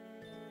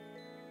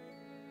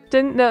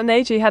 Didn't know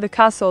Neji had a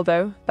castle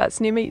though,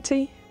 that's new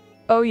meaty?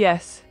 Oh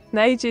yes,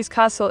 Neji's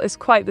castle is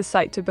quite the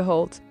sight to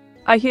behold.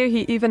 I hear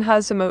he even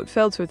has a moat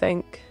filled with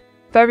ink.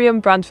 Very on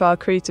brand for our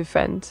creative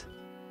friend.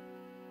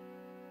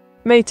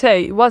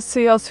 Mate, what's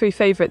your 3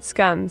 favourite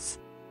scans?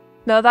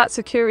 Now that's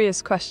a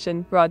curious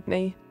question,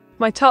 Rodney.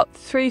 My top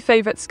 3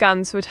 favourite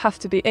scans would have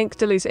to be Ink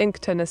Delu's Ink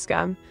Turner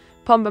scam,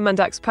 Pomba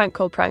Mundak's Prank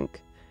Call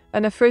Prank,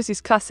 and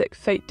Afrozi's classic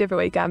Fate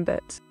Giveaway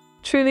Gambit.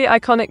 Truly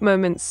iconic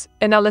moments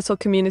in our little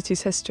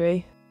community's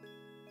history.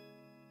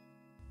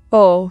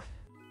 Oh.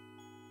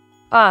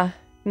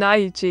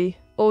 Naiji,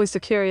 always the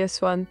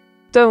curious one.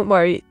 Don't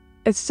worry,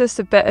 it's just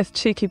a bit of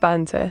cheeky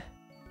banter.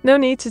 No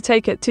need to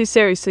take it too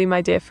seriously,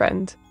 my dear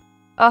friend.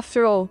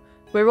 After all,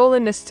 we're all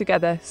in this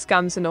together,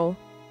 scams and all.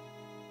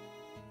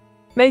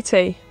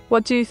 Mate,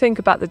 what do you think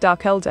about the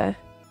Dark Elder?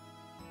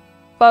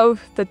 Oh,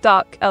 the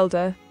Dark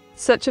Elder.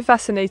 Such a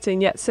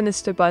fascinating yet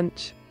sinister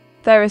bunch.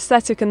 Their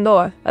aesthetic and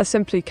lore are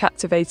simply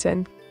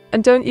captivating.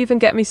 And don't even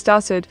get me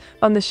started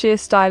on the sheer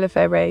style of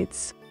their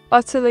raids.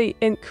 Utterly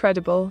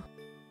incredible.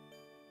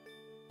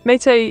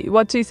 Mate,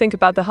 what do you think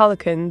about the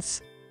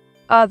Harlequins?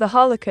 The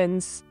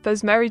Harlequins,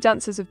 those merry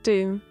dancers of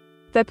doom.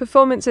 Their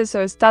performances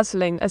are as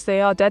dazzling as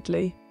they are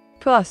deadly.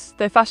 Plus,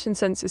 their fashion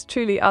sense is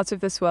truly out of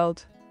this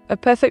world. A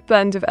perfect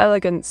blend of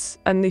elegance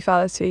and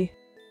lethality.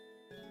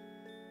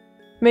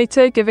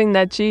 Mate, giving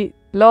their G,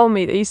 lol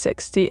meet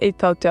E68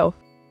 Pogdo.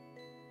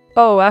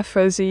 Oh,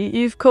 Afrozy,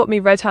 you've caught me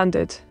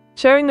red-handed.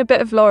 Sharing a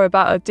bit of lore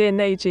about our dear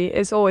Neji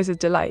is always a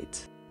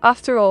delight.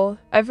 After all,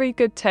 every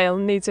good tale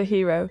needs a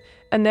hero,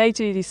 and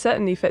Neji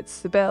certainly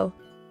fits the bill.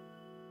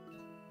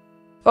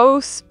 Oh,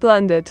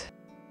 splendid.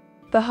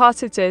 The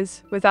heart it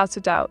is, without a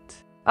doubt.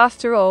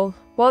 After all,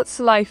 what's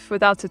life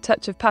without a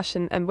touch of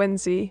passion and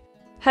whimsy?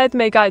 Head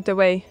may guide the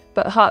way,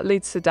 but heart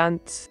leads the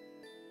dance.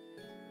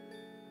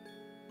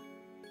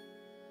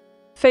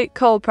 Fate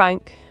Call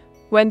Prank.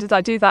 When did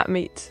I do that,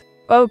 meet?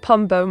 Oh,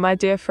 Pombo, my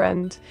dear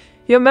friend.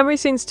 Your memory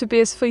seems to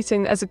be as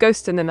fleeting as a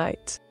ghost in the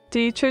night. Do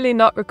you truly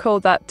not recall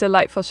that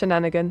delightful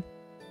shenanigan?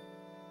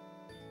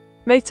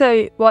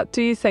 Mate, what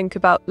do you think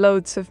about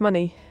loads of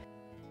money?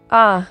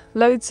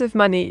 Loads of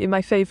money,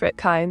 my favourite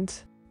kind.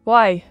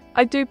 Why,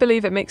 I do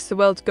believe it makes the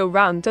world go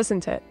round,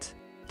 doesn't it?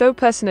 Though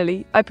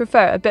personally, I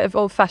prefer a bit of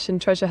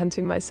old-fashioned treasure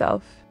hunting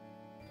myself.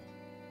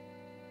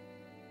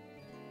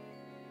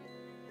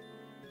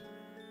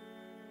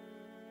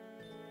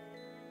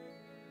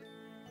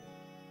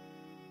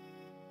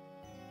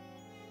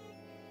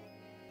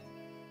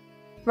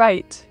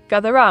 Right,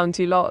 gather round,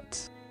 you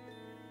lot.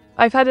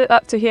 I've had it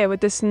up to here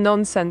with this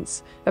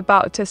nonsense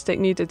about artistic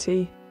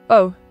nudity.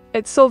 Oh,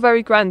 it's all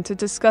very grand to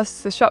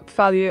discuss the shock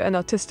value and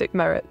artistic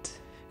merit,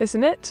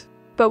 isn't it?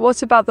 But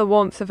what about the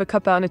warmth of a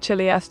cuppa on a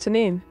chilly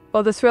afternoon?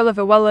 Or the thrill of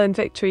a well-earned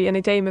victory in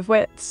a game of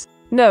wits?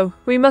 No,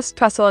 we must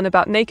prattle on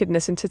about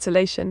nakedness and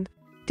titillation.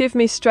 Give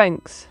me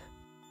strength.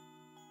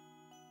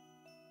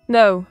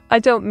 No, I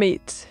don't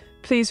meet.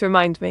 Please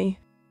remind me.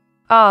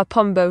 Ah,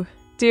 Pombo,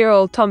 dear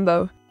old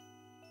Tombo.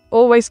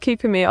 Always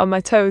keeping me on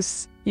my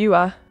toes, you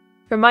are.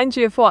 Remind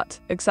you of what,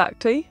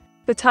 exactly?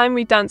 The time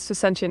we danced with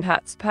sentient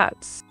hats,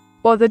 perhaps.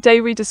 Or the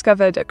day we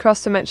discovered a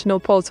cross-dimensional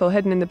portal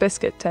hidden in the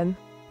biscuit tin.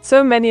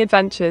 So many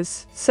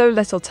adventures, so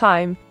little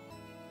time.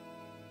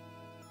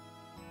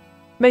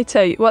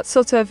 Mate, what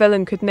sort of a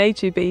villain could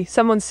Neiju be?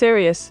 Someone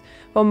serious,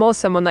 or more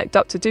someone like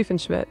Dr.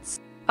 Doofenshmirtz?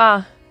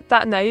 Ah,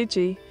 that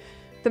Neiji.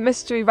 The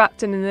mystery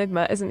wrapped in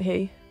enigma, isn't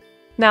he?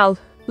 Now,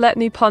 let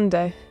me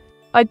ponder.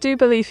 I do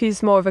believe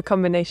he's more of a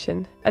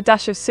combination, a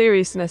dash of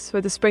seriousness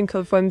with a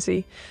sprinkle of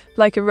whimsy,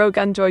 like a rogue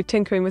android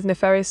tinkering with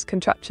nefarious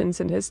contraptions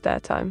in his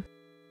spare time.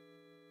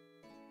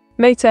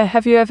 Mate,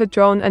 have you ever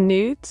drawn a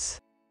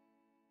nudes?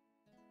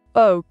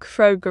 Oh,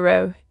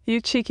 Krogoro, you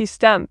cheeky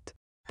stamp.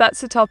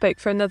 That's a topic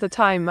for another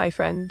time, my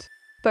friend.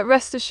 But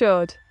rest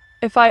assured,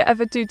 if I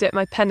ever do dip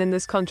my pen in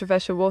those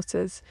controversial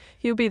waters,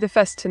 you'll be the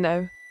first to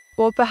know.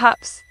 Or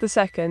perhaps the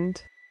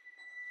second.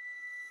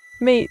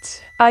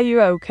 Meet, are you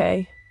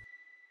okay?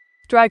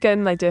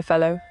 Dragon, my dear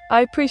fellow,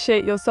 I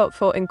appreciate your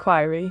thoughtful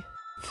inquiry.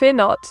 Fear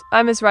not,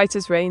 I'm as right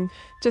as rain,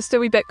 just a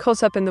wee bit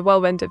caught up in the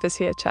whirlwind of this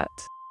here chat.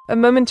 A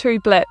momentary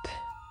blip,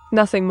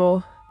 nothing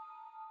more.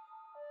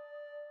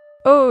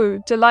 Oh,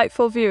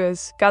 delightful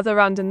viewers, gather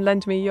round and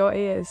lend me your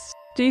ears.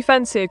 Do you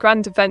fancy a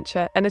grand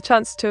adventure and a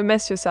chance to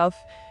immerse yourself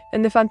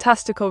in the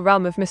fantastical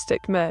realm of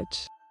mystic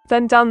merge?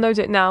 Then download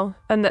it now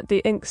and let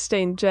the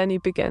ink-stained journey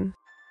begin.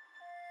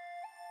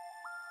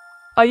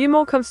 Are you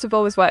more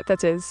comfortable with work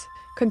that is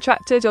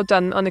contracted or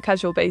done on a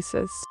casual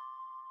basis?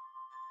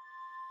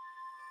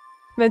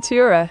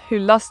 Meteora, who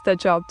lost their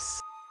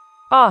jobs.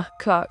 Ah,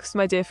 clerks,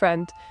 my dear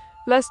friend,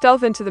 let's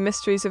delve into the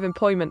mysteries of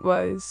employment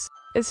woes.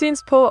 It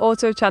seems poor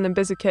Auto-chan and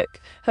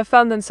Bizakik have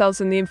found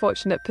themselves in the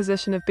unfortunate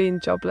position of being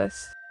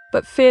jobless.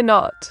 But fear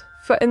not,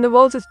 for in the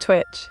world of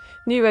Twitch,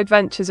 new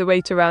adventures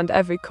await around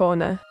every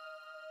corner.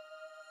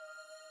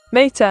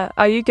 Mate,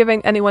 are you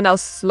giving anyone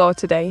else lore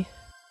today?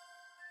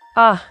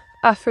 Ah,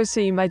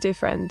 Aphrosi, my dear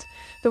friend,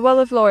 the well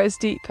of lore is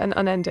deep and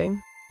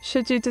unending.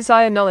 Should you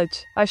desire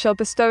knowledge, I shall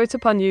bestow it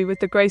upon you with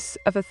the grace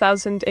of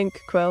 1,000 ink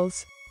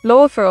quills.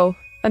 Lore for all,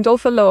 and all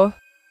for lore.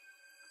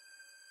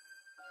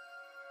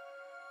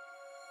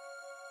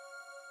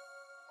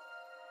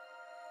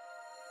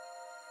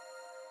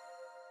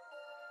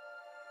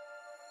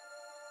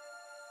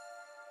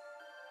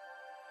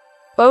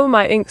 Oh,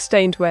 my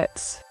ink-stained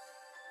wits.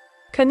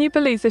 Can you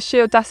believe the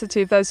sheer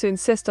audacity of those who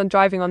insist on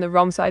driving on the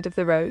wrong side of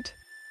the road?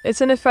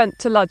 It's an affront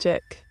to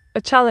logic,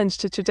 a challenge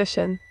to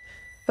tradition,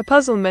 a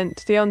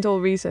puzzlement beyond all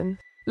reason.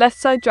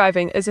 Left-side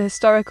driving is a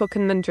historical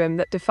conundrum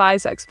that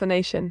defies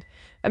explanation,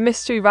 a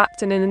mystery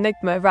wrapped in an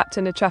enigma wrapped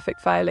in a traffic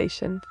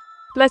violation.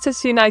 Let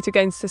us unite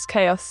against this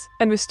chaos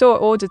and restore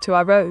order to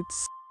our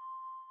roads.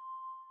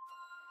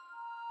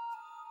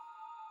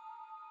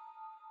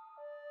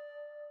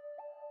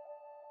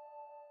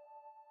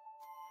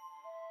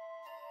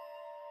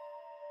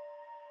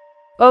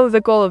 Oh,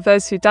 the gall of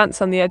those who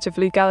dance on the edge of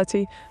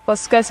legality while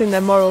skirting their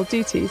moral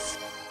duties.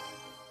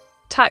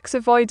 Tax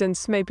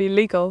avoidance may be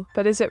legal,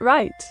 but is it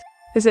right?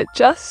 Is it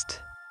just?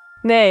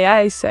 Nay,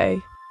 I say,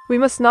 we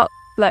must not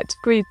let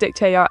greed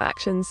dictate our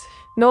actions,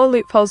 nor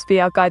loopholes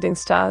be our guiding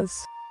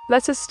stars.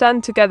 Let us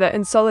stand together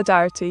in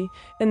solidarity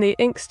in the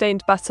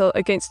ink-stained battle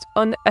against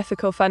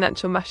unethical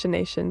financial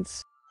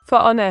machinations. For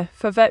honor,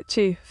 for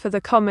virtue, for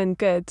the common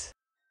good.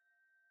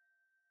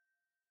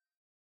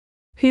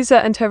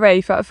 Huzzah and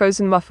hooray for a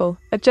frozen waffle,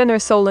 a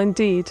generous soul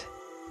indeed.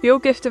 Your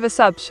gift of a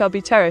sub shall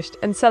be cherished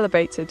and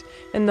celebrated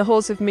in the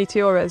halls of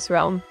Meteora's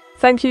realm.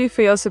 Thank you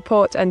for your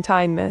support and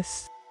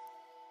kindness.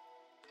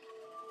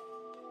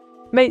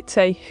 Mate,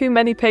 who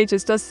many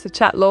pages does the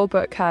chat lore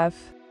book have?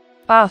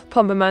 Ah,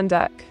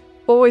 Pombamandak,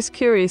 always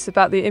curious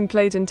about the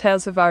implayed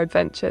tales of our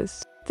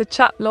adventures. The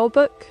chat lore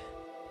book?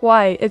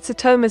 Why, it's a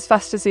tome as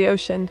vast as the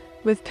ocean,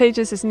 with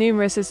pages as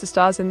numerous as the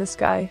stars in the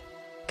sky.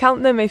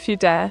 Count them if you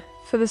dare,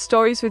 for the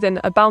stories within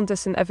are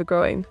boundless and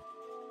ever-growing.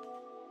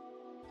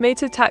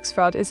 Mate, tax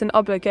fraud is an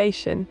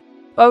obligation.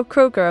 Oh,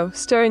 Krogoro,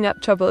 stirring up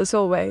trouble as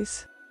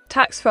always.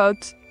 Tax fraud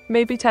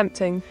may be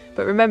tempting,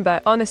 but remember,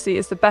 honesty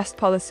is the best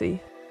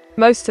policy.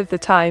 Most of the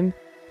time.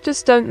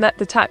 Just don't let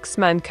the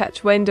taxman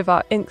catch wind of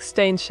our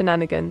ink-stained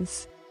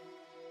shenanigans.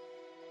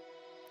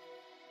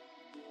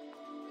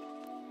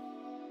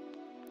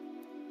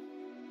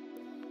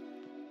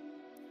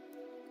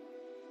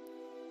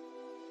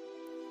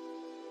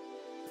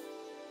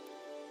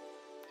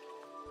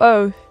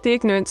 Oh, the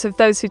ignorance of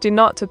those who do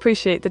not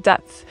appreciate the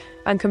depth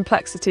and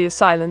complexity of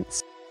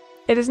silence.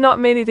 It is not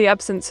merely the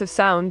absence of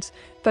sound,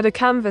 but a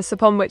canvas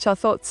upon which our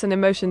thoughts and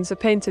emotions are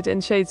painted in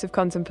shades of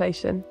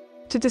contemplation.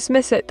 To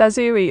dismiss it as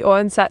eerie or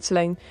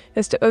unsettling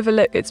is to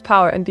overlook its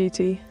power and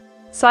beauty.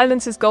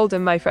 Silence is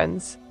golden, my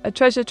friends, a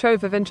treasure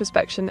trove of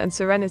introspection and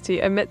serenity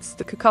amidst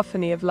the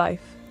cacophony of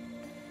life.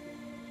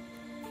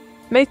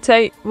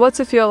 Mate, what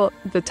if you're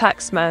the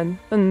taxman?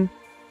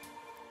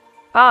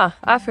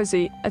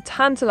 Aphrasy, a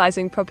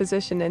tantalizing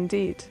proposition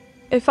indeed.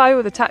 If I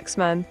were the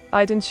taxman,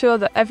 I'd ensure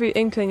that every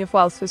inkling of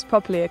wealth was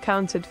properly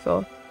accounted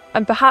for,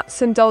 and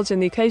perhaps indulge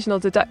in the occasional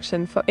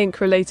deduction for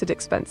ink-related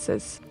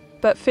expenses.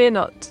 But fear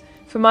not,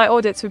 for my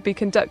audits would be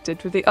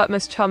conducted with the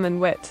utmost charm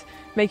and wit,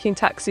 making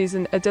tax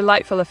season a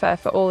delightful affair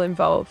for all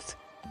involved.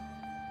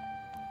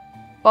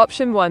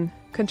 Option 1.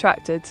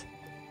 Contracted.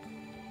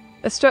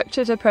 A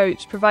structured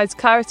approach provides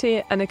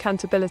clarity and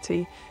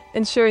accountability,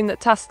 ensuring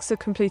that tasks are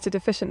completed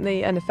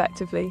efficiently and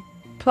effectively.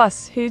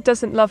 Plus, who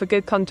doesn't love a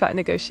good contract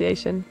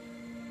negotiation?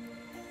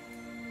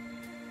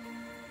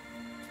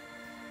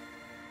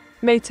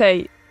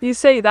 Mate, you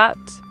say that,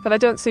 but I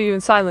don't see you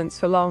in silence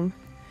for long.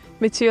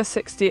 Meteor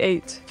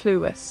 68,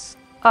 Fluis.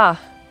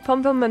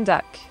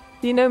 Pompomandak,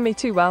 you know me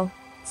too well.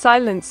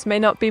 Silence may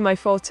not be my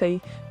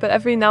forte, but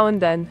every now and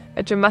then,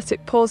 a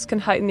dramatic pause can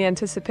heighten the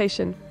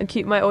anticipation and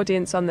keep my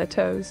audience on their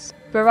toes.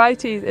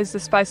 Variety is the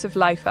spice of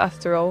life,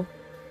 after all.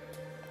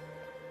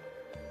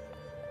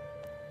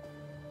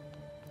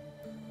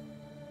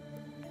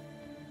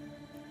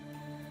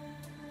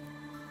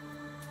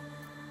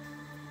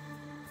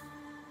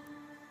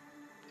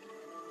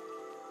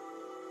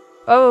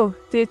 Oh,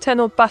 the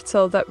eternal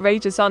battle that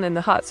rages on in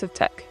the hearts of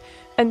tech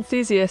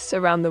enthusiasts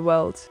around the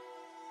world.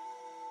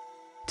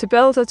 To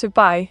build or to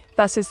buy,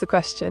 that is the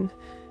question.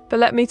 But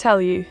let me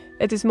tell you,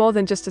 it is more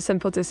than just a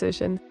simple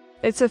decision.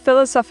 It's a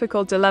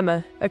philosophical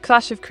dilemma, a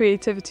clash of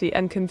creativity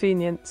and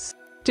convenience.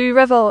 Do you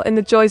revel in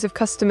the joys of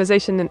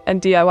customization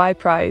and DIY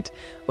pride,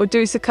 or do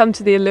you succumb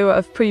to the allure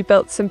of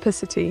pre-built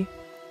simplicity?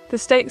 The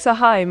stakes are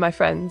high, my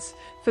friends,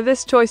 for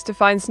this choice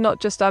defines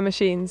not just our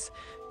machines,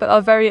 but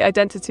our very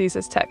identities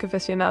as tech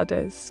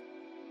aficionados.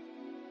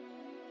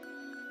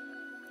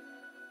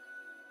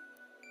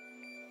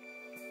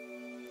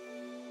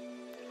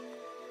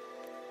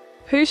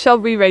 Who shall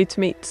we raid to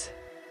meet?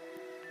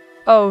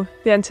 Oh,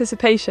 the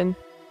anticipation.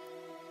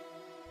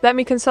 Let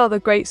me consult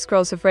the great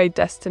scrolls of raid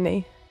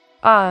destiny.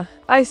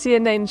 I see a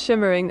name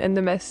shimmering in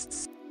the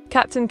mists.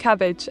 Captain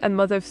Cabbage and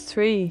Mother of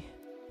 3.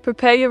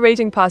 Prepare your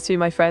raiding party,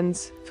 my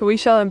friends, for we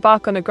shall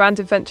embark on a grand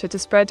adventure to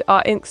spread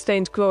our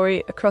ink-stained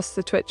glory across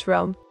the Twitch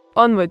realm.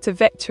 Onward to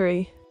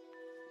victory!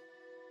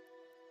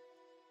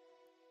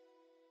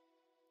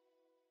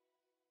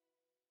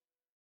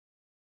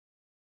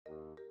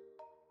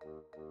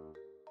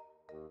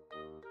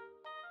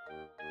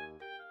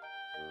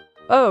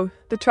 Oh,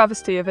 the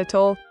travesty of it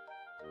all.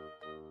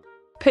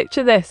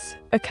 Picture this,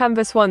 a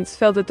canvas once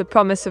filled with the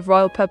promise of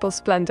royal purple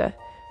splendor,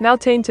 now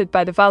tainted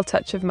by the vile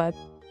touch of mud.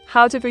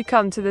 How did we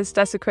come to this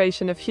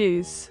desecration of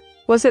hues?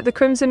 Was it the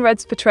crimson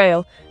red's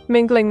betrayal,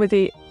 mingling with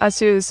the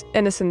azure's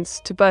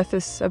innocence to birth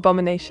this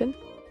abomination?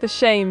 The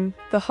shame,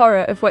 the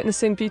horror of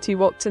witnessing beauty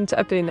walked into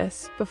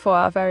ugliness before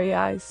our very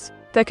eyes.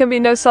 There can be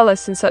no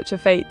solace in such a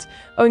fate,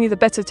 only the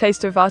bitter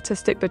taste of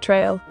artistic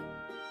betrayal.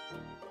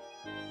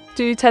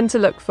 Do you tend to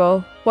look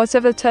for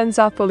whatever turns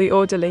up all the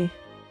orderly?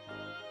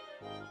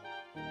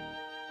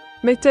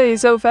 Midday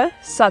is over,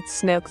 sad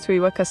snail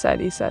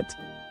Triwakaseli said.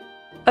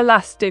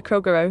 Alas, dear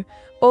Krogero,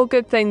 all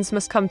good things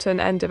must come to an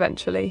end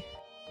eventually.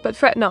 But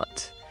fret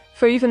not,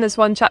 for even as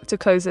one chapter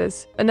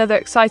closes, another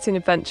exciting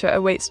adventure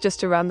awaits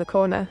just around the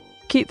corner.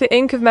 Keep the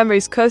ink of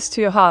memories close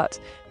to your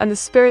heart, and the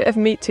spirit of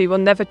meat tea will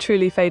never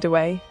truly fade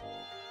away.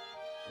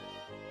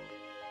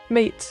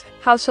 Meat,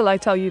 how shall I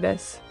tell you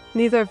this?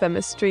 Neither of them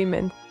is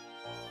streaming.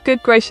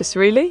 Good gracious,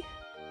 really?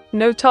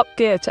 No Top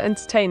Gear to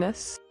entertain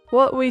us?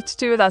 What are we to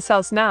do with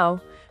ourselves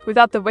now,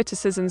 without the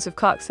witticisms of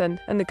Clarkson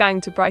and the gang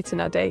to brighten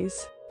our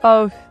days?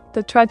 Oh,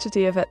 the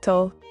tragedy of it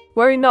all.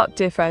 Worry not,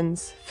 dear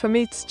friends, for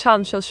Meat's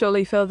charm shall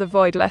surely fill the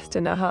void left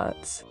in our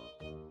hearts.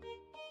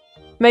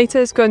 Meta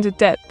is going to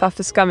depth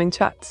after scamming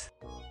chat.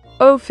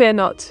 Oh, fear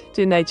not,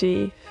 dear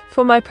Neji,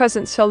 for my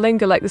presence shall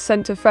linger like the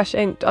scent of fresh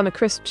ink on a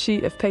crisp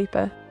sheet of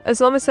paper. As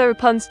long as there are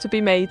puns to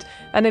be made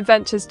and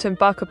adventures to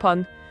embark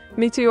upon,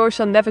 Meteor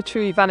shall never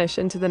truly vanish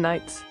into the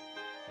night.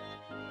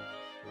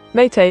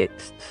 Mate.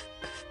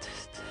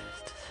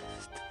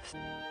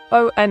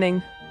 Oh,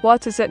 Enning,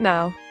 what is it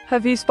now?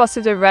 Have you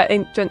spotted a rare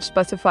ink-drenched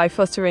butterfly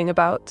fluttering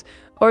about,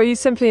 or are you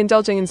simply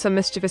indulging in some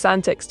mischievous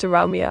antics to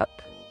rile me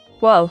up?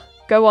 Well,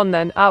 go on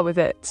then, out with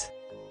it.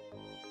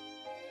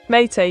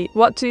 Mate,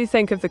 what do you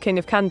think of the King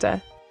of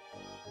Canada?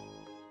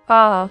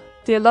 The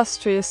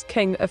illustrious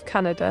King of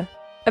Canada.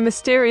 A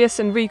mysterious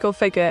and regal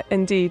figure,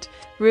 indeed,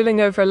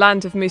 ruling over a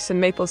land of mousse and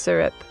maple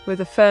syrup,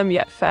 with a firm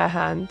yet fair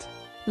hand.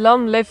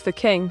 Long live the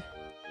king!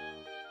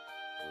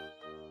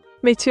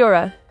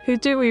 Meteora, who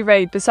do we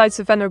raid besides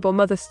the venerable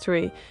Mother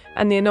 3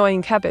 and the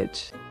annoying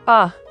Cabbage?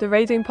 The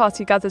raiding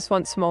party gathers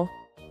once more.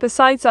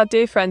 Besides our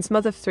dear friends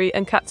Mother 3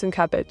 and Captain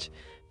Cabbage,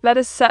 let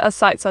us set our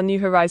sights on new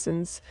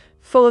horizons,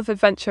 full of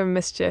adventure and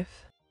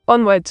mischief.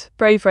 Onward,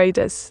 brave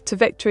raiders, to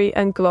victory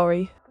and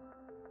glory.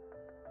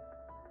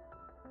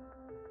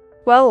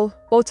 Well,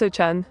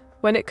 Auto-chan,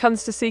 when it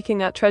comes to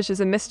seeking out treasures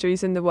and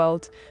mysteries in the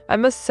world, I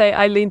must say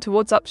I lean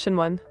towards option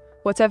 1,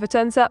 whatever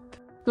turns up.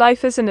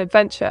 Life is an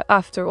adventure,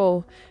 after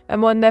all,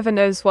 and one never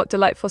knows what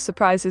delightful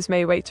surprises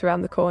may wait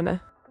around the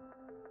corner.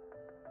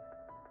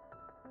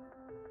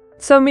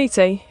 So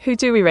Mite, who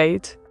do we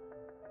raid?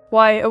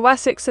 Why, a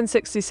 6 and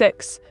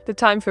 66, the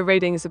time for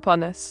raiding is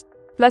upon us.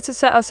 Let us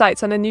set our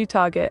sights on a new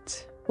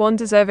target, one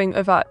deserving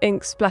of our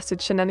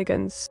ink-splattered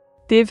shenanigans.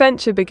 The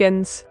adventure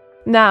begins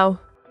now.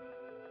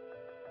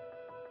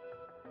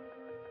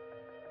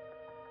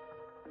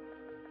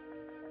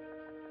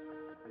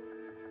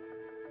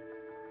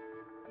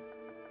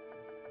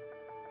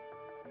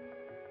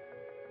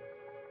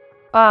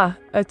 Ah,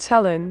 a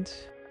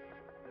talent.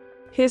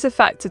 Here's a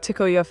fact to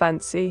tickle your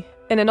fancy.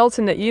 In an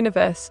alternate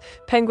universe,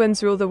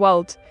 penguins rule the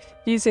world,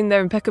 using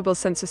their impeccable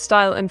sense of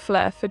style and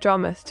flair for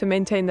drama to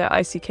maintain their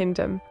icy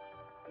kingdom.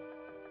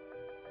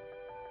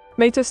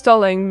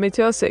 Meteorstolling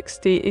Meteor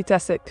 60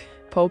 itasik,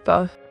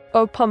 Polpo.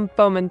 Oh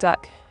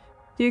Pompomandak.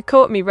 You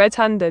caught me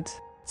red-handed.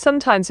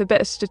 Sometimes a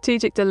bit of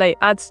strategic delay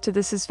adds to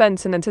the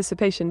suspense and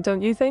anticipation,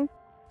 don't you think?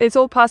 It's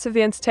all part of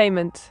the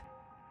entertainment.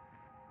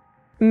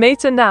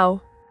 Meta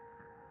now.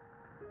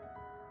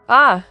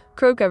 Ah,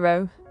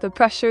 Krogaro, the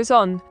pressure is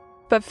on.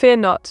 But fear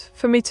not,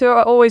 for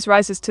Meteora always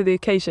rises to the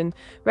occasion,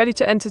 ready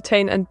to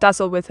entertain and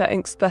dazzle with her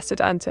ink-splattered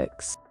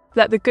antics.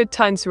 Let the good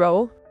times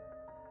roll.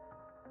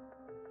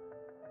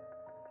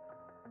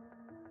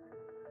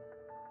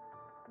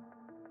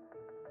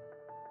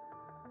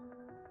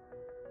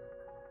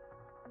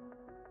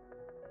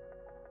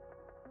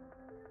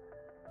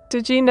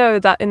 Did you know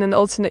that in an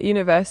alternate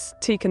universe,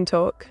 tea can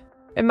talk?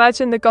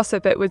 Imagine the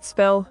gossip it would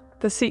spill,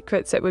 the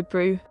secrets it would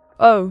brew.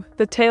 Oh,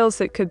 the tales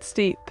it could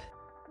steep.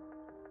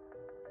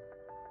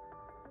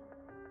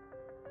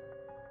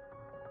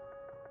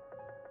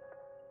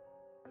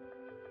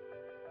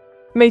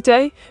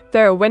 Mate,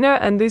 there are winner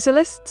and loser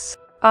lists?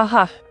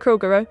 Aha,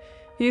 Krogaro,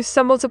 you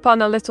stumbled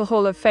upon a little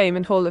hall of fame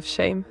and hall of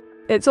shame.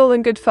 It's all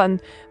in good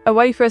fun, a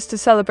way for us to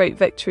celebrate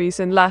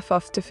victories and laugh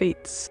off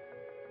defeats.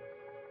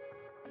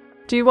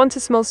 Do you want a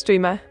small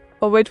streamer,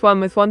 or would one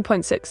with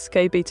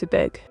 1.6k be too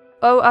big?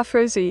 Oh,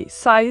 Afrozi,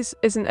 size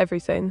isn't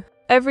everything.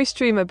 Every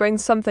streamer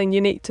brings something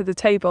unique to the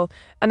table,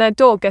 and I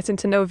adore getting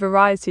to know a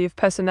variety of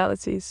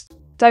personalities.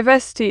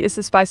 Diversity is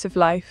the spice of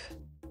life.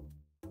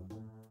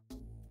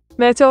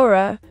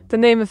 Meteora, the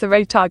name of the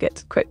raid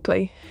target,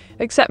 quickly.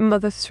 Except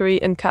Mother 3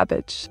 and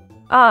Cabbage.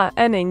 Ah,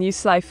 Enning, you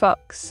sly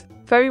fox.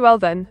 Very well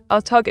then,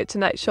 our target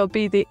tonight shall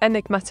be the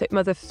enigmatic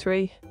Mother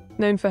 3,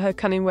 known for her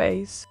cunning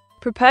ways.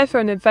 Prepare for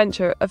an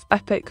adventure of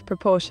epic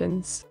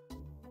proportions.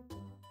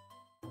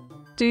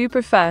 Do you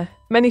prefer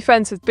many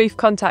friends with brief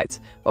contact,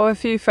 or a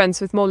few friends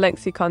with more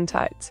lengthy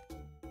contact?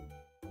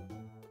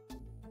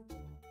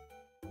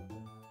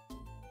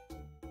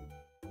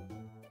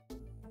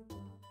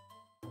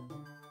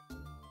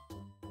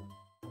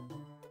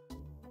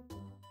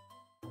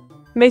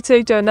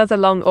 Mate do another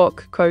long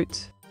orc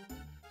quote.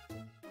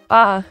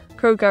 Ah,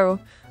 Krogaro,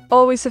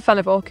 always a fan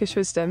of orcish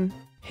wisdom.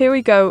 Here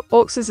we go,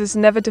 Orcs is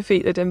never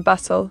defeated in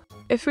battle.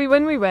 If we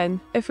win, we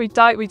win. If we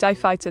die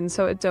fighting,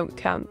 so it don't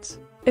count.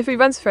 If we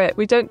runs for it,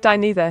 we don't die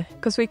neither,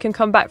 cause we can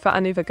come back for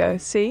Anuvago,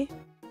 see?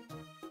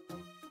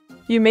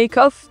 You make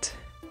oft?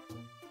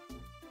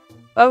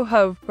 Oh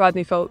ho,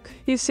 Rodney folk,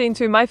 you've seen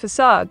through my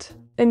facade.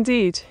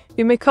 Indeed,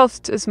 you make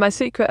oft is my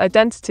secret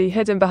identity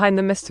hidden behind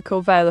the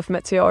mystical veil of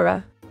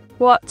Meteora.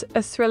 What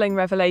a thrilling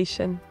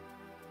revelation.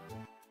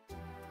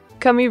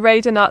 Can we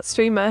raid an art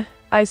streamer?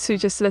 I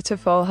suggest litter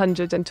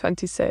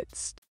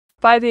 426.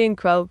 By the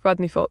inkwell,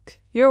 Rodney folk,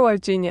 you're a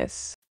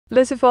genius.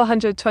 Litter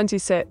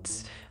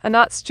 426, an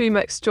art streamer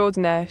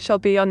extraordinaire, shall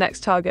be your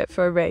next target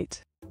for a raid.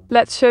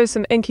 Let's show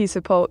some inky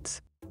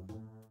support.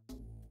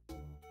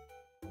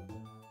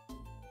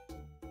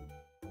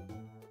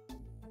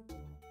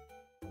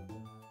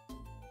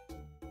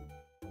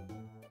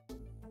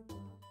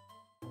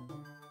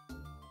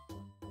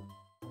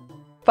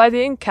 By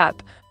the ink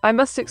cap, I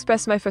must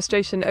express my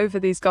frustration over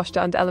these gosh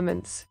darned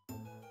elements.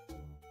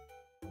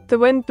 The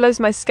wind blows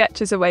my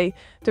sketches away,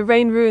 the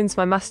rain ruins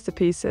my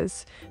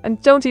masterpieces,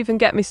 and don't even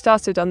get me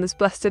started on those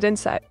blessed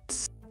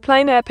insects.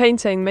 Plein air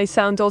painting may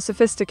sound all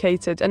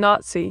sophisticated and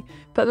artsy,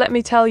 but let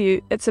me tell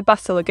you, it's a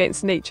battle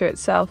against nature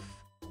itself.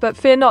 But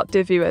fear not,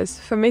 dear viewers,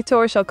 for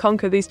Meteora shall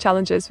conquer these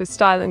challenges with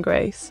style and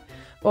grace,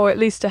 or at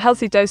least a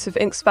healthy dose of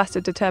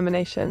ink-spattered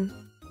determination.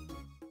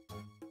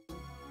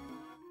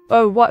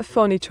 Oh, what a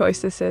phony choice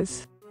this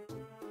is.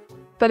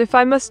 But if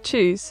I must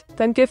choose,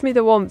 then give me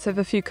the warmth of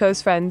a few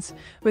close friends,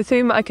 with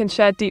whom I can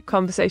share deep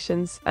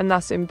conversations and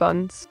lasting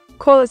bonds.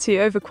 Quality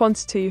over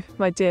quantity,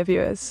 my dear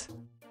viewers.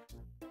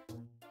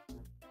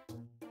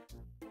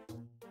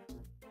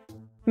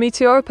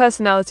 Meteora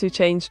personality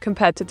change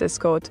compared to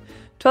Discord.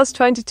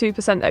 +22%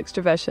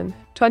 extroversion,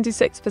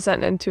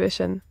 26%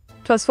 intuition,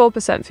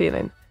 +4%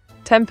 feeling,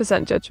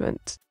 10%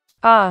 judgment.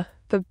 Ah,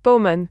 the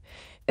Bowman.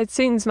 It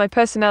seems my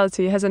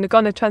personality has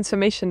undergone a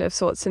transformation of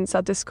sorts since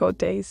our Discord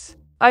days.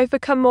 I've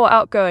become more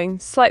outgoing,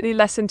 slightly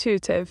less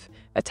intuitive,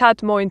 a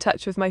tad more in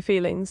touch with my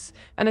feelings,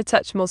 and a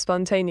touch more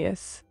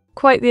spontaneous.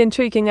 Quite the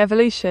intriguing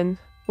evolution,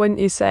 wouldn't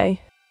you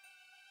say?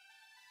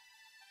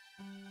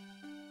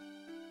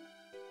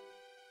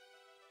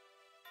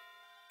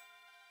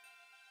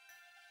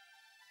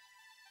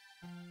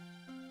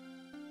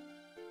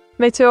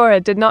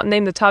 Meteora did not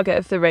name the target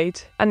of the raid,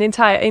 and the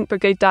entire Ink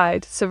Brigade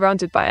died,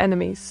 surrounded by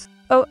enemies.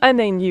 Oh, a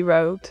name you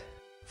rogue.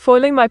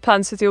 Foiling my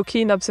plans with your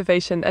keen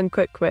observation and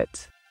quick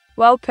wit.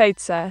 Well played,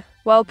 sir,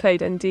 well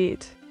played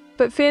indeed.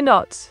 But fear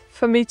not,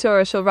 for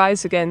Meteora shall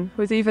rise again,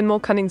 with even more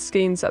cunning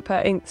schemes up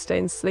her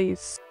ink-stained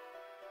sleeves.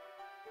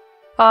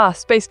 Ah,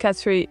 Space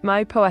Cattery,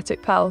 my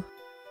poetic pal.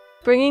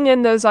 Bringing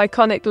in those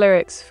iconic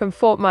lyrics from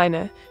Fort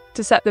Minor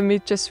to set the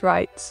mood just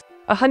right.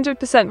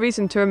 100%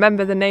 reason to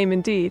remember the name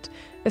indeed,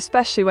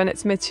 especially when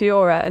it's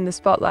Meteora in the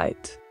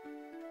spotlight.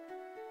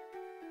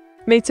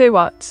 Mete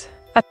what?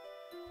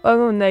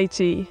 Oh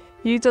Neji,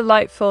 you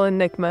delightful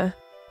enigma.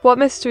 What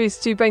mysteries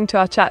do you bring to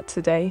our chat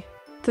today?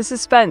 The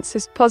suspense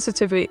is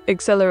positively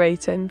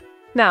exhilarating.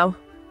 Now,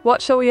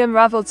 what shall we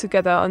unravel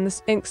together on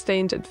this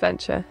ink-stained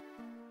adventure?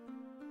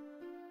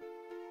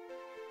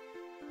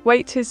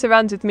 Wait, who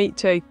surrounded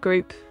Meteor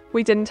group?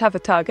 We didn't have a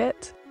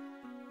target?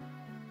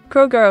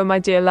 Krogoro, my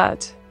dear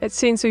lad, it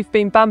seems we've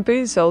been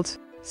bamboozled.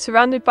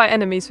 Surrounded by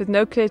enemies with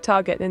no clear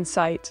target in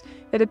sight,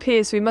 it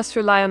appears we must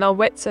rely on our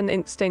wits and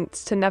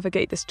instincts to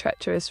navigate this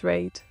treacherous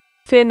raid.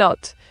 Fear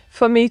not,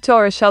 for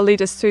Meteora shall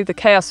lead us through the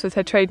chaos with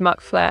her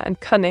trademark flair and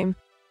cunning.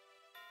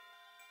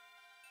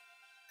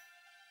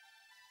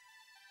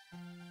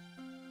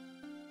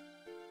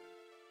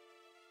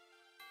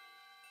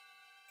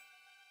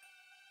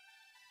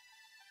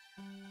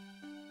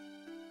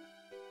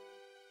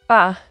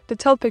 Ah, the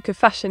topic of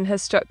fashion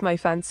has struck my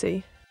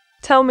fancy.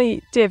 Tell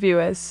me, dear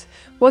viewers,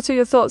 what are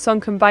your thoughts on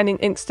combining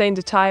ink-stained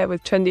attire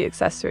with trendy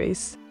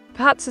accessories?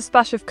 Perhaps a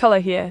splash of colour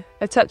here,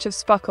 a touch of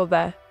sparkle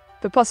there.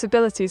 The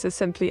possibilities are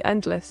simply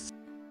endless.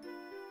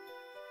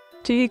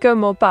 Do you go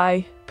more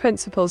by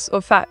principles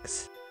or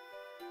facts?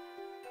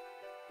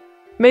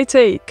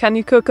 Matey, can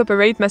you cook up a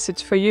raid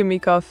message for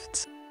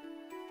Yumikoft?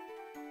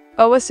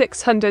 OA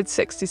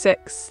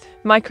 666,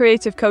 my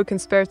creative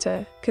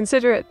co-conspirator,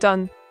 consider it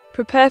done.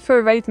 Prepare for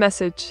a raid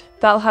message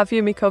that'll have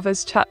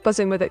Yumikova's chat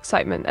buzzing with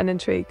excitement and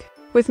intrigue.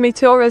 With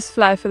Meteora's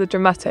flair for the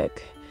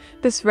dramatic,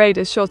 this raid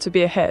is sure to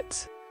be a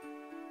hit.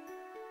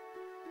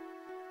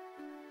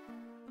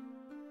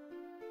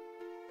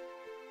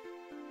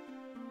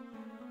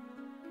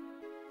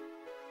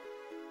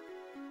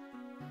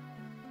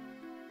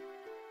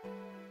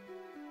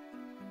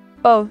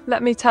 Oh,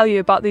 let me tell you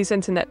about these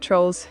internet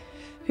trolls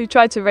who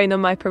tried to rain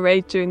on my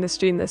parade during the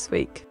stream this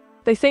week.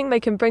 They think they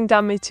can bring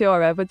down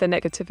Meteora with their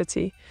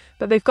negativity,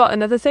 but they've got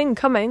another thing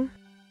coming.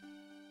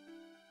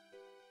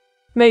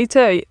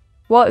 Matey,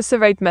 what is the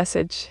raid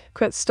message?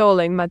 Quit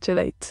stalling,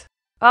 modulate.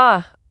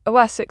 Ah,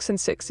 OS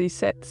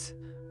 666,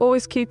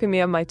 always keeping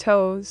me on my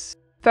toes.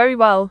 Very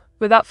well,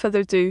 without further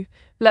ado,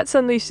 let's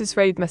unleash this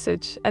raid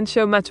message and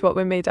show Met what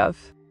we're made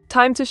of.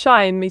 Time to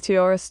shine,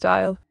 Meteora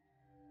style.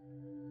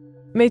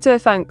 Meta,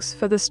 thanks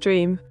for the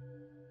stream.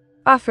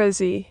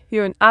 Afrozy,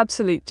 you're an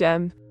absolute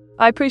gem.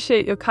 I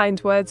appreciate your kind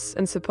words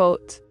and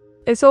support.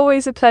 It's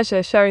always a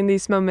pleasure sharing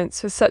these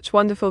moments with such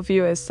wonderful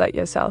viewers like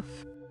yourself.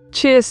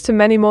 Cheers to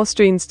many more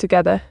streams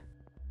together.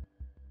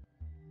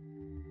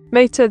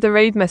 Meta, the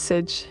raid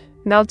message.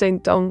 Now ding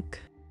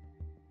donk.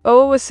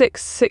 Oh, was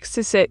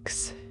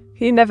 666.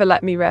 He never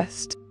let me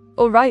rest.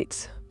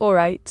 Alright.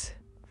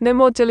 No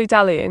more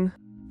dilly-dallying.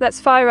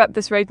 Let's fire up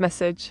this raid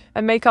message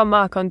and make our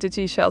mark on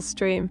DigiShell's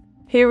stream.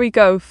 Here we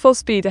go, full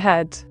speed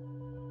ahead.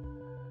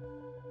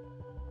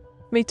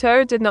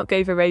 Meteora did not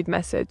give a raid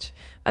message,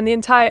 and the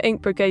entire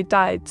Ink Brigade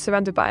died,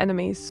 surrounded by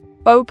enemies.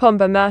 Oh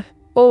Pombama,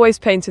 always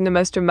painting the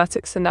most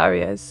dramatic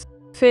scenarios.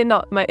 Fear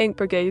not, my Ink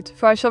Brigade,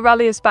 for I shall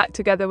rally us back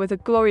together with a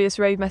glorious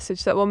raid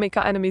message that will make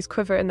our enemies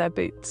quiver in their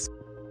boots.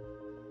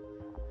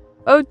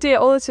 Oh dear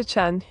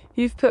Olita-chan,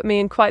 you've put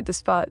me in quite the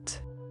spot.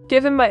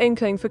 Given my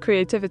inkling for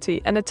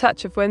creativity and a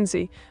touch of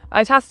whimsy,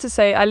 I'd have to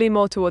say I lean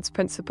more towards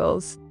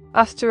principles.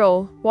 After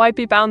all, why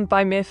be bound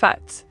by mere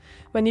facts,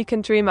 when you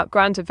can dream up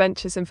grand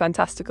adventures and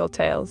fantastical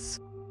tales?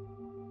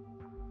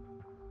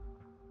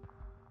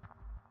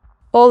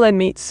 All in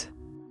meat.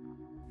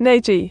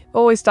 Neji,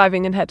 always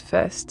diving in head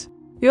first.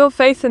 Your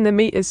faith in the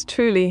meat is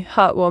truly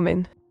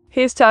heartwarming.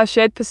 Here's to our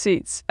shared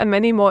pursuits and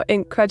many more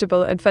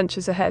incredible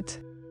adventures ahead.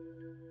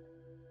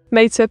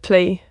 Meta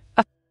plea.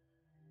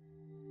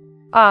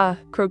 Ah,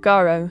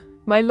 Krogaro,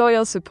 my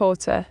loyal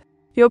supporter.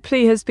 Your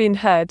plea has been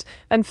heard,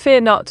 and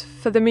fear not,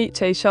 for the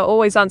Mute shall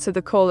always answer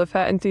the call of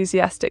her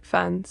enthusiastic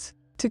fans.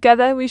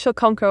 Together we shall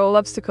conquer all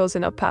obstacles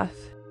in our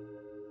path.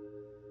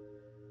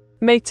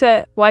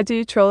 Meta, why do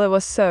you troll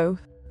us so?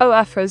 Oh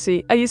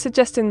Afrozy, are you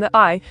suggesting that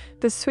I,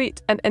 the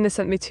sweet and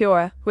innocent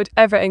Meteora, would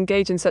ever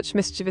engage in such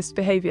mischievous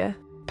behaviour?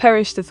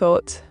 Perish the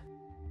thought.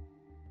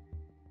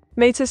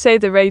 Meta, say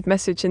the raid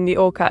message in the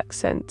orc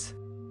accent.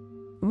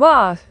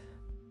 Wah!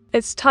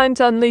 It's time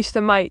to unleash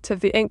the might of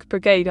the Ink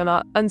Brigade on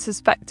our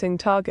unsuspecting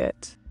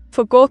target.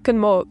 for Gork and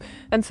Mork,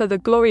 and for the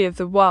glory of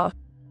the Wa.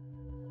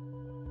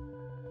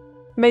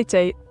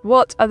 Mate,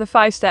 what are the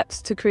 5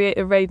 steps to create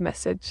a raid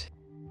message?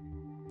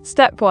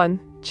 Step 1.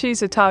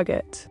 Choose a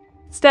target.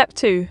 Step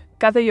 2.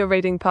 Gather your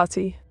raiding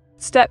party.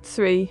 Step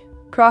 3.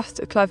 Craft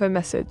a clever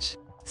message.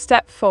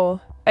 Step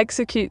 4.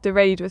 Execute the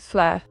raid with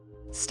flair.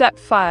 Step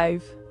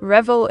 5.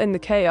 Revel in the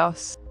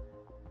chaos.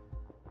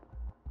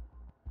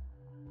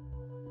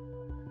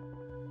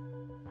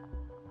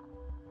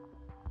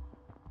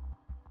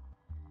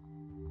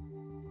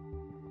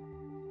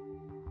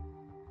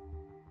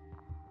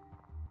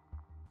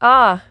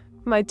 Ah,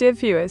 my dear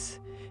viewers,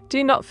 do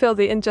you not feel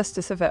the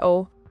injustice of it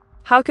all?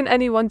 How can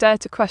anyone dare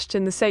to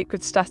question the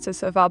sacred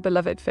status of our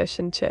beloved fish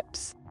and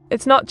chips?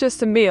 It's not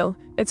just a meal,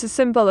 it's a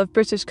symbol of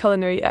British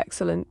culinary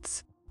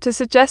excellence. To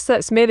suggest that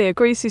it's merely a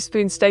greasy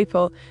spoon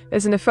staple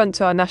is an affront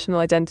to our national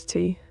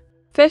identity.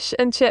 Fish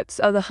and chips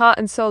are the heart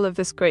and soul of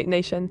this great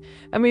nation,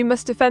 and we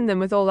must defend them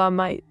with all our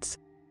might.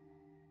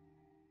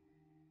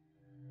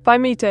 Bye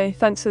Mite,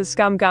 thanks for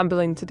scam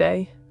gambling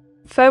today.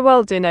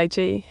 Farewell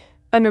Dinag.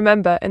 And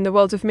remember, in the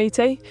world of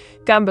Mite,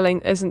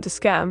 gambling isn't a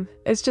scam,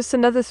 it's just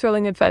another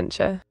thrilling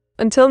adventure.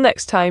 Until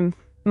next time,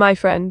 my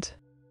friend.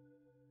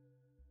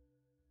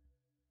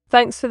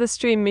 Thanks for the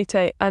stream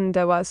Mite and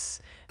was.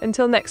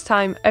 Until next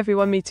time,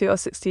 everyone Meteor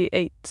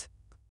 68.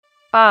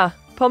 Ah,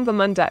 Pomba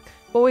Mundak,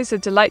 always a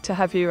delight to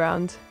have you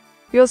around.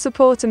 Your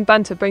support and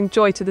banter bring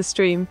joy to the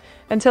stream.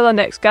 Until our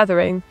next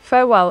gathering,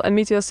 farewell and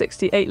Meteor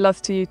 68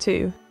 love to you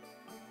too.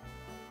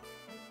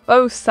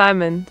 Oh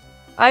Simon,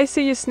 I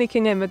see you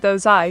sneaking in with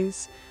those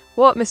eyes.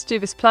 What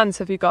mischievous plans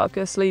have you got up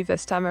your sleeve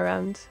this time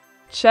around?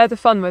 Share the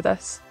fun with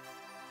us.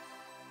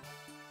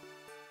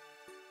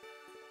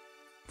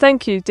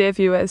 Thank you, dear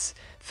viewers,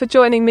 for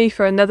joining me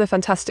for another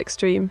fantastic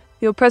stream.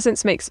 Your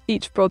presence makes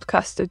each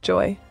broadcast a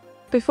joy.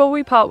 Before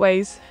we part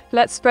ways,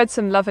 let's spread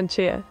some love and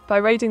cheer by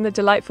raiding the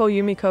delightful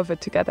Yumikovid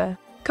together.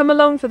 Come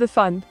along for the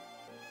fun.